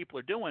 everything people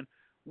are doing,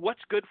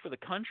 what's good for the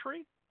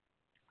country?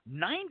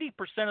 90%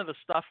 of the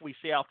stuff we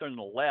see out there on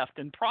the left,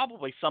 and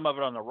probably some of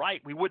it on the right,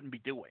 we wouldn't be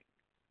doing.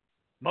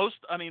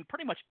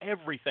 Pretty much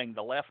everything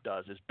the left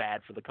does is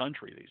bad for the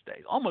country these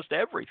days. Almost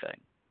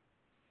everything.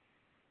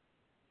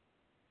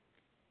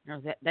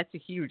 No, that's a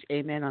huge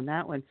amen on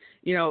that one.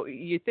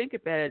 You think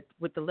about it,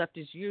 what the left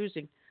is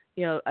using,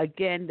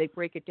 again, they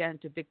break it down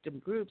to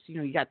victim groups.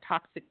 You got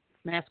toxic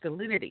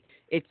masculinity.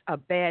 It's a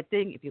bad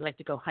thing if you like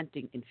to go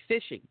hunting and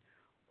fishing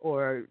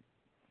or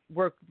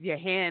work your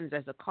hands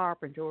as a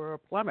carpenter or a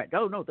plumber.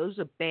 No, those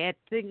are bad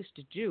things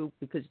to do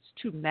because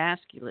it's too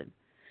masculine.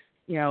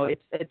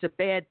 It's a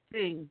bad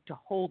thing to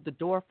hold the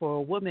door for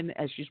a woman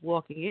as she's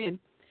walking in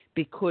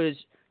because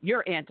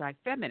you're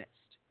anti-feminist.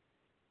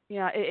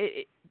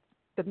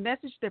 The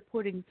message they're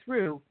putting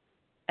through,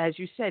 as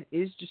you said,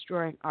 is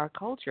destroying our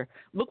culture.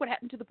 Look what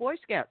happened to the Boy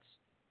Scouts.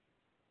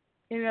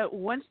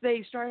 once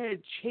they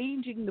started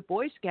changing the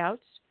Boy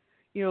Scouts,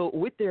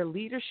 with their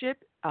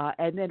leadership,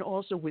 and then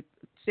also with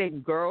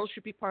saying girls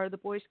should be part of the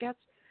Boy Scouts,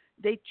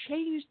 they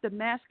changed the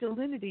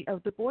masculinity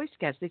of the Boy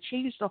Scouts. They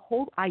changed the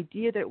whole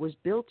idea that it was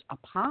built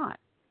upon.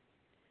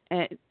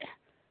 And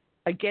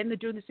again, they're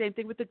doing the same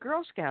thing with the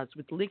Girl Scouts,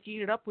 with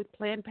linking it up with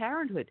Planned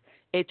Parenthood.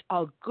 It's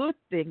a good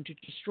thing to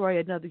destroy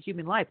another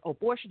human life.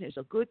 Abortion is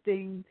a good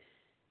thing.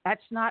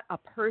 That's not a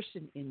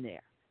person in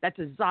there. That's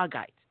a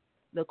Zogite.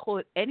 They'll call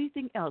it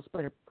anything else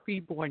but a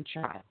preborn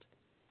child.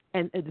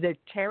 And they're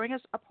tearing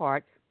us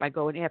apart by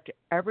going after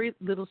every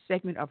little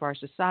segment of our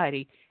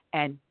society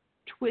and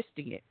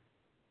twisting it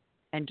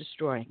and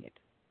destroying it.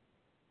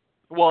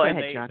 Well, ahead,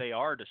 and they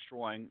are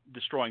destroying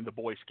the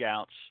Boy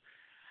Scouts.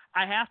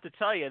 I have to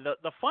tell you,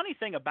 the funny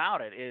thing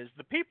about it is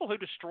the people who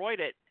destroyed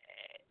it,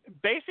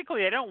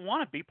 basically they don't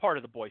want to be part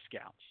of the Boy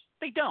Scouts.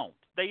 They don't.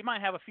 They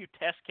might have a few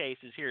test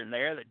cases here and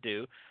there that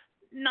do.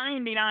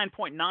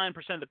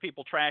 99.9% of the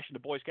people trashing the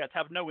Boy Scouts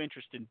have no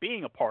interest in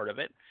being a part of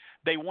it.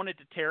 They wanted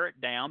to tear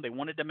it down. They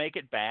wanted to make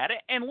it bad.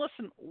 And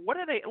listen, what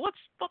are they? Let's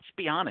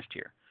be honest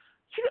here.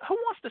 Who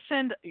wants to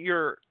send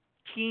your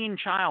teen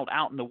child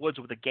out in the woods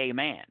with a gay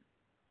man?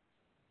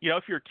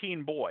 If you're a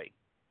teen boy.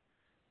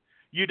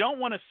 You don't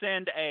want to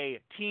send a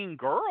teen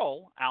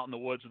girl out in the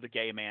woods with a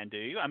gay man, do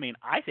you? I mean,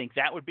 I think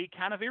that would be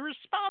kind of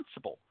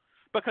irresponsible.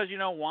 Because you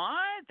know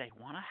why? They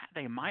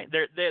might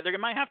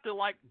have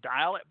to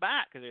dial it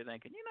back because they're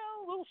thinking,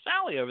 little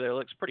Sally over there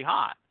looks pretty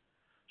hot.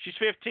 She's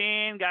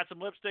 15, got some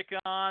lipstick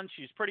on,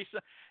 she's pretty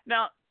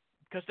now.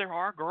 Because there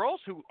are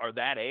girls who are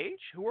that age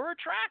who are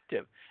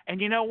attractive, and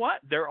you know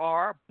what? There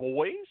are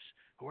boys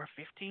who are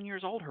 15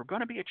 years old who are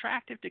going to be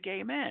attractive to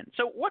gay men.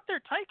 So what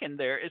they're taking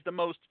there is the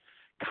most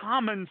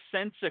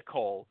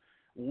commonsensical,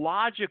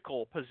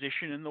 logical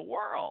position in the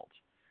world.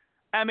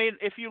 I mean,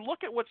 if you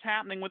look at what's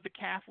happening with the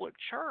Catholic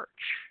Church,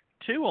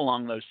 too,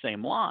 along those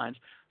same lines,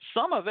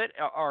 some of it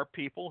are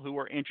people who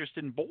are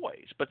interested in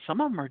boys, but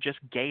some of them are just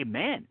gay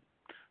men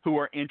who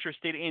are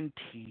interested in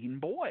teen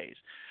boys.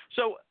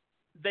 So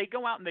they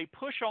go out and they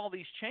push all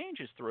these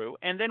changes through,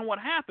 and then what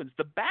happens?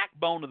 The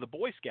backbone of the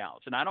Boy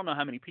Scouts, and I don't know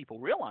how many people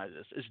realize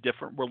this, is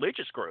different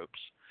religious groups.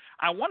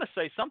 I want to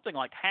say something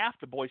like half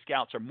the Boy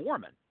Scouts are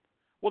Mormon.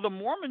 Well, the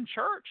Mormon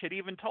Church had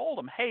even told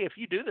them, hey, if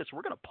you do this,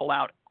 we're going to pull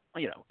out,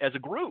 as a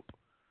group.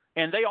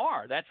 And they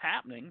are. That's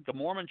happening. The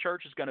Mormon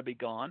Church is going to be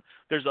gone.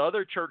 There's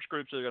other church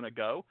groups that are going to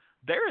go.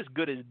 They're as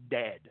good as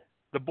dead.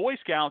 The Boy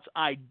Scouts,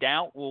 I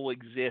doubt, will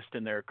exist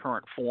in their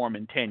current form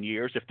in 10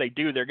 years. If they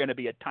do, they're going to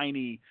be a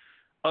tiny,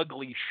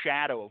 ugly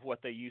shadow of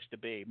what they used to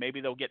be.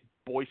 Maybe they'll get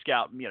Boy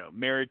Scout,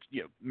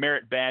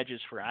 merit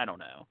badges for, I don't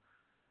know,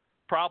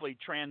 probably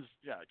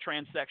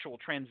transsexual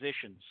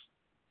transitions.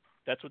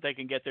 That's what they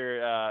can get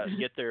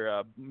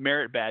their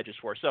merit badges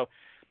for. So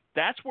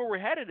that's where we're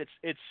headed.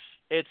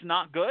 It's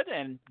not good,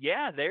 and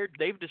yeah,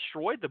 they've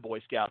destroyed the Boy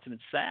Scouts, and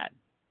it's sad.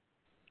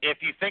 If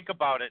you think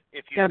about it,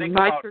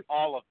 about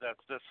all of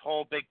this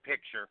whole big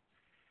picture,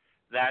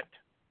 that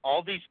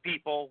all these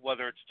people,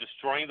 whether it's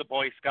destroying the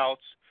Boy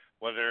Scouts,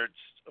 whether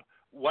it's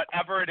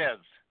whatever it is,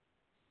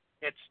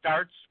 it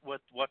starts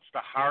with what's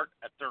the heart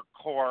at their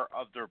core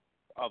of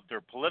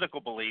their political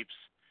beliefs.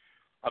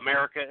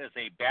 America is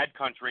a bad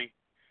country.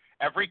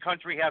 Every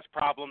country has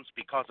problems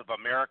because of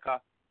America.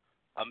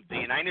 The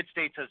United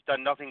States has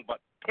done nothing but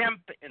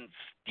pimp and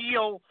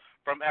steal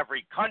from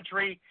every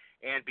country,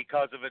 and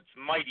because of its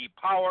mighty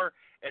power,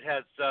 it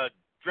has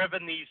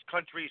driven these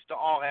countries to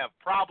all have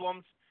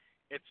problems.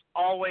 It's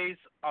always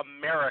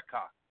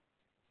America.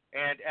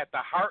 And at the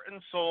heart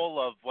and soul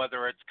of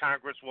whether it's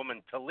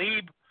Congresswoman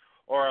Tlaib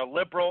or a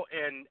liberal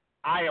in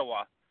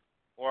Iowa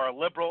or a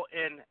liberal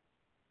in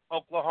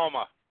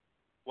Oklahoma,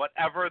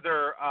 whatever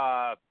they're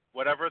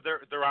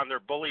on their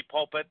bully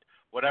pulpit,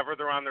 whatever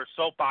they're on their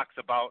soapbox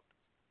about,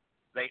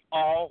 they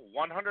all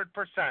 100%,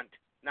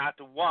 not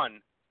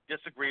one,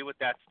 disagree with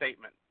that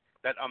statement,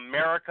 that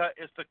America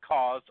is the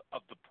cause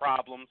of the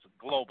problems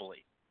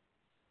globally.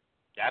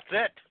 That's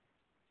it.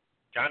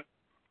 John?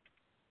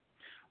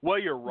 Well,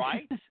 you're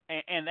right,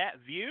 and that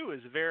view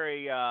is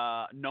very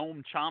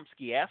Noam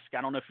Chomsky-esque.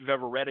 I don't know if you've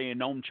ever read any of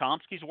Noam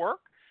Chomsky's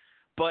work,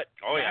 but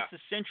that's the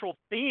central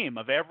theme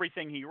of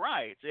everything he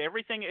writes.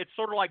 It's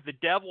sort of like the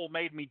devil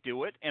made me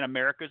do it, and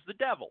America's the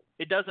devil.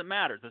 It doesn't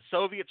matter. The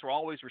Soviets were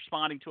always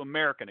responding to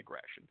American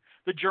aggression.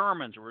 The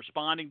Germans were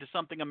responding to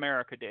something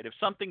America did. If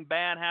something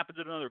bad happens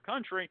in another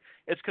country,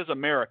 it's because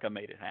America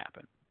made it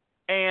happen.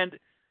 And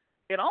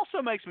it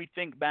also makes me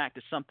think back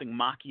to something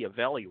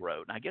Machiavelli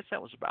wrote, and I guess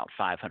that was about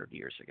 500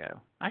 years ago.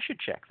 I should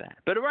check that.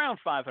 But around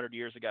 500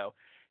 years ago,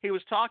 he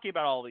was talking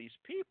about all these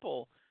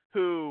people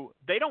who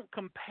they don't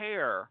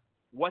compare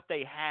what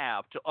they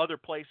have to other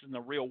places in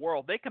the real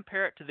world. They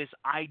compare it to this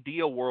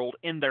ideal world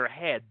in their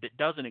head that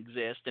doesn't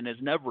exist and has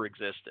never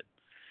existed.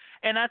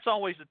 And that's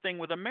always the thing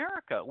with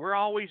America. We're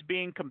always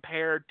being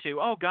compared to,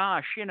 oh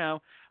gosh,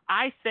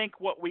 I think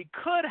what we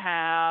could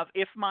have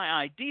if my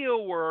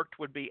ideal worked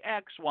would be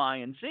X, Y,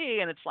 and Z.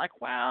 And it's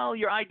like, well,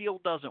 your ideal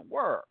doesn't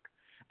work.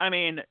 I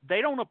mean,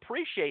 they don't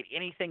appreciate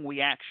anything we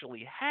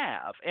actually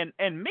have.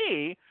 And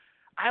me,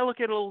 I look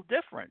at it a little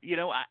different.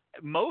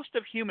 Most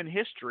of human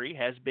history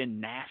has been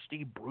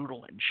nasty,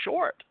 brutal, and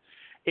short.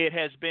 It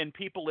has been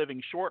people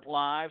living short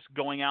lives,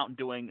 going out and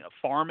doing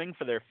farming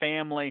for their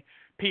family.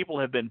 People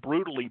have been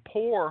brutally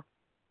poor.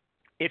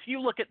 If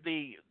you look at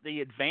the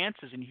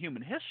advances in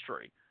human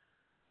history,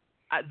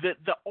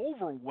 the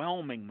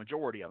overwhelming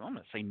majority of them, I'm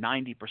going to say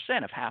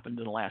 90%, have happened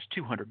in the last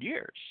 200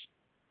 years.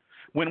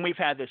 When we've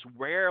had this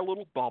rare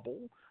little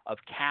bubble of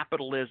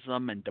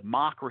capitalism and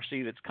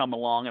democracy that's come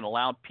along and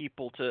allowed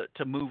people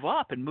to move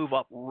up and move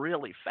up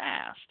really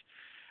fast.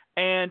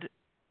 And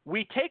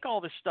we take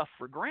all this stuff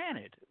for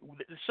granted.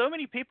 So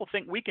many people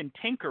think we can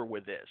tinker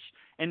with this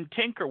and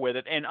tinker with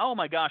it, and oh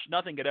my gosh,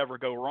 nothing could ever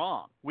go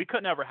wrong. We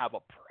could never have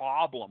a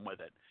problem with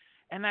it.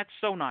 And that's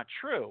so not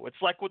true.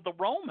 It's like with the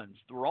Romans.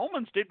 The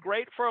Romans did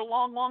great for a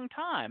long, long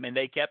time, and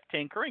they kept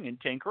tinkering,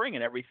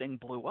 and everything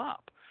blew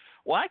up.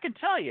 Well, I can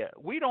tell you,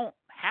 we don't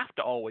have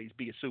to always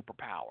be a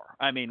superpower.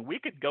 I mean, we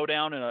could go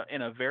down in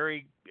a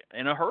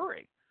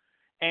hurry.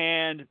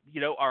 And,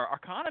 our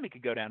economy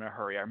could go down in a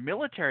hurry. Our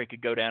military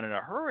could go down in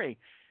a hurry.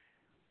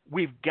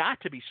 We've got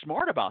to be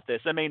smart about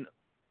this. I mean,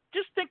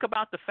 just think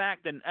about the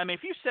fact that,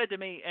 if you said to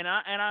me, and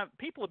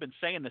people have been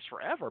saying this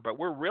forever, but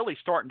we're really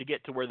starting to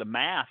get to where the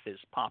math is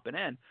popping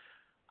in.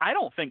 I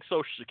don't think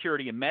Social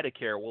Security and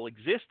Medicare will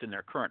exist in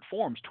their current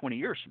forms 20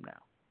 years from now.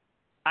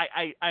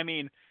 I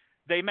mean,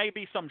 they may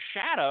be some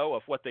shadow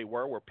of what they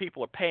were, where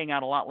people are paying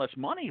out a lot less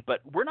money, but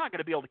we're not going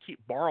to be able to keep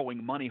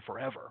borrowing money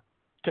forever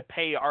to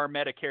pay our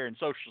Medicare and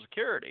Social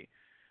Security.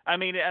 I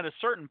mean, at a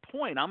certain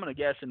point, I'm going to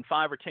guess in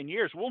 5 or 10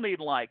 years, we'll need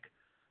like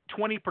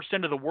 20%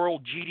 of the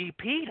world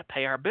GDP to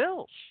pay our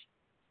bills.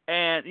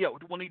 And,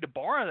 we'll need to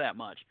borrow that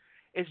much.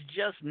 It's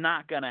just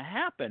not going to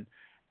happen.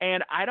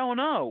 And I don't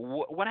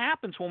know what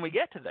happens when we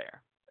get to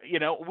there.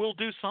 We'll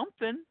do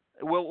something.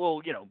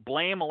 We'll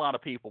blame a lot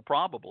of people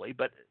probably,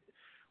 but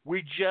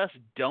we just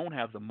don't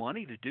have the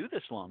money to do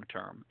this long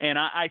term. And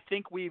I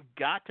think we've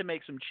got to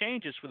make some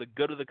changes for the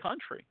good of the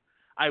country.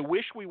 I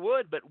wish we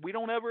would, but we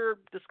don't ever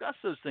discuss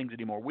those things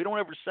anymore. We don't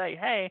ever say,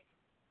 hey,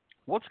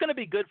 what's going to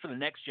be good for the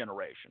next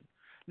generation?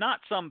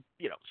 Not some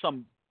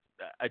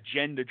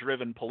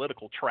agenda-driven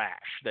political trash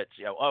that's,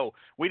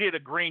 we did a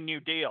Green New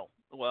Deal.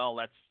 Well,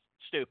 that's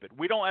stupid.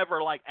 We don't ever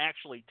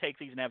actually take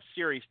these and have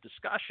serious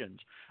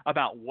discussions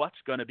about what's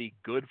going to be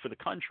good for the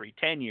country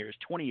 10 years,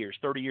 20 years,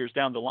 30 years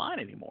down the line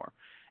anymore.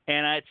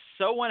 And it's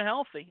so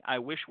unhealthy. I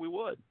wish we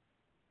would.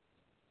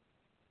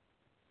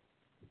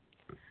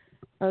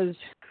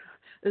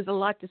 There's a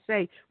lot to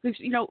say. Because,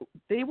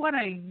 they want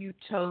a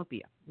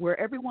utopia where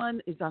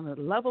everyone is on a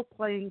level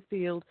playing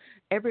field.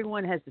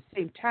 Everyone has the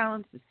same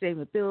talents, the same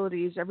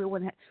abilities.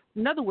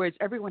 In other words,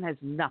 everyone has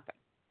nothing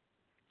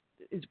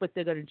is what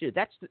they're going to do.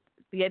 That's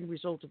the end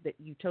result of the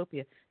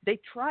utopia. They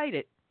tried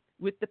it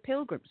with the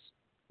Pilgrims.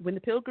 When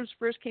the Pilgrims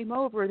first came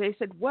over, they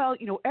said, well,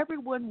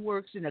 everyone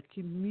works in a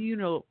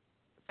communal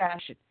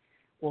fashion.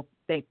 Well,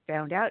 they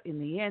found out in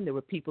the end there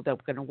were people that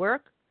were going to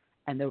work,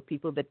 and there were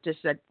people that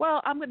just said,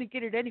 well, I'm going to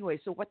get it anyway,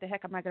 so what the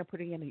heck am I going to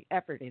put any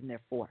effort in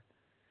there for?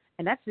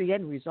 And that's the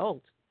end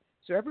result.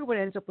 So everyone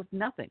ends up with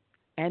nothing.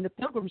 And the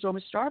Pilgrims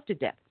almost starved to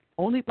death,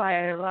 only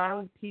by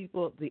allowing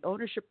people the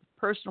ownership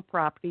of personal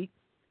property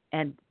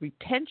and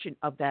retention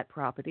of that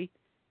property.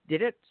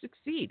 Did it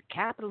succeed?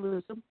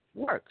 Capitalism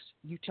works.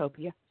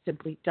 Utopia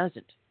simply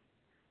doesn't.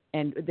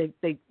 And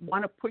they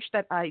want to push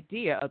that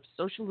idea of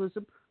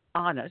socialism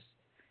on us.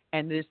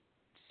 And this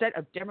set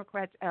of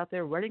Democrats out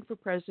there running for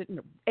president,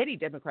 any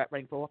Democrat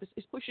running for office,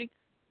 is pushing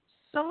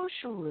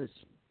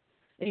socialism.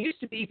 It used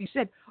to be if you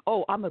said,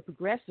 oh, I'm a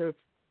progressive,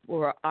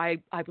 or I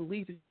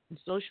believe in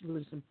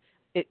socialism,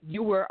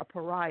 you were a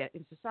pariah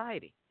in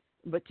society.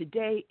 But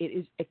today it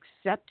is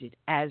accepted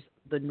as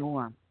the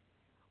norm.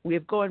 We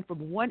have gone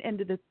from one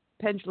end of the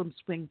pendulum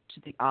swing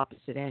to the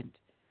opposite end.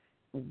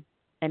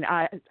 And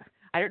I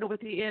don't know what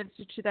the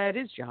answer to that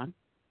is, John.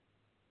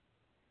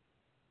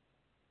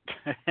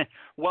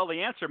 Well,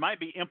 the answer might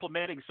be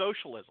implementing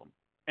socialism.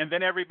 And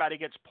then everybody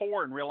gets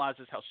poor and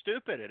realizes how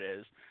stupid it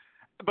is.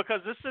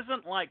 Because this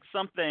isn't like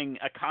something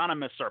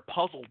economists are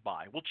puzzled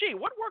by. Well, gee,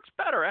 what works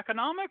better,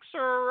 economics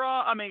or,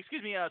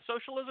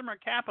 socialism or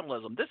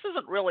capitalism? This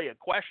isn't really a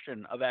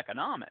question of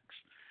economics.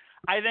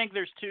 I think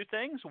there's two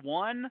things.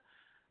 One,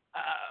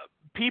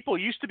 people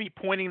used to be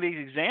pointing these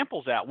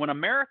examples out when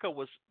America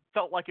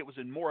felt like it was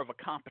in more of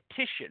a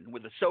competition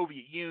with the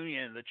Soviet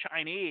Union and the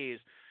Chinese.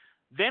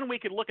 Then we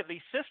could look at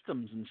these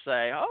systems and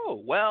say,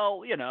 oh, well,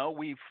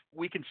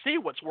 we can see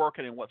what's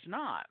working and what's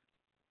not.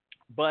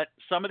 But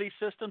some of these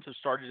systems have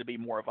started to be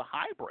more of a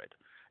hybrid.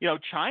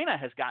 China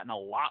has gotten a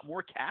lot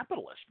more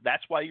capitalist.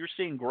 That's why you're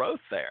seeing growth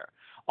there.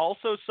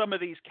 Also, some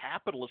of these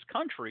capitalist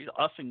countries,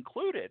 us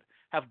included,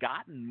 have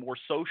gotten more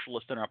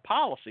socialist in our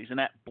policies, and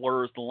that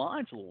blurs the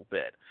lines a little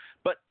bit.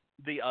 But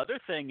the other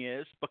thing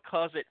is,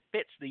 because it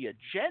fits the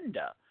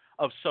agenda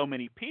of so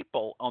many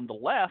people on the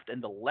left,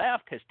 and the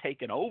left has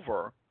taken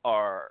over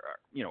our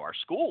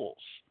schools.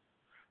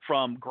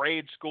 from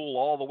grade school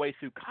all the way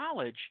through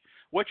college,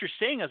 what you're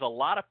seeing is a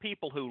lot of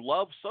people who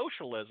love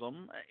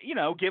socialism,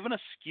 giving a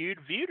skewed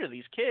view to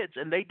these kids,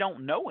 and they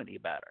don't know any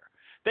better.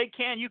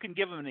 You can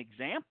give them an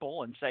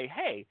example and say,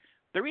 hey,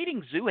 they're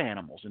eating zoo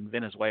animals in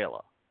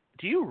Venezuela.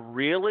 Do you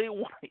really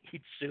want to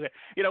eat zoo?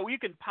 You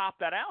can pop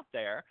that out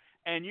there,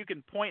 and you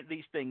can point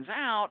these things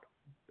out.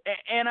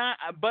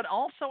 But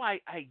also I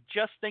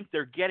just think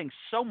they're getting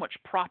so much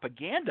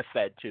propaganda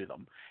fed to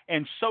them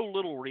and so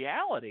little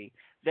reality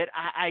that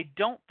I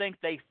don't think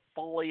they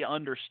fully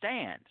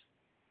understand.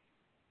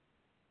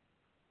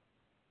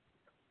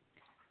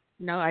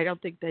 No, I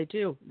don't think they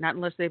do. Not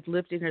unless they've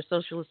lived in a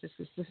socialist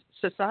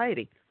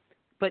society.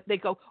 But they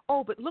go,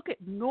 oh, but look at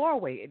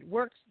Norway. It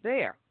works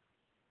there.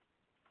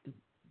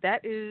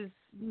 That is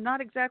not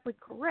exactly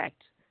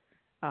correct.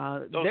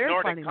 Those they're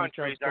Nordic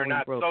countries are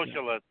not broken.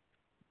 socialist.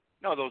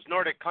 No, those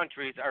Nordic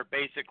countries are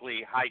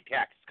basically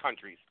high-tax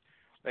countries.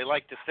 They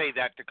like to say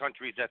that to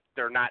countries that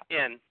they're not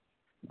in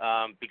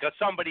because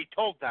somebody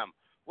told them,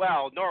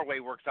 well, Norway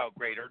works out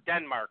great, or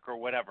Denmark, or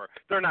whatever.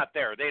 They're not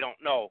there. They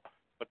don't know.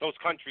 But those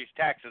countries'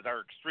 taxes are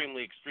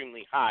extremely,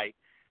 extremely high,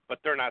 but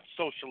they're not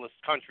socialist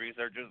countries.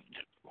 They're just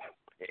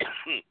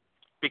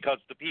because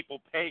the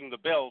people paying the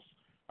bills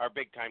are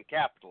big-time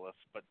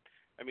capitalists. But,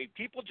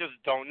 people just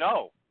don't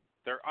know.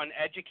 They're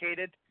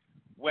uneducated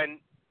when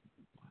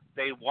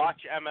they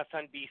watch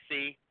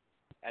MSNBC,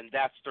 and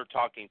that's their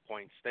talking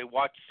points. They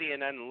watch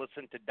CNN and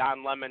listen to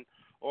Don Lemon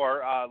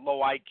or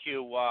Low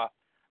IQ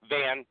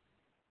Van,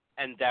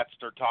 and that's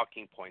their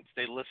talking points.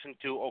 They listen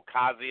to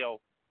Ocasio.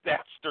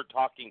 That's their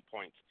talking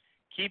points.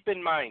 Keep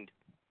in mind,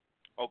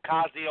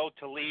 Ocasio,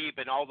 Tlaib,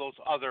 and all those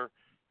other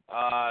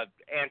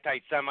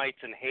anti-Semites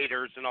and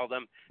haters and all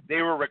them,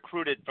 they were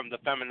recruited from the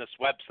feminist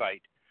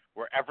website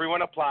where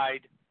everyone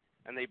applied,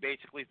 and they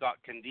basically thought,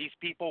 can these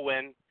people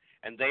win?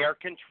 And they are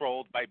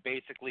controlled by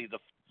basically the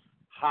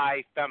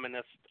high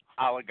feminist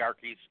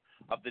oligarchies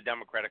of the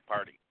Democratic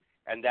Party.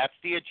 And that's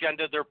the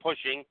agenda they're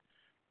pushing,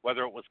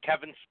 whether it was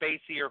Kevin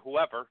Spacey or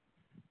whoever.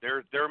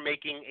 They're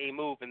making a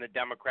move in the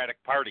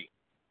Democratic Party.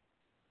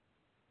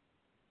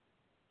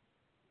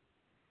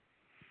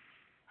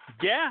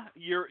 Yeah,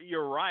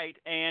 you're right.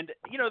 And,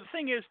 the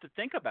thing is to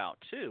think about,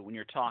 too, when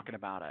you're talking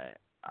about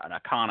an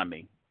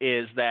economy,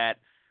 is that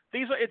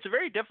it's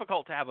very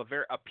difficult to have a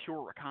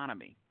pure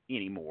economy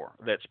anymore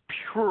that's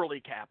purely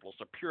capitalist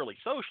or purely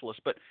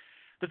socialist. But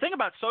the thing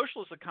about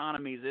socialist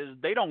economies is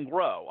they don't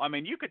grow.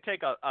 You could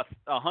take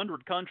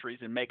 100 countries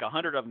and make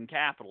 100 of them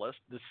capitalist,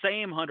 the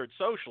same 100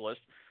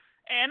 socialists,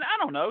 and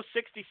I don't know,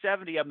 60,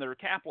 70 of them that are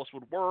capitalists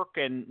would work,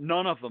 and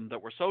none of them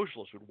that were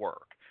socialists would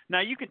work.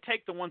 Now, you can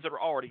take the ones that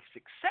are already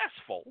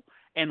successful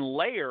and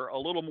layer a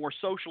little more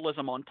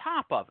socialism on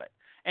top of it.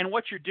 And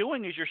what you're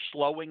doing is you're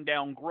slowing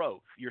down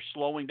growth. You're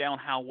slowing down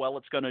how well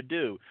it's going to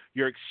do.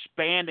 You're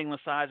expanding the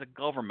size of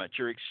government.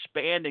 You're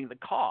expanding the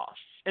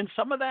costs. And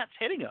some of that's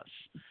hitting us.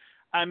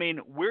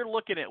 We're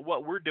looking at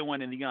what we're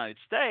doing in the United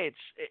States.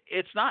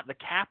 It's not the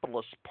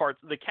capitalist parts.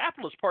 The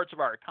capitalist parts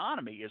of our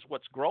economy is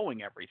what's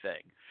growing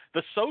everything.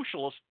 The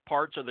socialist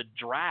parts are the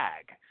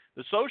drag.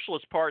 The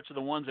socialist parts are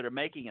the ones that are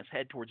making us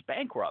head towards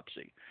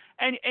bankruptcy.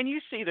 And you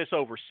see this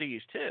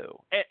overseas too.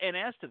 And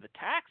as to the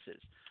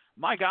taxes,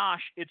 my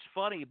gosh, it's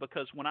funny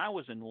because when I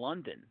was in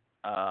London,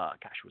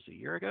 was it a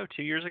year ago,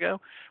 2 years ago?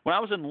 When I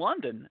was in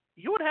London,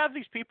 you would have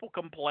these people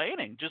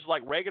complaining, just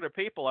like regular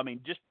people.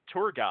 Just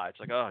tour guides,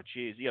 like, oh,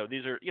 geez,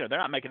 these are, they're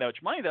not making that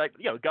much money. They're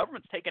like,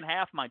 government's taking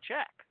half my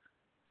check.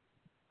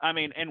 And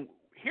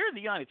here in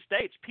the United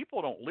States,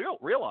 people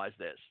don't realize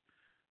this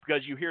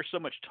because you hear so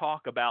much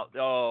talk about,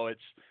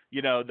 it's,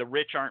 the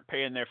rich aren't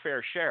paying their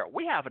fair share.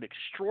 We have an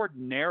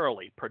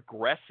extraordinarily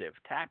progressive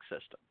tax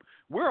system.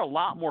 We're a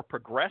lot more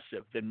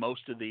progressive than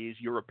most of these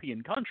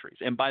European countries.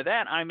 And by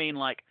that,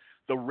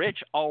 the rich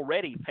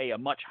already pay a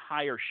much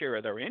higher share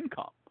of their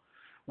income.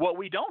 What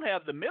we don't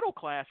have, the middle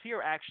class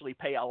here actually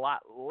pay a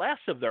lot less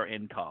of their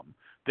income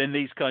than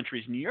these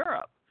countries in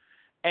Europe.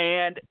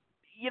 And,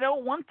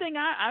 one thing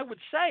I would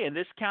say, and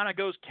this kind of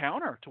goes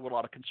counter to what a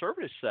lot of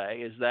conservatives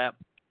say, is that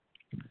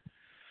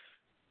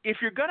if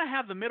you're going to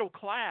have the middle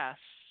class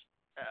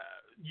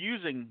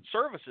using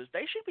services,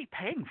 they should be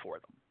paying for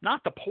them,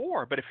 not the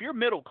poor. But if you're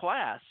middle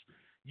class,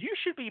 you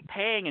should be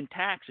paying in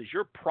taxes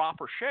your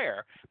proper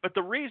share. But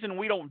the reason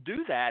we don't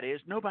do that is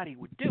nobody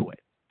would do it.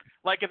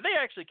 Like if they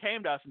actually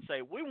came to us and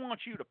say, we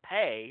want you to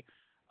pay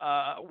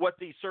what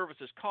these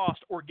services cost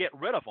or get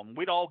rid of them,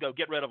 we'd all go,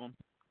 get rid of them,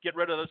 get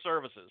rid of the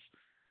services.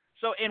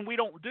 So, and we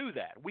don't do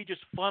that. We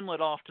just funnel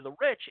it off to the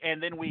rich,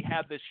 and then we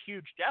have this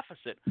huge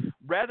deficit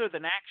rather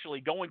than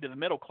actually going to the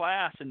middle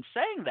class and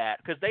saying that,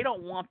 because they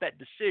don't want that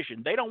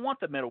decision. They don't want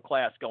the middle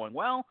class going,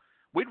 well,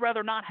 we'd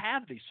rather not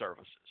have these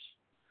services.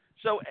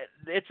 So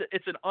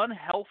it's an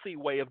unhealthy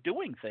way of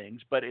doing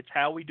things, but it's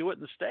how we do it in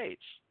the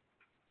States.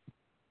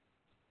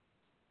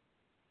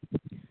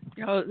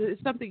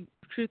 There's something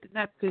truth in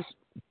that, because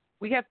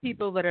we have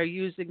people that are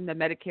using the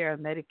Medicare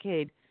and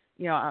Medicaid.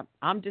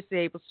 I'm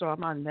disabled, so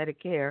I'm on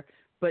Medicare,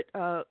 but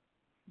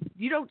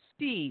you don't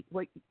see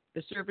what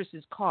the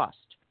services cost.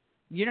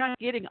 You're not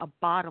getting a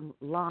bottom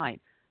line.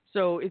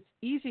 So it's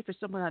easy for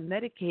someone on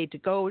Medicaid to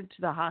go into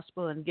the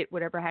hospital and get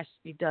whatever has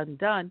to be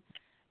done,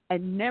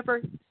 and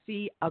never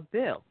see a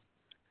bill.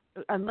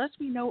 Unless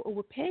we know what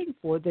we're paying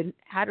for, then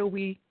how do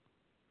we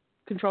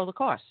control the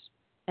costs?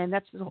 And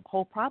that's the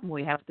whole problem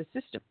we have with the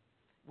system.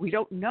 We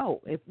don't know.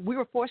 If we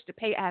were forced to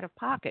pay out of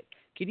pocket,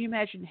 can you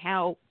imagine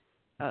how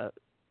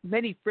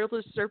many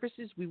frivolous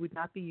services we would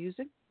not be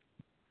using?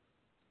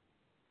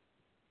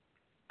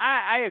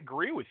 I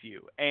agree with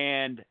you.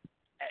 And,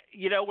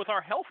 with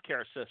our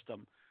healthcare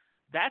system,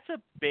 that's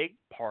a big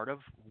part of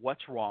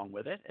what's wrong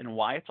with it and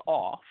why it's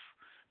off.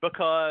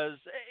 Because,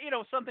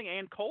 something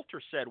Ann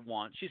Coulter said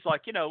once, she's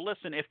like,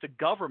 listen, if the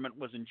government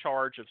was in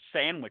charge of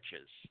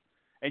sandwiches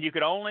and you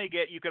could only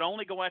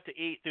go out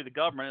to eat through the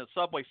government, a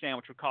Subway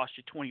sandwich would cost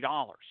you $20.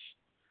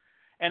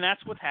 And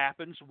that's what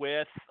happens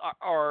with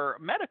our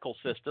medical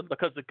system,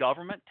 because the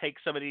government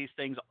takes some of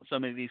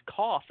these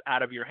costs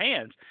out of your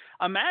hands.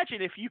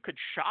 Imagine if you could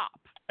shop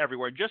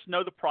everywhere, just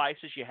know the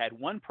prices. You had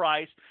one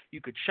price.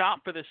 You could shop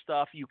for this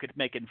stuff. You could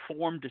make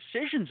informed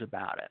decisions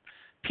about it.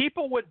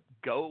 People would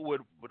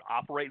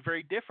operate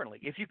very differently.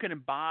 If you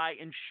can buy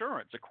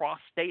insurance across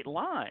state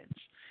lines,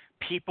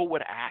 people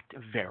would act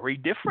very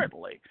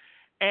differently.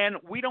 And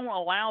we don't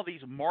allow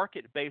these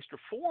market-based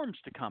reforms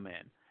to come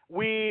in.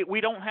 We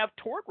don't have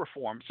tort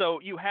reform. So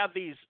you have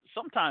these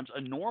sometimes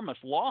enormous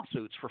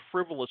lawsuits for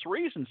frivolous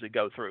reasons that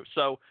go through.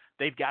 So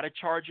they've got to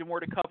charge you more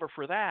to cover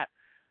for that.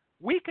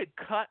 We could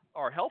cut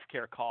our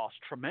healthcare costs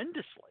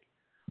tremendously,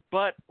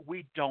 but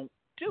we don't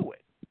do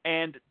it.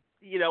 And,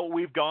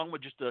 we've gone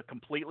with just a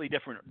completely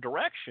different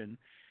direction,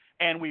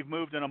 and we've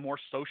moved in a more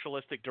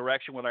socialistic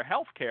direction with our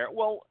healthcare.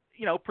 Well,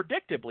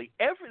 predictably,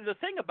 the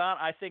thing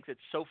I think that's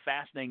so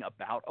fascinating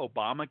about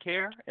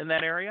Obamacare in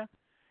that area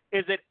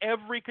is that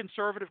every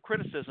conservative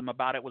criticism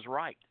about it was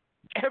right.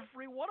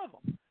 Every one of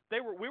them.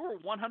 We were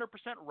 100%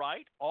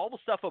 right. All the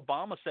stuff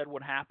Obama said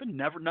would happen,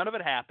 none of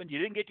it happened. You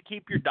didn't get to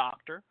keep your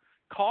doctor.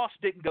 Costs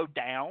didn't go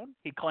down.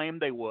 He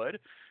claimed they would.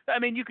 I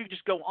mean, you could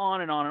just go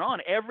on and on and on.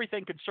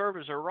 Everything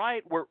conservatives are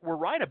right, we're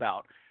right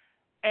about.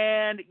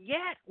 And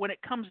yet, when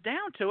it comes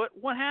down to it,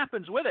 what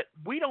happens with it?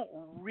 We don't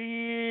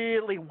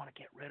really want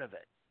to get rid of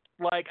it.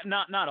 Like,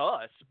 not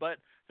us, but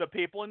the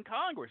people in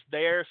Congress.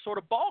 They're sort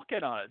of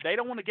balking on it. They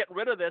don't want to get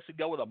rid of this and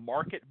go with a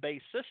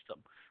market-based system,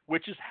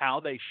 which is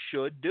how they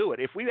should do it.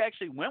 If we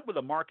actually went with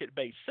a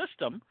market-based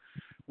system,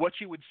 what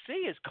you would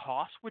see is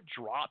costs would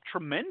drop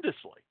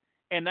tremendously.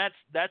 And that's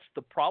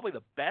probably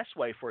the best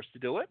way for us to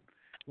do it.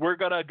 We're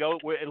going to go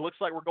 – it looks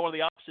like we're going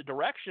the opposite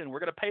direction. We're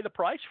going to pay the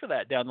price for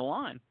that down the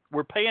line.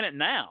 We're paying it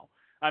now.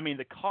 I mean,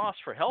 the cost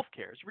for health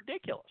care is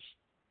ridiculous.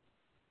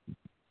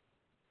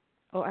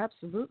 Oh,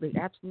 absolutely,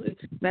 absolutely.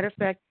 Matter of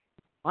fact,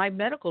 my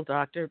medical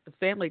doctor, the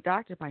family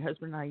doctor my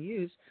husband and I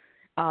use,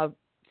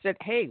 said,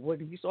 hey,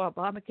 when you saw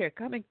Obamacare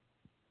coming,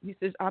 he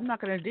says, I'm not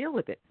going to deal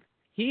with it.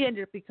 He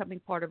ended up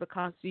becoming part of a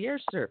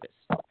concierge service.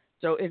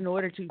 So in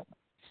order to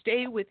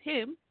stay with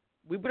him,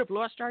 we would have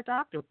lost our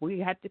doctor. We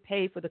had to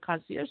pay for the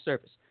concierge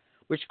service,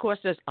 which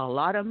cost us a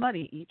lot of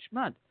money each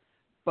month.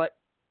 But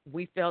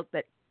we felt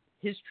that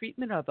his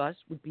treatment of us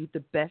would be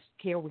the best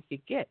care we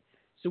could get.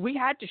 So we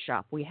had to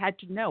shop. We had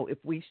to know if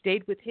we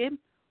stayed with him,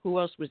 who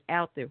else was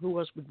out there? Who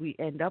else would we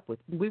end up with?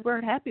 We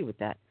weren't happy with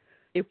that.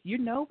 If you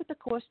know what the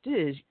cost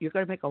is, you're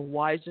going to make a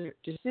wiser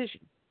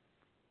decision.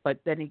 But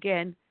then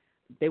again,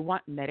 they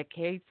want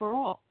Medicaid for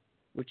all,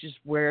 which is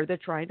where they're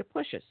trying to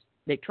push us.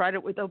 They tried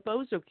it with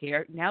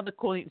Obamacare. Now they're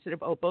calling it, instead of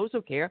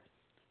Obamacare,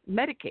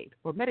 Medicaid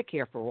or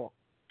Medicare for all.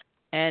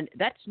 And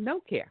that's no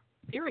care,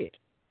 period.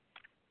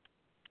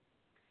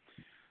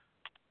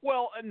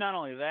 Well, not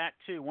only that,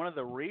 too, one of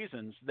the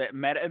reasons that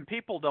and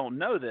people don't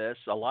know this,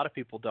 a lot of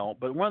people don't,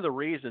 but one of the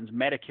reasons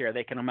Medicare,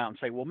 they can come out and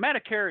say, well,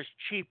 Medicare is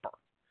cheaper.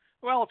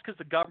 Well, it's because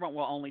the government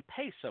will only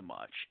pay so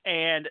much.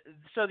 And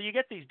so you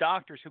get these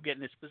doctors who get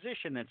in this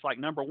position. It's like,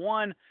 number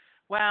one,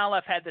 well,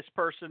 I've had this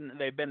person,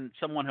 they've been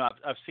someone who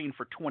I've seen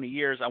for 20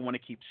 years. I want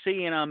to keep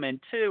seeing them. And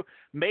two,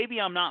 maybe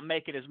I'm not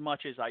making as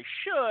much as I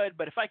should,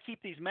 but if I keep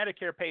these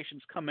Medicare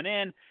patients coming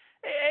in,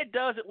 it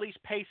does at least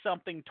pay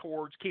something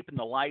towards keeping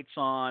the lights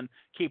on,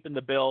 keeping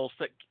the bills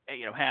that,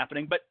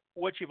 happening. But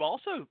what you've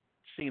also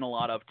seen a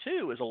lot of,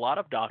 too, is a lot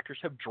of doctors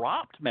have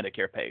dropped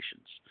Medicare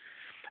patients.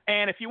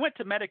 And if you went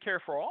to Medicare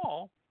for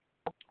all,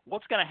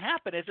 what's going to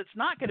happen is it's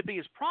not going to be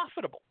as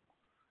profitable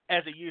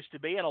as it used to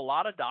be, and a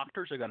lot of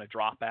doctors are going to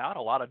drop out.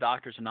 A lot of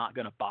doctors are not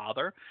going to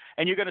bother,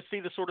 and you're going to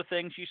see the sort of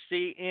things you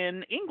see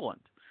in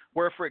England,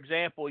 where, for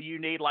example, you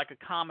need like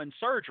a common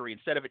surgery.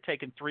 Instead of it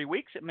taking 3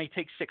 weeks, it may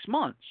take 6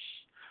 months.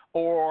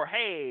 Or,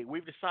 hey,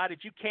 we've decided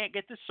you can't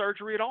get this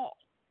surgery at all.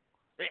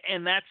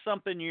 And that's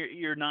something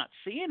you're not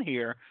seeing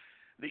here.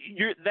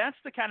 That's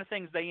the kind of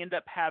things they end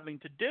up having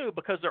to do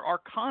because there are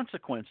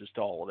consequences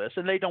to all of this,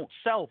 and they don't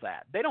sell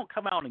that. They don't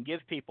come out and give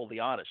people the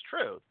honest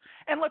truth.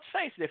 And let's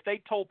face it, if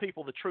they told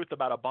people the truth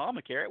about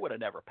Obamacare, it would have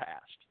never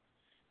passed.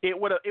 It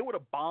would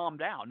have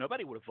bombed out.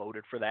 Nobody would have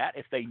voted for that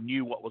if they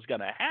knew what was going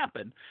to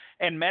happen.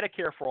 And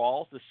Medicare for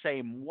All is the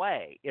same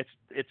way.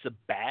 It's a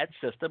bad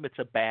system. It's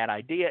a bad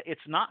idea.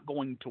 It's not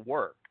going to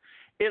work.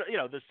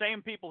 The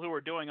same people who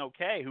are doing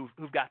okay,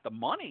 who've got the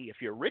money,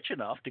 if you're rich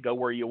enough to go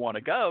where you want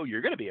to go,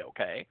 you're going to be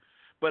okay.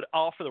 But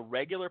all for the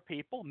regular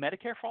people,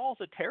 Medicare for All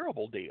is a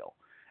terrible deal,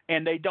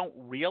 and they don't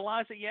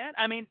realize it yet.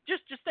 I mean,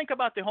 just think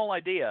about the whole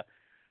idea.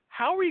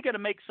 How are you going to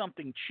make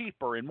something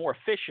cheaper and more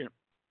efficient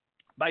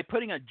by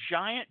putting a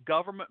giant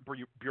government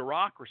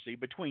bureaucracy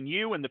between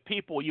you and the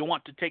people you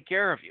want to take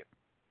care of you?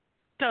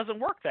 It doesn't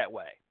work that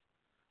way.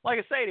 Like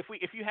I said,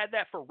 if you had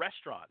that for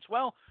restaurants,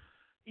 well,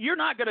 you're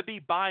not going to be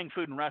buying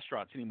food in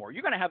restaurants anymore.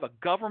 You're going to have a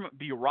government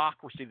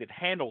bureaucracy that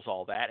handles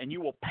all that, and you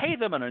will pay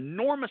them an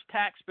enormous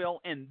tax bill,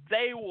 and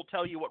they will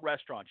tell you what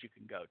restaurants you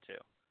can go to.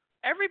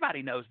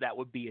 Everybody knows that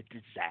would be a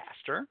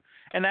disaster,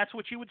 and that's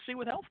what you would see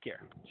with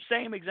healthcare.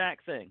 Same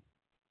exact thing.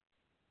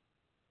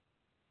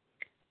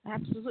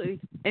 Absolutely.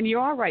 And you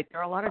are right. There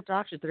are a lot of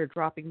doctors that are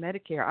dropping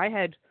Medicare. I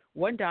had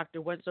one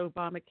doctor, once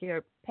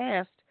Obamacare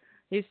passed,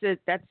 he said,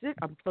 that's it,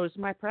 I'm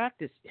closing my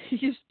practice. He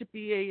used to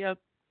be a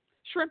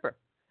shrimper.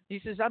 He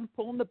says, I'm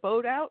pulling the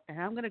boat out,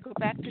 and I'm going to go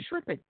back to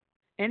shrimping.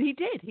 And he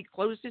did. He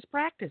closed his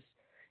practice.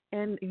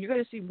 And you're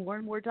going to see more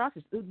and more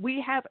doctors.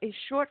 We have a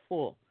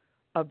shortfall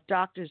of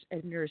doctors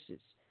and nurses,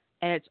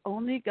 and it's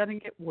only going to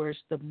get worse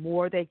the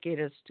more they get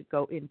us to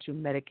go into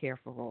Medicare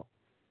for All.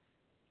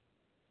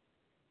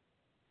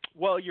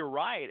 Well, you're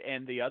right,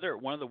 and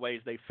one of the ways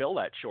they fill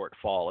that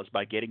shortfall is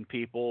by getting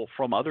people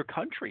from other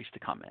countries to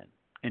come in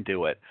and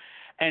do it.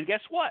 And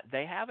guess what?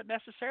 They haven't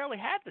necessarily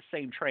had the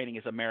same training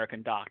as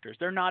American doctors.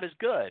 They're not as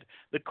good.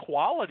 The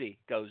quality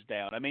goes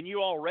down. I mean,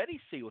 you already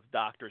see with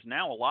doctors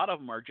now, a lot of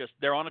them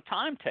they're on a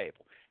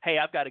timetable. Hey,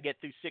 I've got to get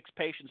through 6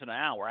 patients in an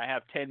hour. I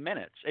have 10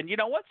 minutes. And you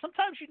know what?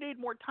 Sometimes you need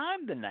more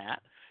time than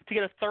that to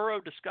get a thorough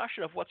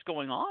discussion of what's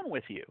going on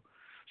with you.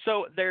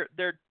 So they're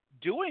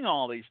doing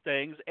all these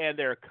things, and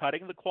they're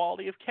cutting the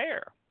quality of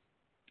care.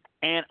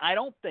 And I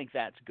don't think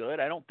that's good.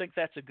 I don't think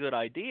that's a good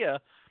idea.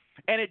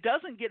 And it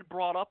doesn't get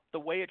brought up the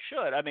way it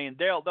should. I mean,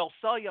 they'll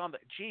sell you on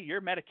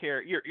your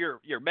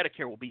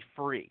Medicare will be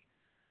free.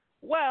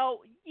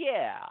 Well,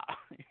 yeah,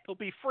 it'll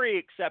be free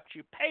except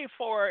you pay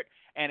for it,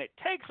 and it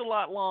takes a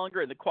lot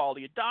longer, and the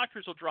quality of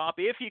doctors will drop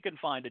if you can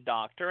find a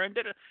doctor, and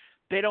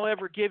they don't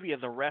ever give you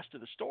the rest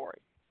of the story.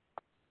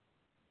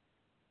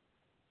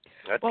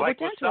 That's well,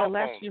 like we're with down to our cell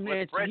last phones, few with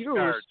minutes. bridge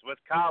cards, with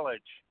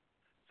college.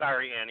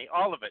 Sorry, Annie,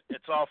 all of it.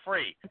 It's all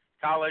free.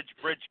 College,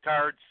 bridge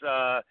cards,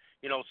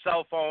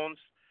 cell phones.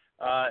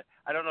 I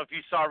don't know if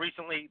you saw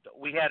recently,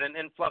 we had an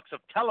influx of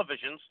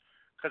televisions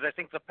because I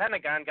think the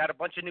Pentagon got a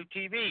bunch of new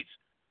TVs.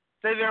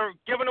 They're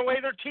giving away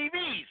their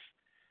TVs.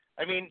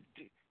 I mean,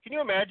 can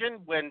you imagine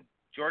when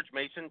George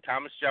Mason,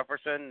 Thomas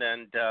Jefferson,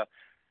 and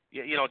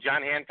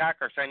John Hancock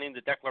are signing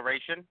the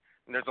Declaration,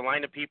 and there's a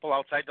line of people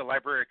outside the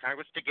Library of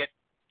Congress to get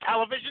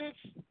televisions?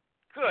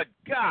 Good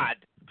God.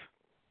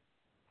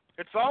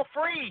 It's all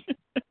free.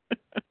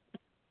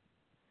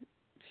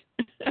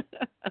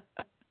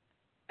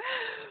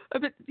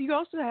 But you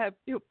also have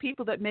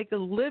people that make a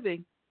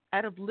living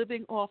out of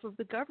living off of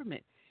the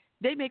government.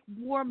 They make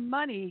more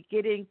money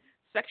getting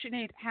Section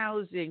 8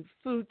 housing,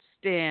 food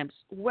stamps,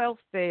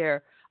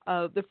 welfare,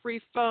 the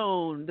free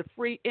phone, the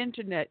free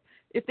internet.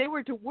 If they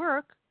were to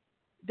work,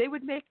 they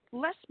would make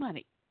less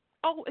money.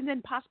 Oh, and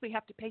then possibly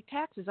have to pay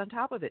taxes on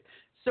top of it.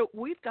 So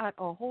we've got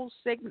a whole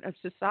segment of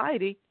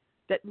society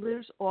that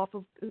lives off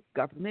of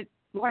government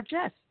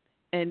largesse.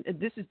 And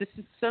this is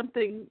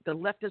something the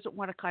left doesn't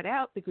want to cut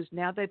out because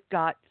now they've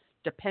got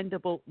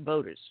dependable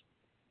voters.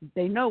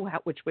 They know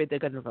which way they're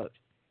going to vote.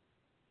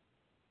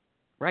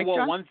 Right, well,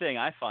 John? One thing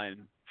I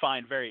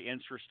find very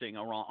interesting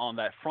on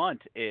that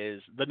front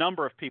is the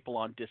number of people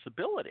on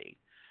disability.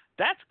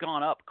 That's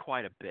gone up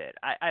quite a bit.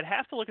 I'd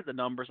have to look at the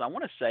numbers. I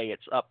want to say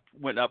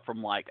went up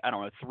from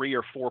 3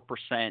 or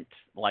 4%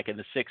 like in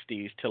the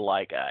 60s to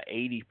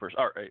 80%,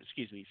 or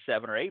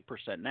 7 or 8%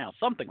 now,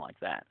 something like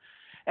that.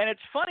 And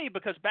it's funny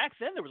because back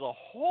then there was a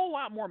whole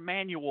lot more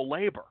manual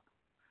labor.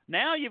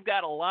 Now you've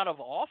got a lot of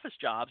office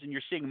jobs and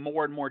you're seeing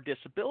more and more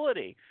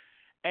disability.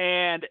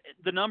 And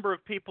the number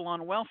of people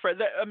on welfare,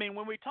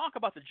 when we talk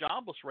about the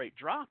jobless rate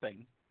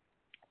dropping,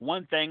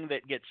 one thing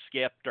that gets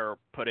skipped or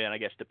put in, I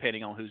guess,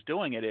 depending on who's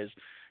doing it is,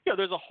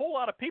 there's a whole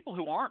lot of people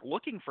who aren't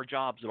looking for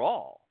jobs at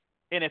all.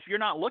 And if you're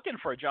not looking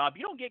for a job,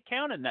 you don't get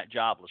counted in that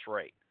jobless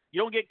rate.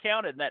 You don't get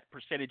counted in that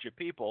percentage of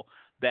people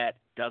that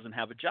doesn't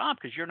have a job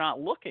because you're not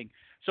looking.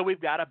 So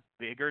we've got a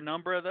bigger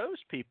number of those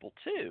people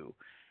too.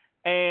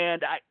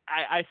 And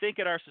I think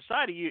in our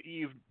society,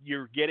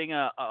 you're getting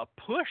a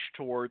push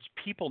towards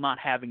people not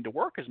having to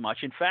work as much.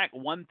 In fact,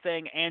 one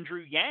thing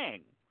Andrew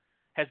Yang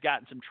has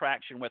gotten some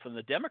traction with on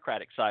the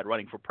Democratic side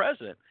running for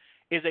president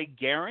is a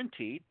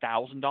guaranteed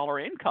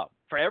 $1,000 income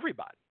for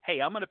everybody. Hey,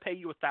 I'm going to pay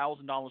you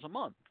 $1,000 a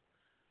month.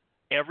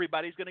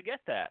 Everybody's going to get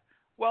that.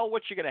 Well,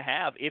 what you're going to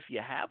have if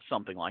you have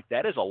something like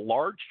that is a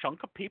large chunk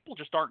of people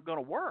just aren't going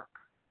to work.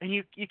 And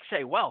you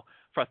say, well,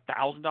 for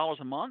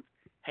 $1,000 a month,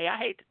 hey, I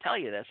hate to tell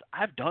you this,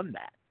 I've done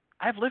that.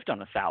 I've lived on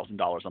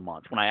 $1,000 a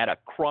month when I had a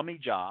crummy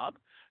job.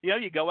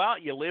 You go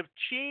out, you live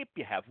cheap,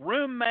 you have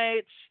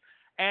roommates,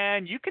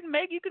 and you can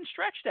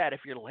stretch that if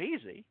you're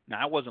lazy.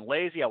 Now, I wasn't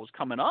lazy, I was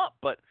coming up,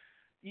 but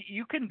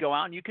you can go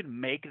out and you can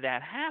make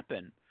that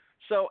happen.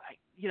 So,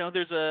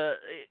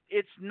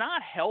 it's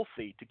not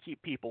healthy to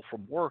keep people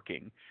from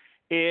working.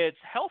 It's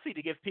healthy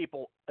to give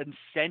people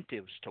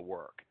incentives to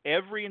work.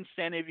 Every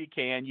incentive you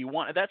can,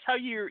 that's how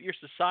your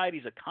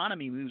society's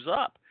economy moves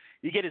up.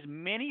 You get as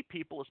many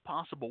people as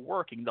possible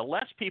working. The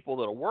less people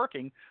that are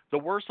working, the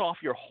worse off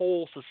your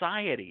whole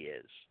society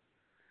is.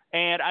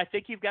 And I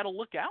think you've got to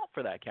look out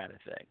for that kind of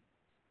thing.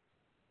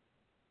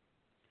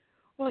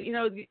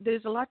 Well,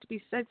 there's a lot to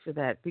be said for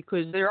that,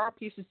 because there are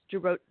pieces you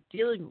wrote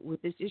dealing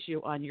with this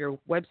issue on your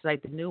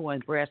website, the new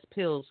one, Brass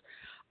Pills,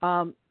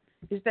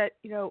 is that,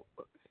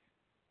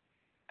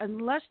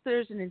 unless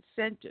there's an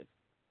incentive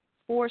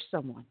for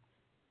someone,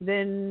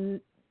 then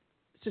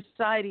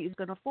society is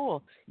going to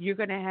fall. You're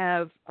going to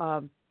have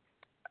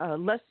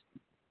less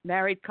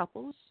married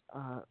couples,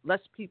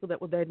 less people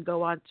that will then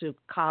go on to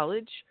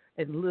college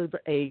and live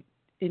a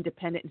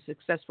independent and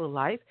successful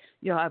life.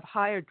 You'll have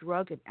higher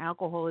drug and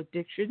alcohol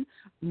addiction,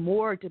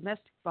 more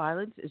domestic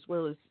violence, as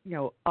well as,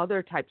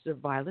 other types of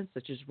violence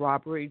such as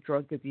robbery,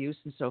 drug abuse,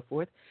 and so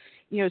forth.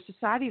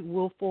 Society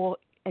will fall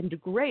and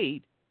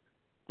degrade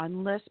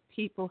unless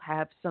people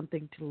have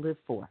something to live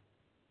for.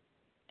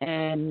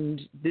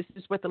 And this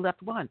is what the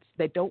left wants.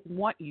 They don't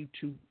want you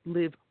to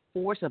live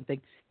for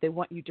something. They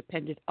want you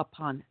dependent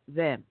upon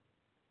them.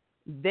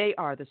 They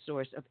are the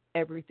source of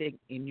everything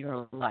in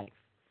your life.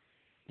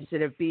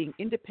 Instead of being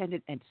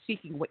independent and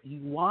seeking what you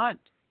want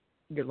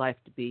your life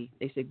to be,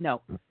 they say,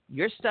 no,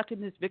 you're stuck in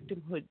this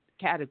victimhood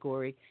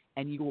category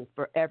and you will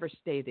forever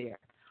stay there.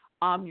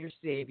 I'm your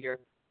savior.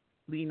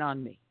 Lean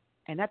on me.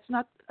 And that's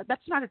not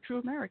a true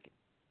American.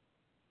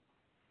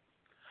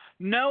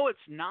 No, it's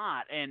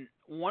not. And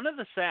one of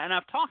the sad, and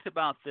I've talked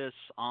about this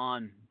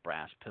on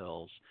Brass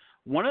Pills,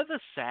 one of the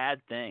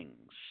sad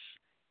things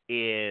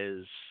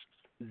is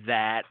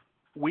that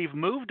we've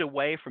moved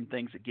away from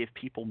things that give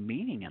people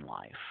meaning in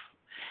life.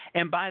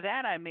 And by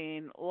that I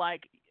mean, less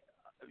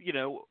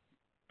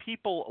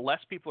people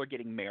are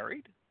getting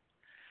married.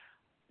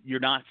 You're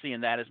not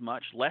seeing that as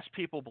much. Less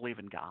people believe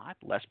in God.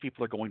 Less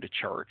people are going to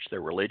church.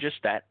 They're religious.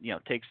 That,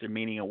 takes their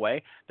meaning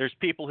away. There's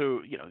people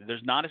who,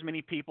 there's not as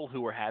many people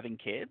who are having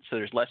kids, so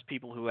there's less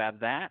people who have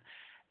that.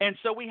 And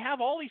so we have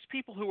all these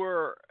people who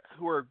are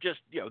just,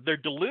 they're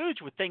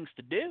deluged with things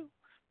to do.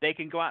 They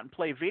can go out and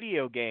play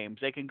video games.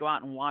 They can go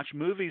out and watch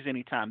movies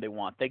anytime they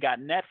want. They got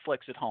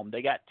Netflix at home.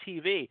 They got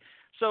TV.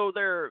 So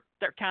they're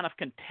kind of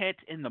content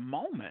in the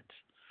moment.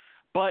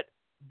 But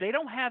they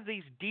don't have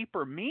these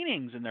deeper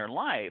meanings in their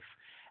life.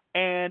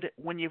 And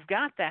when you've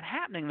got that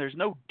happening, there's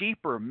no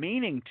deeper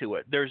meaning to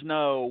it. There's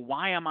no,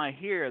 why am I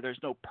here? There's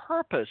no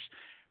purpose.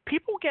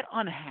 People get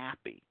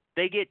unhappy.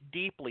 They get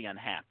deeply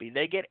unhappy.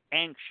 They get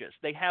anxious.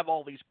 They have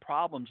all these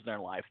problems in their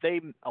life.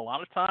 They, a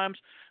lot of times,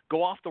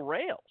 go off the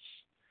rails.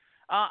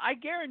 I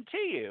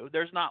guarantee you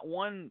there's not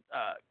one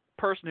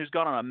person who's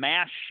gone on a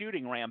mass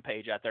shooting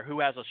rampage out there who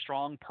has a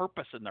strong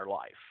purpose in their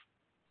life.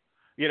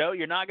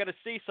 You're not going to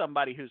see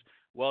somebody who's,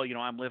 well,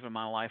 I'm living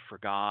my life for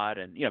God.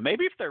 And,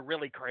 maybe if they're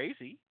really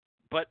crazy,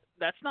 but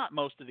that's not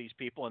most of these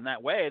people in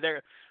that way.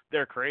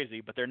 They're crazy,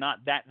 but they're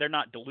not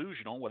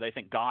delusional where they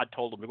think God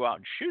told them to go out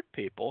and shoot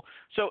people.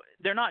 So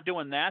they're not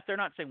doing that. They're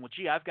not saying, well,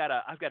 gee, I've got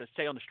to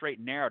stay on the straight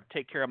and narrow to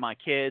take care of my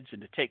kids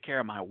and to take care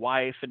of my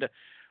wife. And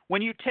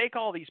when you take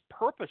all these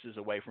purposes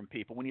away from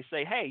people, when you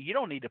say, hey, you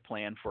don't need to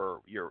plan for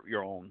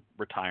your own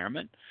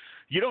retirement.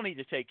 You don't need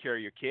to take care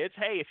of your kids.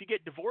 Hey, if you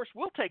get divorced,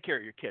 we'll take care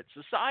of your kids.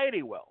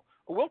 Society will.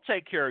 Or we'll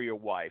take care of your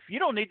wife. You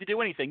don't need to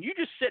do anything. You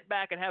just sit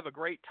back and have a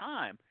great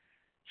time.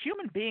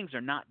 Human beings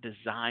are not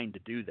designed to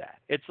do that.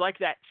 It's like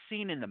that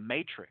scene in The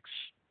Matrix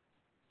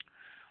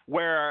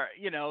where,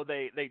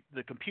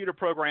 the computer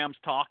program's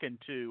talking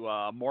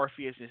to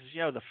Morpheus and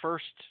says, the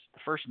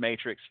first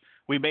Matrix,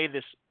 we made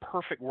this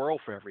perfect world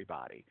for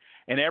everybody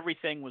and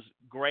everything was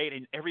great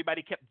and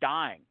everybody kept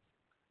dying.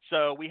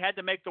 So we had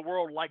to make the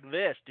world like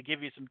this to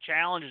give you some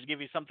challenges,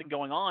 give you something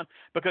going on,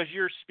 because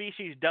your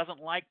species doesn't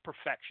like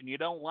perfection. You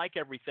don't like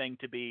everything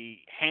to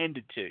be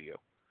handed to you.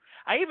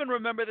 I even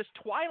remember this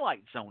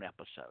Twilight Zone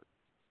episode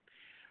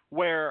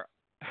where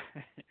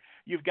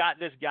you've got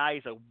this guy,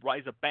 he's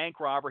a bank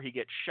robber, he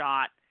gets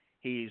shot,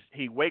 he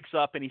wakes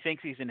up and he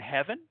thinks he's in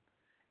heaven,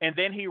 and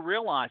then he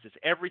realizes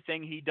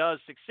everything he does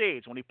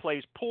succeeds. When he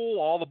plays pool,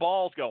 all the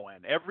balls go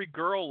in. Every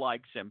girl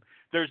likes him.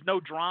 There's no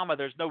drama,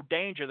 there's no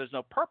danger, there's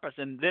no purpose,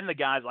 and then the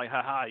guy's like,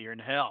 ha, you're in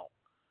hell.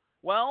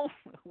 Well,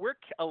 we're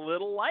a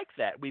little like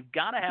that. We've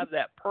got to have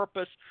that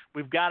purpose.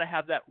 We've got to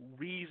have that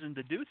reason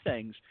to do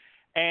things.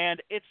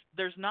 And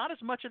there's not as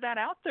much of that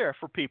out there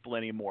for people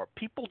anymore.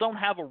 People don't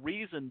have a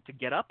reason to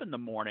get up in the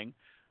morning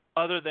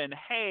other than,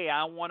 hey,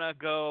 I want to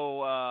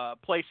go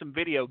play some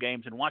video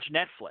games and watch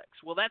Netflix.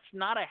 Well, that's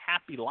not a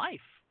happy life.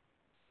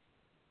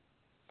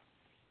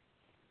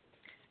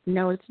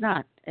 No, it's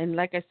not. And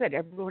like I said,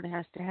 everyone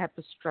has to have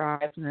a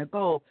strive and a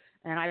goal.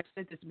 and I've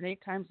said this many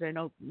times, and I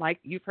know, Mike,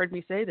 you've heard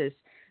me say this,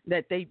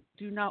 that they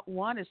do not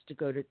want us to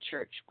go to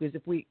church, because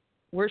if we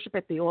worship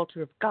at the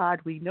altar of God,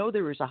 we know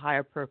there is a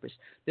higher purpose.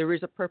 There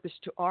is a purpose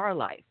to our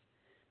life.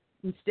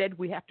 Instead,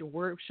 we have to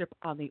worship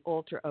on the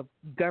altar of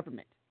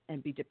government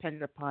and be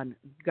dependent upon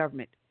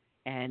government.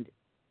 And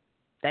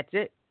that's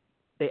it.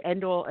 The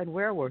end all and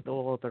wherewith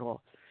all of it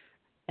all.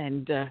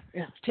 And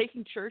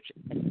taking church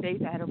and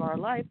faith out of our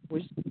life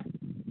was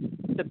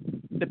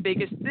the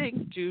biggest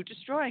thing to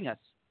destroying us.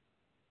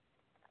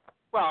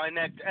 Well, and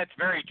that's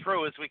very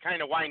true. As we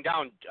kind of wind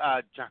down,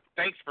 John,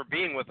 thanks for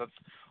being with us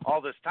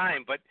all this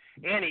time. But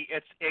Annie,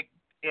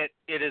 it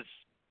is,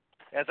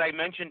 as I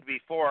mentioned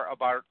before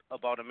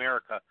about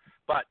America,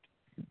 but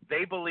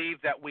they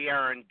believe that we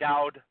are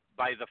endowed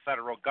by the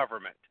federal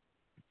government,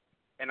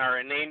 and our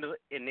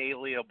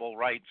inalienable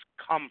rights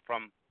come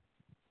from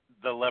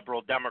the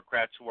liberal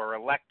Democrats who are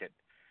elected.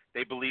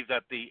 They believe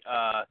that we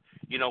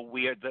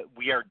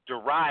are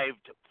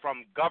derived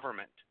from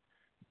government.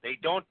 They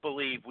don't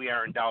believe we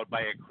are endowed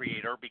by a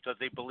creator, because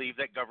they believe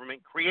that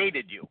government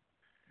created you.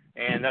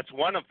 And that's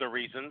one of the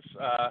reasons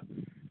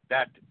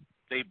that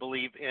they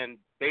believe in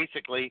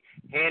basically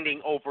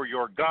handing over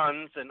your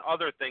guns and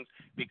other things,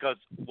 because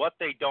what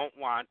they don't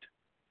want,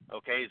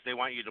 okay, is they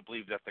want you to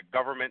believe that the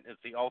government is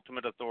the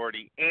ultimate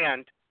authority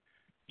and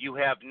you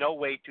have no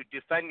way to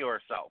defend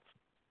yourself,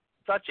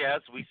 such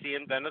as we see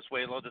in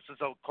Venezuela. This is,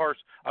 of course,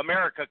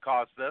 America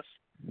caused this,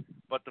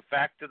 but the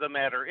fact of the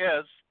matter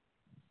is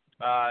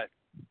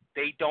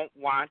they don't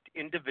want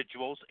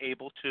individuals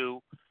able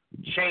to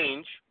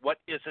change what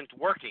isn't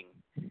working.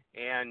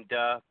 And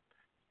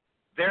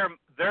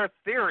their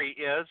theory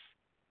is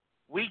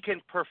we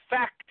can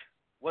perfect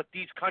what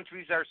these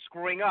countries are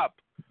screwing up.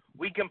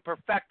 We can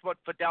perfect what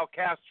Fidel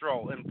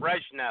Castro and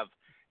Brezhnev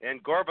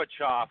and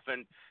Gorbachev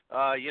and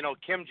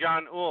Kim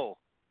Jong-il.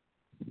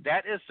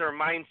 That is their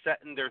mindset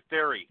and their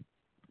theory.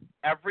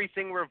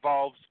 Everything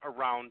revolves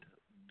around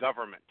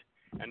government.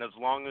 And as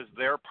long as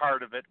they're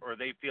part of it, or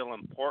they feel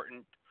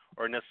important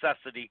or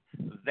necessity,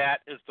 that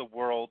is the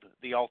world,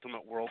 the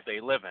ultimate world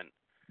they live in.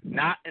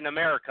 Not in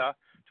America,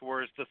 to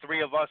where the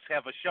three of us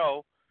have a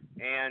show,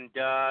 and,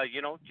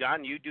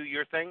 John, you do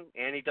your thing,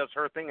 Annie does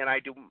her thing, and I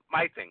do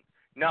my thing.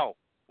 No,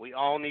 we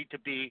all need to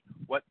be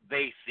what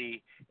they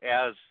see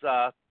as,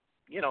 the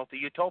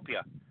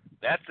utopia.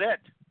 That's it.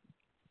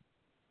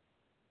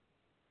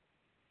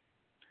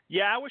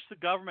 Yeah, I wish the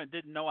government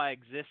didn't know I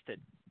existed.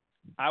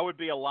 I would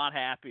be a lot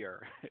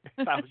happier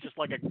if I was just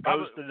like a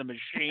ghost in the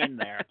machine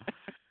there.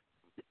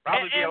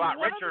 Probably be a lot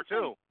richer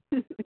too.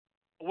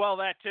 Well,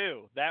 that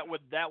too. That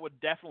would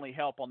definitely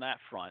help on that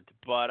front.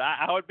 But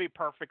I would be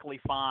perfectly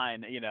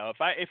fine.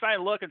 If I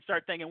look and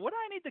start thinking, what do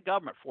I need the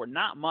government for?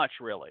 Not much,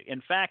 really.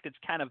 In fact, it's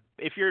kind of,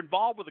 if you're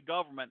involved with the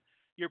government,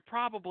 you're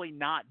probably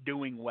not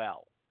doing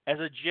well, as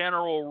a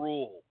general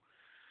rule.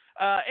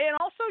 And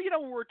also,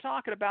 when we're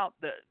talking about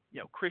the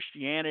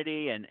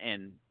Christianity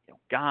and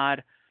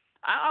God,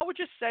 I would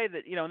just say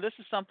that, and this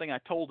is something I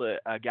told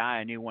a guy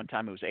I knew one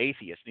time who was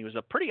atheist, and he was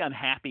a pretty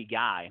unhappy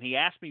guy, and he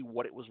asked me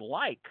what it was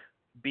like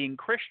being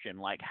Christian,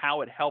 like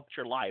how it helped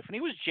your life, and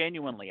he was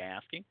genuinely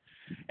asking.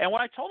 And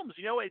what I told him is,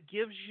 it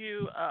gives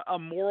you a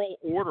moral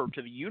order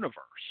to the universe.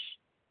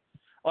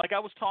 Like I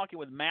was talking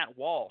with Matt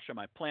Walsh on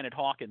my Planet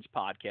Hawkins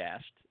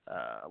podcast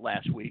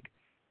last week,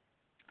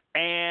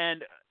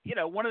 and,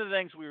 one of the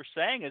things we were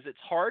saying is it's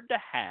hard to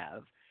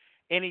have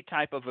any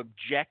type of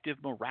objective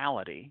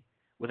morality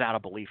without a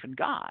belief in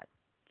God.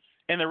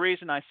 And the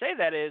reason I say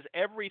that is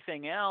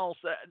everything else,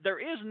 there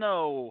is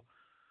no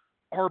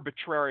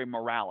arbitrary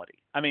morality.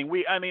 I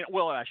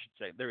should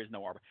say there is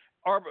no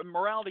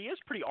morality is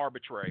pretty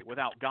arbitrary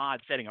without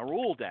God setting a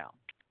rule down.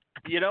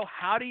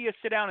 How do you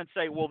sit down and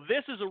say, well,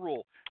 this is a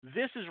rule,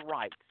 this is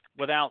right,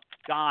 without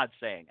God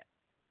saying it?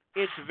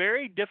 It's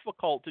very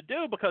difficult to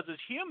do, because as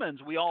humans,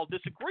 we all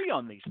disagree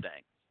on these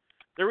things.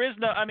 There is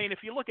no, if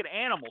you look at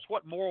animals,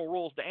 what moral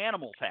rules do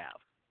animals have?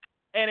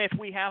 And if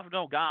we have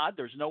no God,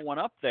 there's no one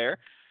up there,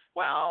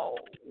 well,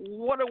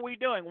 what are we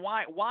doing?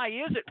 Why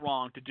is it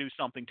wrong to do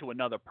something to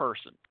another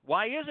person?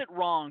 Why is it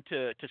wrong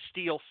to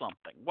steal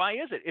something? Why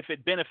is it, if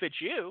it benefits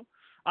you?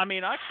 I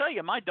tell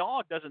you, my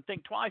dog doesn't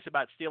think twice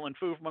about stealing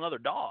food from another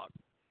dog,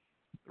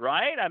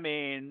 right?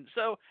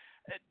 So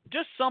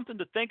just something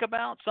to think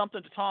about,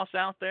 something to toss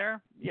out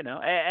there,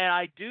 And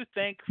I do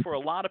think for a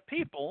lot of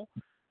people,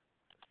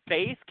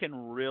 faith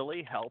can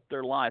really help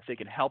their life. It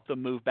can help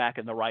them move back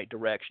in the right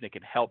direction. It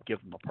can help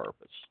give them a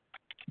purpose.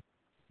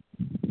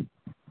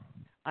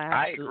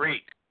 I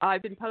agree.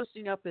 I've been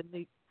posting up in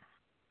the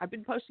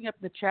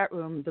chat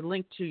room the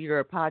link to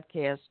your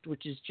podcast,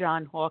 which is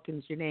John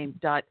Hawkins, your name,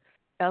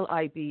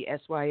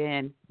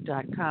 .libsyn.com.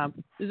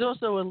 There's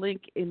also a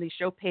link in the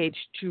show page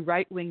to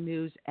Right Wing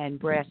News and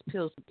Brass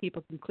Pills.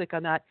 People can click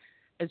on that,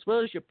 as well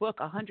as your book,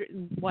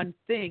 101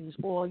 Things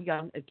All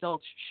Young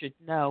Adults Should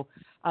Know.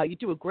 You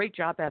do a great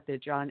job out there,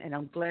 John, and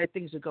I'm glad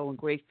things are going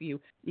great for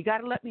you. You got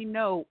to let me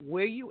know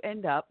where you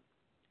end up.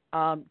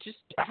 Just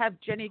have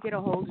Jenny get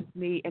a hold of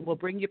me, and we'll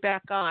bring you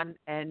back on,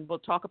 and we'll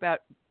talk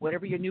about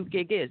whatever your new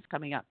gig is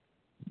coming up.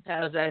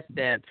 How's that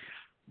stand?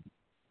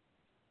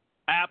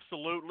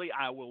 Absolutely,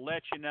 I will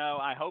let you know.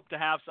 I hope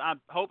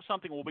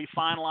something will be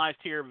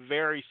finalized here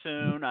very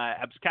soon.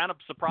 I'm kind of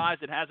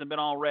surprised it hasn't been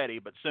already,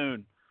 but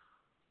soon.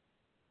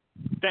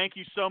 Thank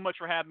you so much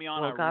for having me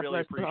on. Well, I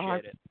really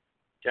appreciate it.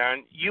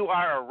 John, you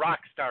are a rock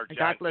star, John.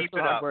 God bless Keep the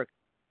it hard up. work.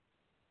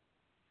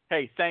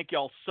 Hey, thank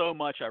y'all so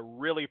much. I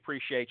really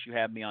appreciate you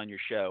having me on your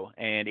show.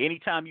 And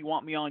anytime you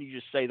want me on, you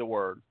just say the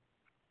word.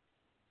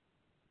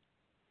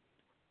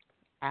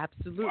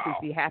 Absolutely. Wow.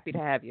 Be happy to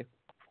have you.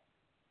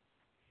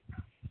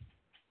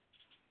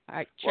 All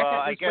right, check Well,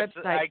 out I his guess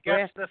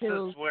website, this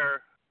Pills. is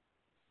where.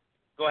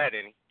 Go ahead,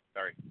 Annie.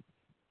 Sorry.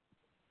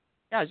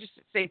 No, just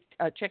say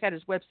check out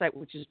his website,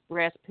 which is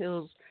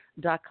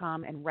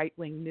brasspills.com and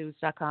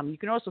rightwingnews.com. You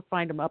can also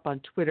find him up on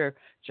Twitter,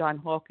 John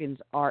Hawkins,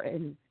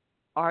 RNS,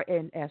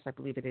 I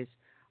believe it is,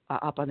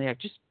 up on there.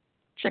 Just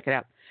check it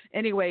out.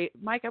 Anyway,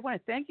 Mike, I want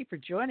to thank you for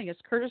joining us.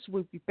 Curtis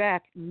will be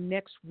back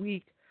next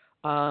week.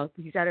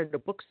 He's out at a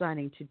book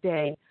signing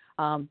today.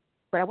 But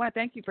I want to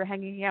thank you for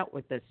hanging out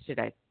with us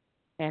today.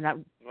 And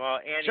Well,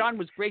 Annie, John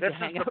was great to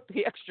hang out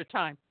the extra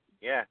time.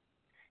 Yeah,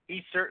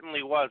 he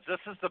certainly was. This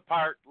is the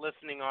part,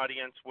 listening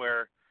audience,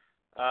 where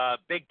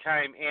big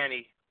time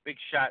Annie, big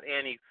shot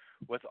Annie,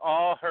 with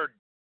all her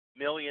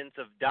millions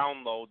of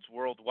downloads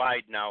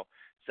worldwide now,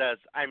 says,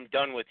 "I'm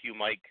done with you,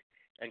 Mike,"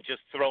 and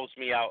just throws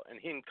me out. And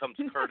in comes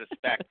Curtis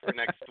back for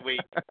next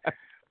week.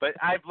 But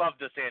I've loved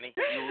this, Annie.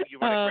 You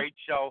run a great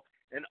show.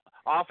 And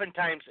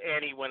oftentimes,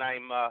 Annie, when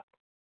I'm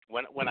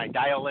when I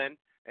dial in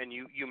and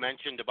you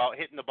mentioned about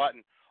hitting the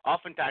button,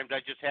 oftentimes I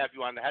just have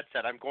you on the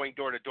headset. I'm going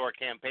door to door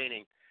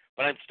campaigning,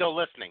 but I'm still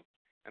listening.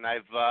 And I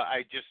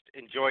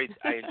enjoy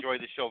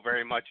the show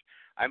very much.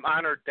 I'm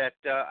honored that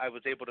I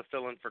was able to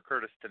fill in for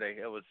Curtis today.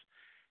 It was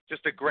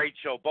just a great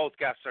show. Both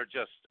guests are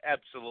just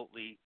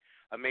absolutely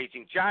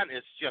amazing. John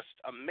is just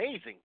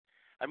amazing.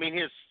 I mean,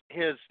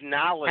 his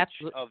knowledge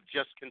of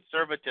just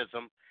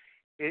conservatism.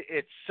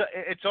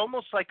 It's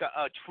almost like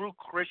a true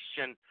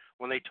Christian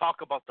when they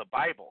talk about the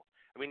Bible.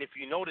 I mean, if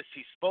you notice,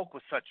 he spoke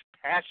with such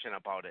passion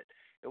about it.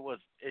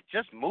 It's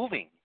just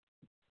moving.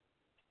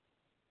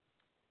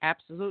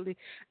 Absolutely.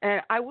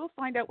 And I will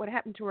find out what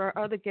happened to our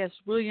other guest,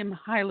 William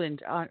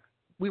Highland.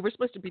 We were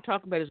supposed to be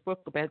talking about his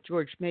book about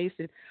George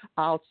Mason.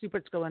 I'll see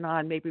what's going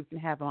on. Maybe we can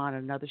have him on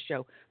another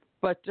show.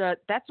 But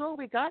that's all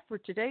we got for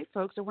today,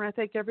 folks. I want to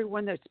thank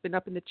everyone that's been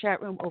up in the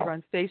chat room over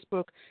on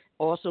Facebook,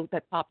 also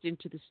that popped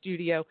into the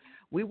studio.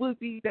 We will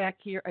be back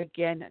here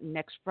again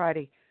next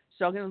Friday.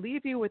 So I'm going to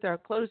leave you with our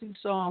closing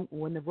song,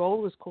 When the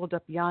Roll is Called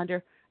Up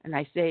Yonder, and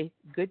I say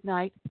good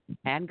night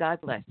and God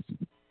bless.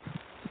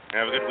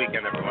 Have a good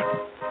weekend,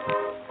 everyone.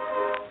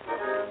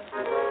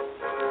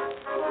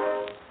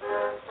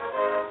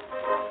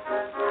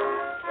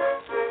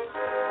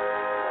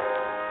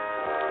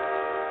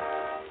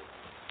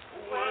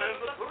 When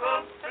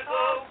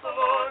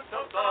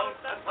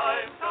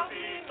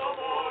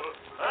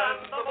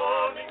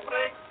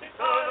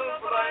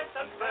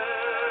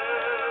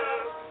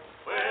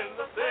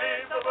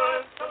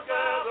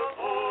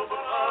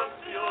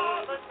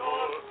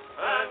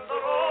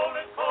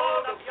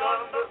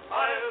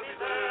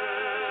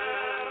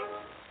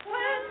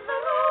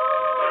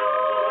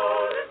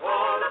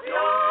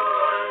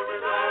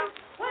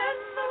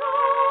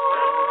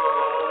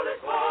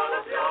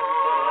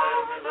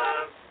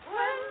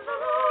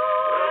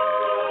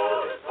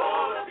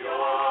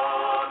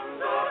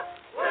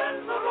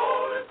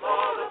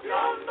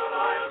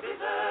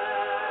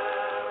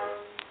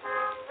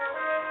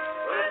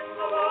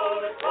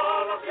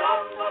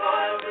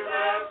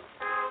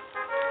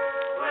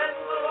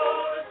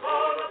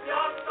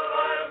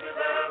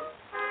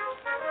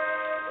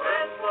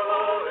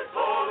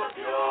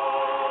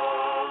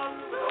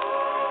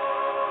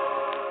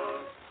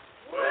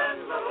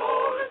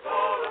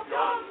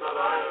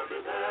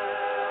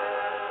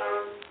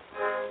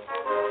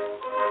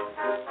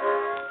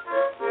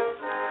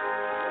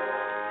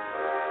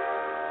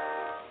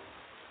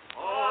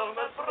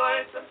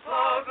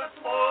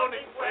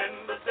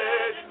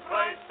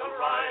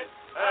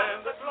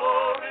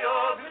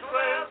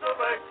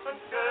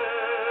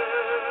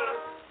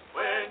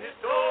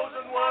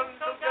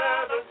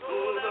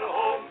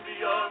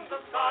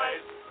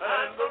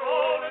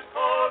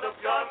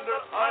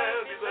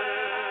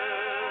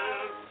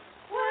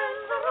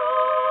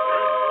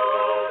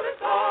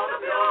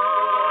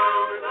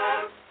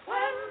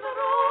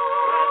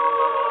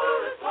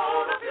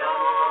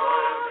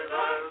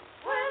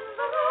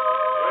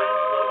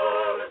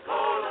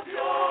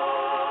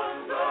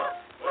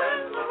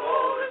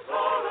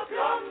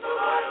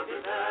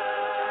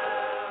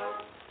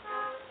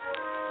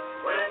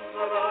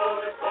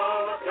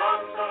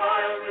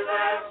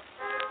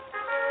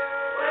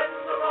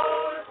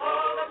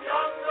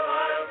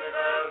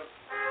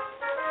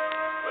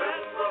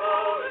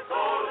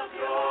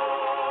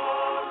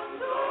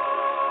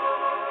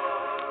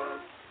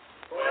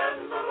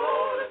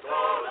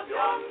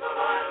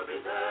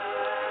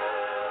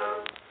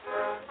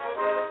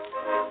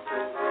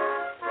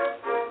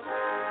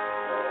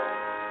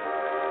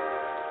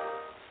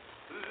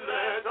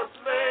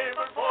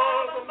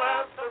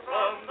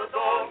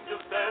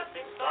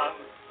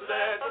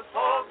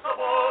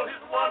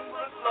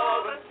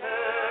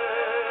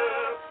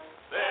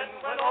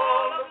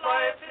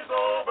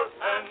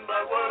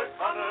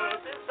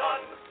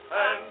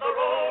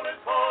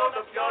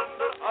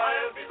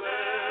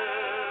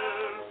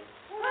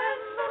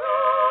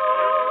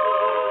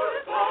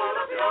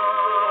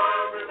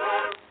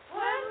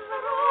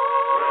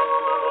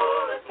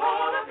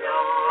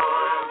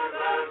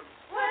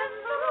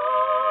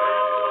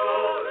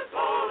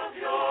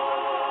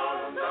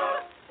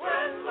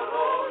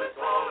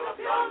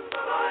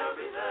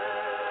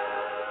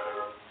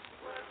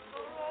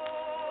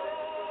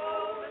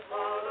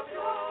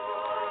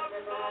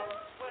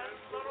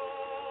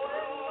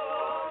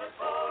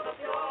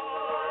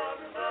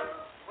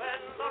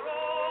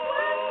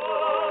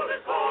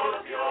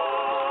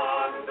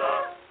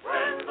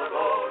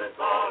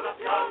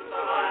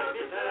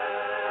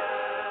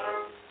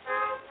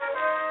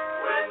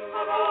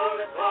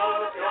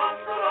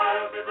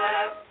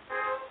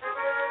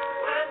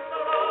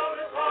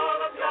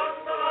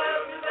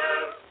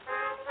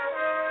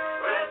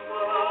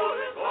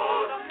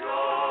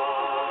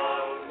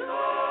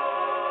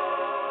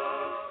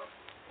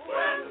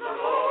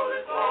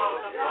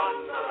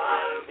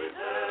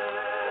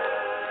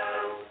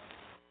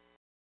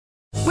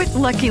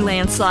With Lucky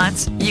Land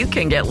Slots, you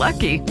can get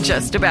lucky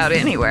just about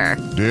anywhere.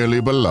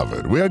 Dearly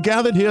beloved, we are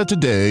gathered here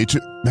today to...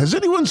 Has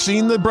anyone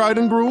seen the bride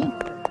and groom?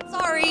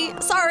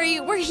 Sorry,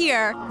 we're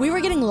here. We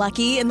were getting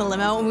lucky in the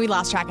limo and we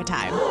lost track of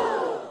time.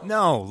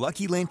 No,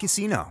 Lucky Land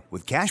Casino,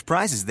 with cash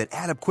prizes that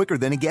add up quicker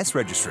than a guest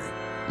registry.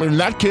 In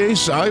that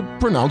case, I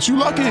pronounce you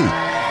lucky.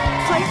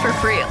 Play for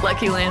free at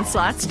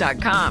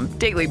LuckyLandSlots.com.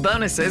 Daily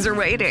bonuses are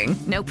waiting.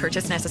 No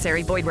purchase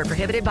necessary. Void where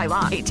prohibited by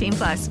law.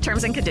 18+.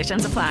 Terms and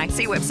conditions apply.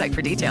 See website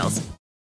for details.